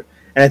doctor.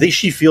 And I think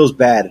she feels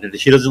bad and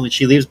she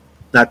leaves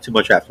not too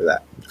much after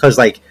that. Because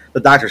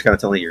the doctor's kind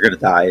of telling you're going to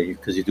die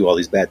because you do all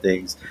these bad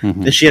things.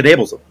 And she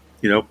enables him,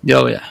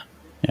 Oh, yeah.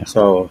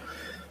 So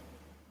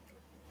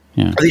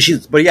yeah. I think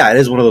it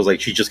is one of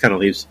those, she just kind of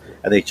leaves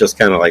and they just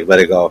kind of let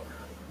it go.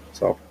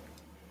 So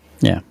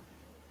yeah.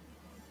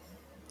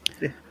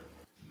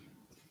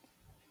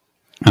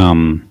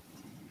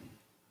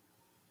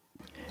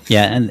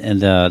 Yeah,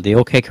 and the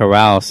OK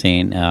Corral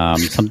scene,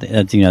 something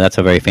that's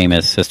a very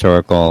famous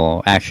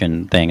historical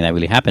action thing that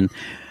really happened.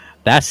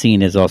 That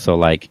scene is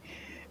also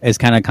it's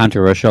kind of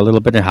controversial a little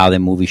bit in how the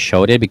movie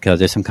showed it, because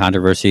there's some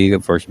controversy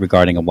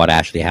regarding what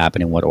actually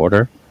happened in what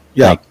order,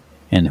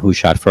 and who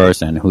shot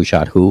first and who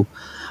shot who.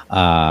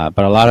 But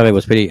a lot of it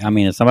was pretty. I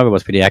mean, some of it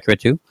was pretty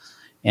accurate too,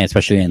 and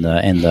especially in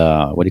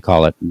the what do you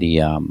call it, the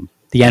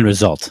end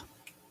result,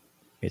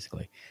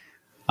 basically.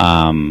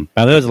 But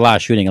there was a lot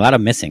of shooting, a lot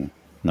of missing.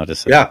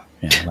 Notice. Yeah,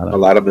 a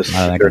lot of missing.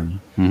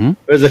 Mm-hmm.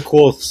 There's a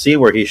cool scene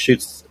where he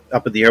shoots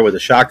up in the air with a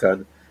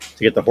shotgun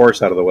to get the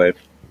horse out of the way.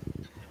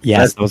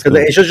 Yes, cool.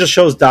 It just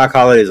shows Doc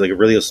Holliday is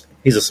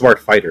he's a smart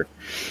fighter.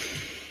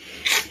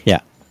 Yeah.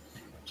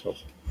 So,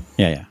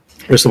 yeah.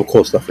 There's some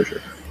cool stuff for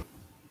sure.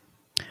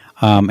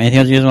 Anything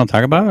else you guys want to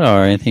talk about,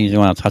 or anything you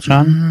want to touch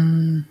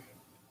on?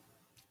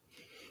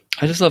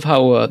 I just love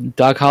how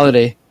Doc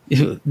Holliday,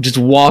 just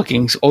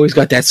walking, always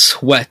got that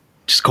sweat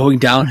just going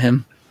down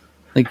him.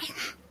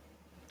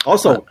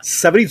 Also,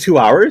 72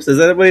 hours? Is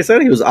that what he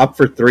said? He was up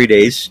for 3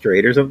 days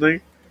straight or something?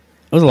 It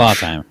was a lot of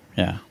time,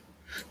 yeah.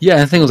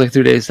 Yeah, I think it was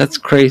 3 days. That's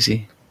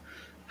crazy.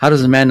 How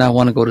does a man not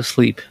want to go to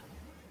sleep?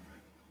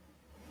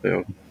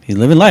 Yeah. He's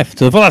living life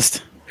to the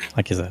fullest,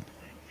 like you said.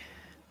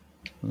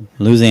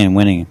 Losing and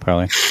winning,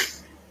 probably.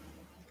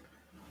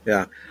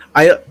 Yeah.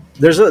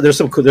 There's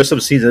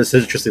some scenes that's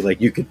interesting.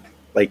 You could,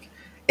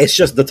 it's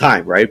just the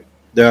time, right?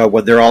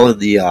 When they're all in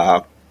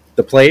the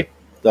play,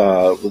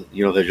 they're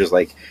just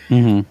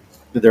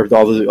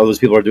all those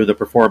people are doing the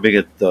performing,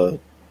 and the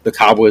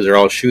cowboys are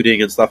all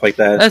shooting and stuff like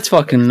that. That's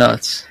fucking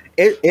nuts.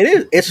 It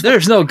is.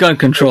 There's no gun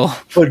control,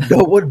 but no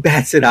one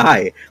bats an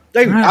eye.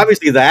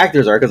 Obviously, the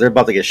actors are, because they're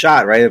about to get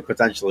shot, right?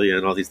 Potentially,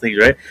 and all these things,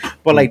 right?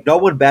 But no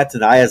one bats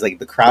an eye as the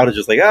crowd is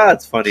just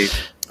it's funny,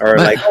 or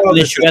they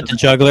shoot at the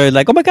juggler,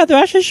 oh my god,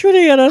 they're actually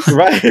shooting at us,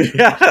 right?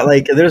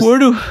 Yeah, there's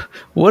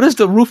what does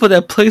the roof of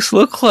that place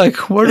look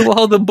like? Where do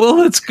all the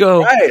bullets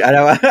go? Right,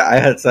 I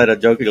had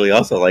said jokingly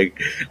also, you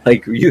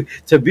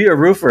to be a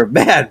roofer,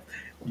 man.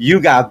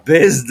 You got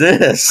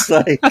business.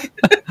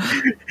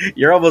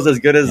 You're almost as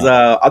good as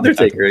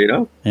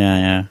Undertaker,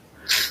 Yeah.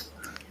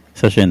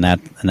 Especially in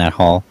that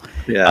hall.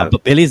 Yeah.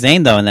 But Billy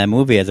Zane, though, in that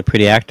movie as a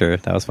pretty actor,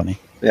 that was funny.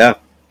 Yeah.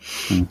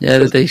 Yeah,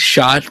 that they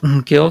shot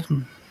and killed.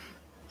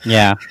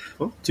 Yeah.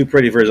 Well, too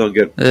pretty for his own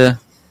good. Yeah.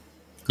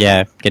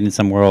 Yeah, getting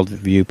some world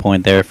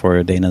viewpoint there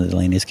for Dana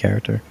Delaney's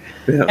character.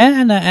 Yeah.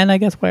 And I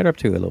guess Wyatt Earp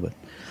too, a little bit.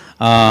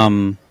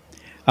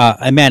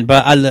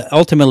 But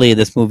ultimately,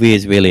 this movie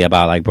is really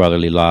about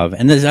brotherly love,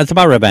 and it's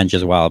about revenge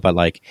as well. But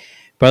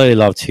brotherly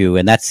love too,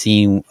 and that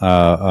scene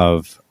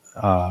of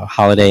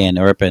Holiday and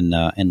Earp in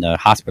the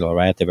hospital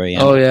right at the very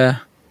end. Oh yeah.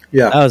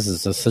 That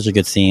was such a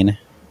good scene.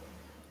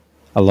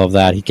 I love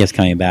that he keeps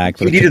coming back.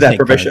 He needed that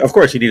permission. Of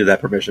course, he needed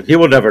that permission. He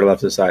would never have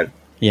left his side.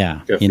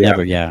 Yeah,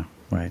 never. Yeah,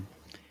 right.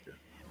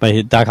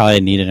 But Doc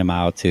Holliday needed him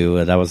out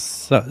too. That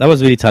was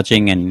really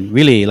touching, and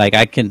really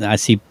I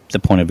see the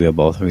point of view of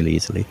both really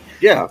easily.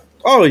 Yeah.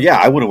 Oh, yeah,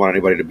 I wouldn't want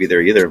anybody to be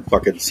there either and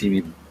fucking see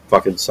me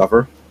fucking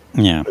suffer.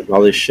 Yeah. And all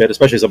this shit,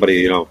 especially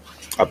somebody,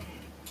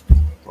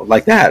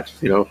 like that,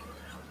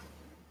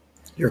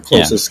 your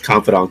closest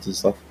confidants and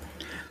stuff.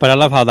 But I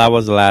love how that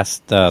was the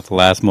last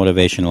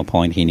motivational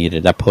point he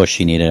needed, that push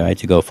he needed, right,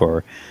 to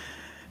the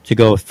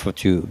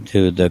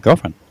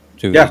girlfriend,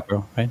 to his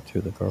girl, right,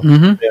 to the girl.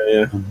 Mm-hmm.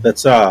 Yeah.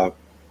 That's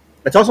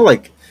also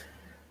like.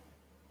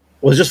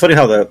 Well, it's just funny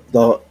how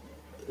the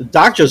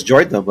Doc just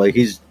joined them. Like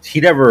he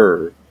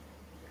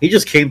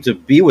just came to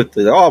be with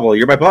the. Oh well,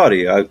 you're my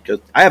buddy. I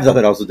have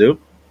nothing else to do,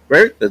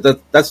 right?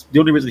 That's the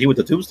only reason he went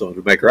to Tombstone.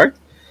 Am I correct?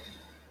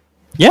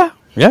 Yeah,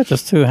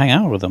 just to hang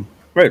out with them.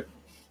 Right.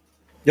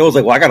 It was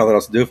like, well, I got nothing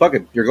else to do. Fuck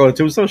it. You're going to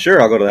Tombstone?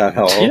 Sure, I'll go to that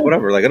hell. Yeah.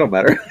 Whatever. Like, it don't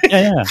matter.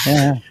 Yeah.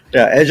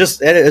 Yeah, it's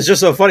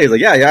just so funny. It's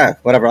like, yeah,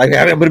 whatever. Like,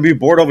 I'm going to be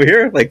bored over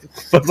here. Like,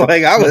 let's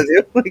hang out with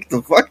you. Like,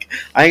 the fuck?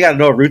 I ain't got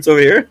no roots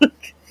over here.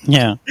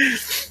 Yeah.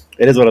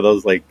 It is one of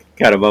those, like,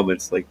 kind of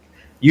moments. Like,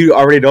 you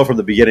already know from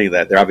the beginning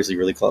that they're obviously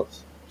really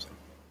close. So.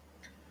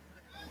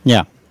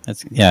 Yeah.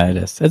 It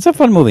is. It's a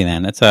fun movie,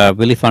 man. It's a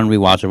really fun,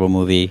 rewatchable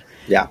movie.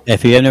 Yeah.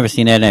 If you have never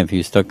seen it, and if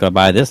you stuck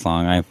by this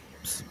long,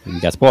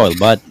 you got spoiled,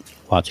 but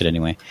watch it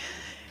anyway.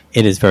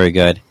 It is very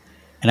good.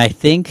 And I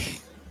think,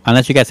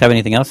 unless you guys have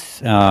anything else,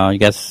 do you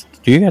guys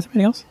have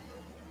anything else?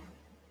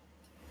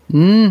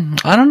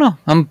 I don't know.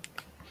 I'm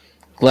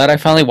glad I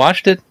finally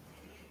watched it.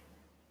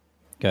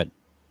 Good.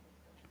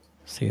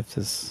 See if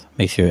this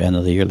makes your end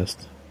of the year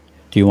list.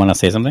 Do you want to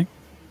say something?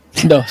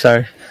 No,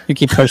 sorry. You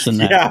keep pushing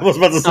that. Yeah, I was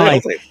about to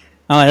say.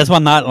 This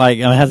one not like...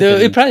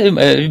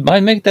 It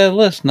might make that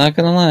list, not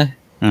going to lie.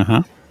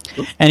 Uh-huh.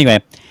 Anyway,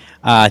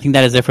 I think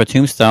that is it for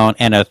Tombstone,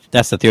 and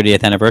that's the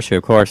 30th anniversary,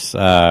 of course,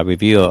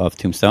 review of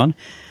Tombstone.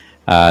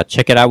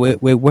 Check it out.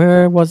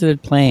 Where was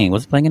it playing?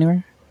 Was it playing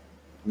anywhere?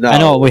 No. I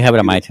know we have it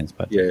on iTunes,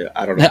 but... Yeah,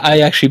 I don't know.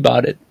 I actually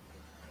bought it.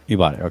 You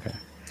bought it, okay.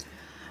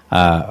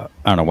 I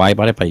don't know why you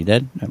bought it, but you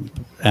did. For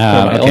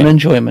my own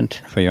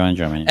enjoyment. For your own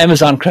enjoyment.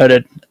 Amazon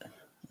credit.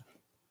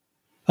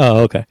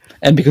 Oh, okay.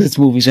 And because it's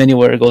movies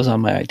anywhere, it goes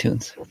on my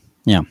iTunes.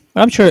 Yeah.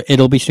 I'm sure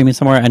it'll be streaming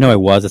somewhere. I know it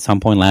was at some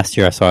point last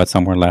year. I saw it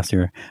somewhere last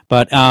year.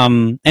 But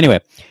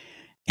anyway,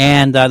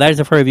 and that is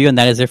it for review, and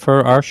that is it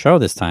for our show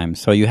this time.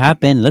 So you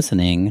have been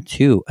listening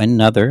to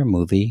another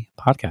movie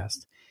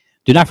podcast.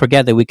 Do not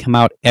forget that we come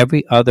out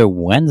every other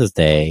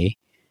Wednesday.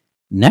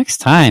 Next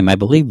time, I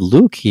believe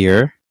Luke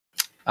here.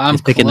 I'm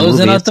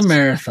closing out the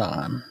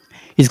marathon.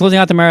 He's closing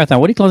out the marathon.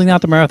 What are you closing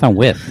out the marathon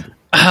with?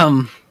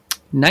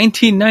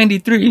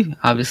 1993,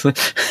 obviously.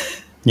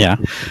 Yeah.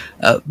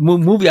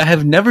 Movie I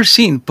have never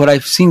seen, but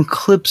I've seen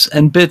clips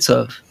and bits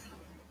of.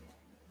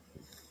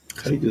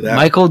 How do you do that?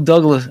 Michael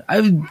Douglas.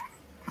 I don't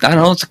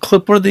know. It's a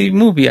clip-worthy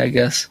movie, I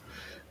guess,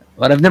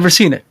 but I've never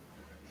seen it.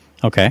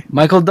 Okay.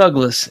 Michael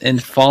Douglas in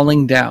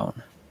Falling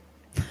Down.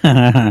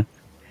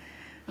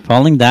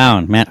 Falling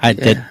Down, man.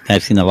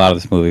 I've seen a lot of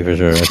this movie for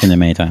sure. I've seen it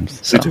many times.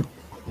 So,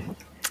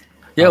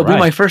 yeah, it'll be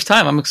my first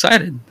time. I'm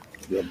excited.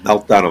 The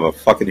meltdown of a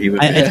fucking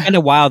human being. It's kind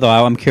of wild, though.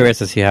 I'm curious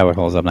to see how it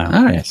holds up now.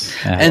 All right. Yes.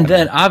 And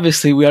then,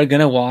 obviously, we are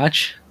going to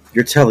watch...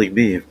 You're telling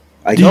me.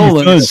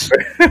 Defense.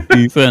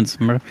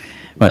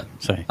 What?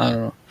 Sorry. I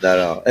don't know.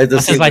 No. It's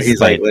the same way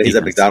he's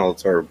at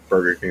McDonald's or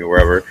Burger King or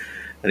wherever,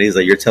 and he's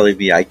like, you're telling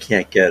me I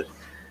can't get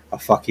a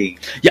fucking...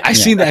 Yeah, I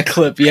seen that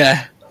clip,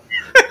 yeah.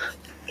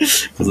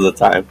 Because of the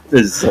time.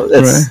 It's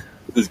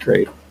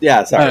great.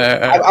 Yeah, sorry.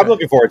 I'm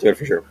looking forward to it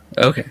for sure.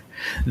 Okay.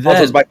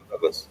 Also, it's Michael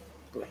Douglas.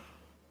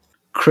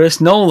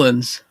 Chris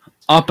Nolan's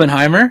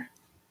Oppenheimer.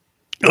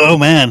 Oh,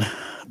 man.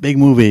 Big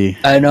movie.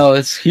 I know,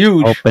 it's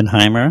huge.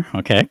 Oppenheimer.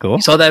 Okay, cool.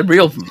 You saw that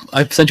reel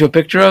I sent you a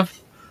picture of?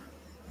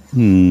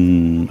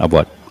 Of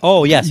what?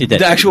 Oh, yes, you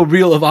did. The actual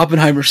reel of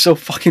Oppenheimer is so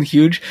fucking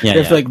huge. Yeah, they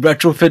have to, like,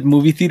 retrofit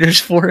movie theaters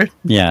for it.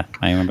 Yeah,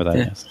 I remember that,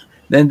 yes.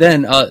 And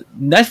then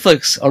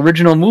Netflix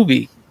original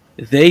movie,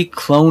 They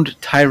Cloned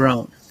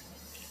Tyrone.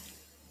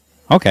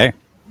 Okay.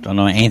 Don't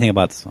know anything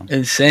about this one.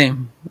 It's the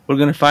same. We're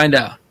going to find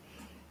out.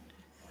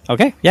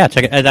 Okay, yeah,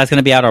 check it. That's going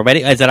to be out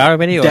already? Is it out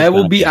already? Or that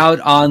will be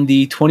out on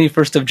the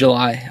 21st of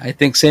July. I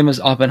think same as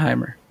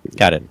Oppenheimer.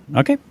 Got it.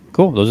 Okay,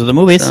 cool. Those are the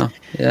movies. So,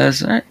 yeah,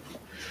 that's all right.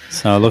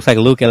 So it looks like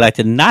Luke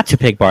elected not to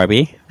pick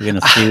Barbie. We're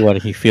going to see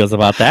what he feels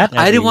about that.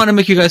 I didn't want to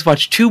make you guys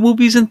watch two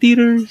movies in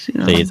theaters.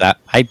 You know? Please,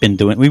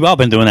 we've all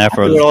been doing that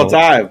for I do it all the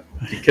time.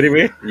 Are you kidding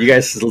me? You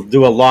guys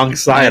do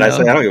alongside. I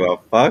say, I don't give a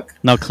fuck.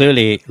 No,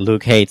 clearly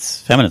Luke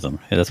hates feminism.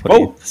 That's what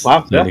he is.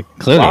 Wow. Clearly. Yeah.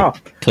 Clearly. Wow.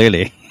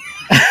 Clearly.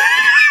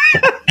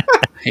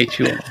 Hate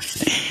you all.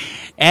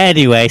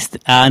 Anyways,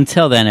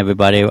 until then,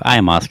 everybody, I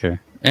am Oscar.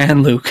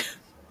 And Luke.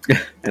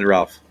 And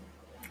Ralph.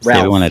 See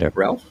everyone later.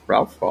 Ralph.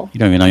 You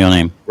don't even know your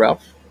name.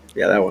 Ralph.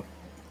 Yeah, that one.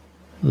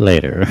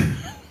 Later.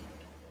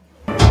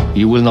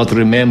 You will not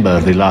remember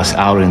the last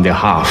hour and a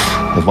half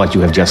of what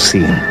you have just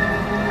seen.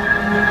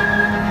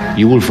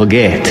 You will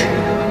forget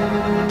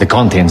the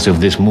contents of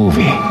this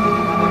movie.